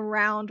 It's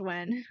around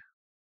when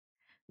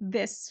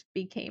this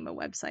became a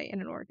website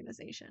and an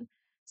organization.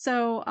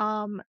 So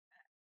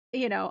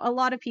a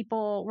lot of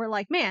people were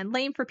like, man,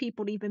 lame for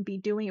people to even be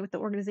doing it with the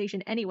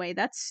organization anyway.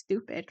 That's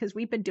stupid, because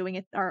we've been doing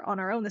it on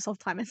our own this whole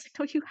time. It's like,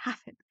 no, you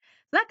haven't.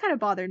 So that kind of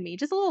bothered me.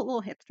 Just a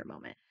little hipster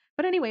moment.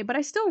 But anyway, but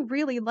I still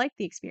really like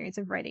the experience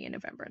of writing in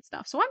November and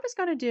stuff. So I'm just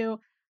gonna do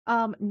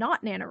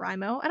not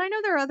NaNoWriMo. And I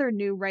know there are other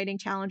new writing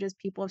challenges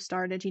people have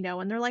started,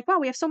 and they're like, wow,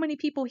 we have so many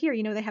people here.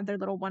 They have their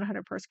little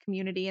 100-person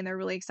community, and they're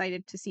really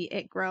excited to see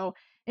it grow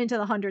into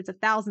the hundreds of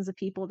thousands of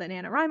people that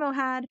NaNoWriMo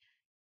had.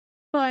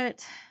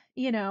 But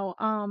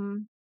I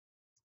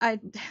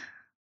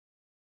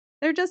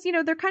they're just,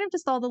 they're kind of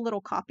just all the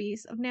little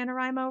copies of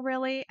NaNoWriMo,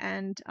 really,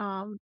 and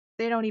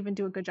they don't even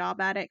do a good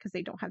job at it because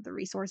they don't have the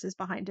resources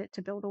behind it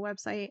to build a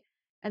website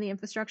and the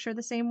infrastructure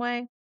the same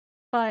way.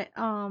 But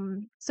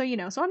so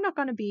so I'm not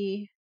going to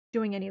be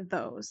doing any of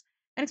those,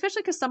 and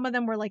especially because some of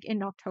them were like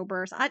in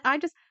October. So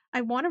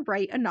I want to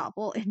write a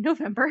novel in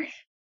November,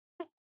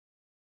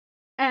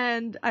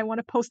 and I want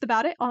to post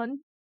about it on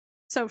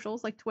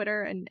socials like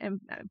Twitter and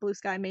Blue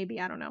Sky, maybe,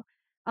 I don't know.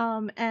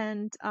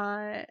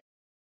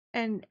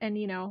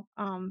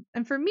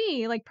 And for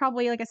me, like,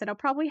 probably, like I said, I'll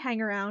probably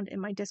hang around in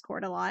my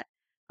Discord a lot,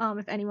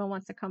 if anyone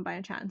wants to come by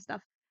and chat and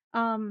stuff.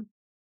 And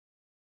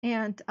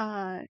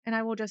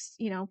I will just,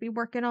 be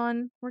working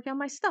on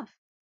my stuff.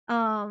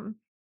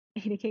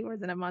 80K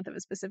words in a month of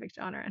a specific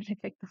genre, and I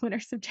pick the winner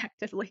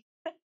subjectively.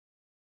 I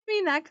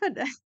mean, that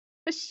could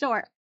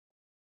sure.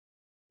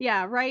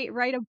 Yeah,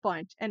 write a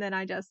bunch, and then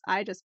I just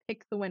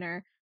pick the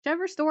winner,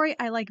 whichever story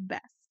I like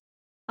best.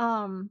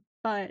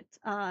 But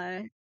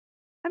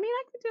I mean,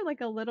 I could do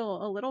like a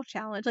little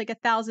challenge, like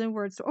 1,000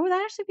 words. Oh,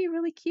 that'd actually be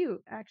really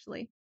cute,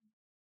 actually.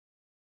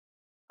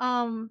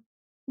 Um,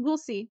 we'll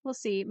see. We'll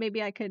see.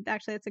 Maybe I could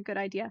actually, that's a good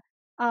idea.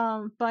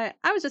 But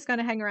I was just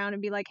gonna hang around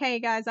and be like, hey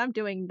guys, I'm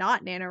doing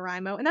not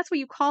NaNoWriMo. And that's what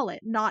you call it,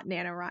 not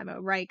NaNoWriMo,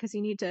 right? Because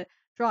you need to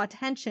draw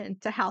attention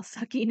to how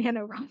sucky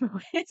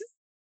NaNoWriMo is,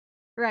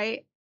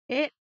 right?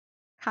 It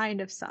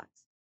kind of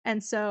sucks.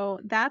 And so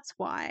that's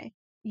why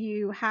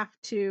you have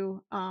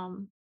to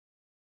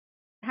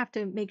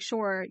make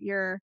sure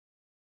you're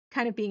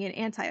kind of being an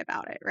anti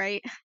about it,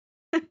 right?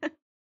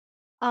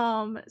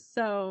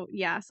 So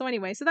yeah, so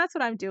anyway, so that's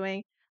what I'm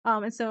doing.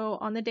 And so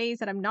on the days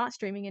that I'm not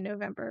streaming in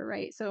November,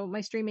 right? So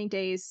my streaming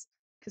days,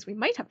 because we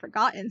might have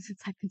forgotten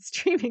since I've been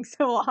streaming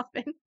so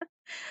often,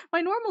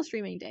 my normal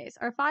streaming days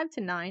are 5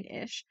 to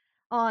 9-ish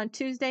on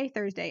Tuesday,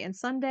 Thursday, and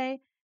Sunday,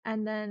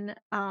 and then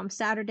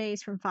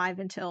Saturdays from 5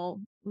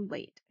 until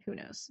late. Who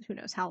knows? Who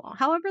knows how long?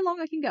 However long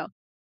I can go.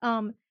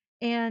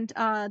 And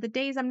the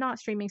days I'm not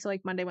streaming, so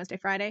like Monday, Wednesday,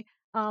 Friday,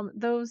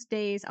 those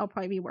days I'll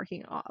probably be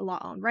working a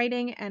lot on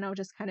writing, and I'll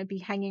just kind of be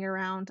hanging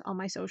around on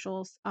my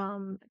socials,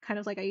 kind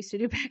of like I used to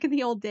do back in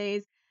the old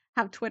days.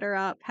 Have Twitter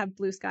up, have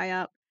Blue Sky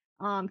up,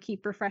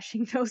 keep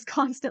refreshing those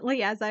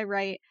constantly as I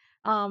write,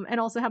 and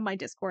also have my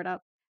Discord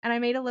up. And I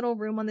made a little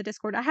room on the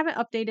Discord. I haven't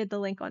updated the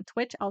link on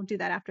Twitch. I'll do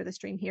that after the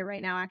stream here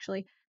right now,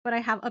 actually. But I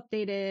have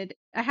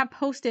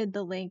posted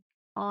the link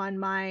on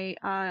my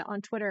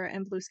on Twitter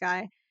and Blue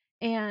Sky,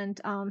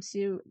 and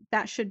so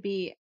that should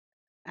be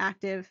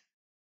active.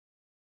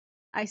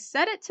 I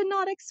set it to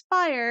not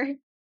expire,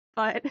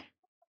 but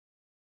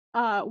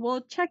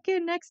we'll check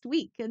in next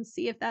week and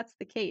see if that's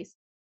the case.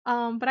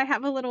 But I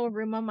have a little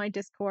room on my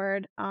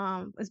Discord.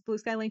 Is Blue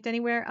Sky linked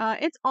anywhere?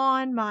 It's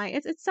on my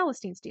it's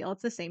Celestine Steel.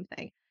 It's the same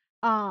thing.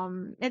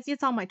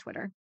 It's on my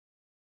Twitter.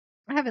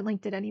 I haven't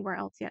linked it anywhere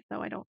else yet,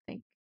 though, I don't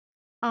think.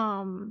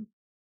 And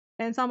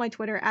it's on my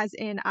Twitter, as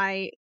in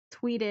I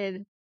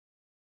tweeted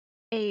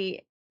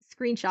a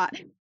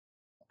screenshot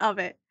of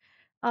it.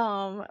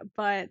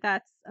 But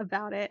that's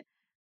about it.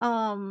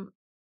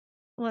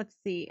 Let's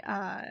see.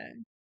 Let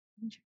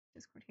me check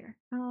Discord here.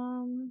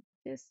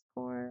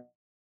 Discord.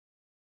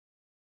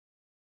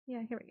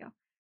 Yeah, here we go.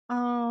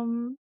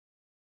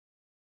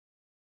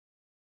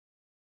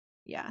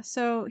 Yeah,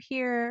 so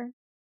here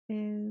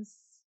is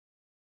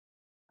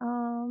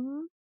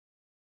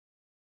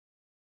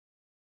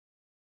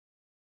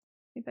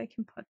if I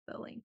can put the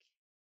link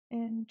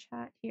in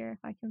chat here, if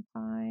I can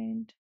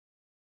find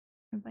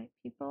invite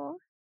people.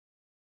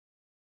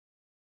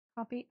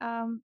 Copy.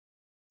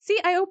 See,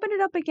 I opened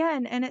it up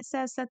again and it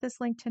says set this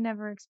link to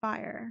never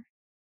expire.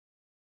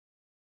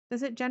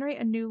 Does it generate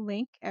a new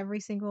link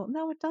every single?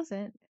 No, it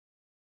doesn't.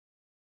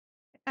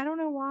 I don't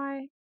know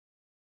why.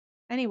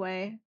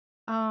 Anyway,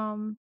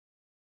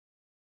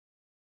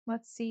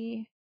 let's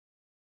see.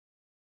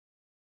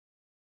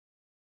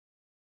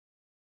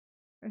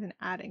 There's an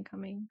ad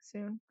incoming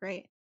soon.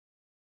 Great.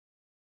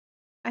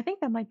 I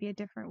think that might be a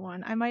different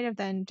one. I might have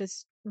then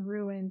just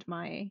ruined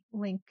my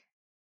link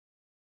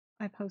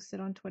I posted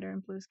on Twitter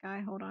and Blue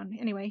Sky. Hold on.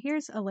 Anyway,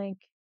 here's a link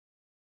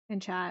in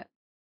chat.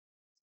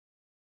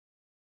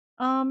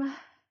 And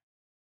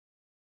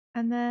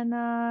then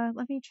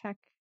let me check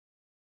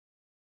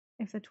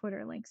if the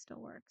Twitter link still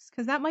works,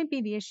 because that might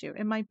be the issue.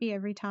 It might be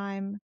every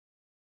time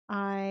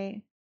this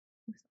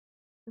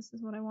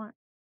is what I want.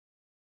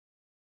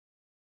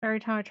 Every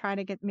time I try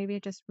to get, maybe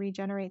it just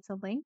regenerates a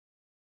link.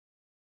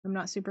 I'm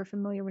not super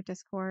familiar with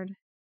Discord.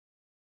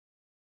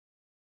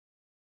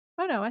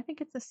 Oh no, I think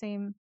it's the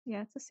same.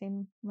 Yeah, it's the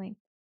same link.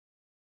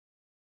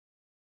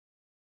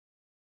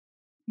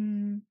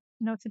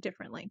 No, it's a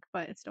different link,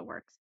 but it still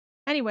works.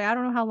 Anyway, I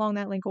don't know how long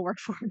that link will work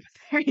for, but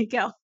there you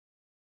go.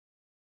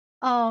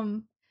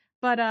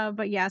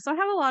 But yeah, so I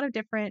have a lot of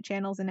different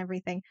channels and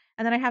everything.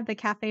 And then I have the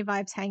Cafe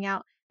Vibes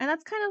Hangout. And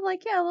that's kind of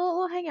like, yeah, a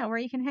little hangout where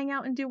you can hang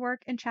out and do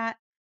work and chat.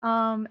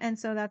 And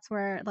so that's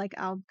where like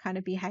I'll kind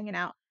of be hanging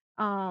out.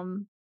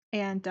 And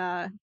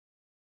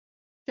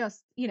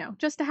just,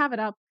 just to have it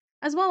up,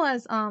 as well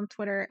as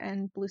Twitter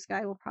and Blue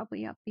Sky will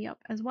probably be up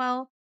as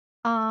well.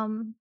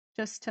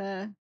 just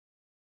to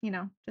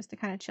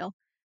kind of chill,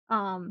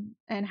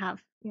 and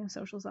have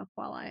socials up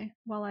while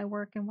I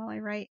work and while I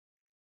write,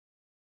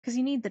 because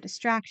you need the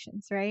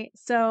distractions, right?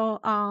 So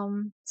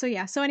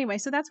yeah. So anyway,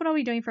 so that's what I'll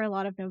be doing for a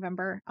lot of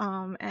November.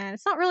 And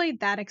it's not really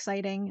that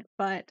exciting,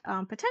 but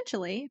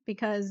potentially,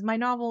 because my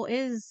novel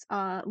is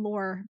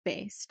lore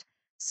based.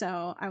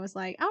 So I was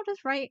like, I'll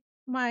just write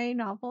my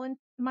novel and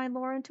my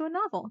lore into a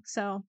novel.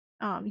 So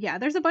yeah,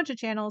 there's a bunch of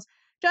channels.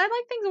 I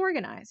like things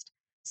organized.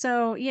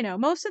 So,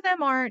 most of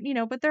them aren't,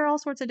 but there are all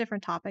sorts of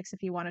different topics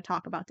if you want to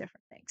talk about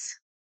different things.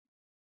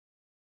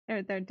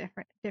 They're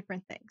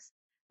different things.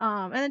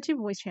 And then Two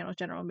Boys Channel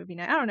General Movie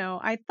Night. I don't know.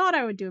 I thought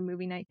I would do a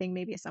movie night thing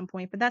maybe at some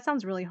point, but that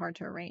sounds really hard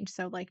to arrange.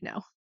 So like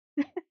no.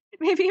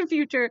 Maybe in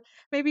future,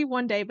 maybe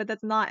one day, but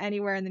that's not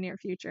anywhere in the near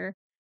future.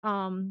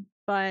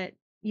 But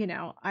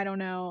I don't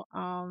know.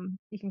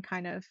 You can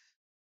kind of,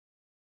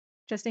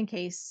 just in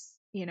case,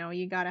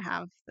 you gotta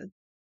have the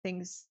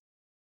things,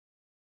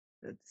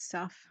 the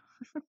stuff.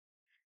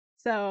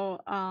 So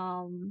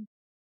all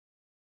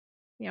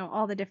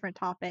the different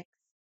topics.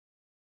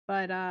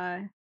 But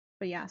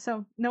yeah,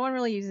 so no one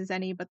really uses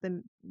any but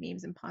the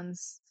memes and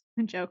puns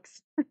and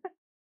jokes.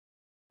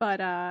 But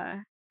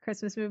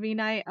Christmas movie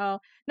night. Oh,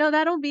 no,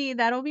 that'll be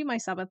my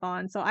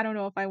subathon. So I don't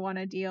know if I want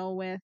to deal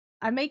with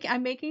I'm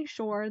making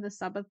sure the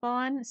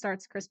subathon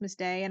starts Christmas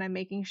Day, and I'm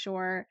making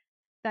sure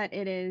that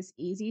it is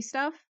easy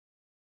stuff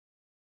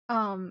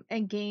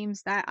and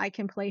games that I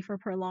can play for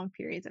prolonged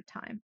periods of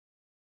time.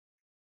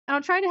 And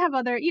I'll try to have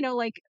other,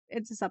 like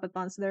it's a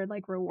subathon, so there are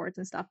like rewards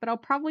and stuff, but I'll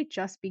probably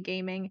just be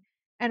gaming,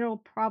 and it'll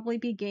probably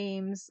be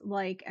games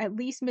like at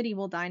least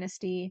Medieval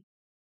Dynasty,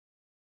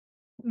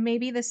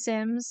 maybe The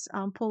Sims,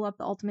 pull up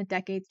the Ultimate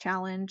Decades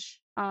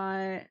Challenge.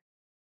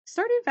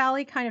 Stardew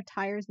Valley kind of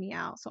tires me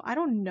out, so I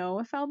don't know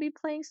if I'll be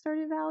playing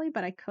Stardew Valley,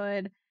 but I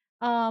could.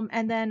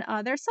 And then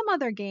there's some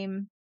other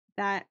game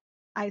that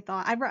I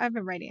thought I've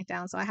been writing it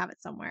down, so I have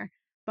it somewhere.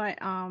 But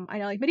I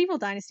know like Medieval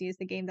Dynasty is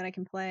the game that I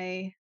can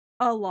play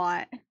a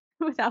lot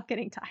without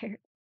getting tired.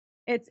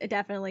 It's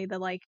definitely the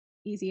like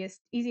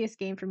easiest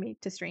game for me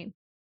to stream.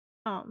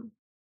 Um,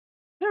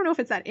 I don't know if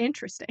it's that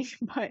interesting,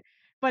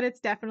 but it's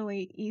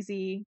definitely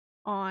easy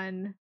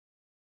on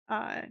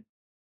uh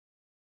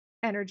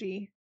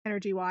energy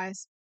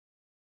wise.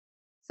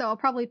 So I'll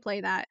probably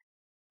play that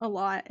a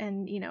lot,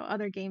 and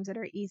other games that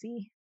are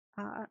easy,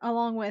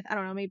 along with, I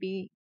don't know,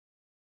 maybe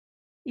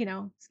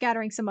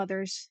scattering some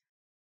others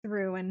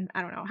through. And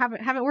I don't know,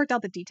 haven't worked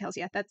out the details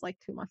yet. That's like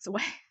 2 months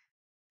away.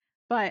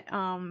 But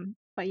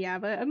yeah,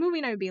 but a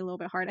movie night would be a little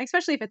bit hard,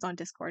 especially if it's on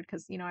Discord,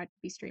 because I'd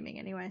be streaming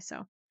anyway.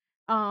 So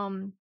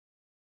um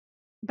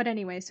but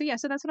anyway, so yeah,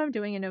 so that's what I'm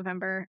doing in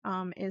November,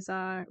 is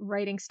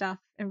writing stuff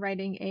and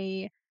writing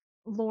a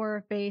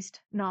lore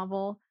based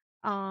novel.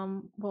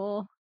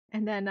 Well,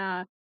 and then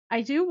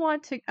I do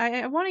want to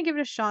I want to give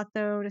it a shot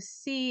though, to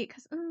see,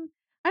 because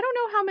I don't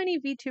know how many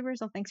VTubers.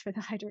 Oh, thanks for the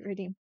hydrate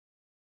redeem.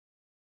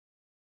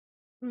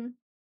 I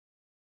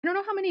don't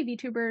know how many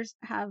VTubers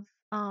have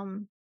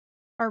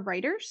are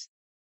writers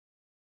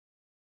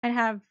and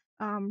have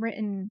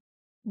written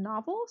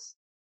novels.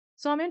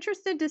 So I'm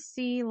interested to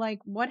see like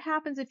what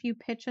happens if you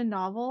pitch a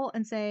novel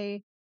and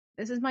say,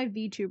 "This is my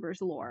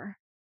VTuber's lore."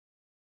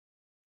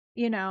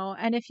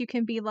 And if you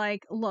can be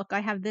like, "Look,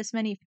 I have this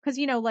many," because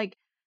like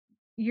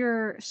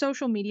your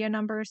social media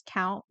numbers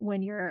count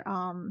when you're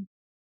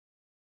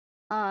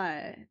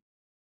uh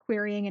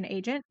querying an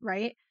agent,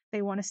 right?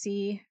 They want to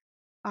see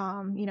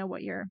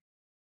what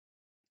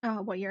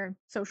your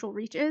social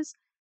reach is.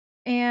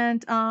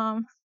 And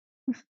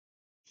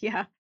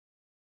yeah.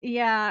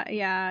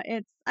 Yeah,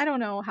 I don't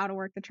know how to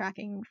work the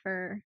tracking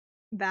for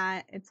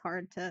that. It's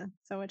hard to,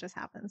 so it just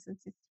happens.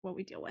 It's what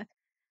we deal with.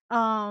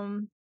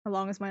 Along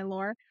as my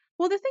lore.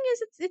 Well, the thing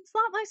is, it's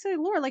not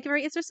necessarily lore, like,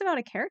 right, it's just about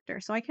a character.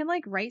 So I can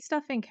like write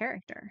stuff in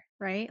character,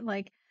 right?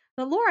 Like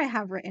the lore I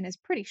have written is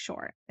pretty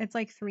short. It's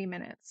like 3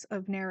 minutes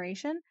of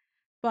narration.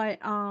 But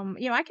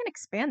I can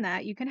expand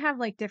that. You can have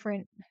like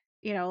different,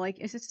 like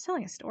it's just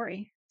telling a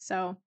story.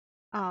 So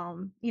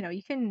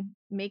you can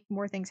make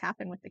more things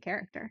happen with the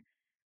character.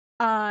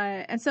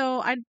 And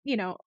so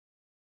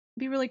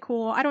be really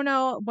cool. I don't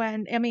know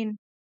when, I mean,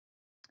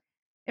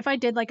 if I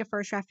did like a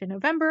first draft in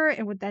November,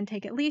 it would then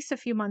take at least a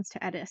few months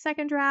to edit a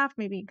second draft,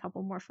 maybe a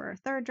couple more for a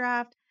third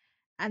draft,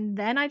 and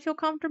then I'd feel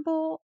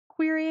comfortable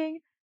querying.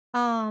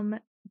 Um,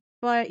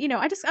 but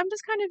I'm just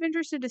kind of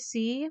interested to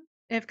see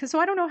if, because so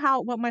I don't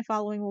know what my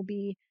following will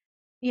be,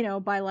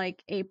 by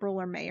like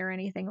April or May or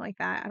anything like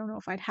that. I don't know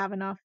if I'd have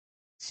enough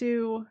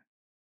to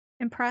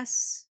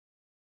impress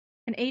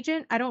an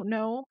agent. I don't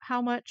know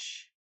how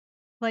much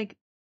like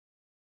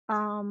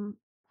um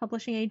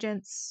publishing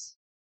agents,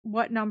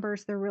 what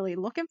numbers they're really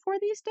looking for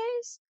these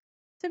days,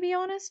 to be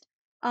honest.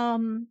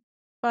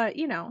 But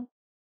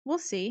we'll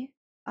see.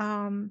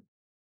 And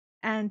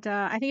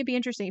I think it'd be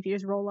interesting if you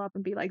just roll up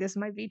and be like, "This is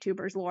my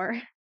VTubers lore."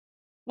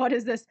 What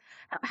is this?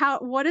 How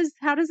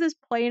does this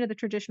play into the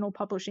traditional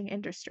publishing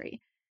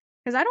industry?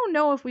 Because I don't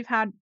know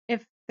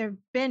if there've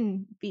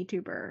been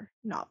VTuber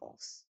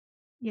novels,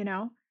 you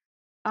know?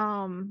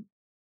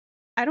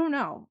 I don't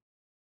know.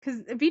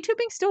 because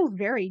VTubing's still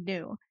very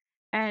new,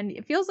 and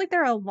it feels like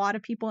there are a lot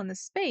of people in the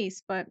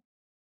space, but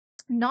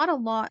not a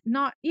lot.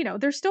 Not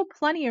there's still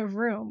plenty of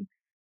room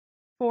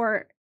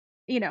for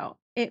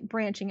it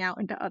branching out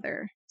into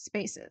other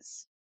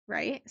spaces,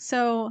 right?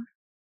 So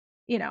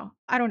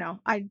I don't know.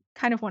 I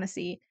kind of want to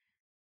see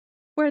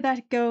where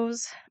that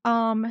goes.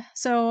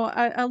 So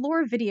a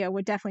lore video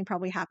would definitely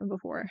probably happen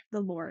before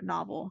the lore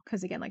novel,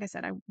 because again, like I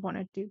said, I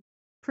want to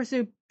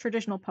pursue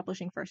traditional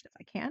publishing first if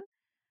I can.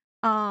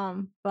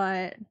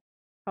 But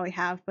probably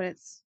have, but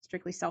it's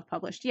strictly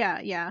self-published.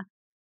 Yeah.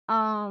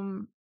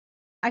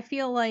 I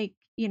feel like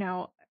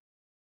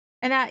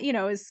and that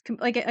is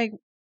like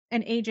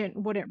an agent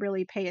wouldn't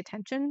really pay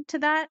attention to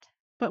that.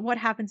 But what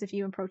happens if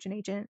you approach an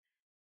agent,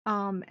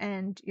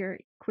 and you're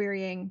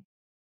querying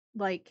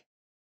like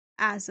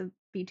as a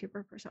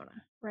VTuber persona,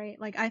 right?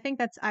 Like I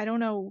think I don't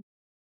know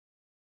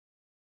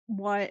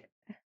what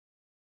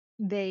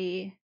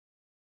that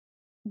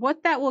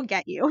will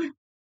get you,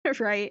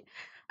 right?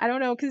 I don't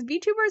know, because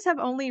VTubers have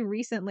only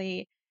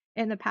recently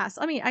in the past.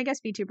 I mean, I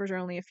guess VTubers are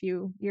only a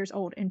few years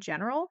old in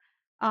general.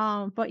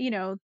 But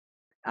a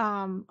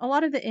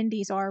lot of the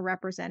indies are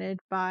represented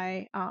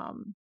by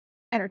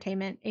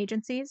entertainment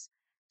agencies.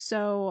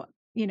 So,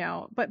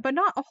 but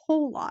not a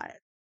whole lot.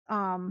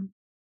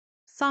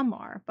 Some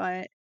are,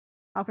 but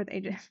awkward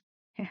agent.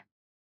 Yeah.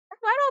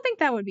 I don't think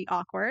that would be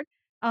awkward.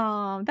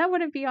 That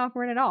wouldn't be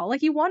awkward at all.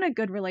 Like you want a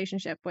good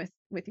relationship with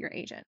your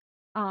agent.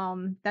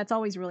 That's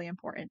always really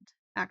important,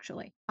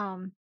 actually.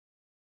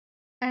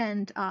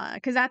 And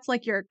because that's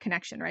like your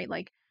connection, right?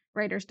 Like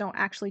writers don't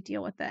actually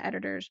deal with the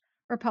editors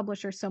or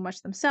publishers so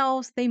much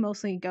themselves. They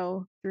mostly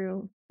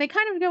they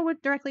kind of go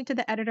directly to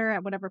the editor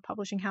at whatever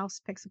publishing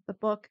house picks up the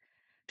book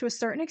to a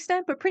certain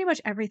extent, but pretty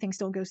much everything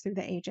still goes through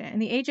the agent.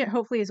 And the agent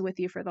hopefully is with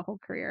you for the whole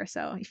career.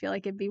 So you feel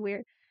like it'd be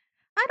weird.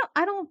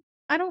 I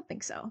don't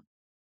think so.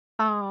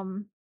 I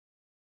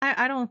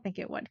don't think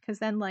it would, because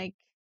then like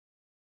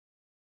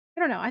I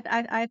don't know.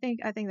 I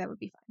think that would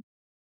be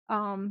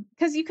fine.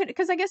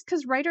 Because I guess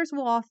because writers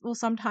will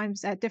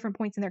sometimes at different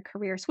points in their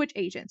career switch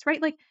agents,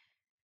 right? Like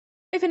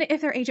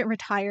if their agent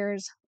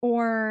retires,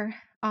 or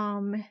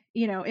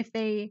if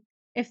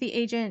the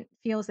agent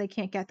feels they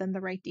can't get them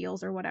the right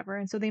deals or whatever,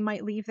 and so they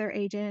might leave their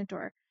agent,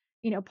 or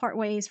part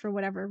ways for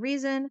whatever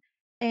reason,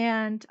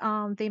 and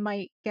they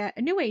might get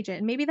a new agent,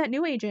 and maybe that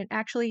new agent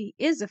actually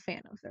is a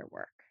fan of their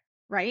work,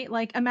 right?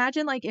 Like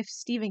imagine like if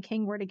Stephen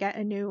King were to get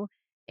a new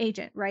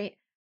agent, right?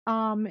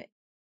 um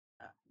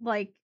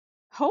like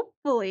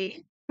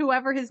hopefully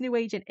whoever his new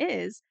agent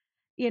is,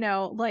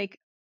 like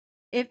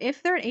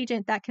if they're an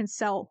agent that can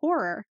sell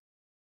horror,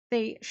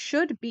 they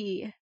should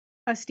be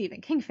a Stephen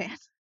King fan,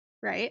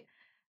 right?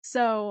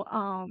 So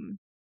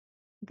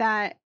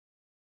that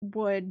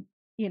would,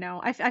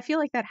 I feel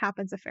like that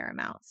happens a fair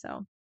amount.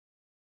 So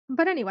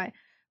but anyway,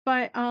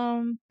 but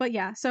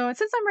yeah, so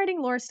since I'm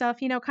writing lore stuff,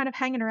 kind of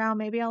hanging around,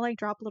 maybe I'll like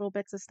drop little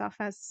bits of stuff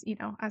as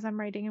as I'm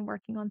writing and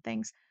working on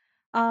things,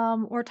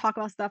 or talk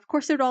about stuff. Of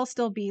course it would all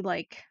still be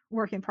like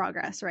work in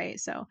progress, right?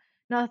 So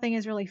nothing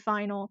is really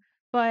final,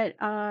 but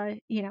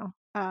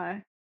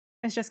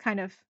it's just kind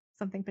of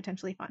something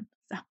potentially fun.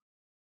 So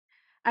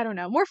I don't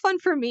know, more fun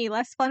for me,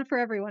 less fun for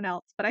everyone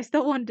else, but I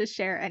still wanted to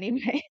share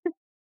anyway.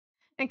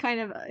 And kind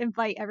of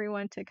invite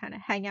everyone to kind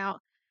of hang out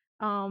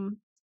um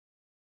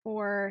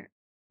for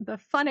the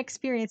fun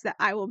experience that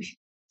I will be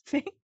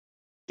having,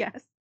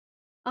 yes.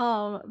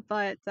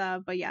 But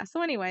yeah.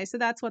 So anyway, so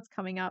that's what's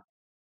coming up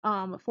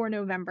for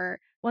November.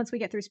 Once we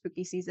get through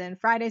spooky season,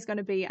 Friday's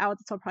gonna be out.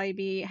 So I'll probably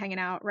be hanging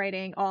out,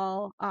 writing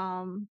all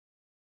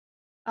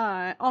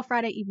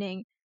Friday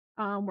evening,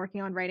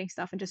 working on writing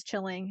stuff and just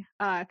chilling.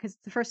 Because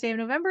it's the first day of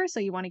November, so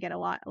you want to get a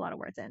lot of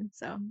words in.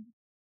 So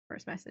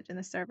first message in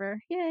the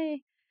server,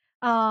 yay!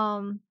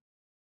 Um,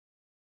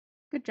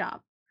 good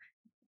job.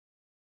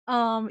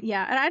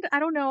 Yeah, and I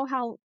don't know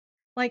how,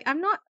 like, I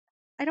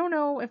don't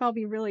know if I'll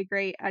be really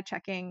great at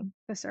checking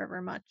the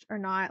server much or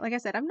not. Like I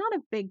said, I'm not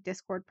a big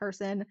Discord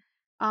person.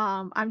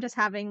 I'm just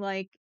having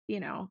like,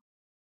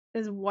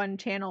 this one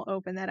channel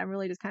open that I'm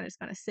really just gonna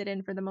sit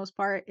in for the most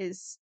part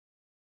is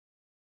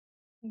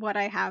what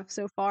I have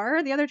so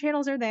far. The other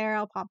channels are there.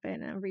 I'll pop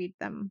in and read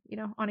them,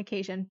 on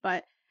occasion.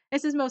 But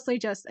this is mostly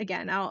just,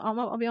 again,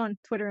 I'll be on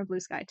Twitter and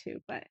Blue Sky too.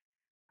 But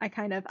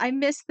I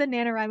miss the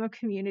NaNoWriMo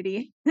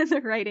community and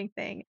the writing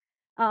thing.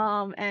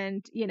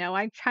 And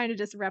I'm trying to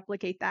just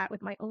replicate that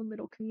with my own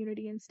little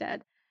community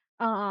instead.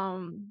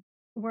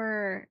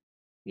 Where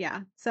yeah,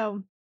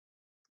 so,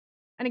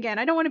 and again,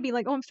 I don't want to be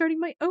like, oh, I'm starting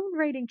my own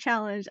writing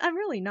challenge. I'm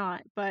really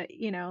not, but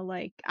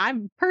like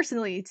I'm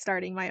personally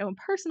starting my own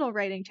personal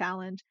writing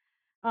challenge.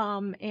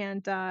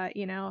 And I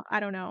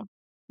don't know.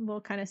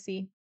 We'll kind of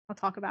see. I'll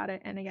talk about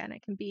it. And again,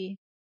 it can be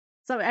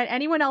so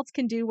anyone else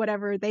can do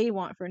whatever they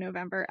want for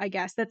November, I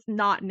guess. That's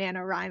not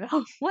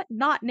NaNoWriMo. What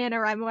not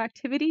NaNoWriMo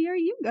activity are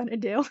you gonna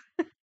do?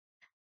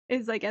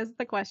 Is I guess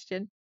the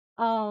question.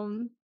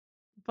 But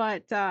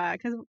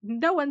because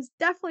no one's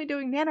definitely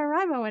doing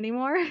NaNoWriMo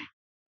anymore.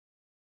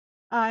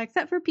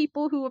 Except for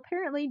people who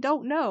apparently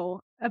don't know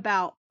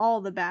about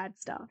all the bad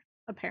stuff.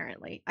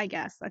 apparently. I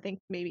guess. I think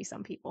maybe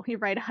some people. You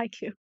write a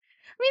haiku.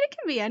 I mean, it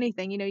can be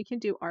anything, you can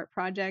do art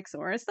projects,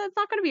 or it's not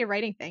going to be a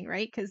writing thing,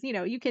 right? Because,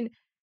 you can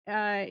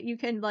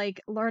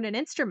like learn an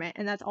instrument,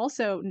 and that's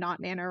also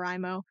not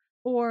NaNoWriMo.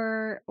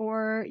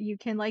 Or you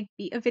can like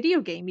beat a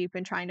video game you've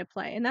been trying to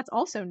play, and that's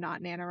also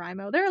not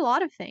NaNoWriMo. There are a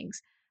lot of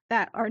things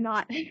that are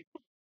not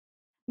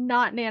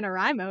not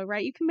NaNoWriMo,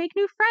 right? You can make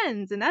new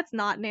friends, and that's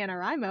not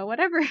NaNoWriMo.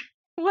 Whatever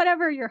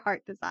whatever your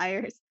heart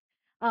desires.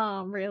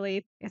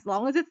 Really, as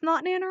long as it's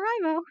not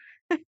NaNoWriMo.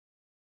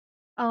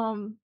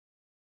 Um,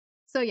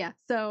 so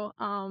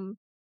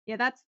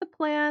that's the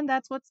plan.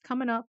 That's what's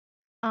coming up.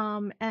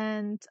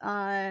 And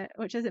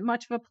which isn't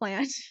much of a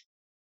plan,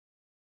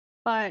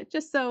 but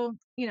just so,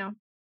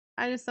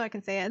 I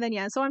can say it. And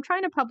then so I'm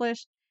trying to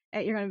publish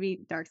you're gonna be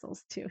Dark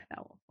Souls 2, that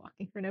Wolf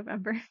Walking for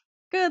November.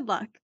 Good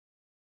luck.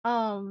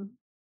 Um,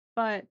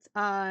 but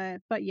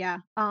yeah.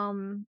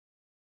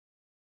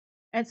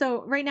 And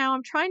so right now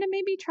I'm trying to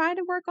maybe try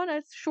to work on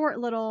a short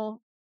little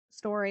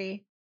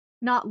story,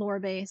 not lore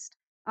based,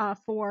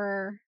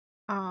 for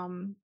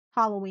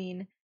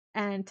Halloween,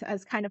 and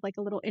as kind of like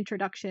a little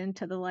introduction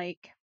to the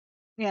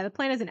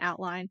plan is an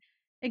outline.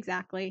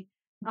 Exactly.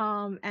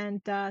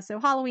 And so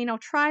Halloween I'll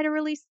try to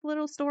release a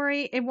little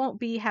story. It won't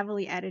be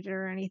heavily edited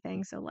or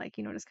anything, so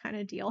just kind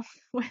of deal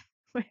with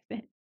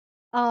it.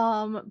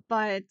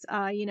 But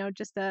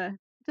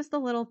just a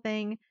little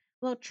thing,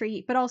 little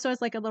treat, but also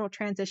as like a little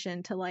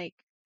transition to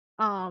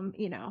um,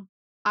 you know,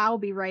 I'll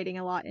be writing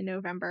a lot in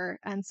November,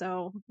 and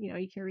so,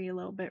 you can read a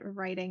little bit of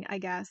writing, I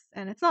guess.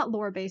 And it's not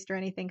lore based or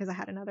anything because I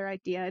had another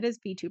idea. It is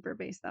VTuber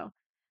based though.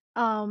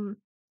 Um,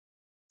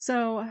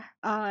 so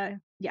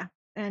yeah.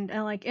 And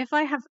like if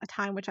I have a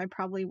time, which I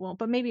probably won't,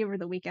 but maybe over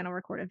the weekend I'll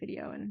record a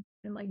video and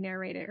like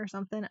narrate it or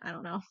something. I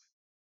don't know.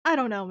 I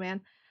don't know,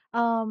 man.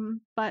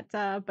 But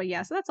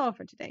yeah, so that's all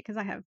for today because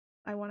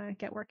I want to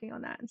get working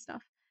on that and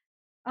stuff.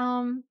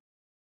 Um,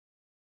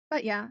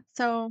 but yeah,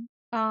 so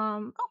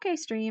okay,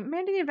 stream.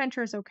 Mandy the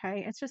Adventure is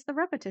okay. It's just the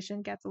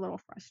repetition gets a little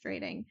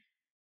frustrating.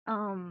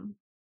 Um,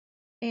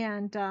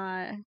 and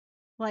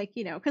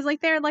because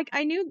like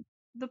I knew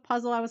the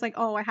puzzle. I was like,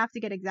 oh, I have to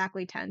get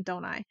exactly 10,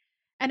 don't I?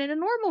 And in a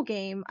normal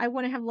game, I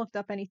wouldn't have looked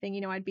up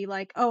anything. I'd be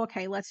like, oh,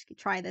 okay, let's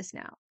try this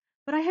now.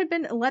 But I had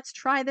been, let's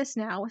try this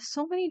now with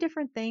so many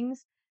different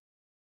things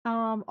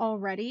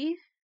already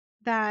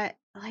that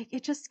like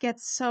it just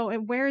gets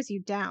it wears you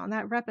down.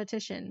 That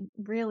repetition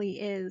really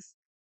is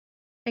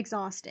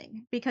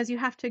exhausting because you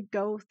have to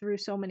go through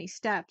so many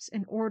steps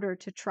in order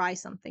to try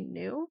something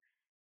new.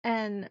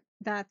 And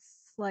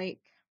that's like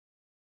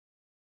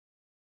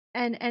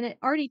and it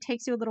already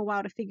takes you a little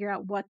while to figure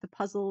out what the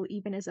puzzle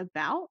even is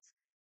about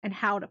and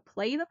how to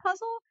play the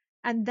puzzle,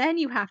 and then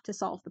you have to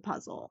solve the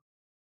puzzle.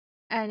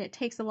 And it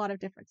takes a lot of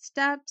different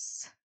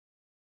steps.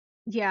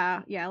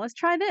 Yeah, let's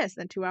try this.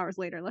 Then 2 hours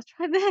later, let's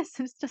try this.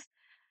 And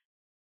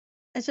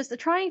it's just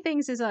trying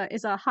things is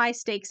a high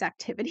stakes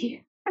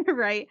activity,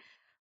 right?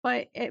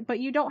 But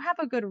you don't have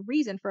a good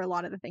reason for a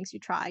lot of the things you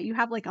try. You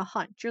have like a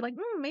hunch. You're like,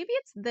 maybe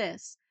it's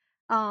this.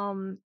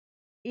 Um,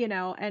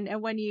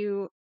 and when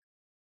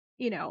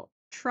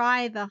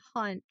try the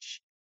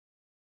hunch,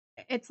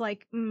 it's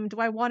like, do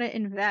I want to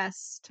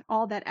invest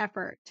all that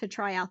effort to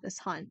try out this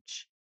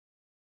hunch?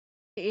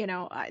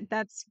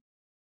 That's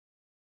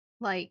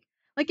like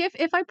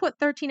if I put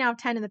 13 out of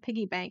 10 in the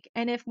piggy bank,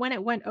 and if when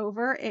it went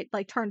over, it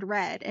like turned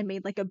red and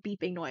made like a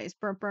beeping noise,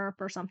 burp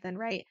burp or something,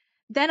 right?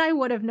 Then I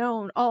would have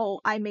known,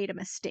 oh, I made a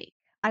mistake.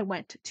 I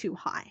went too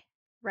high,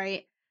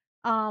 right?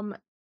 Um,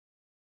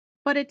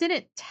 but it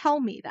didn't tell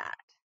me that,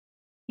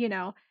 you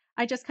know.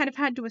 I just kind of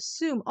had to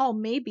assume, oh,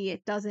 maybe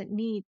it doesn't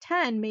need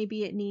 10,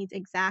 maybe it needs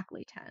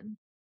exactly 10.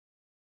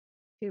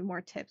 Two more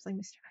tips, like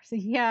Mr. Carson.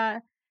 Yeah.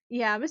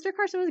 Yeah, Mr.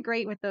 Carson was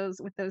great with those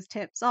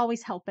tips,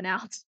 always helping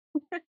out.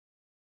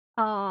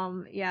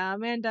 Yeah,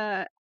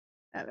 Amanda,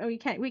 we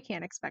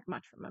can't expect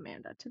much from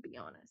Amanda, to be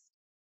honest.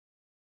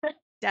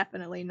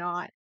 Definitely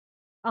not.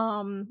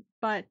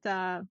 But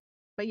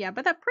yeah,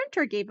 but that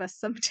printer gave us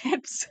some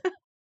tips.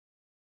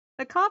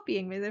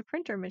 The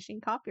printer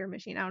machine, copier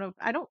machine.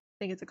 I don't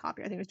think it's a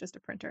copier. I think it's just a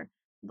printer.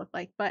 Looked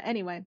like. But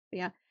anyway,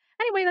 yeah.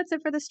 Anyway, that's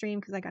it for the stream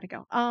because I gotta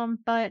go.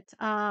 But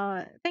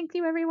thank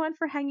you everyone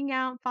for hanging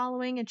out,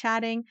 following, and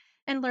chatting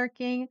and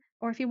lurking.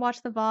 Or if you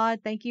watch the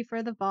VOD, thank you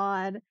for the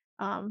VOD.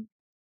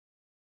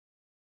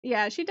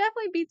 Yeah, she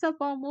definitely beats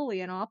up on Wooly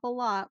an awful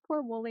lot.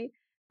 Poor Wooly.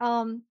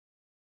 Um,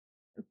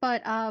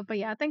 but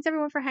yeah, thanks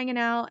everyone for hanging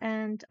out,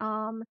 and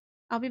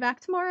I'll be back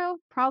tomorrow,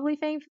 probably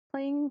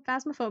playing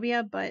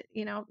Phasmophobia, but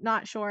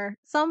not sure.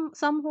 Some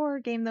horror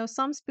game though,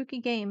 some spooky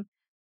game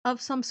of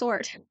some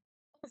sort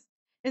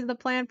is the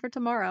plan for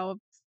tomorrow.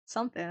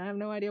 Something, I have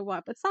no idea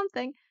what, but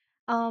something.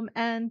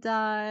 And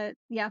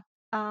yeah.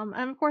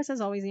 And of course, as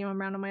always,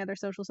 I'm around on my other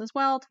socials as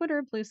well: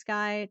 Twitter, Blue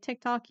Sky,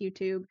 TikTok,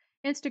 YouTube,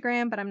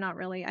 Instagram, but I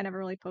never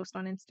really post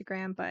on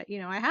Instagram, but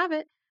I have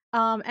it.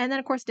 And then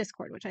of course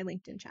Discord, which I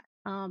linked in chat.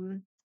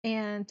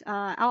 And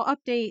I'll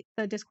update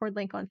the Discord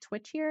link on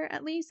Twitch here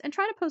at least, and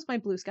try to post my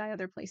Blue Sky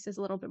other places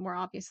a little bit more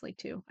obviously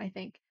too, I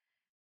think.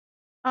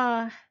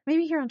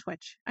 Maybe here on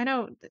Twitch. I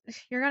know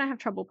you're gonna have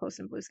trouble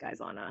posting blue skies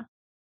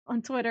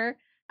on Twitter.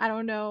 I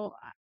don't know.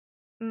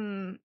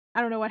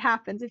 I don't know what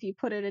happens if you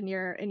put it in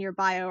your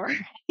bio or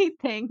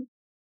anything.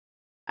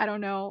 I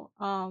don't know.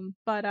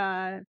 But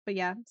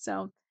yeah.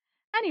 So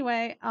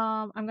anyway,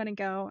 I'm gonna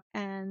go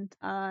and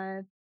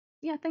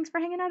yeah. Thanks for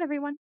hanging out,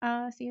 everyone.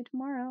 See you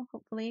tomorrow.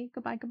 Hopefully.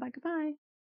 Goodbye. Goodbye. Goodbye.